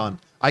said, I'm done.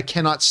 I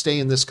cannot stay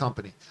in this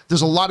company.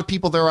 There's a lot of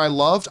people there I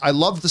loved. I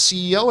loved the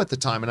CEO at the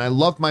time and I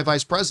loved my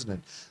vice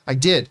president. I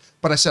did.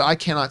 But I said, I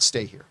cannot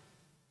stay here.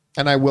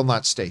 And I will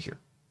not stay here.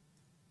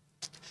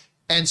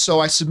 And so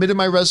I submitted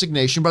my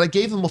resignation, but I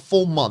gave them a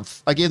full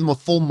month. I gave them a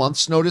full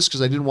month's notice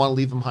because I didn't want to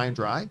leave them high and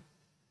dry.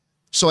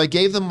 So I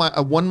gave them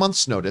a 1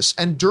 month's notice.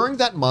 And during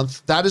that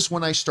month, that is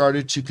when I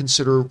started to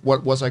consider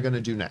what was I going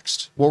to do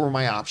next? What were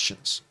my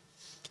options?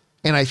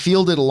 And I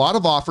fielded a lot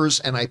of offers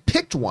and I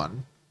picked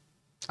one.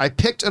 I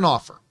picked an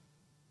offer.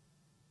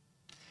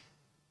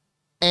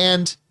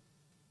 And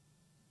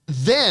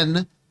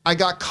then I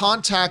got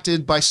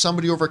contacted by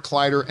somebody over at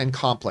Collider and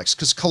Complex,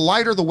 because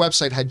Collider, the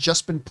website, had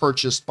just been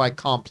purchased by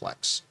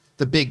Complex,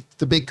 the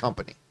big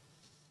company.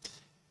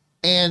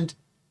 And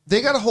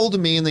they got a hold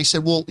of me and they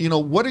said, well,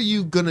 what are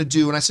you going to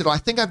do? And I said, I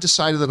think I've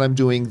decided that I'm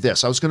doing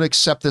this. I was going to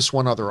accept this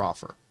one other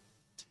offer.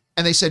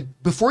 And they said,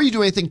 before you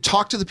do anything,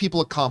 talk to the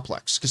people at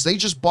Complex, because they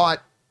just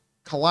bought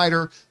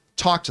Collider,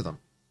 talk to them.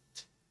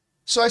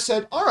 So I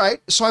said, all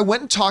right. So I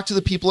went and talked to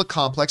the people at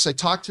Complex. I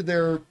talked to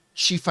their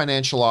chief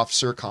financial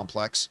officer at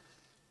Complex,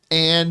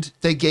 and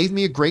they gave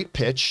me a great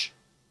pitch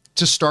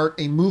to start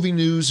a movie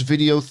news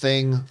video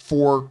thing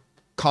for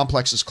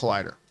Complex's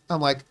Collider.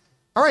 I'm like,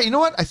 all right, you know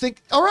what? I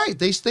think, all right,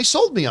 they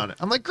sold me on it.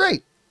 I'm like,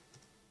 great.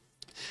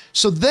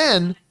 So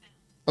then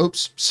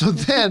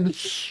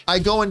I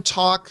go and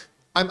talk.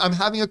 I'm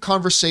having a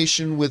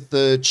conversation with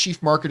the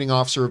chief marketing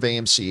officer of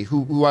AMC,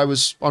 who I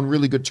was on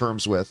really good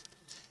terms with.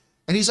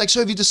 And he's like, so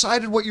have you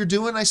decided what you're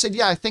doing? I said,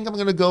 yeah, I think I'm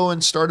going to go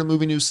and start a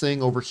movie news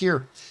thing over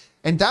here.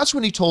 And that's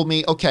when he told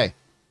me, okay,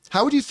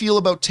 how would you feel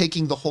about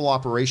taking the whole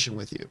operation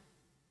with you?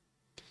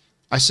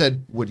 I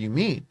said, what do you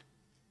mean?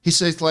 He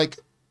says, like,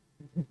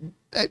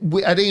 at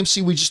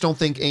AMC, we just don't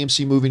think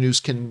AMC Movie News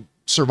can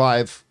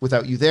survive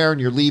without you there,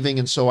 and you're leaving.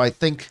 And so I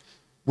think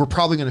we're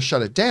probably going to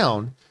shut it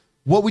down.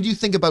 What would you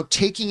think about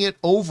taking it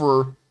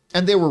over?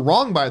 And they were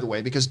wrong, by the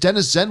way, because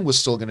Dennis Zen was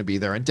still going to be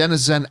there. And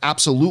Dennis Zen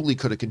absolutely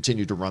could have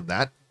continued to run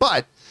that.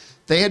 But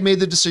they had made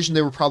the decision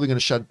they were probably going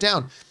to shut it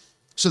down.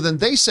 So then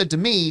they said to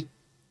me,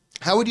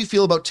 how would you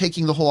feel about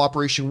taking the whole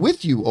operation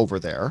with you over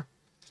there?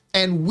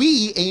 And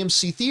we,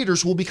 AMC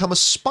Theaters, will become a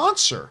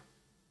sponsor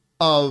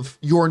of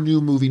your new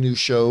movie news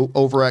show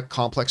over at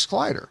Complex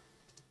Collider.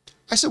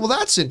 I said, well,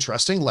 that's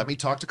interesting. Let me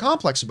talk to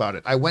Complex about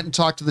it. I went and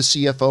talked to the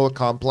CFO at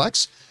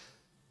Complex,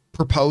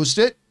 proposed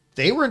it.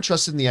 They were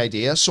interested in the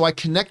idea. So I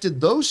connected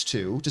those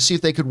two to see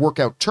if they could work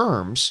out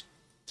terms.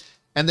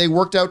 And they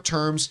worked out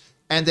terms.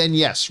 And then,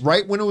 yes,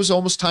 right when it was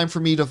almost time for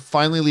me to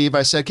finally leave,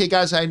 I said, okay,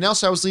 guys, I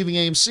announced I was leaving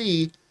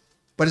AMC.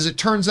 But as it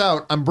turns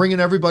out, I'm bringing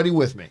everybody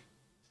with me.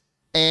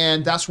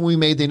 And that's when we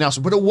made the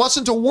announcement. But it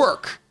wasn't a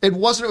work. It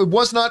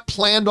was not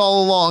planned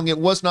all along. It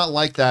was not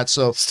like that.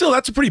 So still,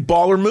 that's a pretty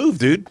baller move,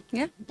 dude.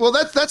 Yeah. Well,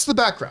 that's the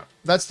background.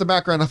 That's the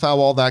background of how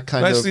all that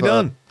kind Nicely of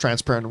done.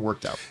 Transparent and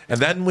worked out. And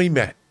then we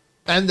met.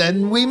 And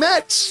then we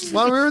met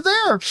while we were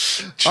there. All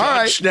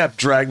right. Schnepp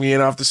dragged me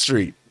in off the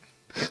street.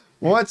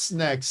 What's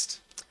next?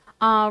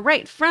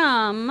 Right,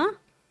 from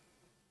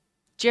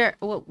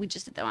well, we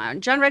just did that one.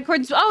 John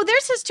Redcord's. Oh,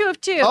 there's his 2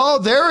 of 2. Oh,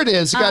 there it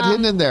is. It got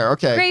hidden in there.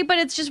 Okay. Great, but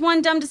it's just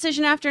one dumb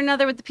decision after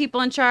another with the people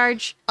in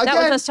charge. Again,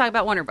 that was us talking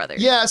about Warner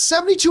Brothers. Yeah,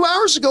 72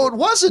 hours ago it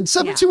wasn't.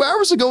 72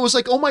 hours ago it was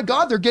like, oh my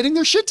God, they're getting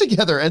their shit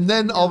together. And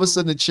then all of a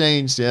sudden it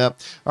changed. Yeah.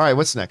 All right,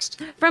 what's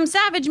next? From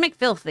Savage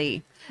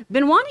McFilthy.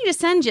 Been wanting to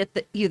send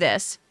you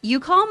this. You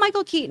call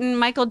Michael Keaton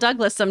Michael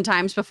Douglas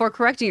sometimes before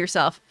correcting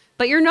yourself,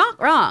 but you're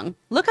not wrong.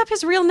 Look up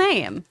his real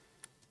name.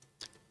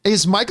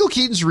 Is Michael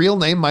Keaton's real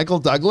name Michael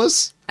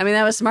Douglas? I mean,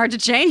 that was smart to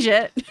change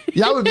it.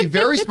 Yeah, that would be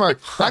very smart.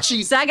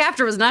 Actually,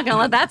 SAG-AFTRA was not going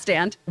to let that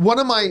stand. One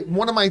of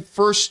my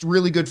first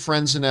really good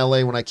friends in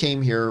LA when I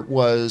came here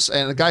was,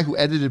 and a guy who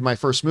edited my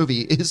first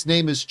movie, his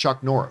name is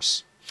Chuck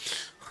Norris.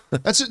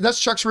 That's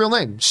Chuck's real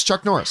name. It's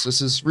Chuck Norris. That's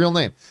his real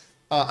name.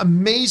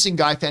 Amazing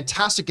guy,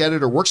 fantastic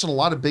editor, works on a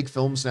lot of big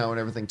films now and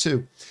everything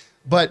too.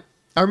 But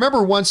I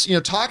remember once,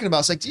 talking about,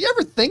 it's like, do you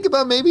ever think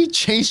about maybe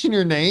changing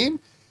your name?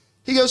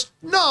 He goes,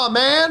 "No,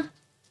 man.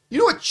 You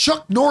know what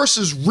Chuck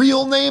Norris's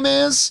real name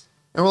is?"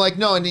 And we're like,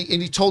 no. And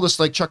he told us,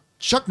 like,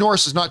 Chuck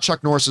Norris is not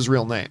Chuck Norris's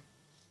real name.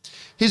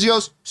 He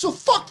goes, so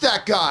fuck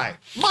that guy.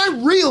 My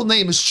real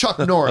name is Chuck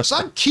Norris.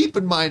 I'm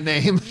keeping my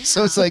name.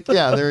 So it's like,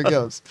 yeah, there it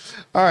goes.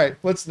 All right,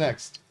 what's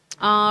next?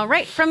 All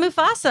right, from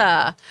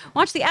Mufasa.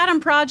 Watch The Adam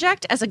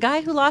Project. As a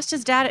guy who lost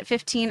his dad at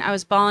 15, I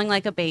was bawling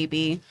like a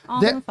baby. Oh,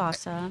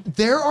 Mufasa.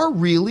 There are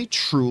really,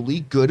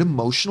 truly good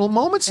emotional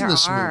moments in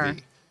this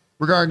movie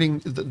regarding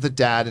the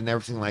dad and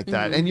everything like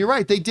that. Mm-hmm. And you're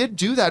right. They did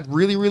do that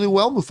really, really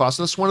well, Mufasa.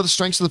 That's one of the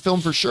strengths of the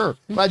film for sure.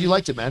 Glad you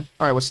liked it, man.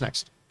 All right, what's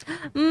next?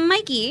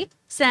 Mikey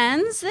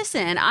sends this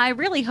in. I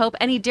really hope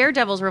any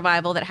Daredevil's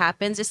revival that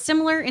happens is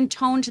similar in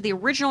tone to the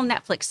original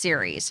Netflix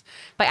series.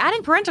 By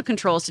adding parental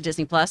controls to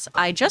Disney Plus,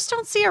 I just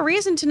don't see a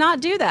reason to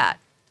not do that.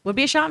 Would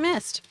be a shot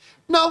missed.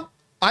 No,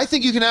 I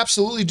think you can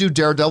absolutely do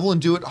Daredevil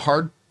and do it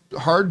hard,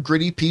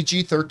 gritty,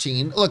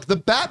 PG-13. Look, the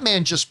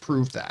Batman just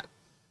proved that.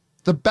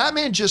 The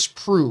Batman just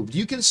proved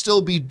you can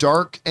still be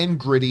dark and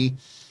gritty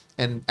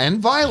and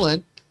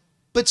violent,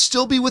 but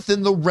still be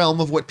within the realm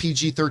of what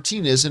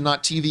PG-13 is and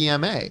not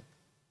TVMA.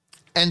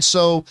 And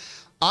so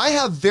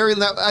I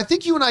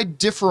think you and I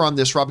differ on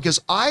this, Rob,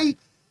 because I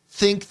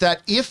think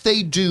that if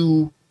they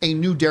do a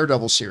new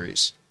Daredevil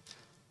series,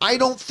 I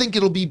don't think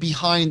it'll be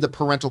behind the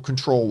parental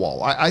control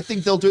wall. I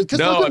think they'll do it because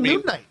look at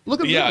Moon Knight.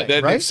 Look at Moon Knight,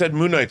 right? They said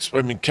Moon Knight's,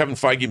 Kevin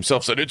Feige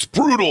himself said it's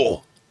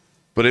brutal,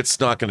 but it's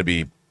not going to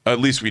be. At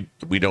least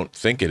we don't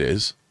think it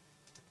is.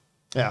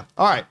 Yeah.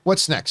 All right.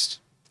 What's next?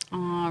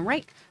 All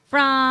right.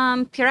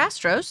 From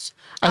Pirastros.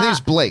 I think it's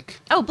Blake.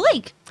 Oh,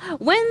 Blake.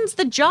 When's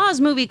the Jaws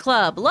movie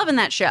club? Loving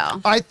that show.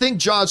 I think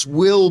Jaws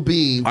will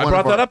be. I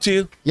brought that up to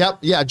you. Yep.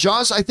 Yeah.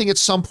 Jaws, I think at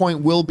some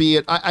point will be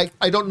it.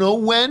 I don't know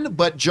when,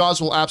 but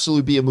Jaws will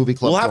absolutely be a movie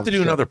club. We'll have to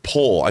do another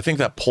poll. I think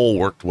that poll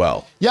worked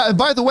well. Yeah. And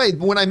by the way,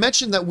 when I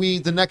mentioned that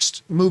the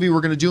next movie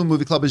we're going to do in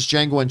movie club is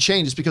Django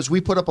Unchained, it's because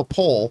we put up a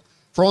poll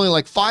for only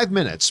like 5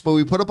 minutes, but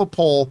we put up a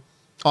poll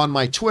on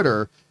my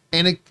Twitter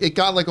and it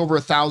got like over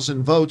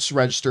 1,000 votes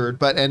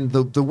registered. And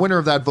the winner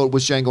of that vote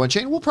was Django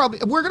Unchained.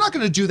 We're not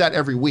going to do that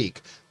every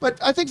week, but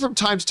I think from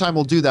time to time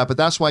we'll do that. But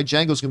that's why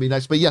Django's going to be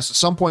next. But yes, at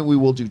some point we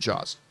will do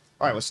Jaws.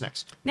 All right, what's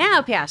next?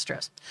 Now,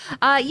 Piastros.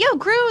 Yo,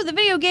 crew, the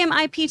video game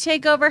IP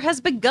takeover has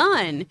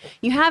begun.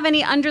 You have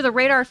any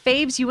under-the-radar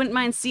faves you wouldn't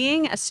mind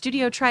seeing a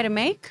studio try to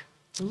make?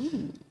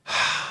 Ooh.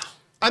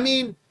 I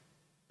mean...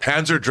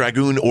 Panzer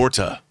Dragoon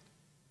Orta.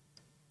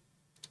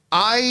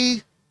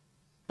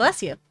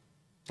 Bless you.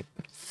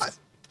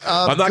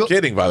 I'm not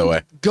kidding, by the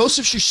way. Ghost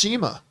of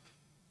Tsushima.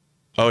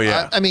 Oh,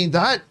 yeah. I mean,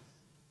 that...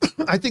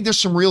 I think there's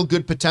some real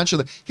good potential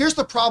there. Here's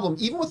the problem.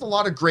 Even with a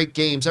lot of great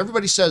games,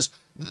 everybody says,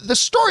 the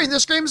story in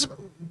this game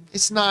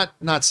it's not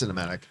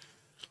cinematic.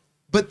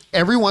 But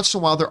every once in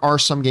a while, there are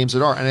some games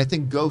that are. And I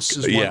think Ghosts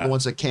is one of the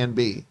ones that can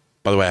be.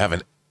 By the way, I have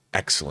an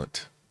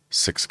excellent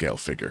 6-scale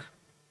figure.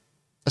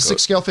 A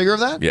 6-scale figure of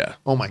that? Yeah.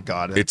 Oh, my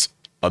God. It's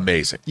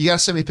amazing. You got to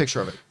send me a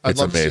picture of it. I'd It's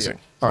love amazing. To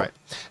see it. All right.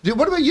 Dude,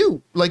 what about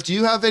you? Like, do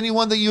you have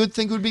anyone that you would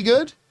think would be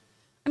good?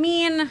 I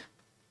mean...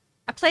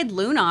 I played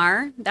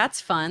Lunar.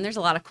 That's fun. There's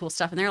a lot of cool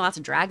stuff in there. Lots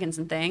of dragons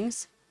and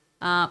things.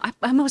 I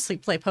mostly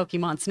play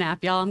Pokemon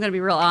Snap, y'all. I'm going to be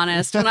real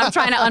honest. When I'm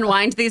trying to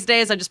unwind these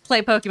days, I just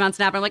play Pokemon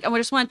Snap. I'm like, I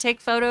just want to take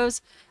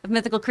photos of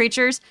mythical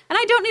creatures, and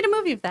I don't need a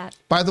movie of that.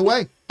 By the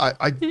way,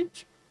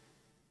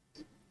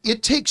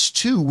 It Takes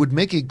Two would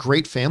make a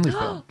great family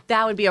film.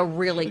 That would be a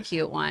really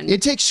cute one.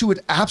 It Takes Two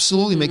would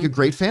absolutely make a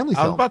great family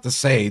film. I was about to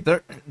say,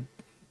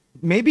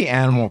 maybe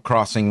Animal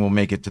Crossing will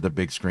make it to the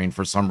big screen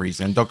for some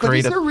reason. They'll but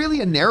create is there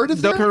really a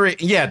narrative there?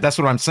 Yeah, that's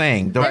what I'm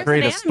saying. They'll There's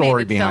create an a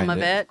story animated behind film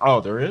of it.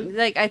 Oh, there is?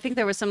 Like, I think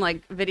there was some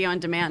like video on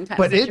demand kind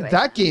But of situation.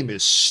 that game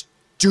is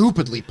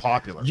stupidly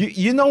popular.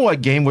 You know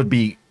what game would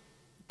be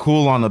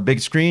cool on the big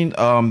screen?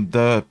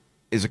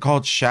 Is it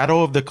called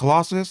Shadow of the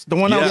Colossus? The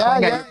one I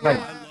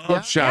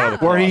love Shadow of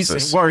the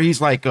Colossus. where he's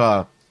like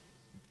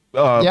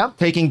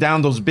taking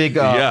down those big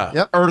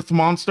Earth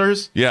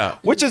monsters. Yeah.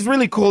 Which is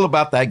really cool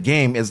about that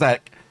game is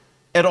that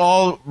it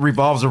all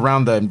revolves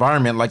around the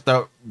environment. Like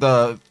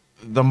the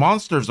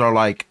monsters are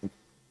like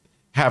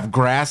have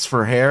grass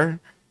for hair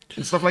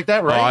and stuff like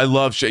that, right? Oh, I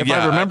love shit. If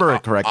I remember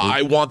it correctly.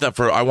 I want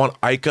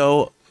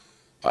Ico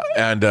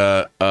and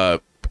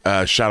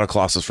Shadow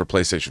Colossus for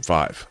PlayStation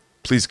 5.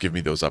 Please give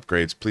me those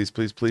upgrades. Please,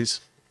 please,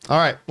 please. All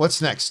right,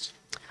 what's next?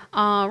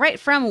 All right,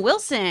 from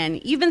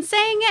Wilson. You've been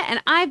saying it,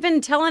 and I've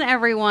been telling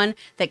everyone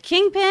that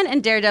Kingpin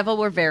and Daredevil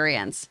were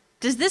variants.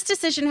 Does this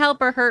decision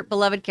help or hurt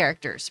beloved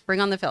characters? Bring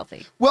on the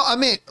filthy. Well, I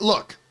mean,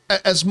 look,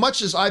 as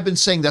much as I've been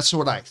saying that's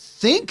what I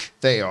think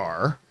they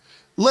are,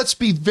 let's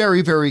be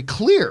very, very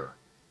clear.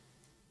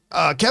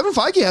 Kevin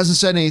Feige hasn't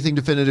said anything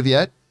definitive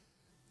yet.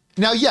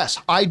 Now, yes,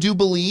 I do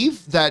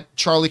believe that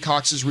Charlie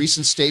Cox's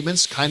recent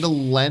statements kind of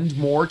lend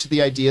more to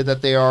the idea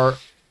that they are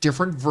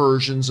different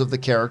versions of the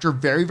character,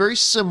 very, very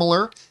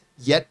similar,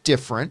 yet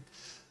different.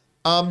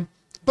 But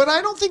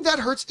I don't think that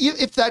hurts.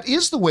 If that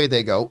is the way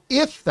they go,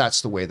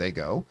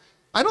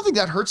 I don't think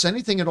that hurts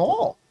anything at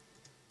all.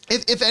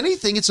 If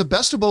anything, it's a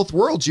best of both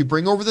worlds. You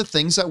bring over the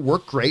things that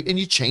work great and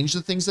you change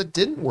the things that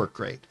didn't work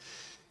great.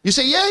 You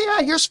say,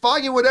 yeah, here's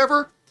Feige,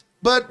 whatever,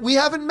 but we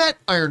haven't met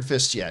Iron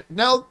Fist yet.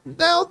 Now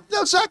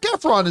Zac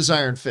Efron is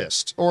Iron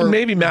Fist. Or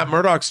maybe Matt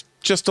Murdock's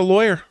just a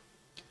lawyer.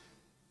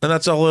 And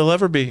that's all he'll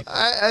ever be.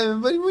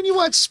 But when you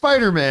watch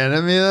Spider-Man,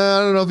 I mean, I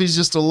don't know if he's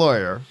just a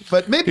lawyer,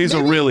 but maybe he's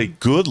a really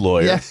good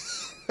lawyer. Yeah,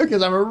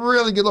 because I'm a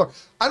really good lawyer.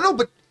 I don't know,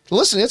 but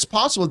listen, it's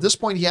possible at this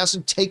point he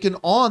hasn't taken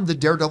on the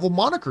Daredevil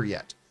moniker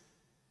yet.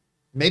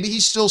 Maybe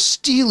he's still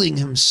steeling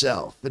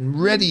himself and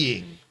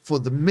readying for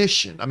the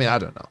mission. I mean, I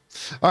don't know.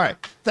 All right.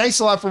 Thanks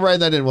a lot for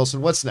writing that in,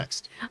 Wilson. What's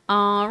next?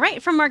 All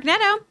right. From Mark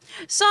Netto.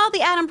 Saw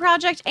the Adam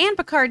Project and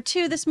Picard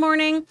 2 this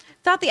morning.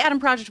 Thought the Adam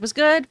Project was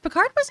good.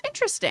 Picard was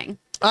interesting.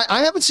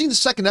 I haven't seen the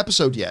second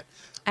episode yet.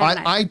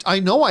 I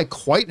know I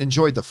quite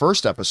enjoyed the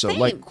first episode,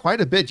 like quite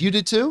a bit. You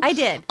did too? I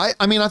did.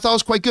 I mean, I thought it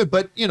was quite good,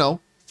 but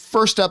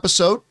first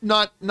episode,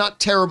 not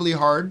terribly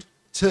hard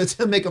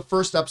to make a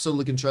first episode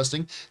look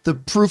interesting. The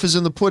proof is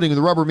in the pudding.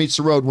 The rubber meets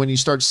the road when you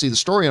start to see the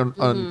story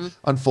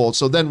unfold.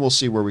 So then we'll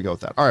see where we go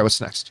with that. All right, what's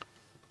next?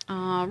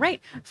 All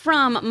right.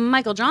 From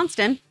Michael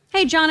Johnston.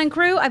 Hey, John and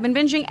crew, I've been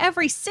binging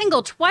every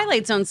single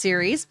Twilight Zone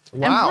series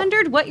and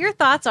wondered what your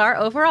thoughts are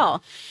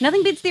overall.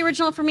 Nothing beats the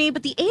original for me,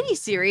 but the 80s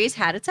series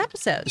had its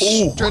episodes.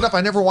 Ooh. Straight up,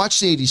 I never watched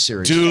the 80s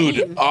series.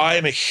 Dude,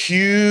 I'm a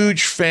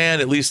huge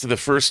fan, at least of the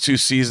first 2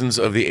 seasons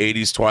of the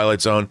 80s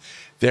Twilight Zone.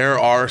 There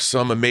are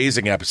some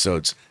amazing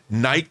episodes.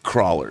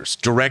 Nightcrawlers,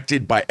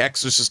 directed by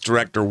Exorcist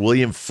director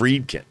William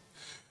Friedkin.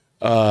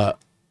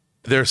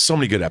 There's so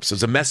many good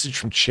episodes. A Message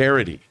from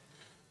Charity.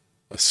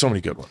 So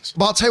many good ones.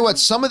 Well, I'll tell you what,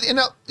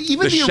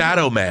 even the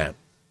Shadow Man,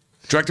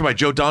 directed by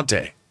Joe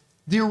Dante.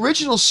 The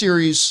original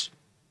series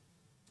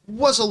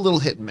was a little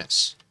hit and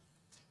miss.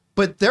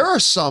 But there are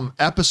some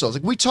episodes,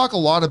 like we talk a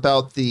lot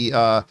about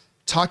the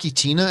Taki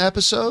Tina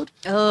episode.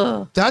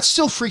 Ugh. That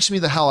still freaks me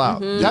the hell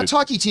out. Mm-hmm. That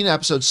Taki Tina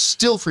episode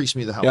still freaks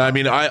me the hell out. Yeah, I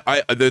mean,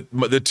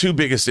 the 2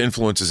 biggest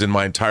influences in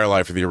my entire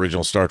life are the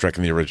original Star Trek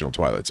and the original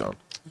Twilight Zone.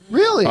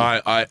 Really?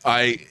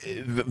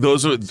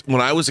 Those are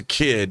when I was a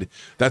kid.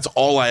 That's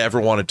all I ever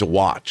wanted to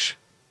watch.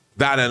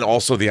 That and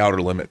also The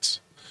Outer Limits.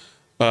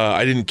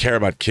 I didn't care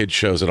about kid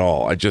shows at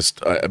all.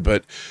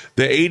 But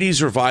the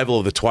 '80s revival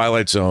of The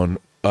Twilight Zone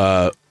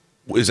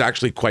is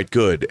actually quite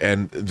good.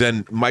 And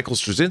then Michael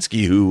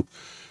Straczynski, who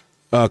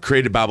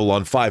created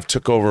Babylon 5,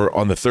 took over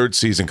on the third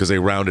season because they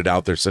rounded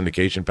out their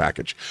syndication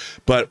package.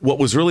 But what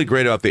was really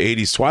great about the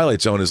 '80s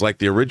Twilight Zone is, like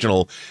the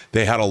original,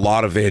 they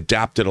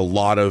adapted a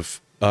lot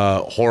of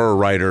horror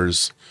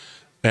writers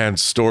and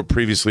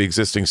previously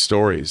existing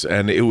stories,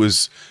 and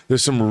there's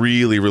some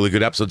really, really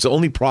good episodes. The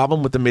only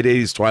problem with the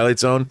mid-'80s Twilight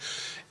Zone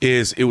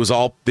is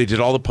they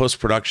did all the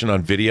post-production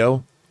on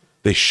video.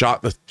 They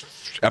shot the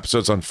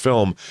episodes on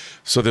film,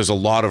 so there's a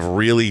lot of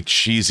really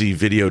cheesy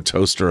video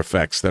toaster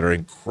effects that are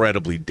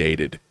incredibly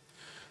dated.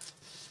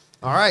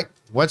 All right,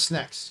 what's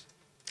next?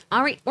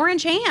 All right,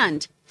 Orange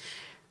Hand.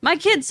 My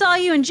kid saw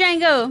you in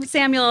Django,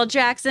 Samuel L.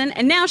 Jackson,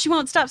 and now she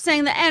won't stop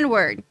saying the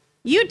N-word.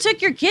 You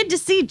took your kid to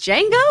see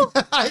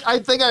Django? I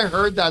think I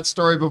heard that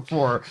story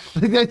before.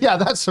 Yeah,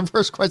 that's the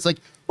first question. It's like,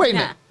 wait a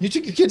minute, you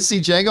took your kid to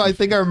see Django? I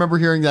think I remember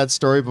hearing that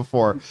story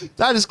before.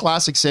 That is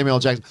classic Samuel L.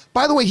 Jackson.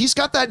 By the way, he's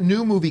got that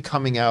new movie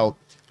coming out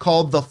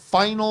called The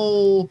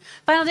Final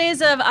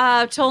Days of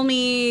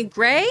Ptolemy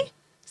Gray?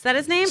 Is that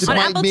his name? On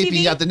Apple maybe,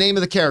 TV? Yeah, the name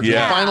of the character.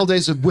 Yeah. The Final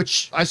Days of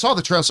which I saw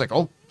the trailer. I was like,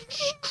 oh,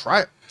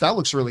 crap, that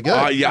looks really good.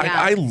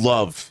 I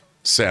love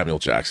Samuel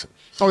Jackson.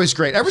 Oh, he's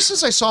great. Ever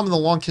since I saw him in The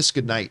Long Kiss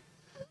Goodnight.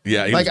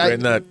 Yeah, he was great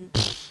in that.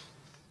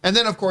 And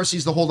then, of course,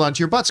 he's the Hold On to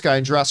Your Butts guy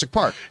in Jurassic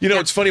Park. You know,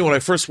 it's funny, when I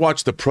first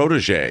watched The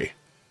Protege,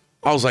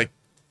 I was like,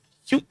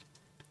 you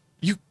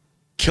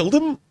killed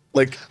him?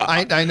 Like,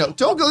 I know.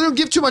 Don't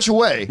give too much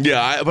away.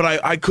 Yeah, but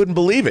I couldn't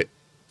believe it.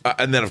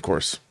 And then, of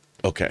course,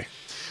 okay.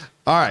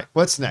 All right,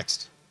 what's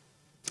next?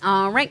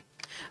 All right.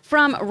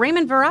 From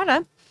Raymond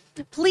Verata,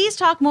 please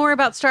talk more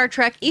about Star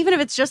Trek, even if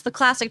it's just the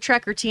classic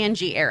Trek or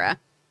TNG era.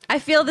 I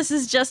feel this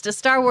is just a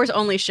Star Wars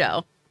only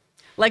show.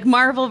 Like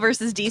Marvel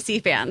versus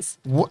DC fans.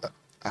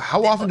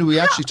 How often do we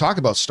actually talk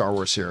about Star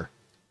Wars here?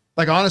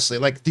 Like, honestly,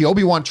 like the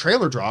Obi-Wan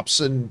trailer drops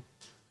and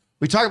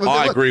we talk about...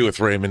 I agree with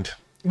Raymond.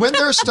 When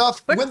there's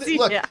stuff...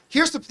 Yeah.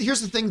 Here's the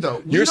thing,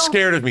 though. You're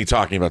scared of me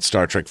talking about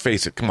Star Trek.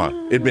 Face it. Come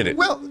on. Admit it.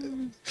 Well,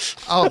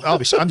 I'm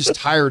just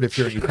tired of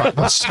hearing you talk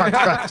about Star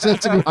Trek.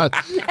 To be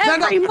honest.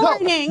 Every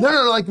morning.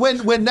 No. Like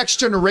when Next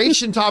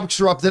Generation topics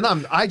are up, then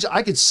I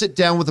could sit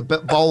down with a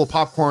bowl of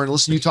popcorn and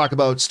listen to you talk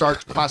about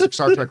classic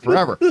Star Trek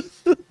forever.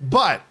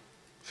 But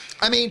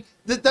I mean,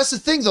 that's the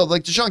thing, though.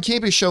 Like the John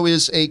Campea show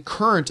is a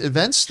current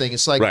events thing.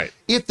 It's like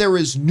if there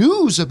is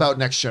news about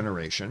Next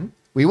Generation,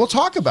 we will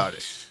talk about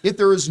it. If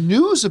there is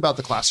news about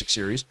the classic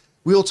series,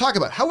 we will talk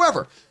about it.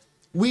 However,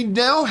 we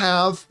now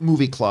have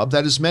Movie Club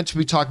that is meant to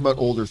be talking about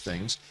older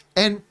things,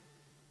 and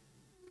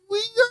we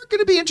are going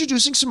to be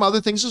introducing some other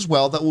things as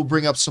well that will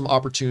bring up some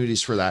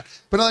opportunities for that.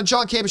 But on the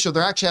John Campea show,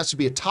 there actually has to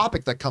be a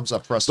topic that comes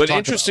up for us to talk about. But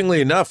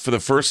interestingly enough, for the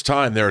first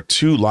time, there are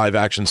 2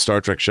 live-action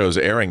Star Trek shows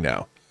airing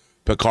now.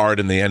 Picard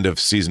and the end of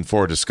season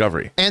 4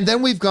 Discovery. And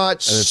then we've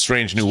got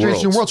Strange New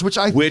Worlds, which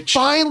I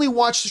finally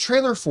watched the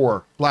trailer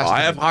for last night.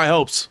 I have high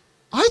hopes.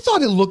 I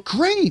thought it looked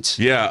great.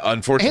 Yeah,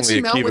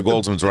 unfortunately, Akiva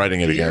Goldsman's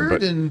writing it again.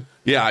 But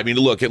yeah, I mean,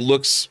 look, it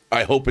looks.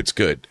 I hope it's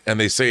good. And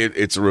they say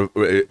it's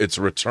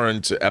a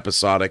return to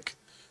episodic,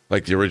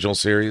 like the original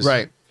series.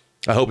 Right.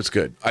 I hope it's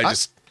good.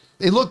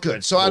 It looked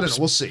good, so I don't know.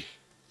 We'll see.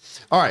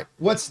 All right,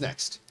 what's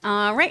next?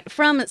 All right,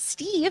 from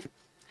Steve.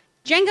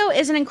 Django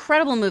is an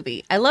incredible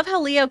movie. I love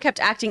how Leo kept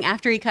acting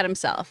after he cut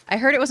himself. I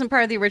heard it wasn't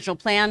part of the original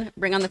plan.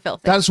 Bring on the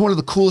filth. That is one of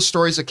the coolest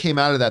stories that came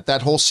out of that.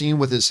 That whole scene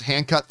with his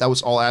hand cut, that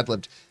was all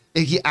ad-libbed.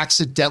 He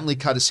accidentally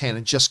cut his hand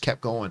and just kept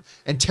going.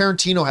 And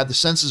Tarantino had the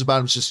senses about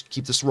him, just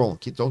keep this rolling.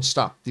 Don't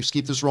stop. Just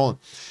keep this rolling.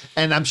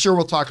 And I'm sure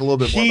we'll talk a little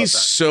bit more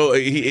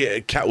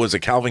about that. Was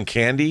it Calvin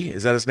Candy?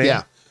 Is that his name?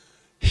 Yeah.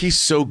 He's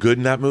so good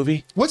in that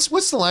movie. What's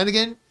the line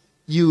again?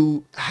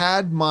 You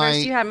had my...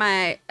 First you had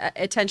my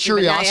attention,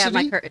 curiosity? but now you have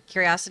my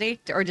curiosity?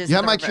 Or you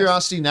have my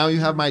curiosity, now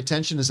you have my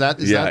attention. Is that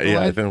the line?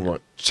 I think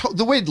what?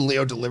 The way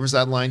Leo delivers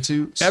that line,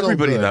 too.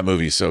 Everybody in that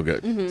movie is so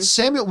good.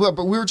 Mm-hmm.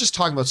 But we were just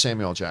talking about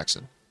Samuel L.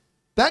 Jackson.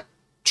 That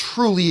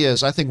truly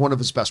is, I think, one of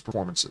his best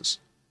performances.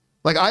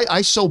 Like,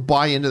 I so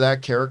buy into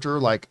that character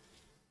like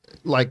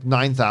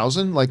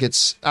 9,000. Like,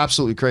 it's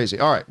absolutely crazy.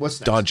 All right,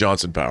 what's next? Don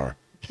Johnson power.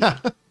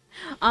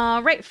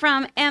 Right,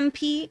 from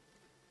MP...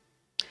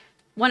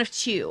 One of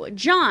 2.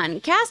 John,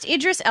 cast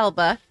Idris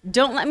Elba.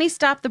 Don't let me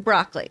stop the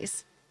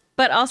Broccoli's.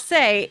 But I'll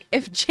say,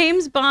 if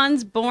James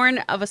Bond's born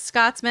of a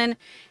Scotsman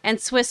and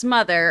Swiss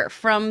mother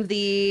from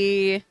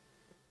the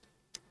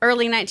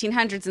early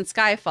 1900s in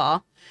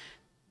Skyfall,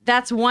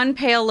 that's one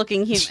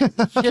pale-looking human.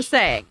 Just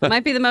saying.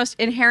 Might be the most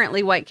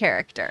inherently white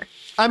character.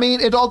 I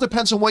mean, it all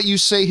depends on what you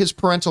say his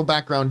parental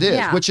background is,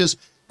 Yeah. which is,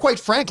 quite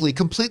frankly,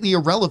 completely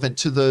irrelevant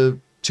to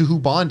who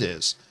Bond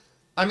is.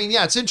 I mean,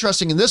 yeah, it's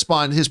interesting in this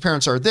Bond, his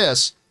parents are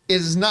this. It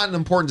is not an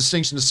important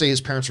distinction to say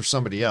his parents were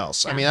somebody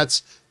else. Yeah. I mean,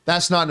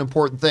 that's not an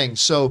important thing.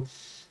 So,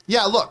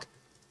 yeah, look,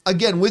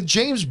 again, with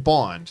James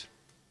Bond,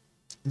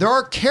 There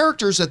are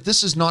characters that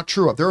this is not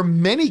true of. There are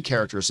many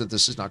characters that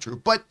this is not true.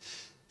 But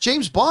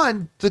James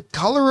Bond, the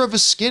color of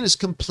his skin is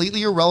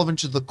completely irrelevant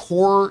to the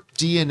core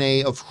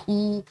DNA of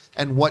who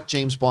and what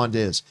James Bond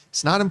is.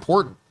 It's not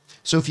important.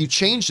 So if you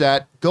change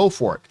that, go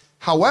for it.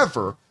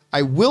 However,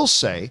 I will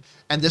say,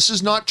 and this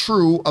is not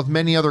true of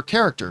many other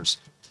characters,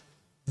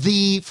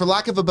 for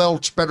lack of a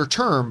better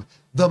term,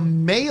 the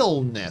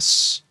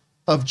maleness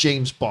of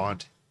James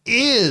Bond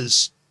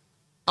is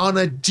on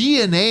a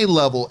DNA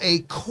level, a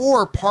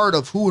core part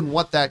of who and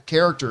what that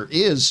character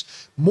is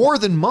more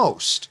than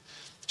most.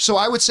 So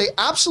I would say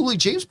absolutely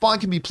James Bond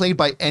can be played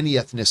by any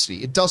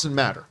ethnicity. It doesn't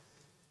matter.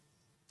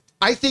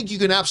 I think you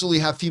can absolutely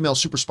have female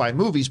super spy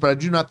movies, but I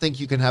do not think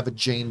you can have a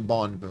Jane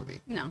Bond movie.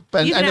 No.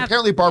 And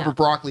apparently Barbara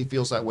Broccoli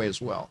feels that way as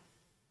well.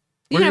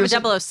 You can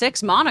have a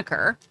 006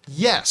 moniker.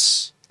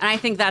 Yes. And I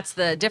think that's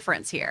the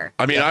difference here.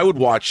 I mean, I would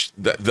watch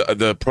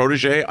the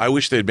Protege. I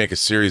wish they'd make a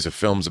series of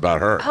films about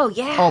her. Oh,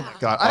 yeah. Oh, my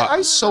God.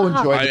 I so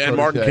enjoyed And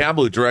Martin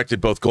Campbell, who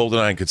directed both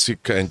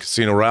GoldenEye and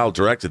Casino Royale,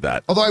 directed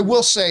that. Although I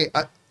will say,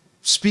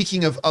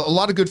 speaking of, a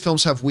lot of good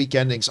films have weak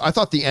endings. I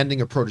thought the ending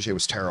of Protege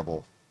was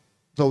terrible.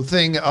 The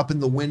thing up in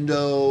the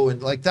window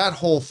and like that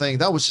whole thing,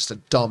 that was just a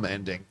dumb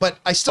ending. But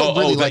I still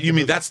really like. You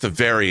mean that's the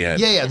very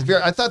end? Yeah.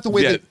 I thought the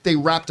way they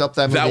wrapped up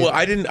that movie.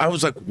 I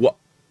was like, what?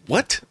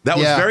 What? That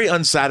was very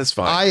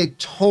unsatisfying. I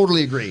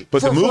totally agree.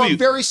 But the movie, for a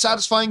very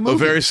satisfying movie. A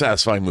very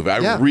satisfying movie.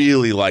 I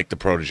really liked the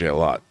Protege a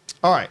lot.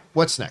 All right,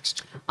 what's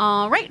next?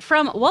 All right,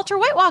 from Walter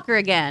White Walker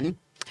again.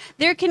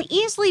 There can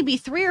easily be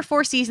 3 or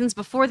 4 seasons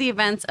before the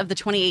events of the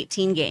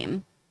 2018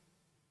 game.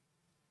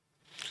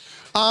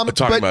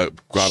 Talking about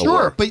God of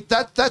War. Sure,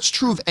 but that's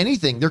true of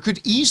anything. There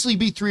could easily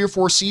be 3 or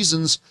 4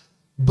 seasons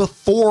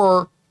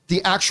before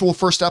the actual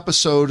first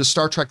episode of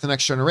Star Trek The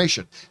Next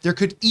Generation. There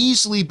could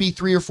easily be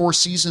 3 or 4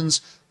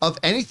 seasons of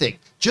anything.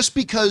 Just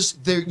because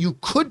you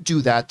could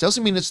do that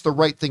doesn't mean it's the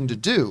right thing to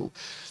do.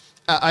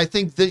 I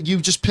think that you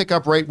just pick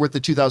up right with the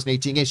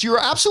 2018 games. You're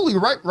absolutely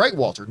right,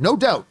 Walter. No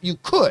doubt. You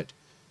could.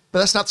 But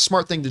that's not the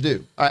smart thing to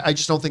do. I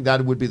just don't think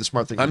that would be the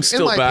smart thing to do. I'm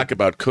still back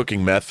about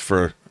cooking meth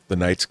for the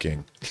Night's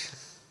King.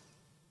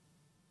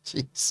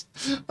 Jeez.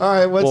 All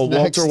right, what's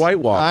next? Walter White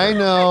Walker.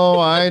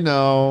 I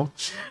know.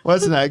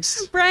 What's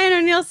next? Brian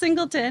O'Neill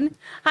Singleton.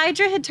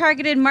 Hydra had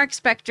targeted Mark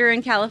Spector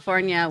in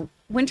California.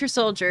 Winter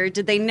Soldier.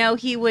 Did they know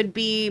he would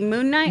be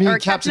Moon Knight or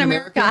Captain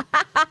America?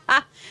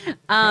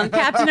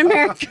 Captain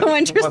America,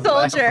 Winter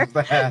Soldier.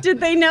 Did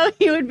they know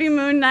he would be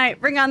Moon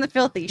Knight? Bring on the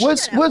filthy.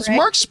 Was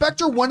Mark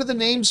Spector one of the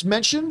names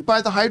mentioned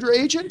by the Hydra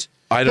agent?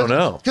 I don't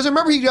know. Because I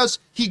remember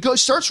he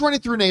starts running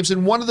through names,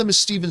 and one of them is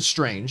Stephen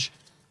Strange,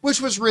 which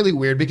was really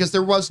weird because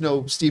there was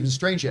no Stephen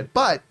Strange yet.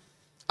 But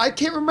I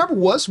can't remember.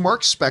 Was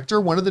Mark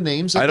Spector one of the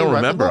names? I don't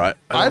remember.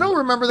 I don't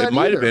remember that. It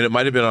might have been. It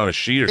might have been on a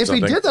sheet or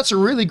something. If he did, that's a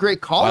really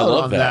great call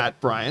out on that,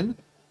 Brian.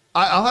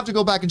 I'll have to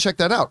go back and check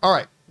that out. All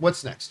right,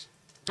 what's next?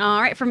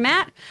 All right, from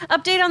Matt,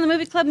 update on the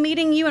movie club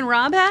meeting you and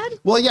Rob had?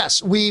 Well,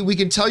 yes, we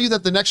can tell you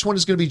that the next one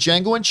is going to be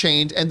Django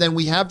Unchained, and then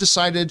we have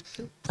decided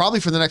probably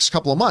for the next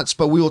couple of months,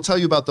 but we will tell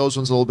you about those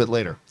ones a little bit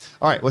later.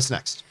 All right, what's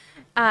next?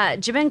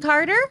 Jabin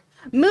Carter,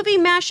 movie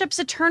mashups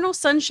Eternal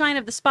Sunshine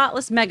of the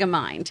Spotless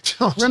Megamind.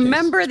 Oh,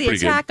 Remember the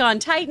Attack on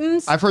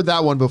Titans? I've heard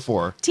that one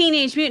before.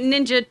 Teenage Mutant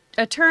Ninja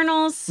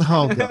Eternals.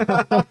 Oh,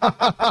 God.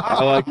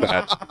 I like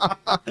that.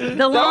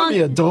 That would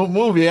be a dope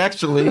movie,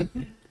 actually.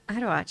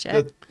 I'd watch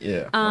it.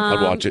 Yeah.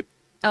 I'd watch it.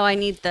 Oh, I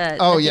need the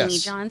yes.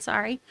 thingy, John.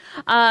 Sorry.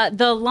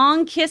 The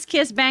Long Kiss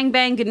Kiss Bang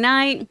Bang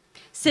Goodnight.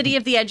 City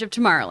of the Edge of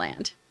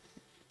Tomorrowland.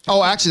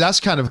 Oh, actually, that's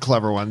kind of a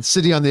clever one.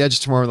 City on the Edge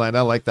of Tomorrowland.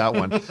 I like that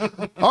one.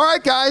 All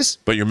right, guys.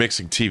 But you're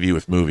mixing TV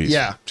with movies.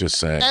 Yeah. Just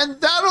saying.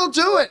 And that'll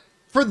do it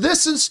for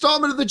this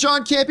installment of the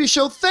John Campea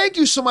Show. Thank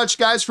you so much,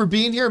 guys, for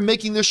being here and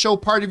making this show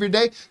part of your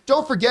day.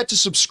 Don't forget to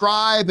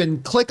subscribe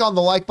and click on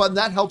the like button.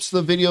 That helps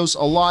the videos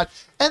a lot.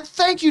 And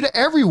thank you to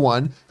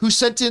everyone who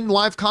sent in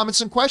live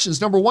comments and questions.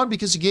 Number one,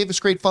 because you gave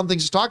us great fun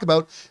things to talk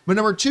about. But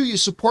number two, you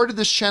supported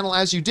this channel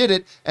as you did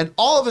it. And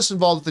all of us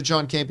involved with the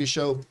John Campea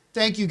Show,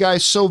 thank you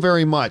guys so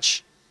very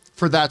much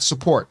for that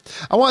support.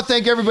 I want to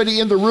thank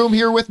everybody in the room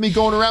here with me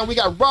going around. We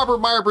got Robert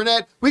Meyer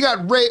Burnett, we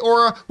got Ray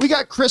Ora, we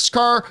got Chris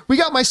Carr, we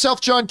got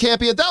myself, John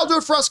Campea. That'll do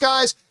it for us,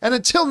 guys. And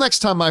until next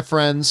time, my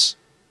friends,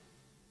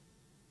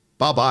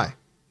 bye-bye.